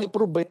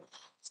Improve it.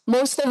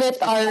 most of it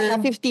are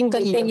 15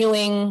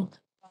 continuing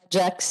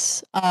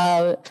projects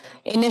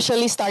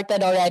initially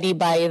started already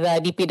by the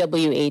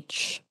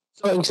DPWH.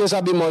 So, ang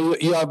sinasabi mo,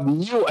 you have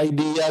new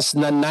ideas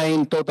na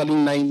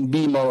totaling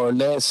 9B more or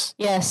less.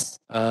 Yes,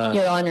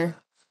 Your Honor.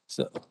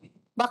 So,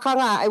 Baka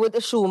nga, I would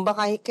assume,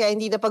 baka kaya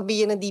hindi na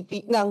pagbigyan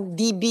ng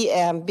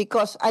DBM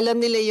because alam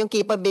nila yung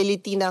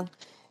capability ng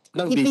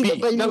DP,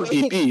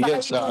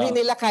 Baka yes. hindi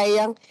nila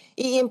kayang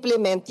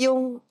i-implement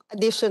yung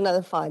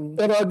additional fund.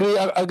 Pero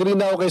agree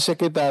na ako kay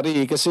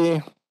Secretary kasi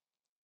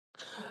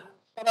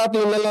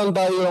parating na lang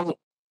tayong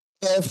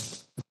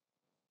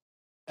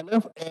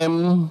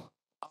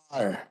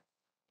FMR.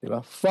 Diba?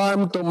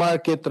 Farm to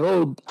Market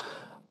Road.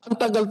 Ang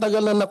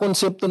tagal-tagal na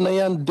konsepto na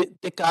yan.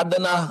 Dekada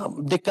na,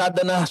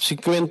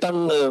 50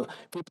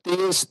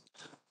 years.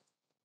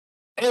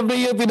 Every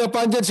year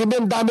pinapandyan si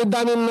Ben,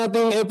 dami-dami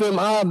nating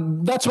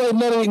FMR. That's why,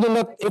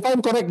 if I'm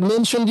correct,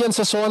 mentioned yan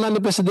sa SONA ni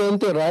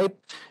Presidente, right?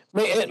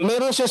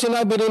 Meron siya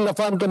sinabi rin na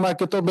farm to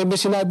market road. May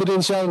sinabi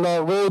rin siya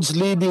na roads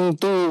leading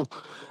to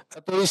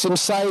tourism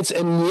sites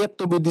and yet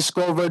to be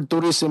discovered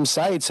tourism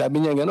sites.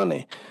 Sabi niya gano'n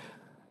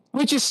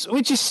Which is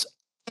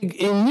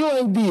a new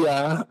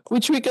idea,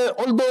 which we can,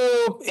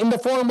 although in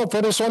the form of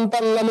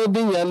horizontal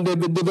din yan,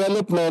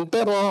 development,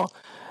 pero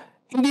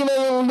hindi na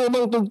yung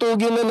lumang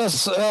tugtugin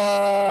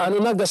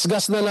na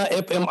gasgas na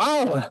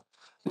FMR.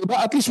 Diba?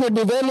 At least we're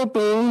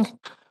developing.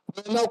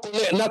 We're now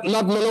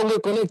not no longer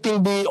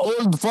connecting the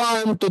old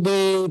farm to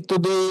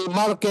the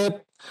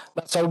market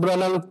Sobra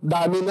ng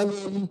dami na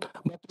nun,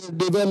 but we're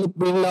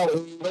developing now a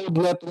road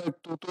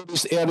network to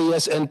tourist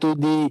areas and to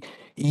the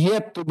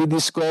yet to be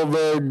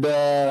discovered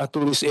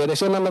tourist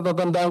areas. Yan ang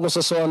natatandaan ko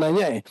sa zona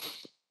niya eh.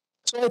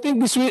 So I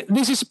think this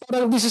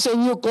is a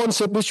new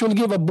concept which will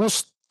give a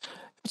boost.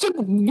 It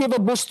should give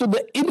a boost to the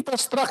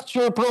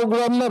infrastructure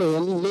program na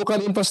rin, local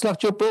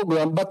infrastructure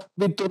program, but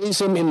with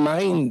tourism in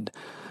mind.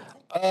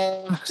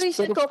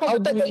 Chris, ikaw,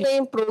 kung tagal na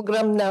yung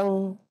program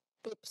ng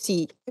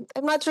Pepsi,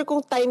 I'm not sure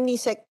kung time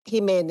ni Sec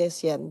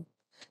Jimenez yan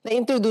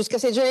na-introduce.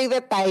 Kasi during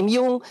that time,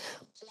 yung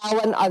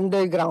Palawan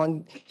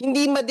Underground,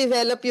 hindi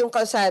ma-develop yung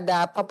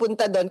kalsada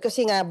papunta doon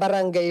kasi nga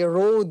barangay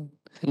road.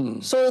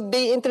 So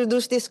they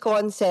introduced this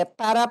concept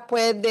para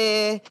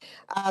pwede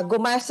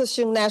gumastos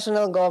yung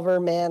national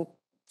government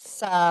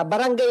sa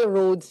barangay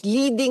roads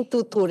leading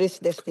to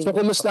tourist So destinations.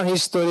 kumusta ang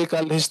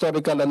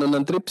historical ano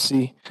ng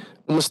Tripsy?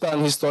 Kumusta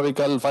ang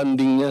historical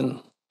funding niyan?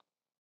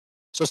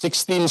 So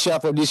 16 siya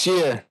for this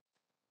year.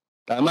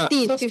 Tama.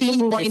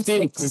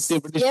 15.6.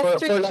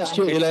 15. For last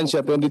year, ilan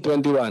siya?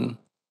 2021.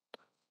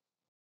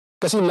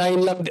 Kasi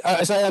 9 lang,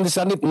 as I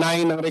understand it,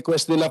 9 ang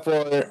request nila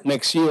for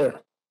next year.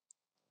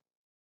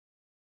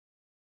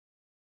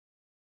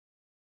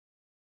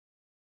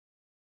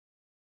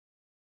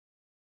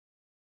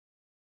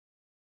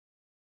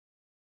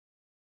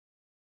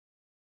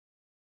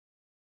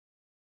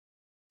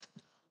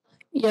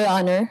 Your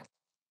Honor.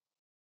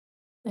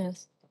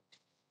 Yes.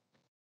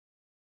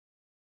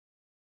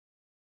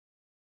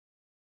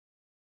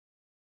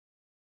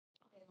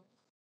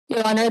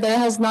 Your Honor, there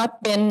has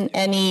not been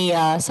any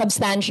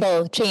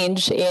substantial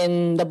change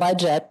in the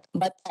budget,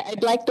 but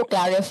I'd like to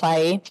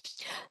clarify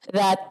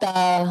that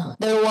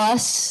there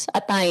was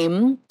a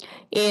time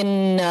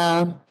in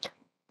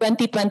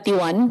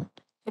 2021,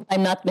 if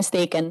I'm not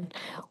mistaken,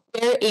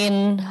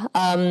 wherein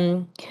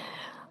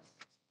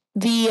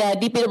the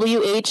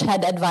DPWH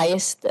had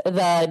advised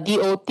the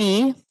DOT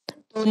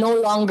to no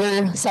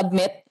longer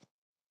submit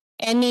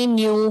any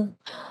new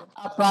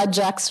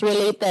projects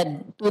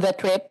related to the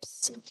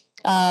trips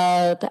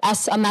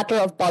as a matter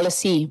of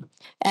policy.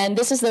 And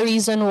this is the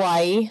reason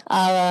why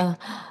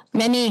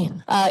many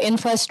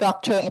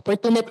infrastructure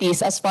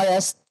opportunities as far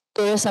as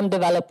tourism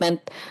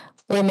development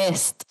were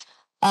missed.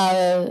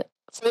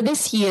 For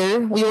this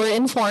year, we were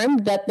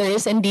informed that there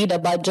is indeed a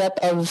budget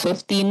of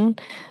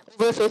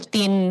over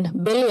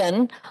 15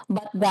 billion,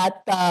 but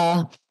that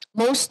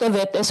most of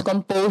it is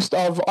composed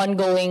of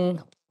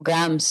ongoing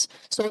programs.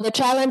 So the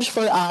challenge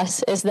for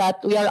us is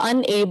that we are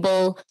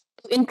unable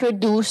to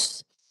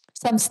introduce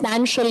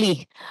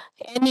substantially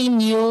any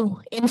new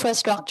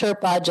infrastructure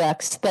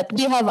projects that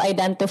we have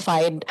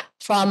identified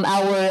from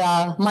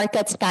our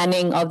market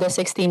scanning of the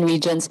 16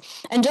 regions.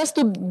 And just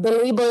to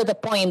belabor the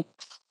point,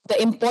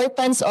 the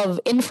importance of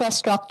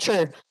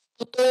infrastructure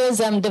to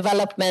tourism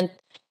development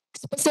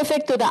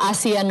specific to the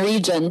ASEAN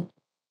region,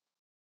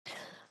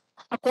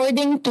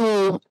 according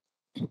to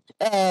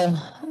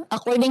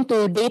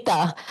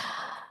data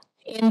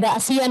in the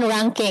ASEAN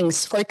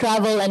rankings for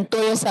travel and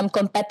tourism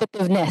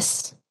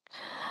competitiveness,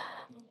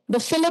 the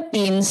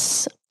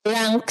Philippines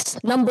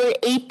ranks number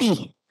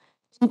 80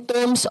 in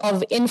terms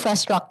of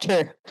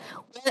infrastructure,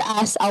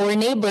 whereas our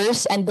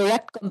neighbors and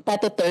direct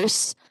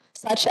competitors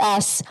such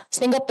as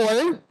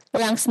Singapore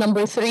ranks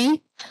number 3,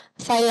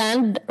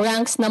 Thailand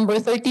ranks number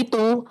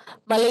 32,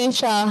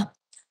 Malaysia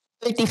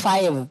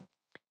 35.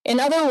 In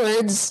other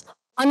words,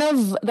 one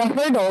of the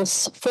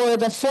hurdles for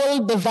the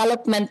full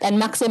development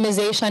and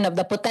maximization of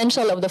the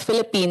potential of the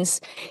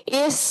Philippines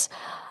is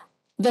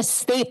the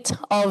state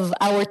of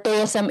our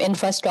tourism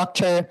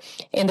infrastructure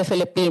in the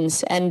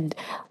Philippines. And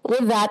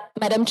with that,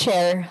 Madam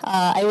Chair,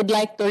 I would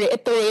like to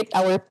reiterate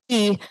our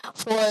plea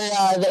for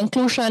the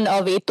inclusion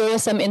of a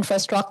tourism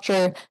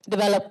infrastructure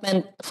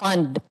development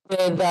fund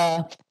with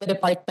the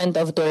Department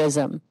of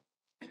Tourism.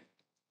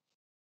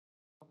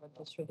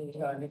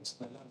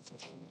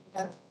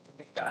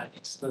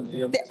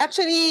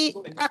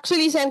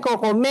 Actually, Sen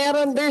Coco,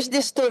 there's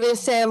this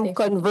tourism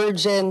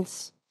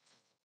convergence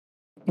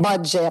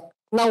budget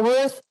na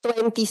worth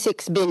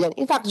 26 billion.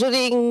 In fact,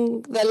 during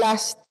the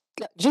last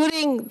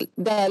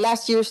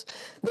year's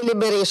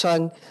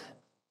deliberation,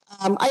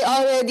 I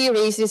already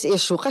raised this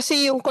issue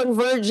kasi yung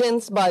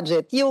convergence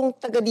budget, yung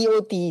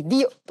taga-DOT,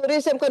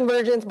 tourism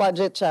convergence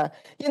budget siya,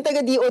 yung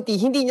taga-DOT,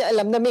 hindi niya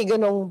alam na may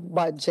ganong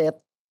budget.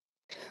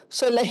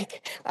 So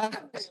like,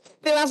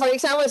 diba, for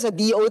example, sa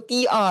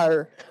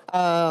DOTR,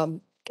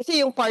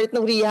 kasi yung part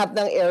ng rehab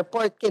ng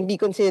airport can be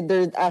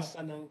considered as,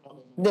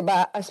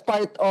 diba, as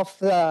part of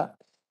the...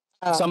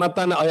 sa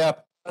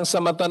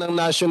mata ng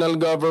national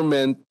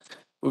government,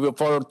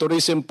 for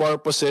tourism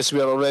purposes,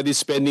 we are already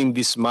spending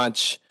this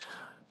much.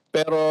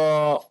 Pero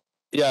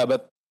yeah,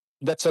 but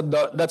that's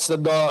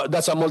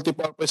a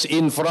multi-purpose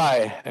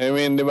infra. I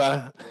mean, di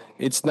ba?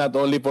 It's not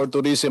only for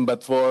tourism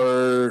but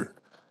for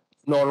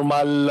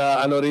normal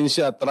rin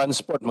siya,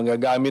 transport,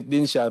 magagamit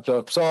din siya.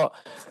 So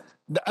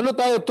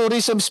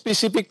tourism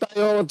specific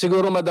tayo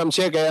siguro, Madam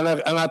Chair, kaya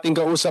ang ating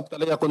kausap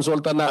talaga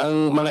konsulta na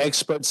ang mga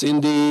experts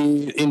in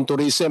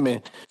tourism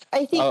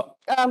I think,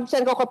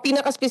 Sen Coco,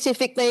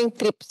 pinaka-specific na yung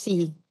Trip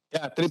C.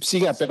 Yeah, Trip C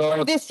nga,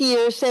 pero This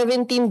year,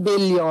 17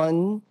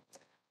 billion.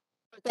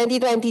 For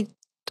 2022,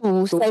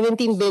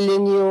 17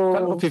 billion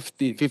parang yung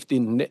 15.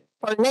 Hindi.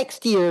 for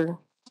next year.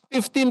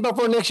 15 pa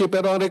for next year,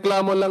 pero ang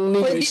reklamo lang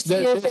For ninyo this is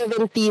that year,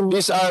 17.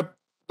 these are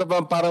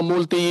parang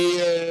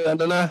multi-year,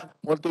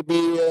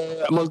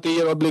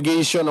 multi-year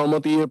obligation or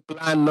multi-year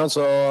plan, no?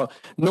 So,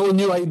 no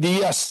new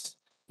ideas,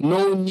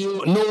 no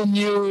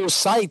new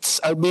sites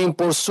are being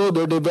pursued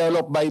or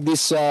developed by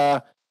this,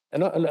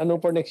 ano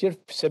for next year?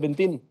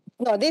 17?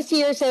 No, this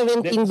year,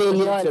 17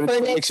 billion.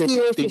 For next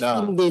year,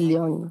 15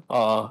 billion.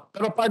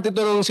 Pero part ito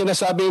ng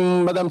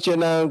sinasabing, Madam Chair,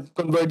 na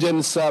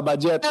convergence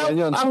budget. Now, Yan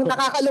yun. ang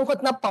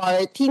nakakalungkot na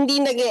part, hindi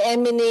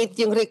nag-emanate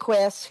yung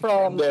request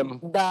from Them.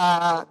 the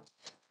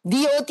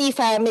DOT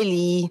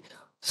family.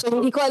 So,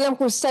 hindi ko alam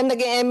kung saan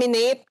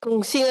nag-emanate,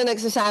 kung sino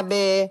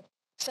nagsasabi,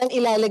 saan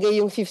ilalagay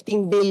yung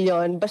 15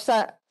 billion.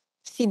 Basta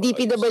si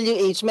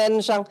DPWH, meron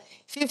siyang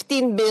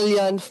 15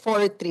 billion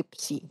for Trip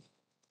C.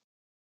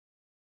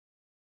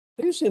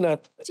 Ayusin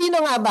natin. Sino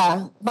nga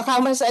ba?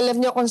 Baka mas alam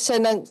nyo kung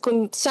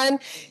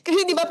saan. Kasi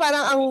di ba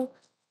parang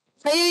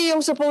kayo yung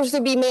supposed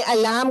to be may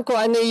alam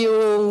kung ano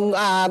yung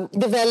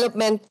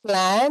development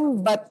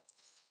plan, but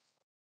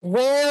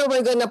where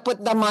we're gonna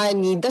put the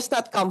money does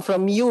not come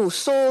from you.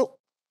 So,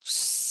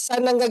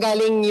 saan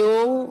nanggagaling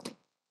yung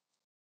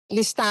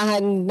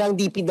listahan ng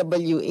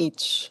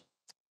DPWH?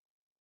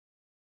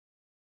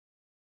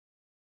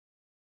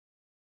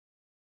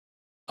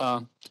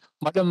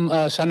 Madam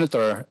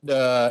Senator,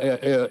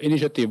 the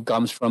initiative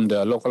comes from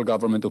the local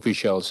government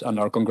officials and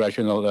our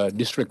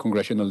district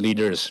congressional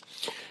leaders,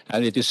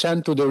 and it is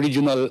sent to the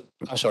regional.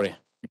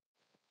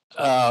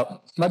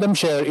 Madam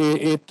Chair,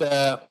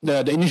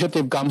 the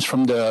initiative comes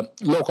from the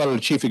local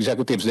chief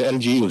executives, the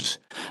LGUs,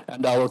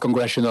 and our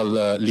congressional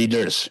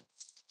leaders.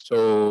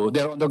 So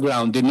they're on the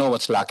ground. They know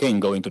what's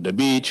lacking: going to the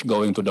beach,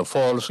 going to the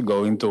falls,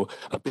 going to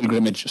a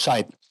pilgrimage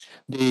site.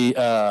 They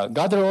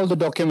gather all the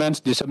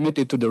documents. They submit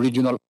it to the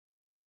regional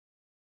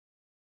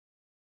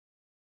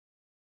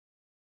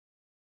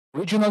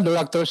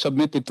director,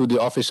 submit it to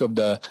the office of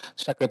the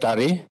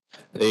secretary.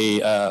 They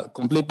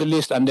complete the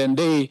list and then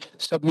they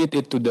submit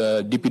it to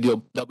the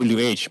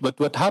DPWH. But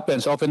what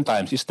happens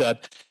oftentimes is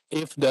that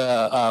if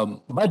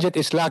the budget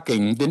is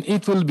lacking, then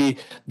it will be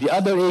the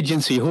other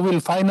agency who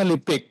will finally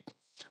pick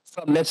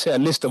from, let's say, a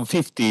list of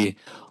 50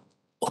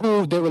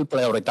 who they will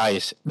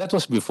prioritize. That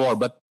was before,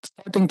 but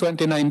starting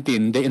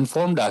 2019, they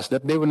informed us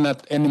that they will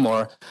not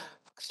anymore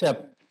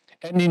accept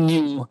any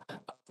new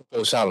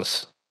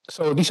proposals.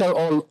 So these are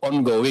all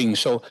ongoing.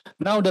 So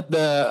now that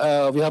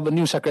we have a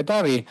new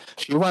secretary,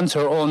 she wants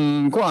her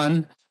own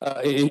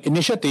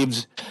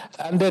initiatives,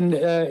 and then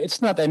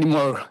it's not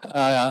anymore,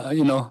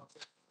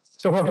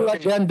 So her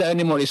agenda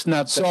anymore is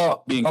not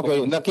being.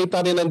 Okay,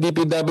 nakita rin ng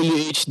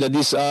DPWH that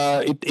this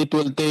it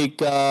will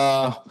take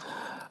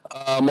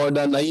more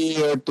than a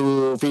year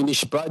to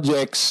finish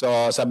projects.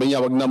 So sabi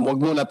niya, wag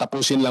muna,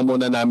 tapusin lang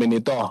muna namin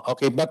ito.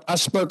 Okay, but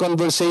as per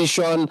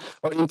conversation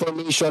or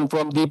information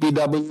from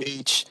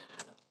DPWH,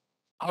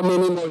 how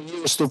many more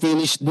years to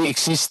finish the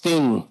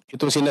existing,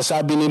 ito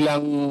sinasabi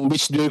nilang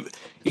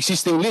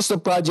existing list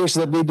of projects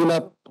that they do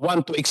not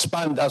want to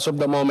expand as of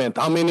the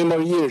moment? How many more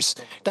years?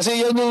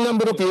 Kasi yan yung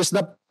number of years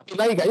na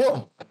pilay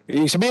kayo.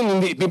 Ibig sabihin,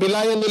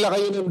 pipilayan nila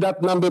kayo ng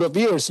that number of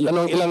years.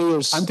 Anong ilang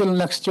years? Until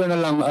next year na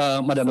lang,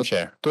 Madam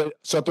Chair.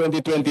 So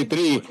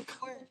 2023.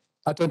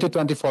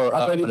 2024.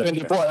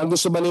 2024. Ang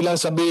gusto ba nilang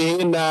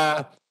sabihin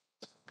na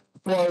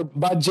for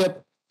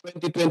budget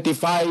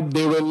 2025,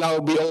 they will now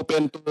be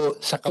open to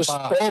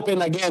open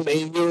again a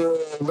new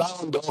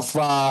round of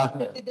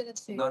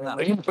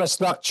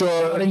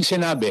infrastructure. Ring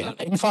sinabi.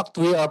 In fact,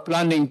 we are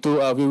planning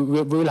to,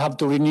 we will have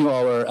to renew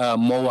our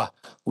MOA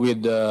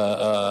with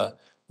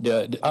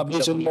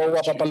based on MOA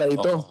pa pala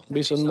ito.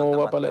 Based on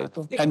MOA pala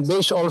ito. And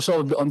based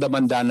also on the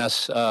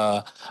Mandanas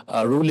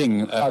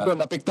ruling.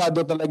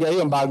 Napiktado talaga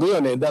yun. Bago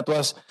yun eh. That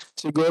was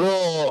siguro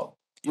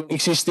yung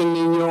existing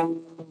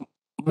ninyong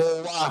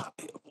MOA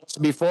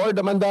before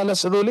the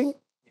Mandanas ruling?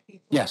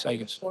 Yes, I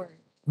guess.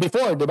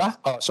 Before, di ba?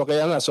 So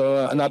kaya nga, so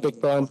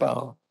napiktuhan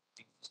pa.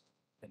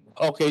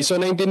 Okay, so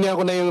naintindihan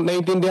ko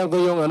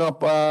yung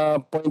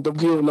point of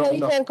view.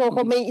 Naiintindihan ko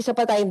kung may isa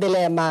pa tayong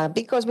dilemma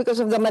because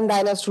of the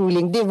Mandanas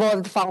ruling,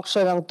 devolved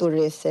function ng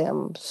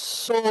tourism.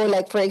 So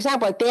like for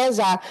example,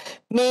 TEZA,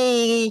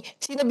 may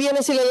sinabihan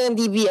na sila ng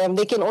DBM,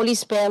 they can only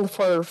spend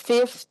for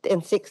 5th and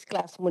 6th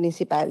class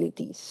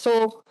municipalities.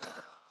 So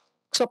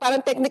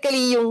parang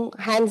technically yung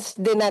hands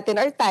din natin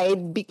are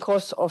tied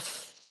because of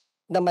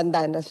the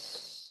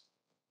Mandanas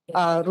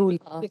rule.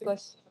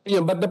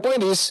 But the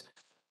point is,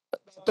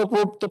 to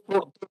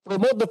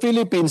promote the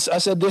Philippines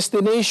as a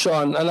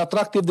destination, an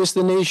attractive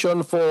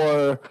destination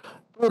for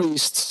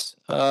tourists,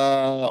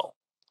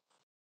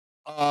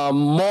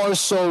 more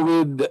so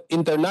with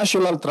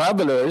international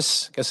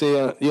travelers,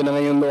 kasi yun na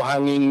ngayon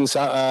low-hanging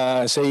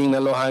saying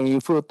na low-hanging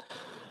fruit,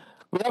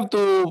 we have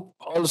to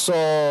also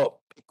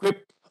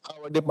equip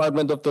our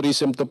Department of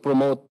Tourism to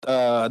promote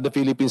the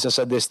Philippines as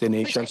a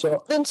destination.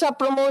 So, Dun sa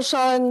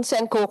promotion,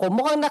 Sen Coco,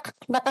 mukhang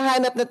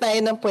nakahanap na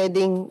tayo ng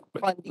pwedeng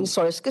funding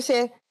source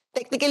kasi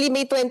technically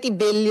may 20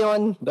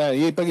 billion.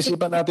 dahil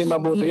pag-isipan natin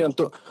mabuti yan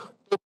to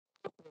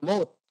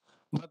promote.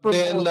 But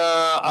then,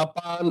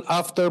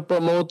 after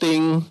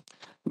promoting,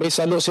 may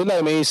salo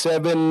sila, may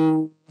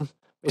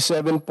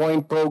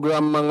 7-point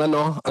program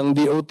ang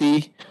DOT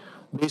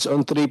based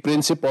on 3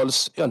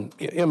 principles. Yun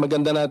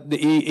maganda na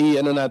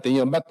ano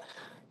natin yun. But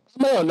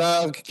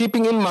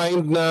keeping in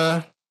mind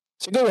na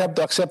siguro we have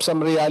to accept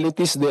some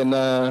realities din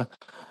na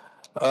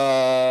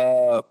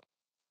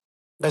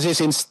kasi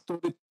since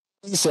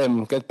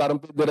tourism, kahit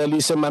parang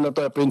federalism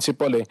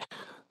principle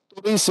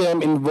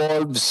tourism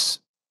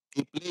involves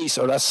a place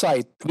or a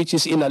site which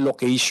is in a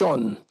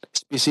location,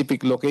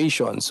 specific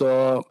location.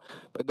 So,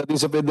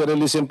 pagdating sa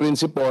federalism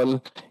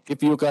principle,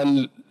 if you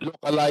can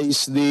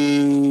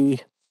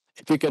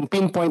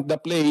pinpoint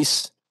the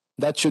place,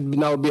 that should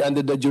now be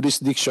under the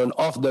jurisdiction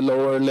of the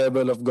lower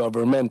level of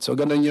government. So,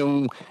 ganun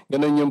yung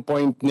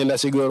point nila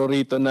siguro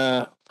rito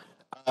na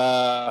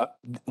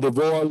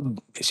devolved.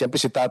 Siyempre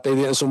si tatay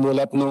din ang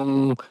sumulat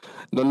nung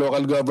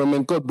local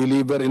government code,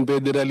 believer in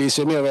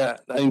federalism kaya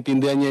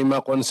naintindihan niya yung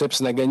mga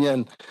concepts na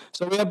ganyan.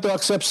 So we have to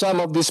accept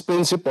some of these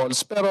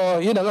principles,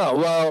 pero yun na nga,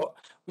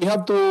 we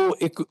have to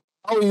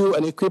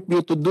equip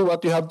you to do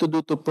what you have to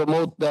do to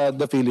promote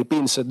the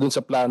Philippines dun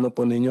sa plano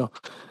po ninyo.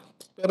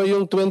 Pero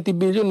yung 20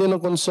 billion, yun ang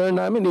concern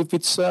namin. If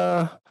it's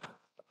no,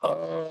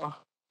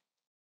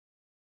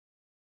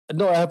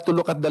 I have to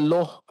look at the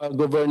law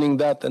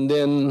governing that, and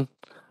then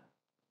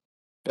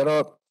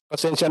pero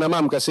pasensya na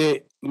ma'am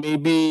kasi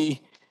maybe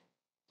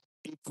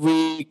if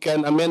we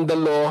can amend the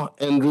law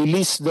and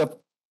release the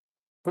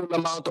full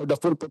amount or the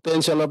full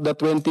potential of the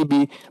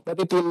 20B, but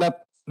it will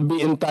not be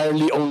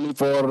entirely only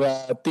for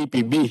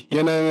TPB.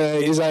 Yan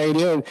ang isa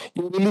idea.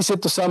 You release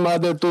it to some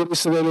other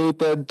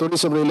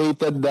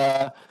tourism-related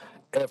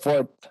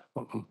effort.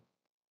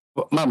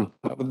 Ma'am,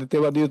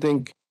 what do you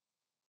think?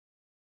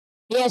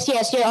 Yes,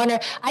 Your Honor.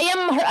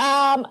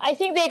 I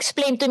think they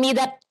explained to me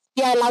that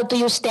we are allowed to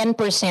use 10%.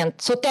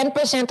 So 10%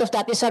 of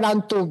that is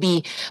around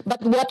 2B. But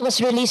what was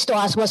released to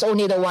us was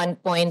only the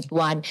 1.1.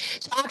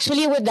 So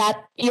actually with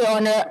that, Your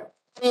Honor,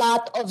 a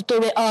lot of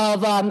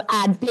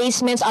ad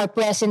placements, our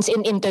presence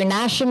in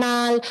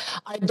international,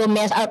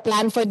 our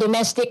plan for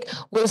domestic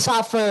will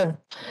suffer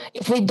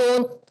if we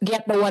don't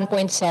get the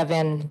 1.7.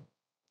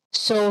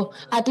 So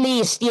at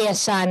least, yes,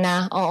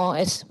 sana,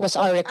 was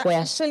our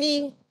request.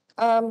 Actually,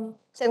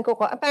 Sen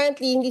Coco,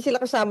 apparently hindi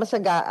sila kasama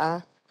sa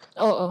GAA.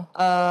 Oo.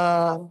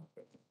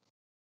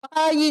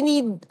 Baka you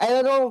need, I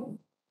don't know,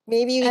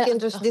 maybe we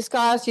can just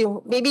discuss,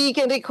 maybe you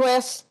can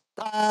request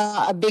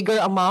a bigger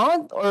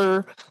amount,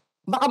 or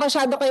baka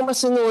masyado kayong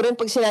masunurin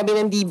pag sinabi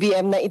ng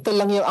DBM na ito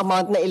lang yung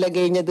amount na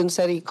ilagay niya dun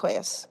sa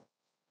request.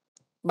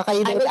 Baka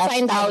you I will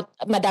find out,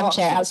 Madam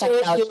Chair. I'll find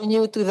out. You're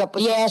new to the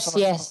position.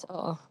 Yes.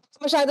 Oo.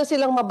 Masyado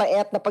silang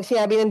mabait na pag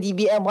sinabi ng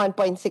DBM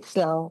 1.6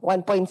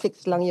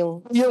 lang yung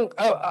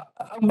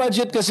ang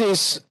budget kasi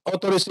is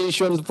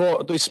authorization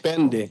to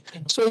spend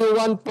So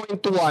yung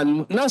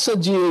 1.1 nasa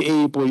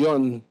GAA po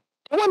yon.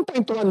 Yung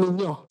 1.1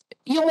 ninyo.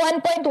 Yung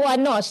 1.1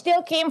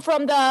 still came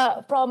from the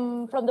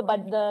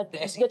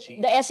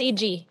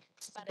SEG.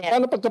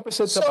 Paano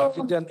pagka-present sa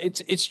budget yan?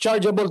 It's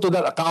chargeable to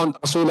that account,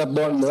 sulat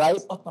doon,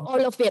 right? All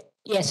of it.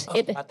 Yes.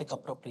 Automatic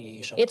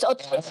appropriation. It's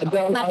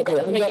automatic.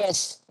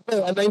 Yes.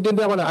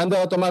 Naintindihan ko na.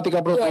 Under automatic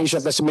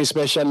appropriation kasi may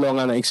special law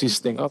nga na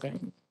existing. Okay,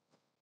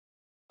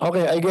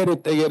 I get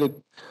it.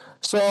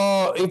 So,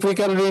 if we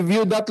can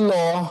review that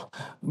law,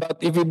 but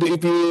if you,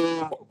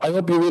 I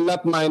hope you will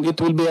not mind, it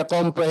will be a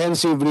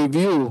comprehensive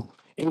review,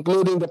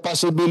 including the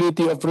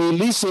possibility of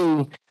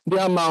releasing the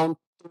amount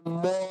to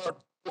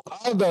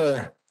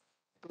other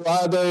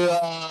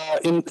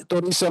in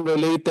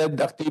tourism-related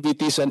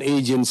activities and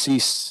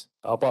agencies.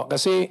 Opo,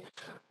 kasi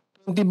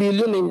 20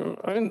 billion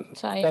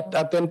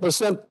at 10%.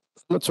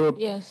 Not sure.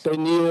 Yes.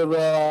 10-year,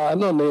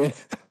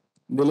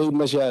 delayed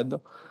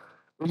masyado.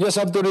 We just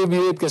have to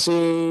review it kasi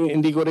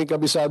hindi ko rin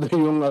kabisado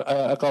yung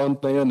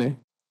account na yun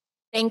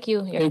Thank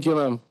you. Thank you,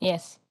 ma'am.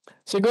 Yes.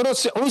 Siguro,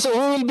 who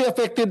will be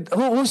affected?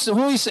 Who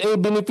is a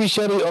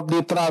beneficiary of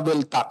the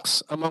travel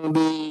tax among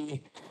the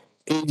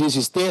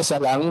agencies? TESA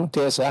lang?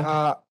 Tourism,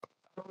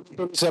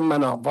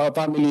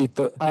 family,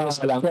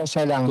 TESA lang?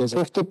 TESA lang.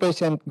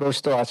 50% goes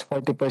to us,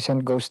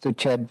 40% goes to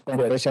CHED,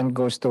 10%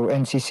 goes to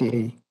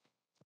NCCA.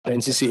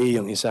 NCCA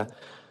yung isa.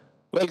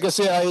 Well,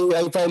 kasi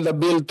I filed a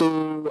bill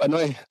to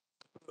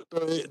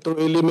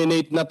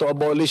eliminate to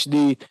abolish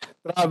the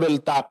travel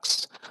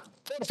tax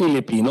for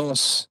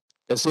Filipinos.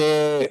 Kasi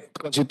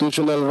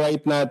constitutional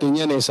right natin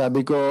yan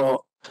Sabi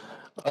ko,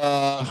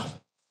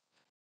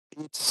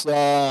 it's,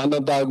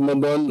 tawag mo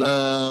doon,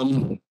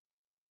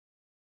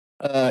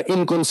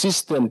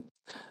 inconsistent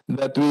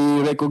that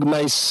we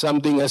recognize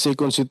something as a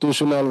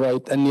constitutional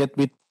right and yet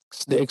we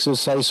tax the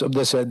exercise of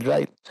the said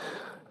right.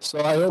 So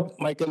I hope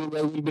Michael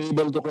will be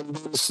able to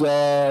convince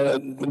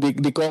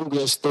the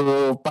Congress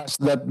to pass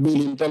that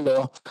bill into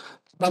law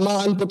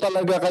tamaan po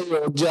talaga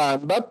kayo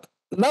dyan. But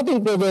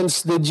nothing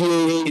prevents the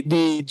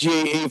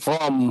GAA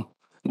from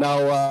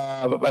now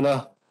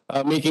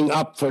making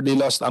up for the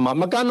lost amount.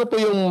 Magkano po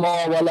yung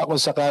mawawala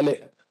kung sakali?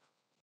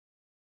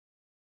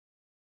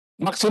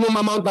 Maximum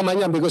amount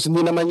naman yan because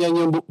hindi naman yan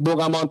yung book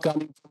amount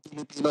coming from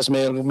Filipinos.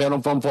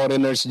 Meron from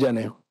foreigners dyan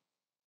eh.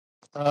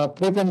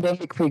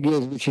 Pre-pandemic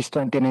figures, which is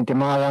 2019,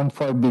 mga around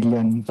 4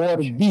 billion.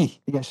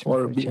 4B. Yes,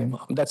 Or Mr. B. Chair.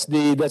 That's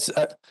the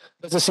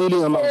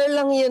ceiling amount. Share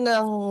lang yun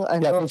ang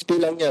Yeah, 50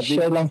 lang yan.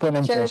 Share lang po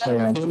ng Share peso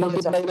lang. yan.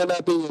 Multiply na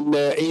natin yung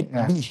 8B.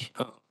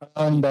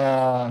 Around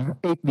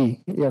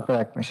 8B. You're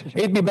correct, Mr.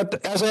 Chair. 8B, but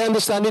as I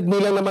understand it,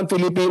 nilang naman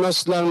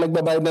Filipinos lang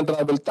nagbabayad ng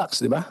travel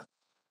tax, di ba?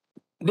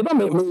 Di ba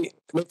may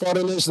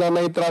foreigners na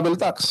may travel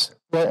tax?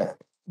 Well,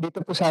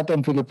 dito po sa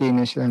atin,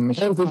 Filipinos lang,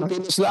 Mr. Ayun,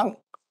 Filipinos lang.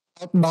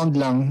 Outbound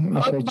lang,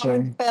 Mr.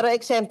 Chair. pero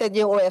exempted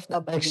yung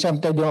OFW.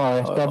 Exempted yung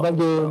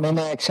OFW, may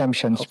mga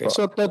exemptions Okay, po.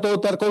 so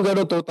total, kung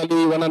gano'n,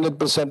 totally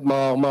 100%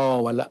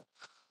 mawawala.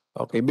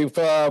 Okay,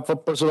 for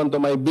pursuant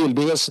to my bill,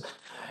 because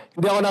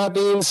hindi ako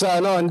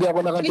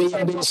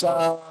nakatingin din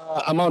sa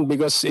amount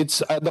because it's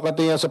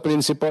nakatingin sa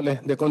principle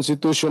the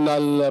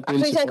constitutional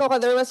Actually, Sen. principle.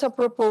 Coco, there was a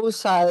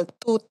proposal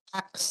to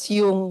tax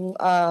yung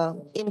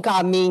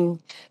incoming.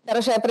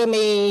 Pero syempre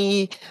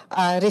may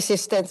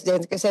resistance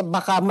din kasi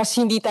baka mas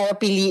hindi tayo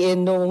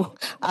piliin nung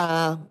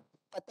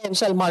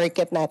potential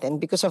market natin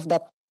because of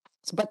that.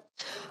 But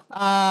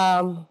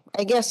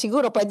I guess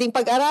siguro pwedeng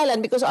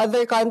pag-aralan because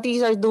other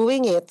countries are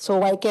doing it.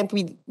 So why can't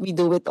we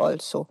do it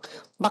also?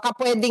 Baka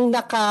pwedeng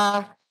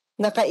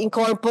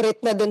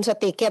naka-incorporate na dun sa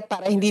ticket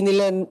para hindi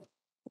nila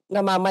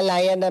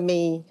namamalaya na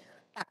may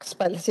tax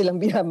pala silang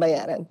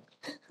binabayaran.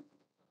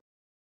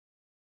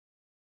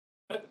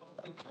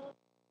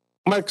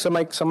 Mark, sa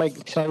mic. Sorry,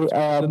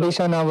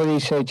 based on our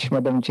research,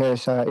 Madam Chair,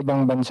 sa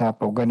ibang bansa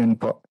po, ganun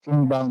po.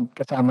 Inbound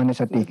kasama na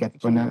sa ticket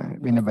po na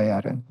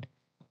binabayaran.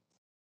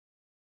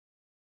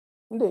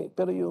 Hindi,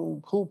 pero yung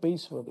who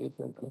pays for it.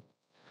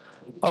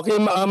 Okay,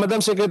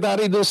 Madam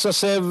Secretary, doon sa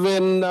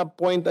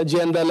 7-point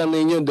agenda lang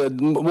ninyo,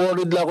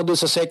 worried lang ako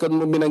doon sa second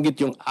mo binanggit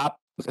yung app.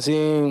 Kasi,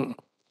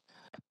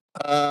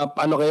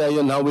 paano kaya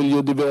yun? How will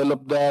you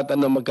develop that?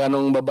 Magkano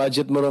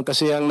babudget mo ron?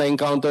 Kasi ang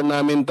na-encounter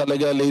namin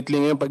talaga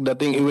lately ngayon,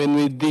 pagdating, when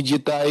we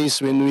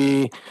digitize, when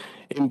we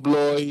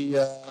employ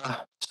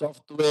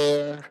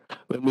software,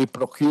 when we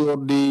procure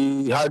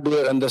the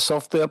hardware and the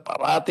software,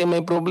 parating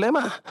may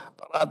problema.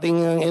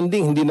 Parating ang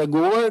ending, hindi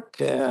nag-work.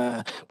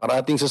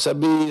 Parating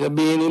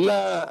sabihin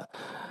nila,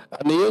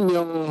 ano yun,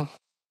 yung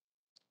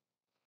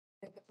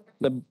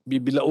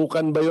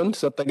nabibilaukan ba yun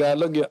sa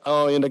Tagalog?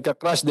 Yung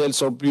nagka-crash dahil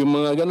so yung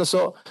mga gano'n.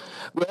 So,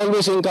 we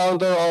always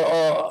encounter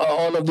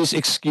all of these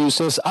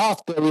excuses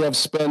after we have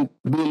spent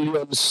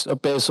billions of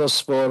pesos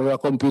for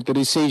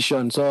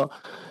computerization. So,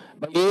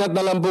 mag-ingat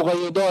na lang po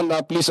kayo doon.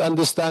 Please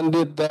understand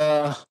it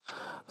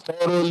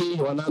thoroughly,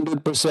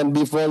 100%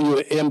 before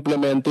you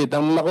implement it.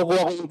 Ang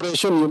nakukuha ko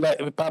impression,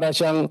 para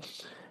siyang,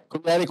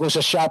 kunyari kung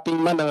sa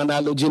shopping man, ang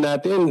analogy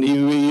natin,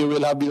 you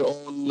will have your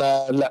own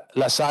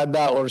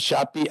Lazada or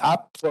Shopee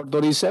app for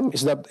tourism.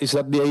 Is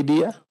that the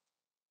idea?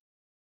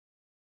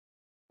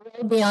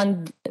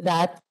 Beyond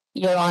that,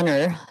 Your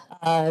Honor,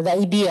 the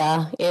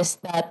idea is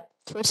that,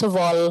 first of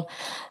all,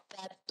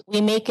 that we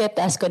make it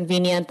as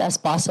convenient as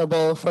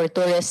possible for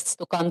tourists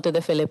to come to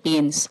the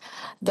Philippines.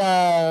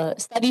 The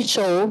studies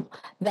show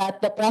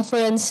that the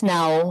preference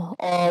now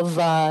of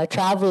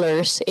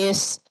travelers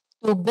is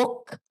to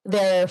book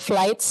their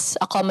flights,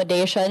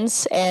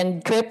 accommodations,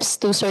 and trips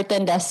to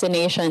certain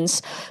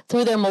destinations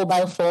through their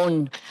mobile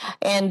phone.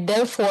 And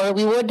therefore,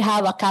 we would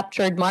have a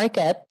captured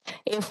market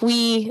if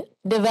we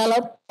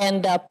develop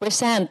and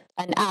present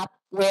an app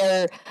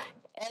where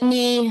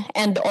any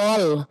and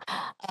all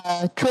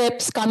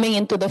trips coming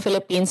into the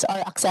Philippines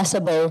are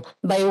accessible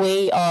by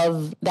way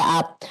of the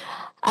app.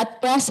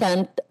 At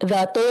present,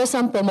 the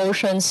Tourism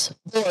Promotions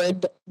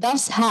Board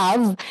does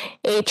have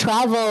a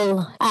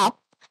travel app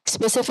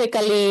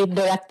specifically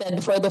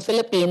directed for the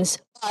Philippines,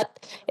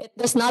 but it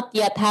does not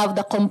yet have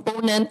the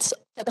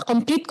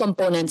complete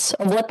components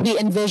of what we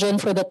envision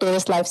for the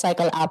Tourist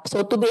Lifecycle app.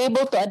 So to be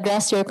able to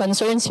address your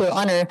concerns, Your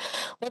Honor,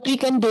 what we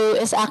can do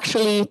is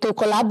actually to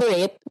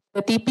collaborate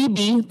with the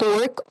TPB to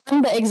work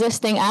on the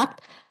existing app,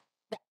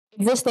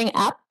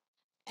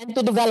 and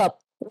to develop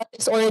what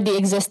is already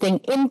existing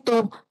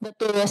into the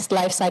Tourist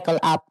Lifecycle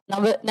app.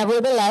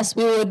 Nevertheless,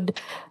 we would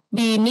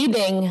be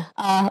needing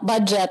a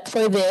budget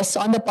for this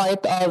on the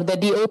part of the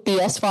DOT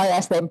as far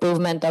as the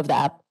improvement of the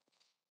app.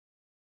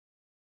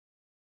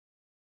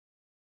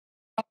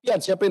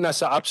 Yan, siyempre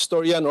nasa App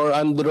Store yan or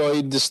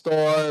Android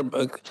Store.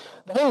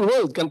 The whole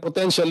world can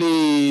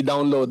potentially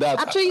download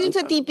that. Actually, yun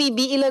sa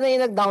TPB, ilan na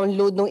yung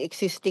nag-download ng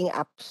existing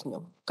apps,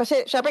 no?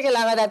 Kasi syempre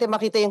kailangan natin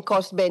makita yung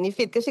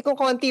cost-benefit. Kasi kung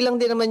konti lang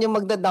din naman yung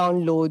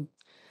magda-download,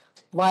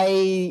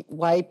 why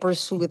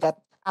pursue that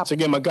app?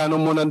 Sige,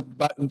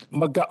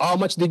 how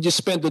much did you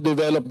spend to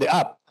develop the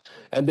app?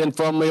 And then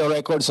from your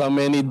records, how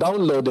many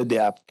downloaded the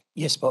app?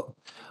 Yes po.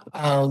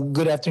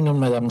 Good afternoon,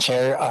 Madam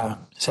Chair,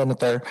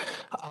 Senator.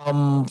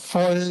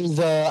 For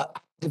the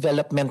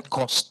development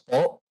cost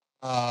po,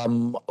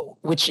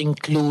 which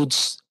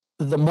includes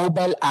the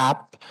mobile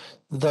app,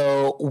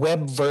 the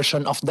web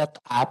version of that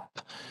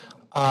app,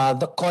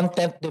 the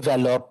content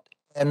developed,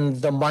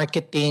 and the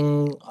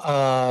marketing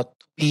to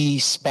be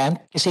spent,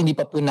 kasi hindi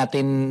pa po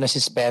natin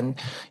nasispend,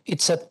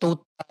 it's a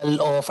total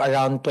of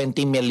around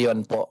 20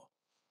 million po.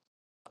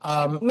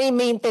 May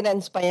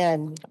maintenance pa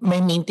yan.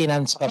 May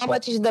maintenance pa How po.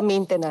 much is the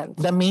maintenance?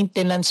 The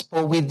maintenance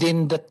po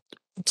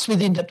it's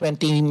within the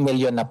 20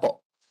 million na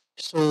po.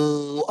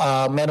 So,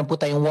 meron po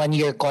tayong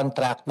 1-year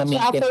contract na So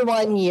maintenance. after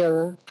 1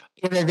 year,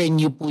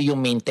 I-renew po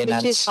yung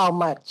maintenance. which is how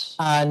much?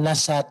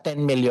 Nasa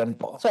 10 million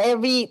po. So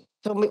we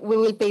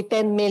will pay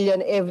 10 million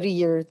every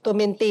year to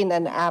maintain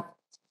an app.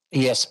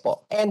 Yes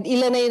po. And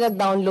ilan na yung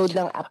nag-download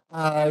ng app?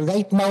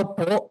 Right now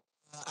po,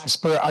 as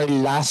per our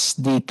last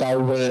data,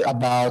 we're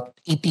about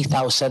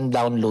 80,000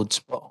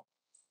 downloads po.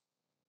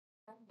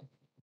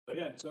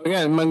 So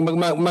again,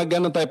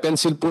 ano tayo,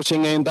 pencil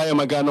pushing ngayon tayo,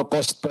 magkano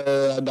cost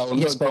per download,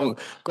 Yes, po.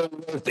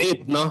 kung worth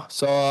it, no?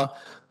 So,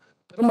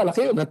 pero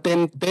malaki yun, na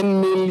 10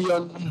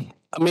 million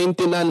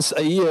maintenance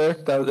a year,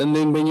 and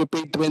then when you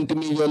pay 20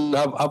 million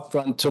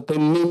upfront, so 10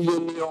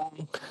 million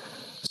yung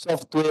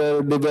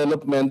software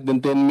development, then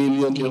 10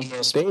 million yung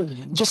pay.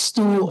 Just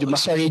to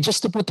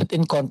put it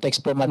in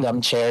context po, Madam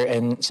Chair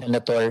and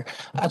Senator,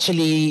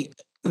 actually,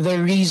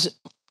 the reason,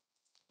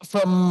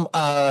 from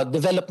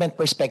development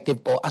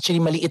perspective po,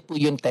 actually maliit po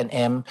yung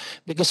 10M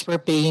because we're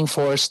paying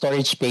for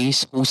storage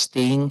space,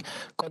 hosting,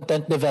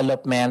 content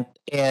development,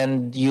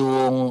 and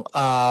yung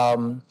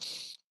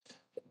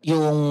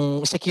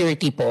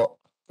security po.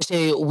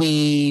 Kasi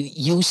we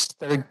use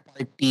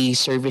third-party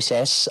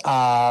services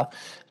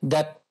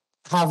that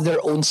have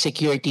their own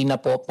security na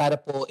po para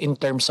po in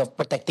terms of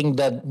protecting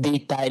the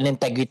data and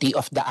integrity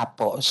of the app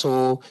po.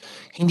 So,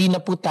 hindi na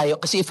po tayo,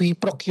 kasi if we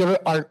procure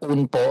our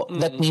own po,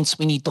 that means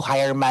we need to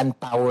hire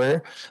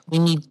manpower, we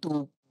need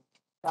to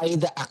buy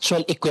the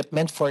actual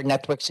equipment for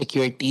network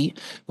security,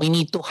 we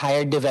need to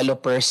hire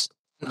developers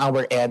on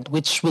our end,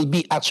 which will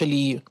be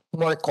actually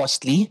more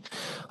costly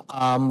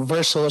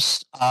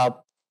versus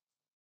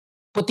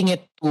putting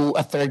it to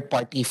a third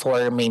party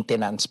for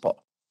maintenance po.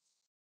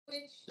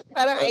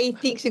 Parang I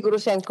think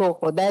siguro Sen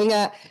Coco, dahil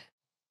nga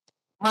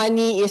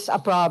money is a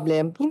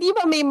problem, hindi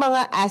ba may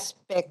mga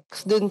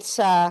aspects dun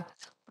sa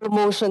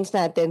promotions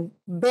natin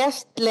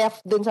best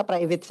left dun sa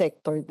private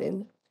sector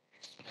din?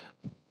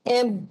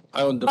 And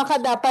baka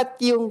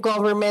dapat yung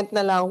government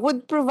na lang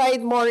would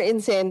provide more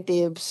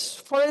incentives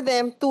for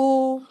them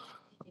to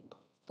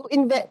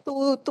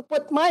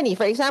put money.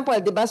 For example,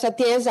 'di ba sa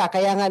TIEZA,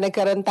 kaya nga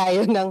nagkaroon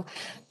tayo ng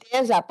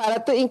TIEZA para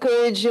to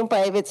encourage yung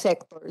private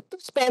sector to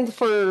spend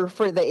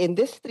for the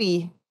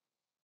industry.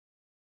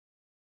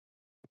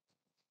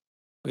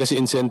 Kasi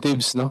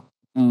incentives, no?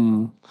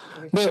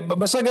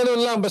 Basta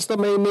ganun lang, basta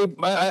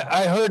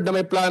I heard na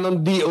may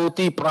planong DOT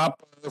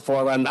proper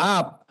for an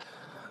app.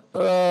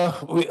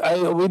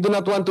 We do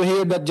not want to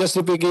hear that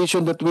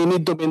justification that we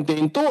need to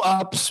maintain 2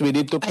 apps, we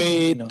need to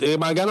pay,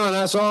 mga ganun.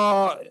 So,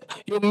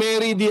 you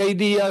marry the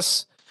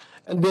ideas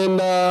and then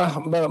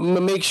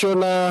make sure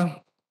na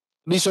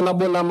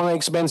reasonable ang mga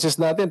expenses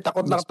natin.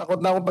 Takot na ako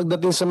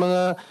pagdating sa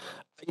mga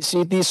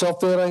ICT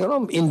software,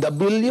 in the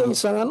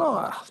billions ang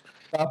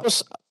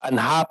Tapos,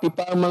 unhappy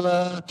pa ang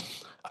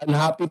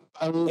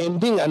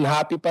ending,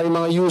 unhappy pa yung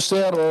mga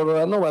user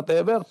or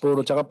whatever. Puro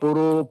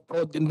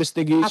fraud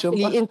investigation.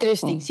 Actually,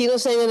 interesting. Sino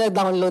sa inyo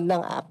nag-download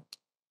ng app?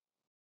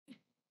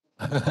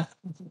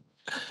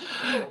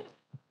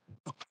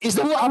 Is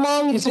the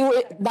among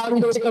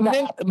download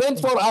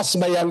meant for us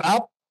ba yung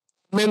app?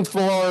 Meant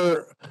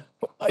for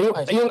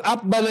yung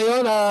app ba na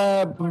yun?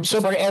 So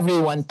for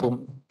everyone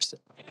po.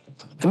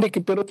 Hindi,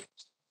 pero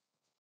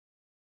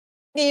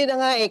Hindi, yun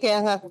na nga kaya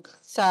nga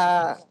sa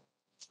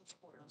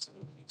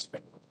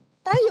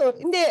tayo,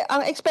 hindi,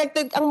 ang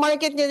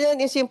market niya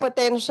din is yung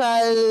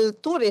potential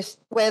tourist,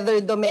 whether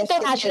domestic.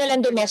 International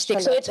and domestic,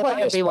 so it's for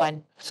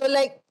everyone. So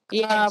like,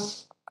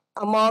 Yes.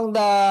 among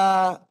the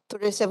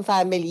tourism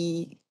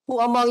family, who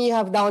among you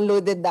have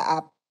downloaded the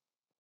app?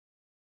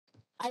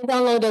 I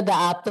downloaded the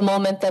app the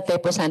moment that they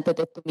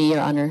presented it to me, Your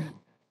Honor.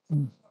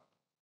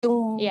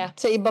 Yung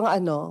sa ibang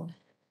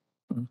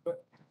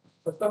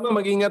Basta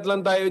mag-ingat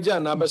lang tayo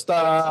dyan. Basta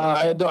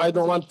I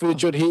don't want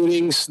future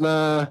hearings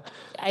na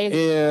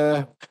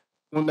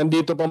kung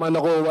nandito pa man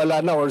ako,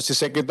 wala na, or si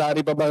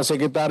secretary pa ba,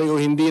 secretary o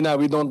hindi na.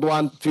 We don't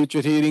want future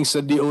hearings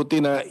sa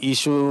DOT na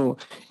issue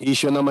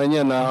naman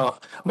yan.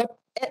 But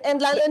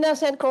and lalo na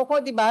Sen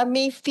Coco, di ba,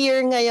 may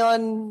fear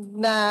ngayon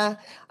na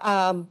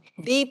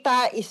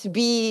data is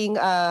being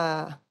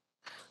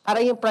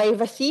parang yung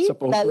privacy,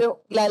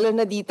 lalo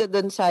na dito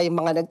doon sa yung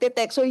mga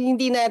nagte-text. So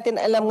hindi natin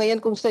alam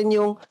ngayon kung saan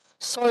yung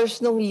source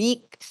ng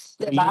leaks,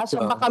 diba?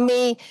 So baka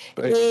may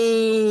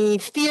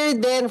fear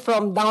din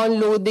from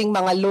downloading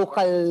mga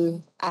local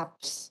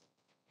apps.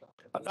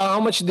 how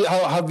much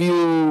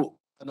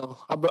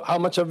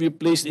have you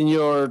placed in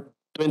your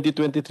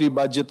 2023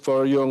 budget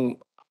for yung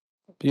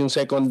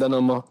second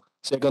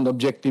second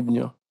objective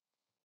nyo?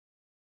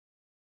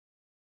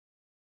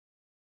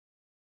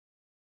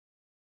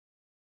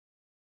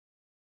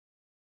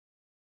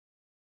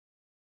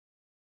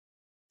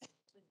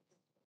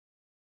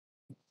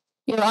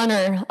 Your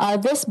Honor,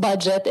 this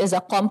budget is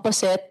a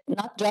composite,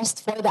 not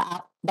just for the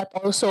app, but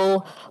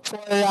also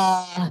for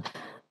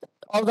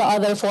all the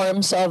other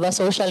forms of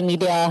social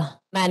media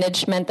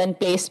management and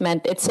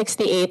placement. It's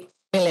 68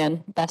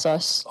 million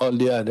pesos. All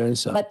the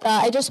others. But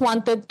I just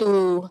wanted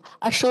to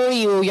assure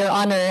you, Your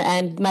Honor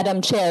and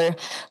Madam Chair,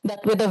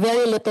 that with the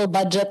very little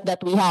budget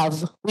that we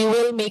have, we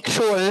will make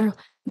sure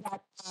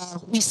that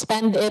we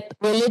spend it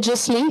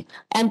religiously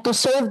and to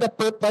serve the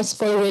purpose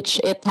for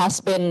which it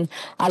has been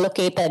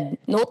allocated.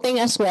 Noting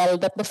as well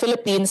that the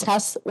Philippines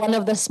has one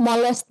of the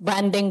smallest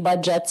branding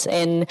budgets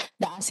in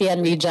the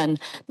ASEAN region.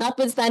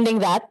 Notwithstanding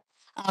that,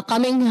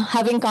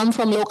 having come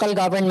from local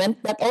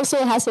government that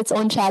also has its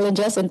own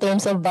challenges in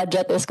terms of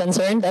budget is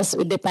concerned, as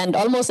we depend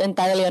almost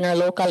entirely on our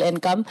local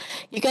income,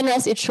 you can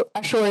rest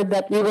assured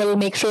that we will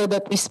make sure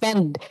that we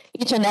spend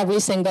each and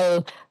every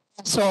single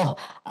peso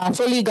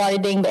fully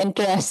guarding the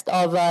interest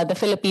of the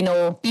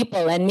Filipino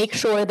people and make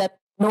sure that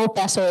no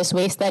peso is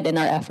wasted in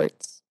our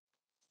efforts.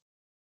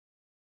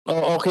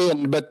 Oh, okay,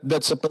 but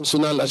that's a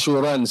personal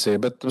assurance eh.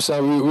 But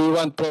we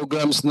want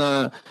programs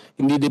na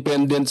hindi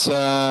dependent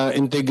sa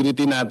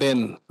integrity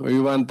natin. We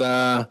want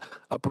a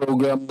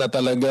program na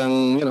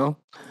talagang, you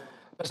know,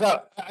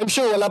 basta I'm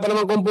sure wala pa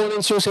namang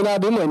components yung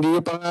sinabi mo.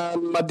 Hindi pa nga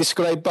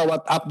ma-describe pa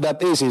what app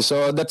that is. Eh.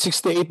 So that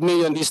 68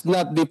 million is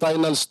not the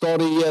final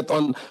story yet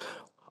on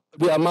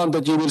the amount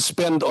that you will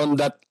spend on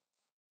that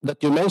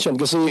you mentioned.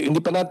 Kasi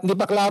hindi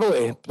pa klaro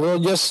eh. So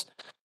just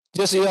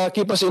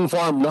keep us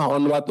informed no,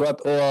 on what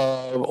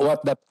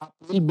that app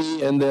will be,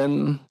 and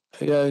then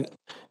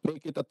make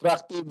it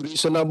attractive,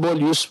 reasonable,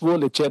 useful,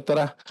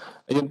 etc.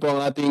 Ayun po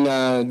ang ating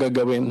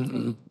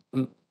gagawin.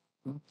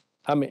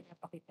 Ami,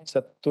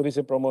 sa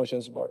Tourism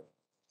Promotions Board.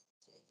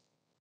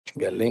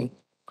 Galing.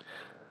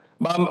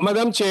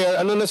 Madam Chair,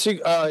 ano na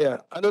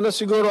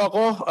siguro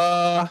ako,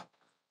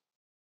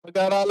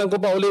 pag-aaralan ko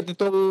pa ulit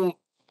itong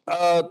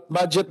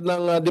budget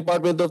ng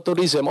Department of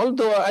Tourism.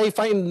 Although I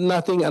find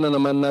nothing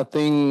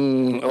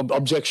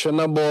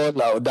objectionable.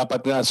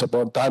 Dapat nga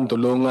supportahan,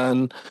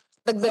 tulungan.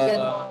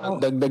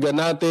 Dagdagan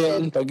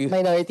natin.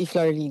 Minority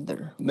floor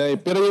leader.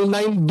 Pero yung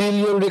 9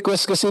 billion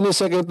request kasi ni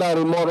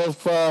Secretary, more of,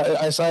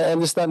 as I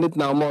understand it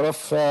now, more of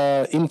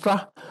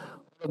infra.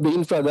 The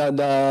infra,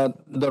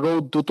 the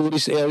road to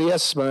tourist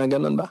areas, mga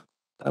ganun ba?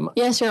 Tama.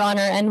 Yes, Your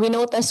Honor. And we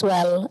note as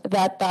well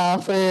that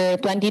for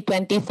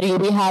 2023,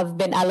 we have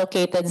been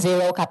allocated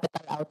zero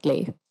capital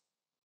outlay.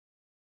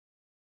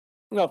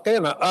 Okay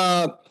na.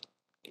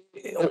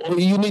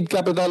 You need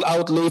capital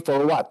outlay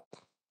for what?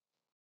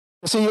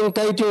 Kasi yung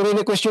kahit yung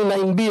request yung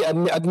 9B,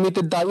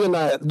 admitted tayo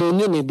na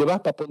doon yun eh, di ba?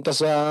 Papunta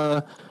sa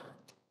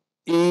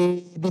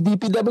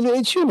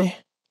DPWH yun eh.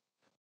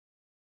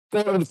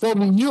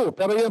 From you.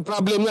 Pero yung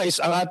problem nga is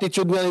ang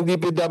attitude nga ng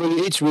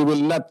DPWH, we will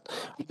not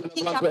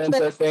want to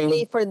entertain.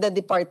 For the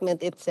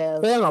department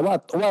itself. Kaya nga,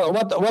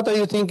 what are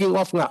you thinking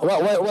of nga?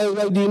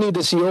 Why do you need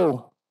a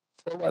CO?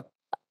 For what?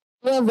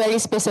 We have very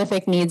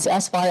specific needs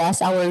as far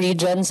as our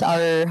regions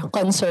are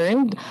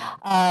concerned.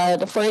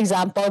 For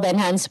example, the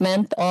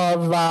enhancement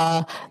of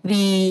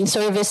the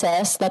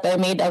services that are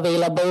made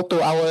available to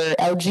our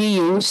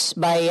LGUs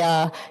by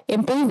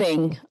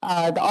improving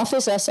the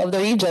offices of the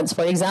regions,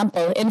 for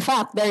example. In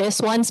fact, there is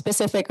one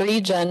specific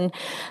region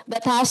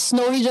that has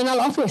no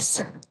regional office.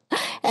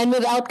 And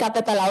without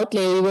capital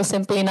outlay, we will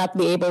simply not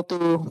be able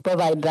to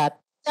provide that.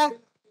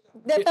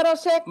 Pero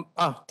Sec,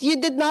 you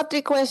did not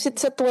request it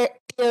sa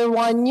Tier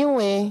 1 nyo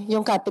eh,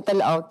 yung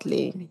capital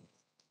outlay.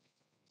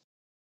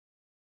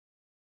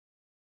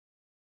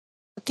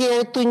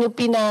 Tier 2 nyo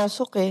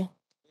pinasok eh.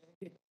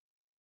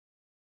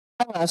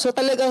 So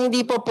talagang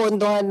hindi po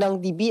pondohan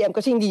ng DBM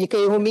kasi hindi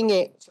kayo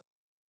humingi.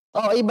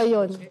 Oo, iba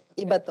yon.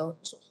 Iba to.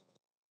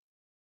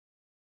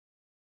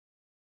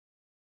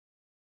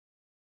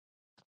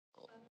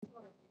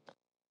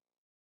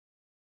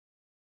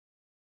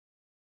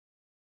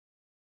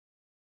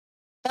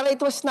 Pero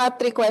it was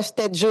not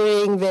requested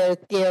during their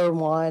Tier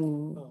 1.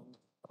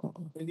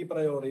 Hindi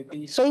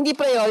priority. So, hindi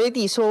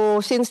priority.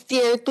 So, since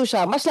Tier 2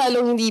 siya, mas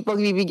lalong hindi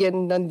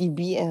pagbibigyan ng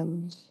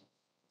DBM.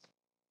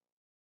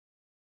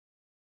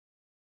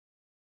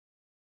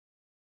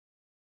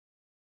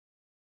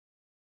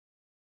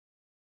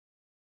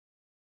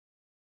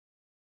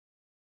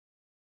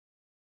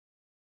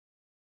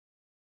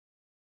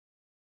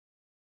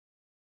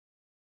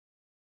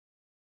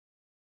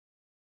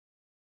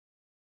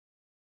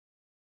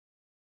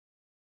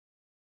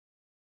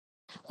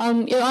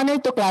 Your Honor,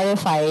 to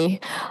clarify,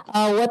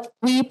 what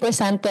we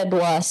presented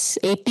was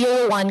a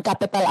Tier 1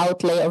 capital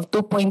outlay of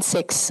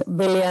 2.6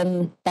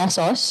 billion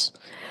pesos,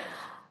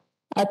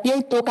 a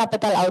Tier 2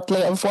 capital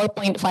outlay of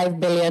 4.5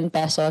 billion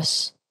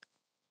pesos.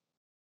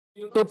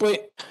 Yung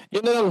 2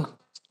 yun na lang.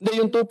 Hindi,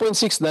 yung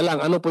 2.6 na lang.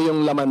 Ano po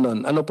yung laman nun?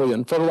 Ano po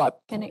yun? For what?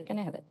 Can I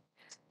have it?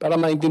 Para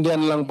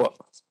maintindihan lang po.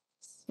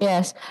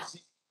 Yes.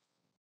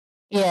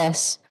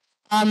 Yes.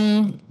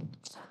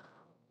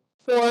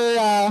 For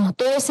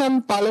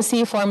tourism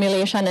policy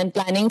formulation and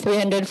planning,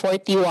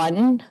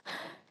 341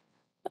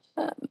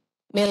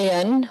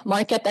 million.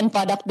 Market and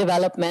product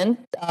development,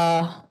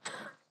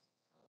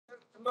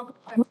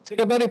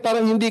 Secretary,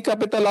 parang hindi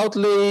capital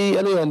outlay,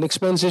 ano yan,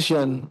 expenses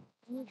yan.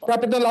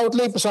 Capital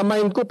outlay, sa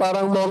mind ko,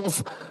 parang more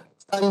of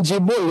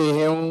tangible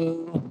yung...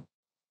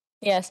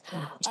 Yes.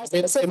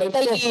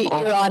 Specifically,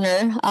 Your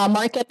Honor,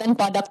 market and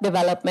product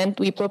development,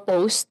 we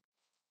proposed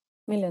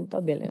million to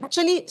billion.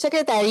 Actually,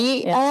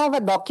 Secretary, I have a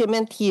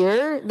document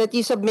here that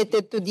you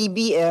submitted to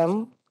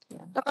DBM.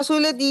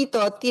 Nakasulat dito,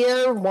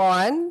 Tier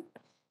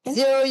 1,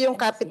 0 yung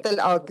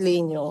capital outlay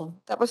nyo.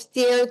 Tapos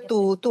Tier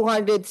 2,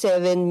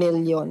 207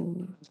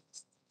 million.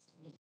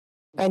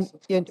 And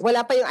yun,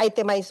 wala pa yung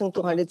itemized ng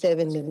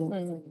 207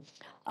 million.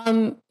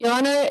 Your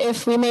Honor,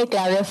 if we may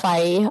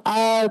clarify,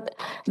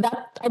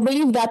 that I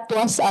believe that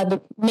was the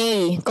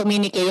May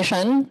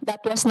communication. That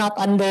was not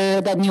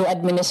under the new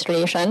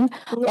administration.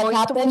 What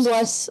happened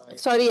was,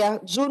 sorry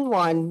June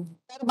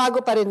 1. Pero bago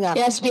pa rin nga.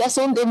 yes, we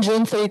assumed in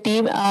June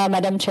 30,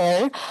 Madam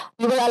Chair,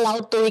 we were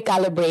allowed to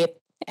recalibrate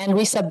and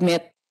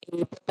resubmit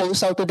a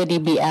proposal to the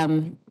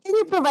DBM. Can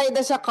you provide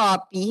us a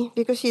copy?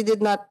 Because you did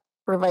not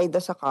provide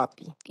us a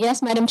copy. Yes,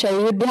 Madam Chair,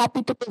 we would be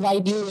happy to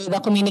provide you with the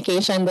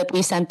communication that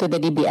we sent to the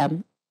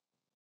DBM.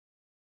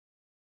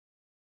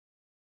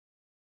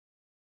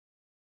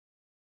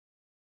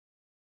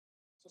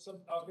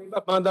 Okay,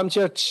 Madam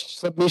Chair,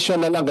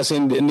 submission na lang kasi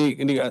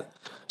hindi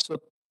so,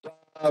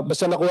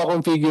 basta nakuha kong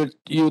figure,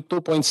 yung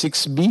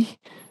 2.6B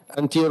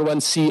and Tier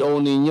 1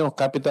 CO ninyo,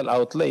 capital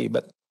outlay.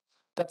 But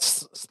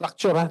that's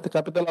structure, ha? The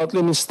capital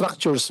outlay means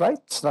structures, right?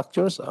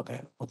 Structures?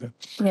 Okay.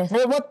 Yes.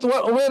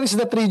 Where is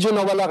that region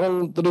na wala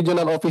kang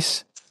regional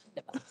office?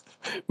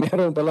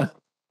 Meron pala.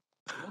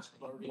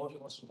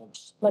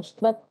 But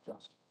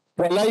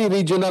Wala yung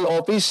regional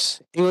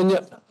office. Ingon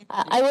niya,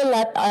 I will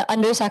let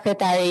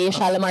Undersecretary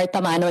Shalimar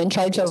Tamano in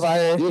charge of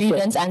our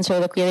regions answer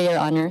the query, Your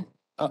Honor.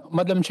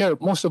 Madam Chair,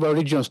 most of our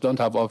regions don't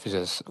have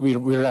offices. We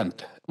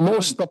rent.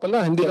 most pa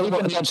pala, hindi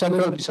Even in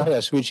Central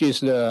Visayas, which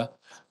is the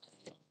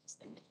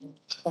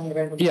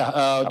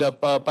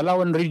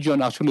Palawan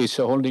region actually is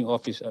a holding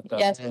office at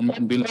Yes,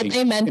 one building. what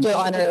I meant, Your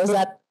Honor, is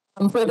that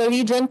for the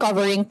region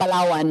covering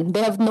Palawan,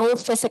 they have no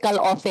physical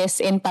office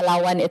in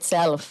Palawan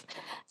itself.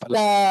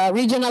 The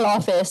regional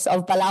office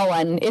of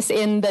Palawan is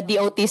in the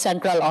DOT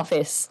central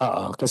office.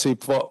 Kasi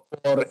for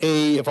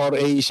A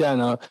siya,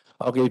 no?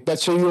 Okay, but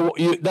so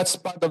you that's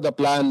part of the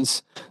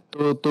plans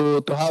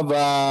to have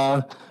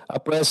a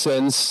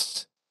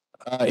presence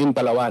in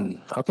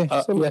Palawan. Okay.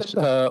 Yes,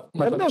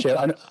 Madam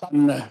Chair.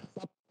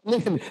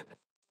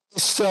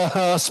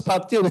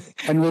 Spot yun.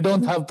 And we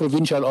don't have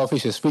provincial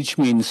offices,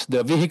 which means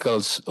the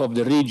vehicles of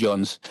the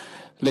regions,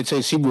 let's say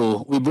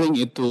Cebu, we bring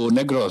it to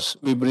Negros,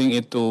 we bring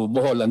it to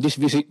Bohol, and these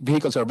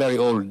vehicles are very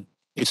old.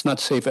 It's not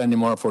safe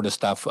anymore for the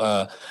staff,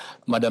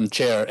 Madam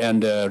Chair,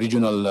 and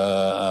regional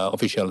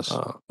officials.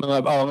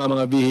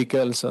 Mga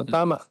vehicles.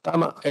 Tama.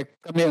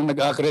 Kami ang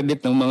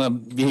nag-accredit ng mga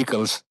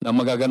vehicles na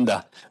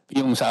magaganda,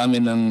 yung sa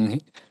amin ng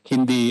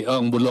hindi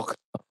ang bulok.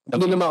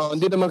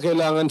 Hindi naman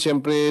kailangan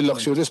siyempre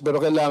luxurious, pero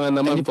kailangan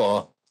naman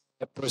po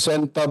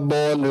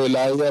presentable,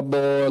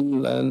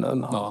 reliable,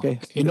 and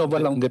okay. Innova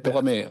lang po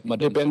kami.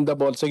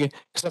 Dependable. Sige.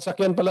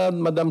 Sasakyan pala,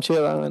 Madam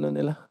Chair, ang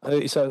nila.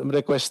 Isa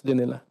request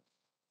din nila.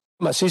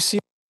 Masisi.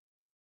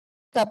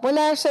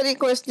 Wala sa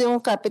request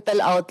yung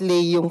capital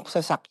outlay yung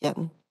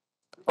sasakyan.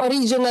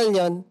 Original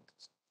yon.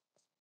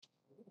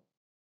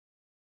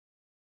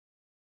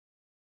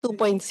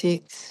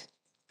 2.6.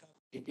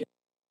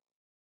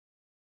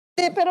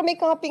 Pero may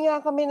copy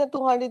nga kami na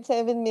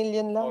 207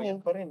 million lang. Yun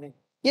pa rin eh.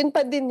 Yun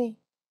pa din eh.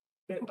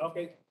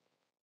 Okay.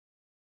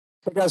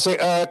 Kasi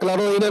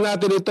klaruhin na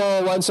natin ito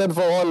once and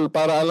for all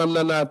para alam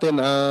na natin.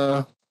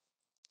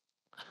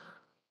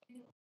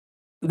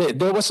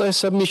 There was a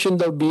submission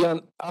daw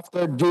beyond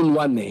after June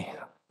 1 eh.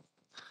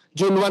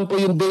 June 1 po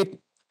yung date.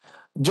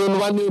 June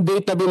 1 yung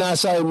date na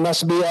binasa. It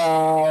must be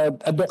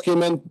a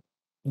document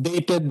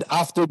dated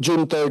after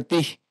June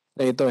 30.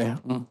 Na ito eh.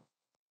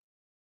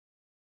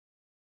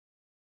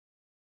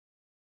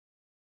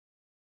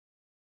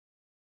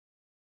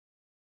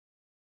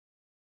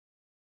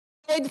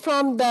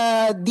 From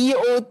the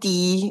DOT,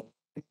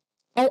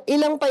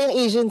 ilang pa yung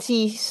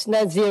agencies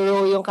na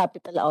zero yung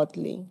capital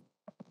outlay?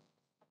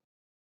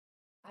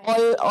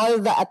 All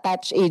the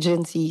attached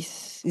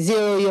agencies,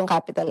 zero yung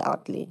capital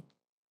outlay.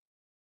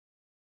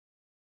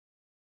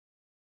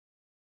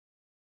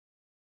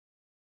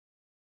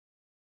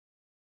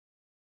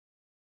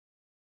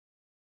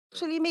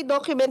 Actually, may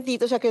document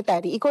dito,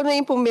 Secretary. Ikaw na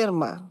yung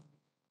pumirma.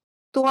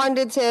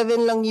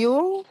 207 lang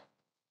yung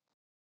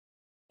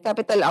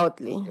capital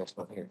outlay.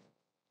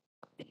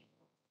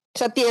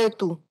 Sa tier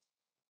 2.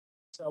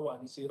 Sa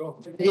 1, 0.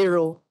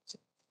 Zero.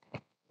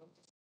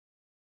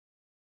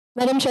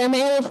 Madam Chair,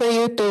 may I refer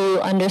you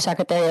to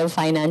Undersecretary of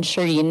Finance,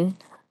 Shireen?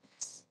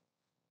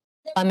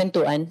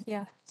 Pamentuan.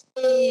 Yeah.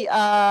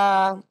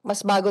 Mas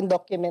bagong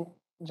document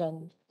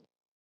dyan.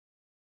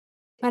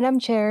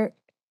 Madam Chair,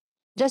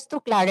 just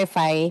to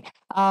clarify,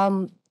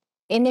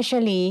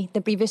 initially, the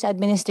previous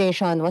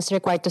administration was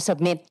required to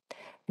submit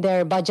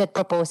their budget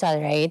proposal,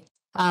 right?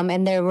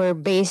 And they were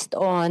based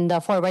on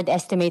the forward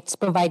estimates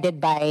provided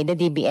by the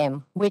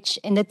DBM, which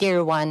in the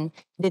Tier 1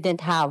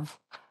 didn't have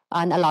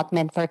an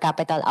allotment for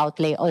capital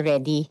outlay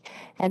already.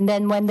 And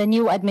then when the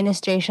new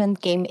administration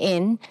came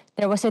in,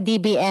 there was a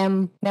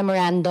DBM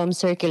memorandum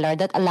circular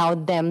that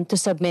allowed them to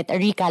submit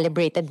a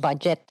recalibrated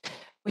budget,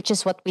 which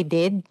is what we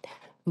did,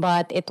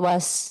 but it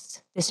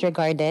was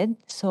disregarded.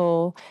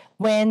 So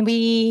when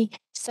we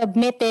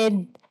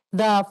submitted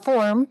the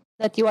form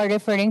that you are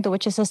referring to,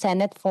 which is a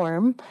Senate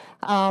form,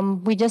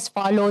 we just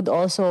followed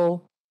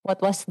also what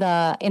was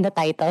in the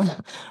title,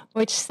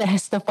 which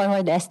says the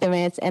forward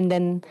estimates, and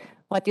then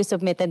what you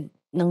submitted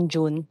ng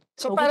June.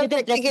 So we parang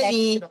didn't reflect-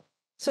 technically,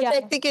 Yeah.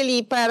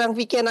 technically parang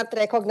we cannot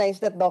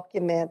recognize that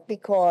document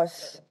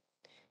because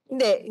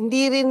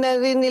hindi rin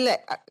nila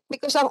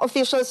because ang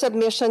official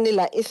submission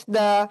nila is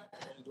the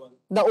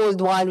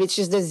old one,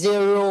 which is the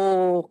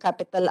zero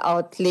capital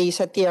outlay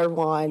sa tier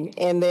 1,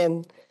 and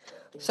then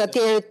sa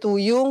tier 2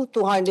 yung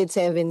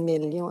 207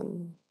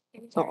 million.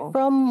 Oo.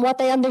 From what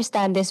I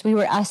understand is we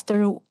were asked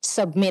to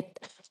submit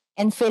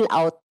and fill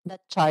out the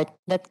chart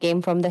that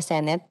came from the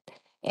Senate,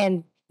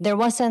 and there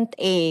wasn't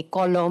a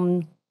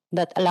column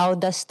that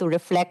allowed us to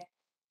reflect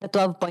the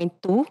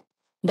 12.2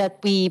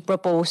 that we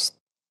proposed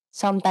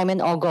sometime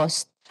in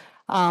August.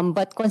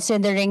 But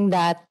considering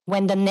that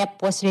when the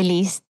NEP was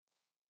released,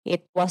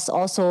 it was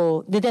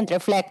also didn't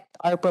reflect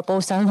our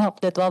proposal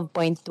of the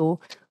 12.2,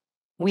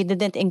 we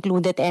didn't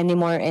include it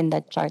anymore in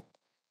that chart.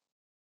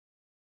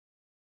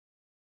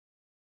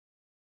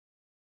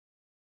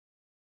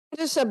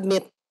 To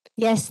submit.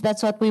 Yes,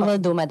 that's what we will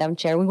do, Madam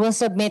Chair. We will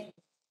submit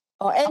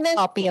And then,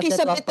 copy of the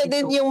isubmit na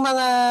din 12.2. yung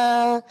mga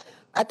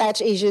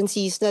attached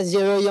agencies na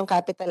zero yung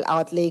capital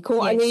outlay.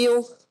 Kung Yes. ano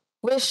yung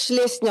wish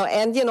list nyo.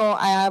 And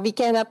we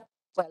cannot,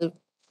 well,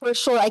 for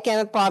sure, I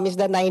cannot promise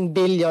the 9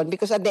 billion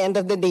because at the end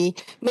of the day,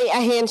 may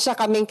ahensya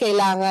kaming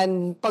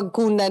kailangan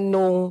pagkunan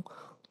nung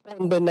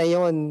pondo na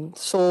yon.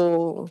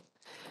 So,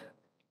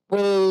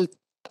 we'll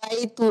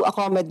try to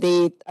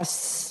accommodate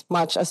as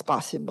much as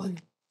possible.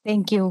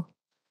 Thank you.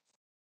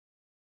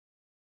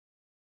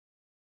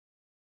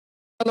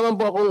 Naman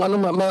po akong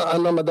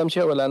Madam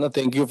Chair, wala na.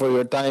 Thank you for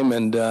your time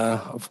and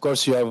of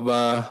course you have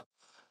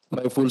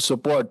my full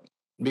support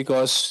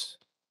because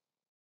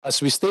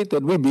as we stated,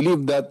 we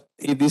believe that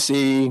it is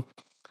a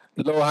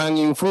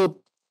low-hanging fruit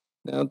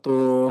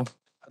to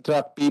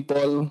attract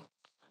people,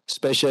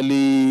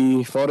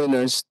 especially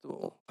foreigners,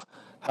 to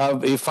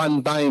have a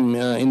fun time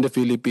in the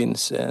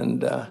Philippines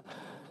and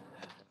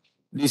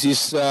this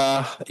is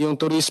yung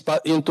tourist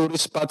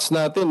spots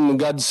natin,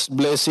 God's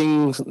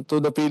blessing to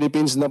the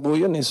Philippines na po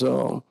yun.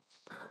 So,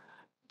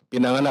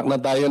 pinanganak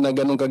na tayo na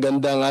ganun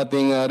kaganda ang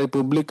ating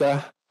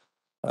republika,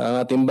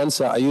 ang ating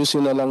bansa,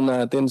 ayusin na lang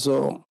natin.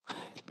 So,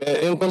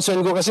 yung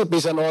concern ko kasi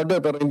peace and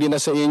order, pero hindi na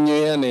sa inyo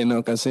yan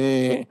no?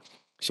 Kasi,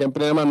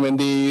 syempre naman, when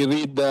they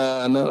read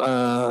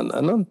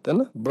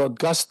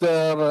broadcaster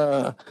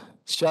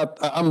shot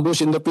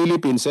ambush in the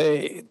Philippines,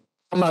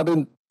 tama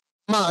din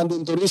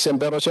tourism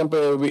pero syempre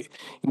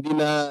hindi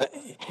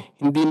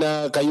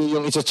na kayo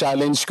yung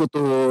isa-challenge ko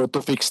to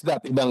fix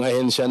that, ibang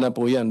ahensya na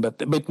po yan, but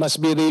it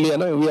must be really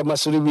we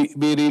must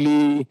be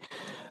really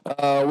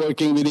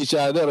working with each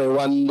other,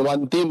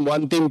 one team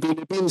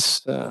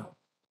Philippines.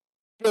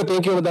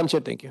 Thank you, Madam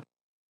Chair. Thank you.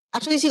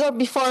 Actually, siguro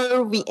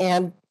before we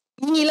end,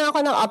 hingi lang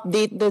ako ng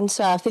update dun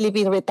sa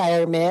Philippine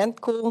retirement.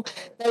 Kung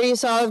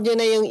na-resolve nyo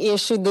na yung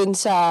issue dun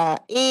sa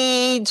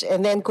age,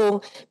 and then kung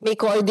may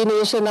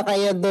coordination na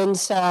kayo dun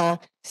sa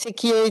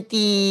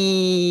security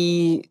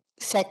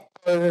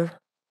sector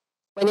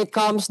when it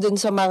comes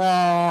dun sa mga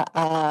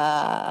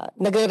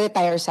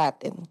nagre-retire sa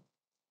atin.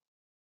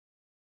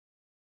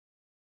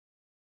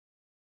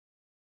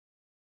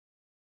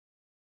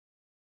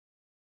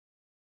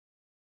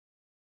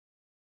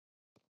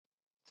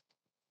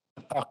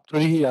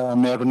 Actually,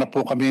 meron na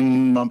po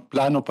kaming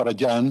plano para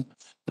dyan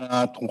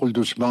na tungkol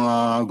doon sa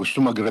mga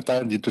gusto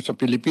mag-retire dito sa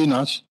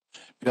Pilipinas.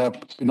 Kaya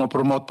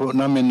pinopromote po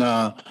namin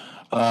na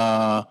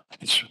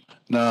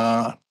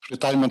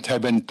retirement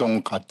heaven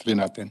tong country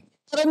natin.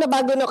 Pero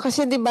nabago na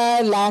kasi 'di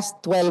ba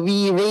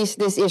we raised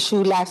this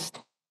issue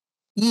last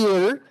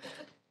year.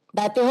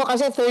 Dati ho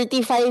kasi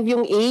 35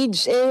 yung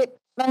age,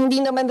 hindi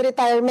naman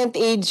retirement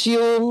age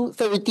yung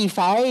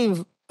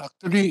 35.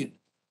 Actually,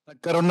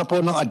 nagkaroon na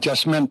po ng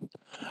adjustment.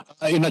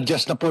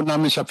 In-adjust na po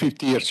namin sa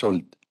 50 years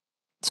old.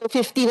 So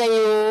 50 na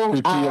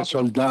yung 50 years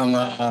old na ang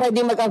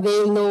pwede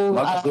mag-avail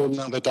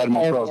ng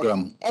retirement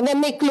program. And then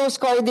may close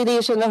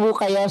coordination na ho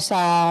kayo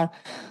sa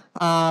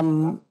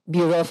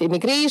Bureau of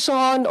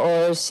Immigration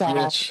or sa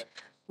Yes.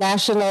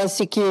 National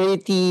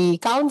Security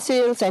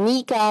Council, sa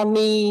NICA,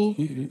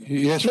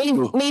 Yes, we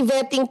do. may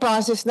vetting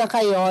process na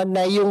kayo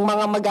na yung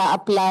mga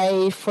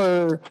mag-a-apply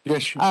for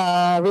Yes.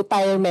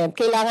 retirement.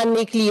 Kailangan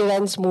may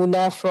clearance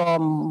muna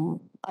from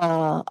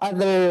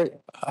other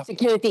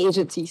security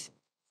agencies.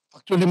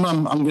 Actually,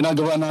 ma'am, ang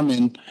ginagawa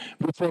namin,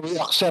 before we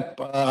accept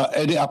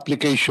any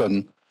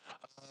application,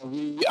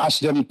 we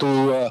ask them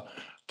to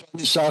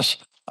promise us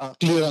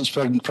clearance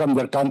from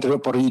their country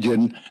of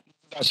origin,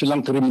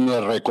 silang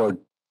criminal record.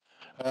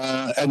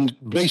 And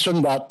based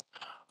on that,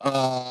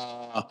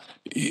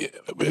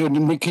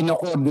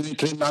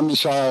 kina-coordinate rin namin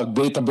sa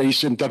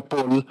database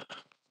Interpol,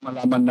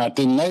 malaman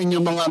natin. Ngayon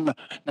yung mga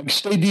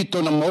nag-stay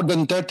dito ng more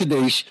than 30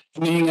 days,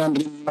 hinihingan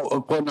rin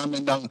po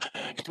namin ng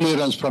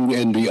clearance from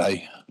the NBI.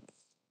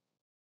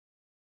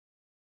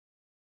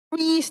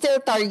 We still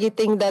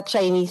targeting the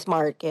Chinese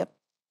market?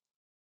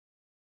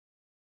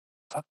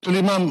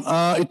 Actually, ma'am,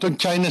 itong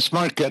Chinese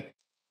market,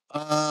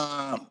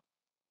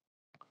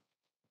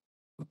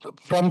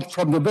 from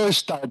the very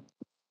start,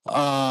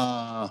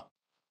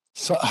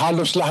 sa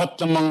halos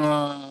lahat ng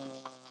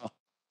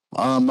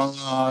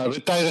mga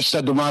retirees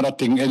na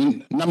dumarating,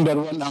 and number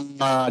one ang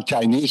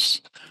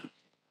Chinese.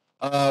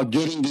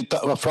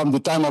 From the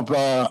time of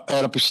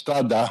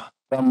Estrada,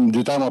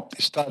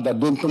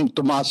 doon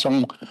tumaas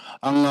ang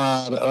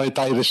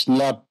retirees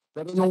nila.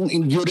 Pero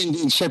during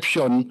the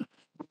inception,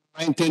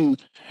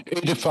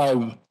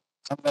 1985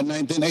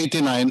 hanggang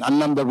 1989, ang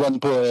number one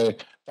po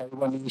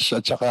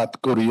Taiwanese at saka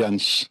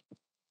Koreans.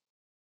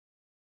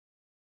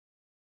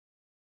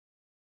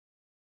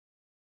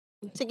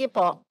 Sige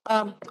po.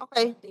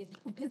 Okay.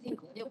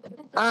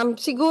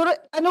 Siguro,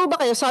 ano ba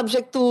kayo,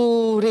 subject to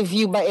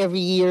review ba every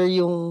year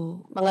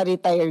yung mga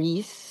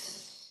retirees?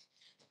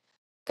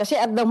 Kasi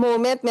at the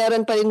moment,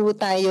 meron pa rin ho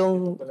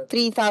tayong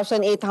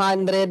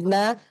 3,800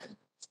 na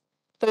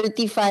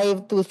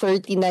 35 to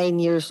 39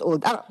 years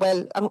old.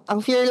 Well, ang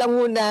fear lang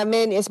ho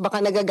namin is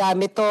baka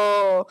nagagamit to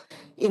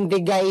in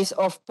the guise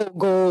of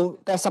Pogo,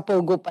 nasa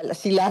Pogo pala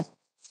sila.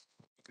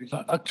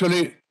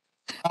 Actually,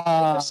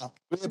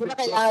 Siguro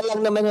kailangan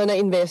lang naman ho ng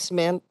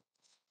investment.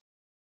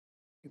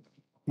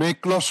 may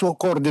close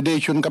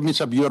coordination kami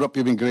sa Bureau of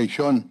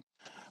Immigration.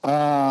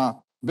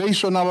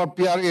 Based on our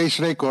PRA's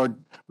record,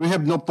 we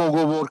have no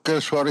POGO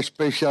workers who are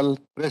special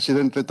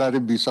resident retiree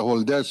visa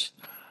holders.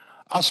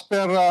 As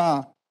per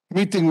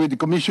meeting with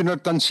Commissioner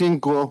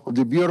Tansinko of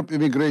the Bureau of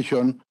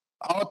Immigration,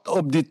 out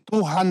of the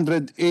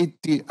 280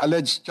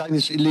 alleged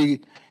Chinese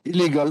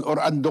illegal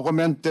or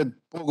undocumented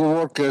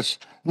POGO workers,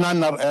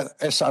 none are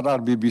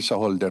SRRB visa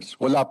holders.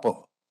 Wala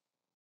po.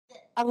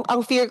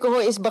 Ang fear ko ho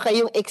is baka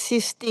yung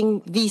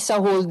existing visa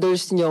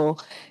holders nyo,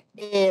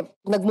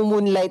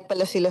 nagmo-moonlight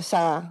pala sila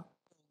sa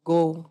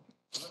Go.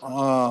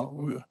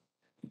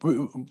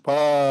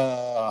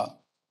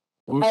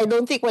 I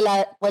don't think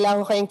wala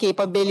ko kayong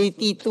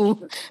capability to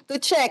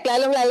check.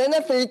 Lalo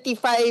na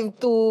 35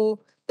 to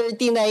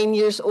 39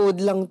 years old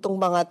lang tong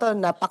mga to.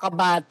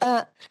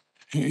 Napakabata.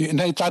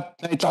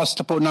 Naitaas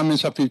na po namin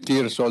sa 50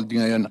 years old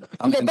ngayon.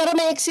 Pero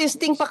may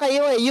existing pa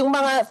kayo eh. Yung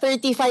mga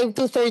 35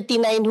 to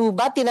 39 ho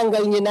ba,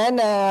 tinanggal nyo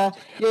na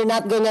you're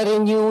not gonna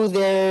renew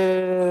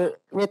their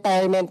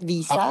retirement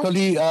visa?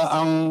 Actually,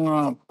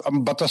 ang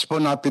batas po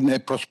natin ay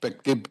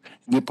prospective,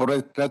 hindi po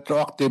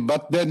retroactive.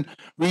 But then,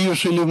 we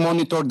usually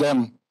monitor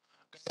them.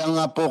 Kaya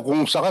nga po,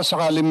 kung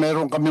sakasakali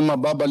meron kami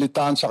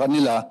mababalitaan sa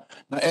kanila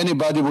na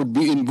anybody would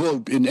be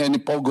involved in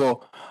any POGO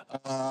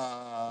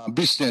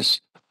business,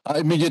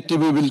 immediately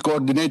we will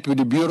coordinate with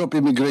the Bureau of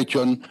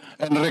Immigration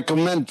and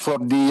recommend for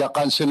the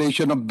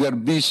cancellation of their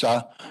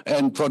visa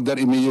and for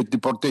their immediate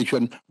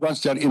deportation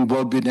once they are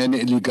involved in any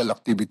illegal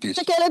activities.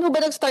 So, kailan mo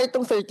ba nag-start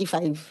tong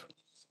 35?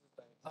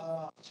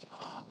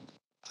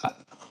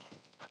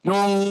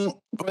 When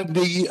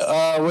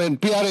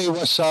PRA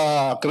was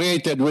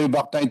created way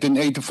back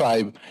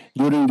 1985,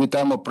 during the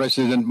time of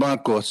President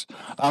Marcos,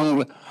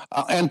 ang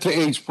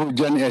entry age po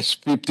dyan is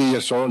 50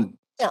 years old.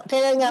 Yeah,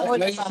 kailan nga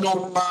ako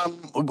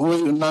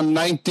Noong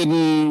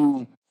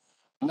 1993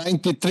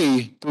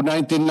 to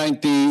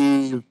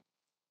 1996,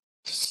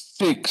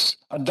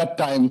 at that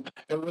time,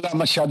 wala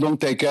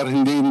masyadong taker,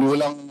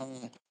 walang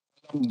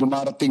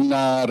dumarating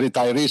na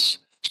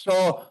retirees. So,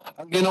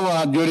 ang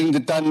ginawa during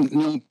the time,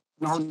 yung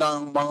noon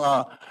ng mga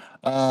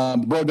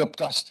Board of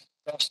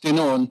Trustee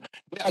noon,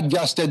 they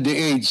adjusted the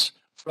age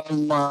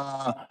from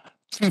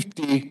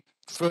 50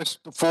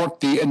 first to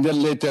 40 and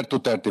then later to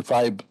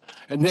 35.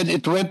 And then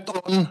it went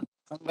on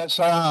hanggang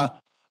sa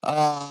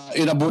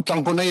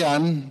inabutan ko na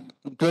yan,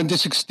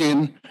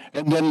 2016,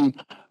 and then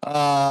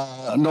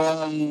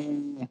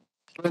noong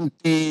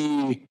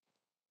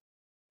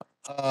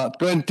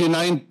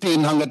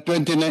 2019 hanggang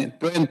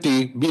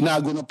 2020,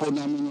 binago na po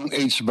namin yung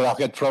age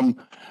bracket from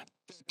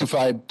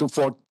 35 to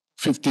 50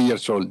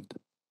 years old.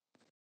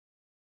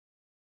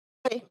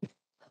 Okay.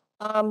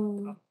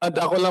 At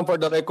ako lang for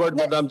the record,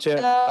 Madam Chair.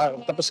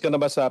 Tapos ka na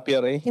ba sa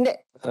PRA? Hindi.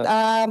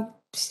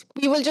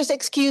 We will just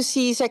excuse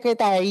si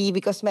Secretary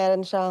because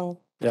meron siyang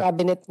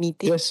cabinet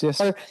meeting. Yes.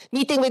 Or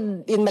meeting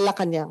in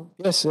Malacanang.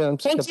 Yes,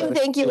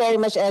 Thank you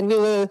very much, and we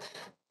will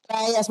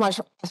try as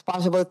much as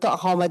possible to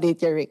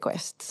accommodate your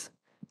requests.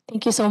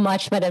 Thank you so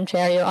much, Madam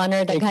Chair. Your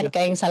Honor, daghan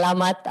kayong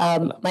salamat.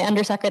 My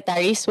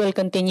undersecretaries will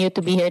continue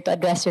to be here to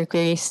address your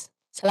queries.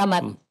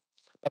 Salamat.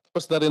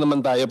 Tapos na rin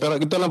naman tayo. Pero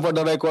ito lang for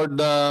the record,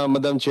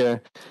 Madam Chair,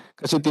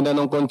 kasi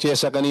tinanong ko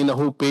sa kanina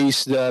who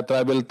pays the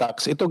travel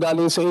tax. Ito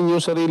galing sa inyong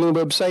sariling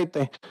website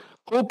eh.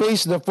 Who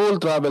pays the full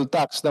travel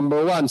tax?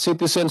 Number 1,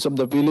 citizens of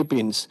the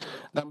Philippines.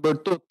 Number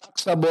 2,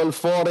 taxable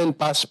foreign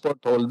passport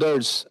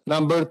holders.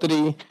 Number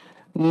 3,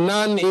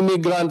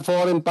 non-immigrant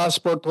foreign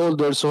passport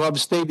holders who have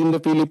stayed in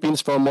the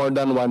Philippines for more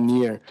than 1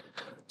 year.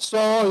 So,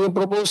 yung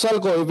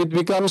proposal ko, if it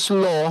becomes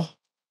law,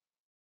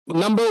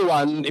 number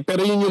one,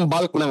 pero yun yung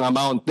bulk ng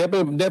amount.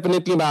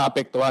 Definitely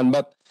maapektuhan.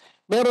 But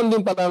meron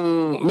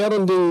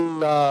din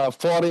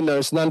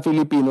foreigners,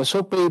 non-Filipinos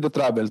who pay the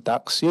travel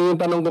tax. Yun yung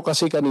tanong ko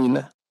kasi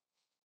kanina.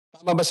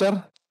 Tama ba, sir?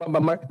 Tama ba,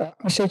 Mark?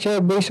 Mr. Chair,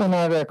 based on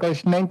our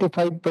records,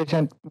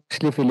 95%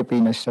 mostly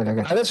Filipinos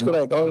talaga. That's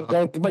correct.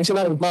 Pag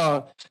sinabi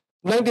mo,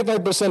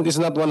 95% is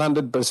not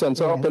 100%.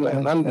 So, open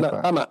lang.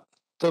 Tama.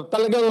 So,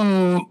 talagang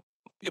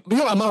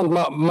yung amount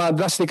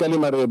drastically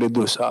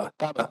ma-reduce.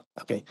 Tama.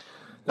 Okay.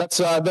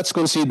 That's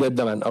considered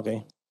naman.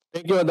 Okay.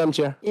 Thank you, Madam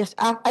Chair. Yes,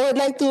 I would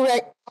like to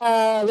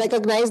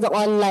recognize the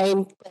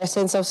online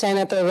presence of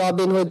Senator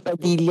Robin Hood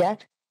Padilla.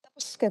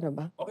 Tapos ka na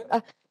ba?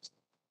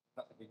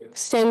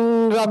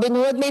 Sen Robin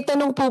Hood, may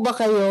tanong po ba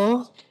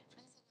kayo?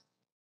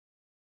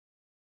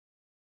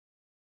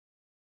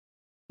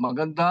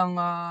 Magandang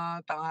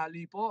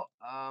tanghali po,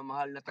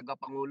 mahal na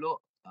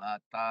tagapangulo,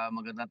 at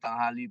magandang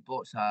tanghali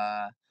po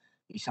sa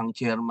isang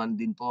chairman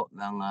din po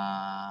ng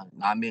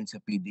namin sa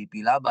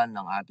PDP Laban,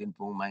 ng atin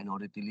pong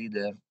minority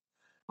leader.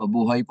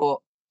 Mabuhay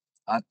po.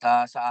 At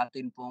sa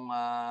atin pong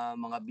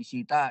mga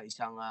bisita,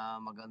 isang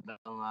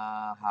magandang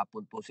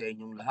hapon po sa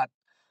inyong lahat.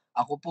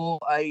 Ako po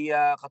ay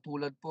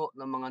katulad po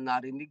ng mga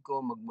narinig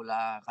ko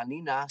magmula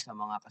kanina sa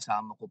mga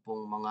kasama ko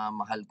pong mga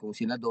mahal kong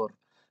senador.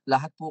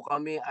 Lahat po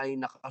kami ay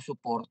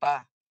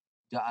nakasuporta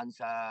diyan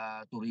sa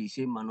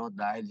tourism,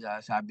 dahil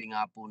sabi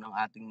nga po ng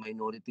ating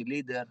minority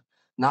leader,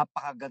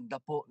 napakaganda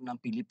po ng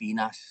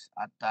Pilipinas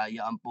at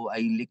yan po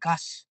ay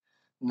likas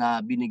na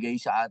binigay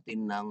sa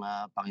atin ng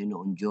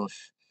Panginoon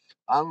Diyos.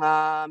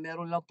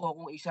 Meron lang po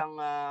akong isang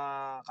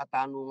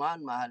katanungan,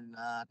 mahal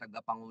na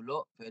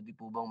tagapangulo. Pwede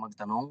po bang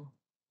magtanong?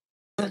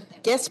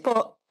 Yes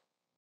po.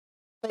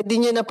 Pwede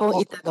nyo na pong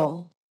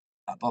itanong.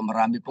 Apo,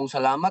 marami pong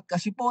salamat.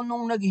 Kasi po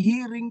nung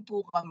nag-hearing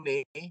po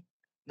kami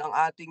ng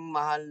ating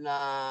mahal na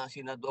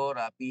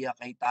Senadora Pia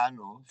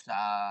Cayetano sa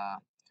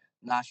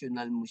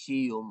National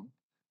Museum,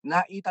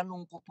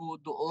 naitanong ko po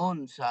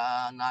doon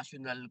sa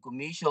National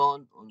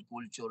Commission on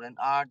Culture and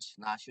Arts,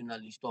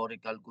 National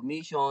Historical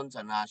Commission,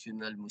 sa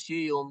National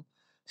Museum,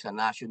 sa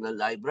National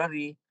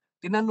Library.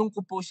 Tinanong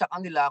ko po sa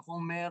kanila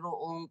kung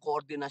merong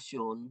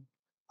koordinasyon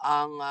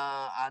ang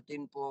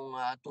atin pong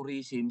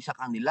tourism sa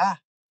kanila.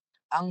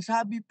 Ang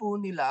sabi po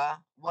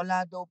nila,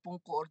 wala daw pong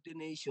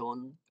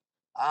coordination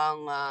ang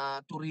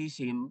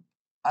tourism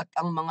at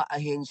ang mga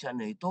ahensya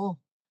na ito.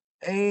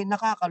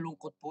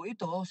 Nakakalungkot po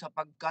ito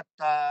sapagkat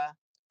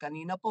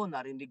kanina po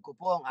narinig ko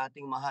po ang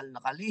ating mahal na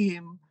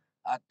kalihim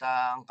at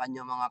ang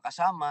kanyang mga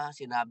kasama,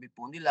 sinabi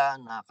po nila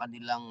na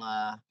kanilang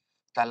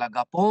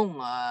talaga pong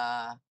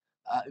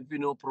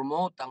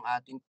ipinopromote ang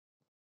ating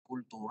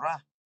kultura.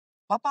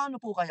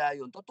 Paano po kaya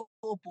yun? Totoo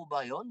po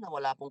ba yun na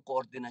wala pong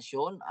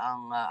koordinasyon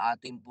ang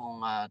ating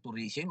pong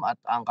tourism at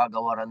ang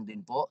kagawaran din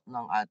po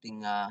ng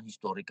ating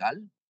historical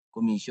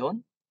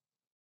commission?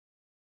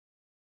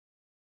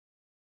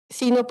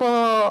 Sino po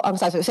ang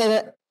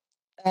sasagot?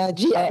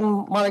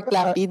 GM Mark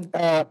Lapid.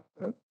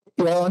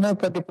 Your Honor,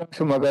 pwede pong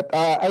sumagot.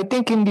 I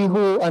think hindi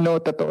ho,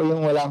 totoo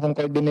yung wala akong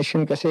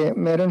coordination kasi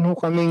meron ho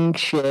kaming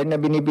share na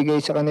binibigay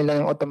sa kanila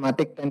ng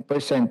automatic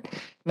 10%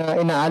 na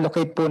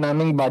ina-allocate po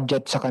naming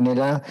budget sa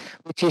kanila,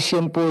 which is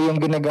yun po yung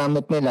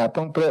ginagamit nila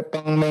pang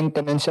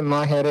maintenance sa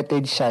mga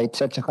heritage sites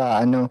at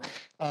saka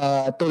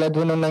tulad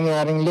ho nung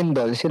nangyaring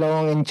lindol,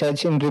 sila ang in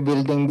charge in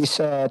rebuilding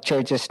these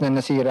churches na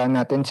nasira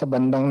natin sa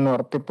bandang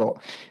norte po.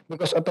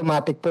 Because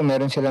automatic po,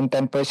 meron silang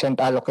 10%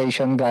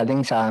 allocation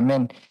galing sa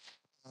amin.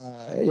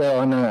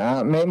 Your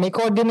Honor, may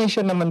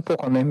coordination naman po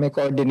kami. May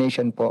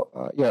coordination po,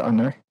 Your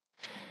Honor.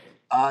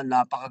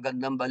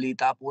 Napakagandang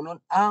balita po nun.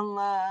 Ang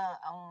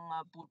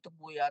punto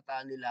po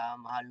yata nila,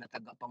 mahal na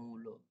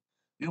tagapangulo,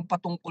 yung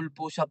patungkol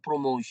po sa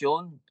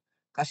promotion.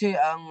 Kasi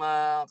ang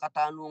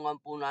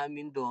katanungan po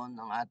namin doon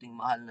ng ating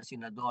mahal na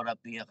Senadora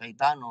Pia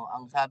Cayetano,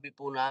 ang sabi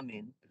po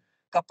namin,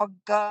 kapag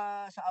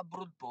sa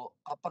abroad po,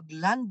 kapag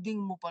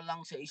landing mo pa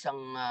lang sa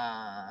isang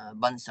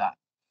bansa,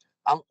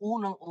 ang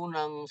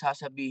unang-unang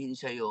sasabihin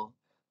sa'yo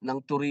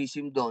ng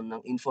tourism doon,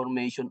 ng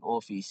information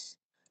office,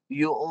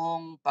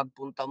 yung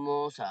pagpunta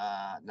mo sa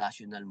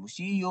National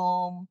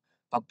Museum,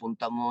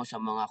 pagpunta mo sa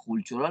mga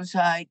cultural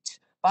sites,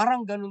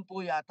 parang ganun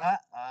po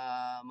yata,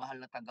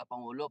 mahal na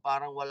tagapangulo,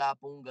 parang wala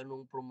pong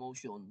ganung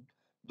promotion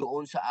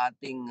doon sa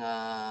ating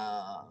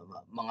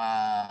mga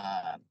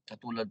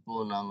katulad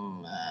po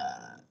ng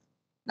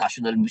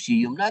National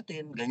Museum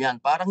natin,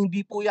 ganyan. Parang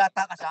hindi po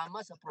yata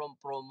kasama sa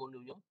promo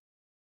ninyo.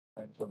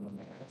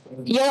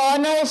 Your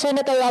Honor,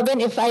 Senator Robin,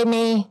 if I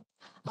may.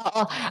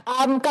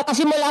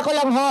 Kakasimula ko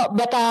lang ho,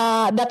 but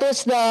that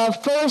was the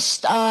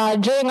first,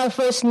 during our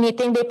first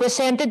meeting, they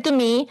presented to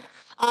me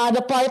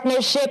the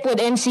partnership with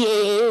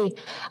NCAA.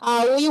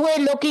 We were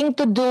looking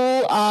to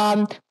do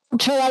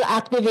cultural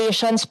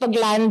activations pag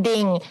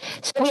landing.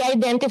 So we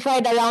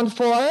identified around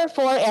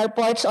four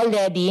airports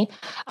already.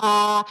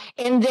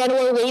 And then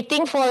we're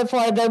waiting for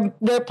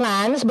their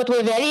plans, but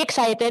we're very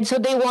excited. So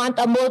they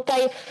want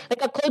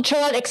like a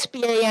cultural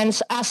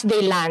experience as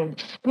they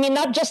land. I mean,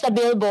 not just a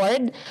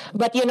billboard,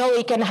 but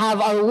we can have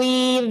our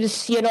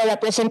weaves,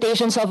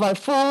 representations of our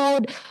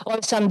food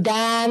or some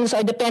dance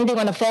or depending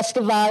on a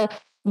festival.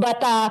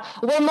 But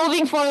we're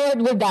moving forward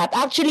with that.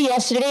 Actually,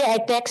 yesterday I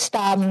text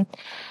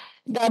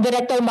the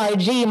Director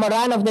Margie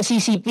Moran of the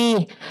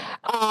CCP,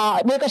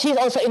 because she's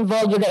also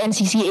involved with the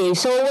NCCA.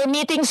 So we're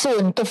meeting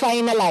soon to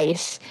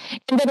finalize.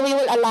 And then we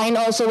will align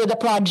also with the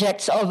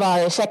projects of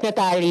our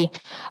secretary,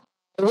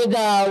 with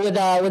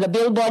the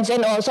billboards,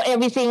 and also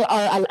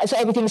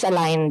everything's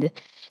aligned.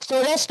 So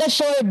rest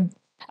assured,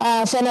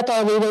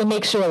 Senator, we will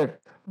make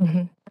sure.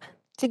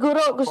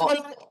 Siguro gusto ko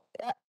lang,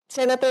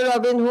 Senator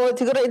Robin Hood,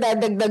 siguro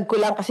idadagdag ko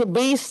lang kasi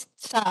based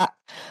sa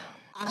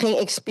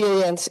aking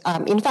experience.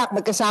 In fact,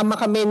 magkasama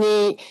kami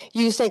ni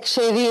Yusek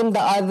Sherin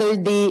the other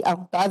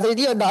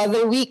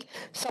week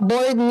sa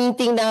board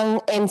meeting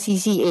ng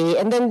NCCA.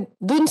 And then,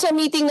 dun sa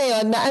meeting na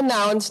yon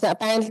na-announce na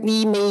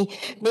apparently may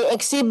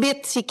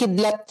exhibit si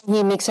Kidlat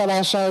Himik sa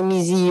National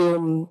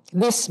Museum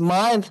this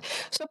month.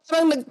 So,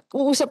 parang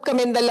nag-uusap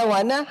kami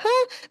dalawa na,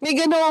 may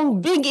ganong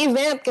big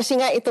event kasi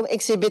nga itong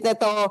exhibit na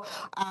to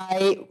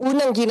ay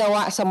unang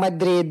ginawa sa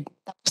Madrid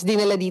tapos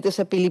dinala dito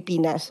sa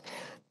Pilipinas.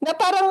 Na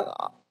parang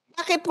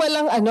bakit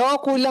walang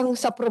kulang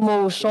sa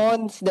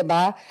promotions, 'di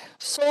ba?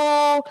 So,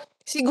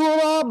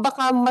 siguro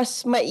baka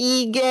mas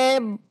maigi,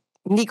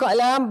 hindi ko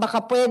alam, baka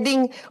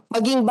pwedeng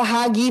maging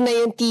bahagi na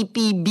yung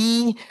TPB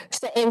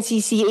sa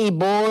NCCA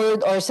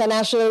board or sa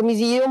National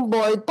Museum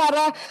board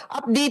para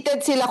updated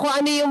sila kung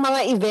ano yung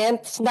mga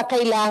events na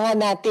kailangan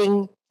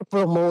nating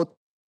promote.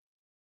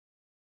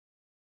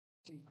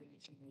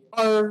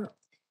 Or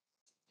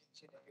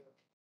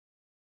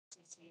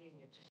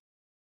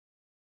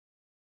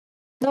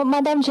No,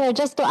 Madam Chair,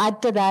 just to add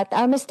to that,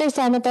 Mr.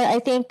 Senator,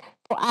 I think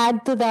to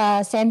add to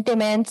the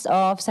sentiments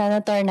of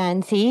Senator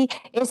Nancy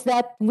is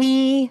that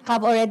we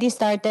have already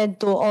started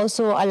to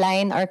also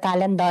align our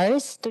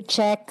calendars to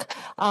check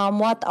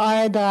what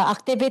are the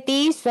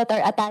activities that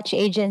our attached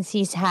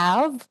agencies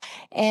have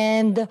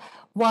and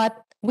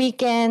what we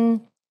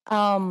can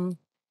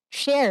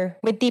share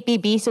with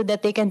TPB so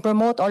that they can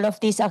promote all of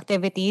these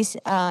activities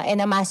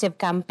in a massive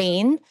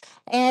campaign.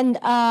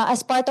 And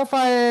as part of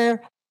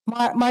our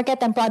market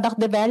and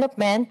product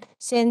development,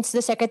 since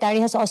the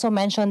Secretary has also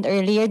mentioned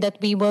earlier that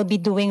we will be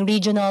doing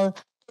regional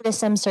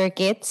tourism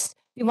circuits,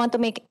 we want to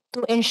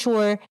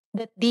ensure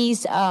that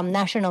these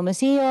national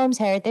museums,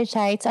 heritage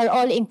sites are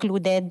all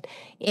included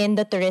in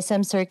the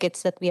tourism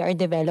circuits that we are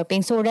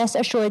developing. So rest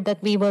assured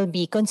that we will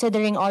be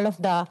considering all of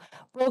the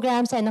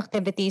programs and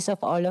activities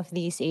of all of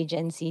these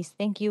agencies.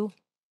 Thank you.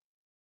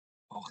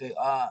 Okay,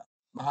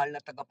 mahal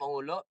na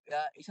tagapangulo,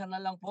 isa na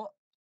lang po.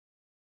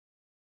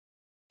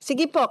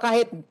 sige po,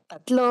 kahit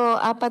 3,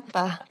 4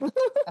 pa.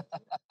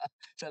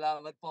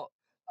 Salamat po.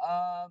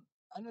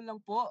 Ano lang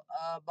po,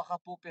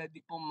 baka po pwede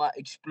po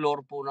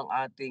ma-explore po ng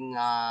ating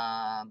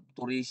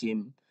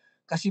tourism.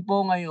 Kasi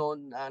po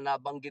ngayon,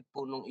 nabanggit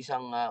po nung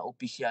isang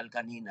opisyal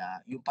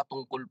kanina, yung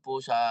patungkol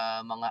po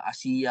sa mga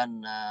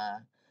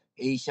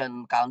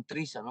Asian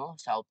countries,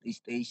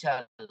 Southeast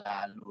Asia,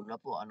 lalo na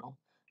po,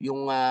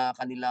 yung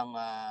kanilang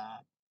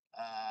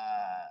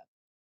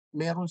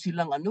meron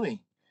silang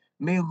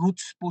may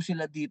roots po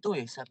sila dito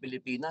sa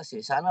Pilipinas.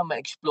 Sana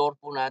ma-explore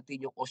po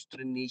natin yung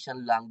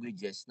Austronesian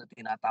languages na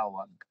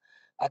tinatawag.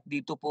 At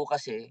dito po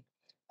kasi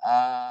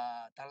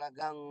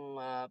talagang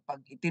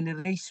pag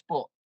itinirace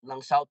po ng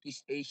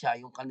Southeast Asia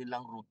yung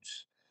kanilang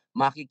roots,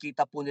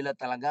 makikita po nila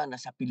talaga na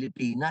sa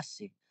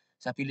Pilipinas.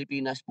 Sa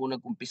Pilipinas po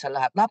nag-umpisa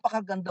lahat.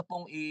 Napakaganda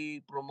pong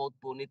i-promote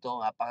po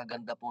nito.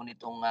 Napakaganda po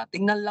nitong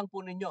tingnan lang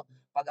po ninyo.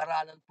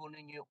 Pag-aralan po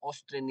ninyo yung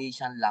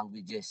Austronesian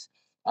languages.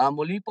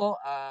 Muli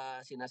po,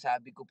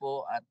 sinasabi ko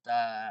po at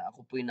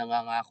ako po'y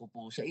nangangako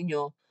po sa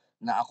inyo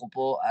na ako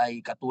po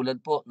ay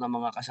katulad po ng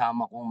mga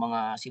kasama kong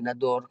mga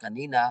senador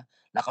kanina,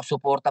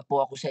 nakasuporta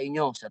po ako sa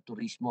inyo sa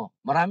turismo.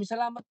 Maraming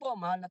salamat po,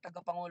 mahal na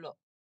tagapangulo.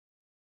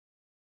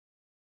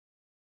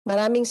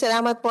 Maraming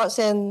salamat po,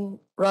 Sen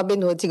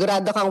Robin Hood.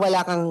 Sigurado kang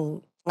wala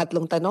kang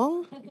 3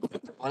 tanong?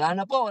 Wala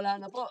na po.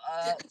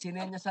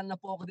 Sinenyasan na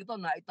po ako dito,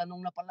 naitanong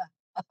na pala.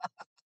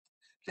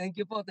 Thank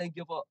you po.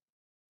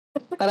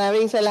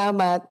 Maraming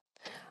salamat.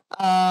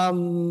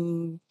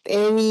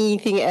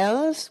 Anything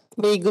else?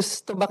 May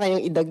gusto ba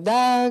kayong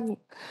idagdag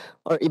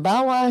or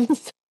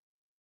ibawas?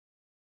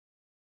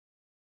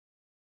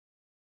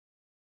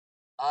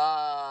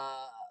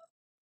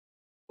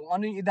 Kung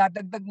ano yung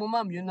idadagdag mo,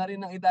 ma'am, yun na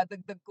rin ang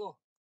idadagdag ko.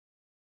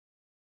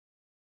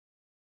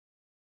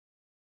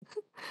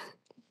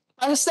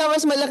 Basta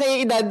mas malaki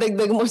yung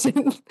idadagdag mo,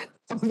 Sen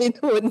Robin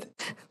Hood.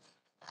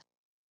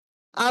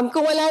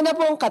 Kung wala na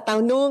pong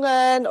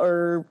katanungan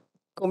or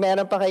kung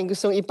meron pa kayong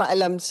gustong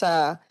ipaalam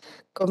sa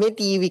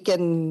committee, we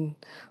can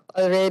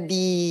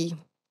already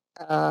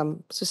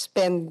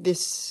suspend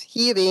this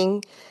hearing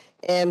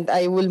and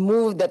I will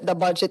move that the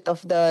budget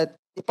of the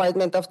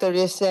Department of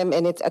Tourism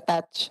and its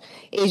attached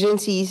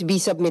agencies be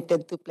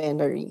submitted to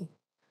plenary.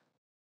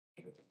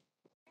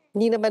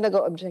 Hindi naman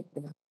nag-object, di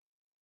ba?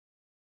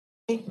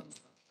 Okay.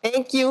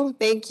 Thank you.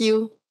 Thank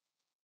you.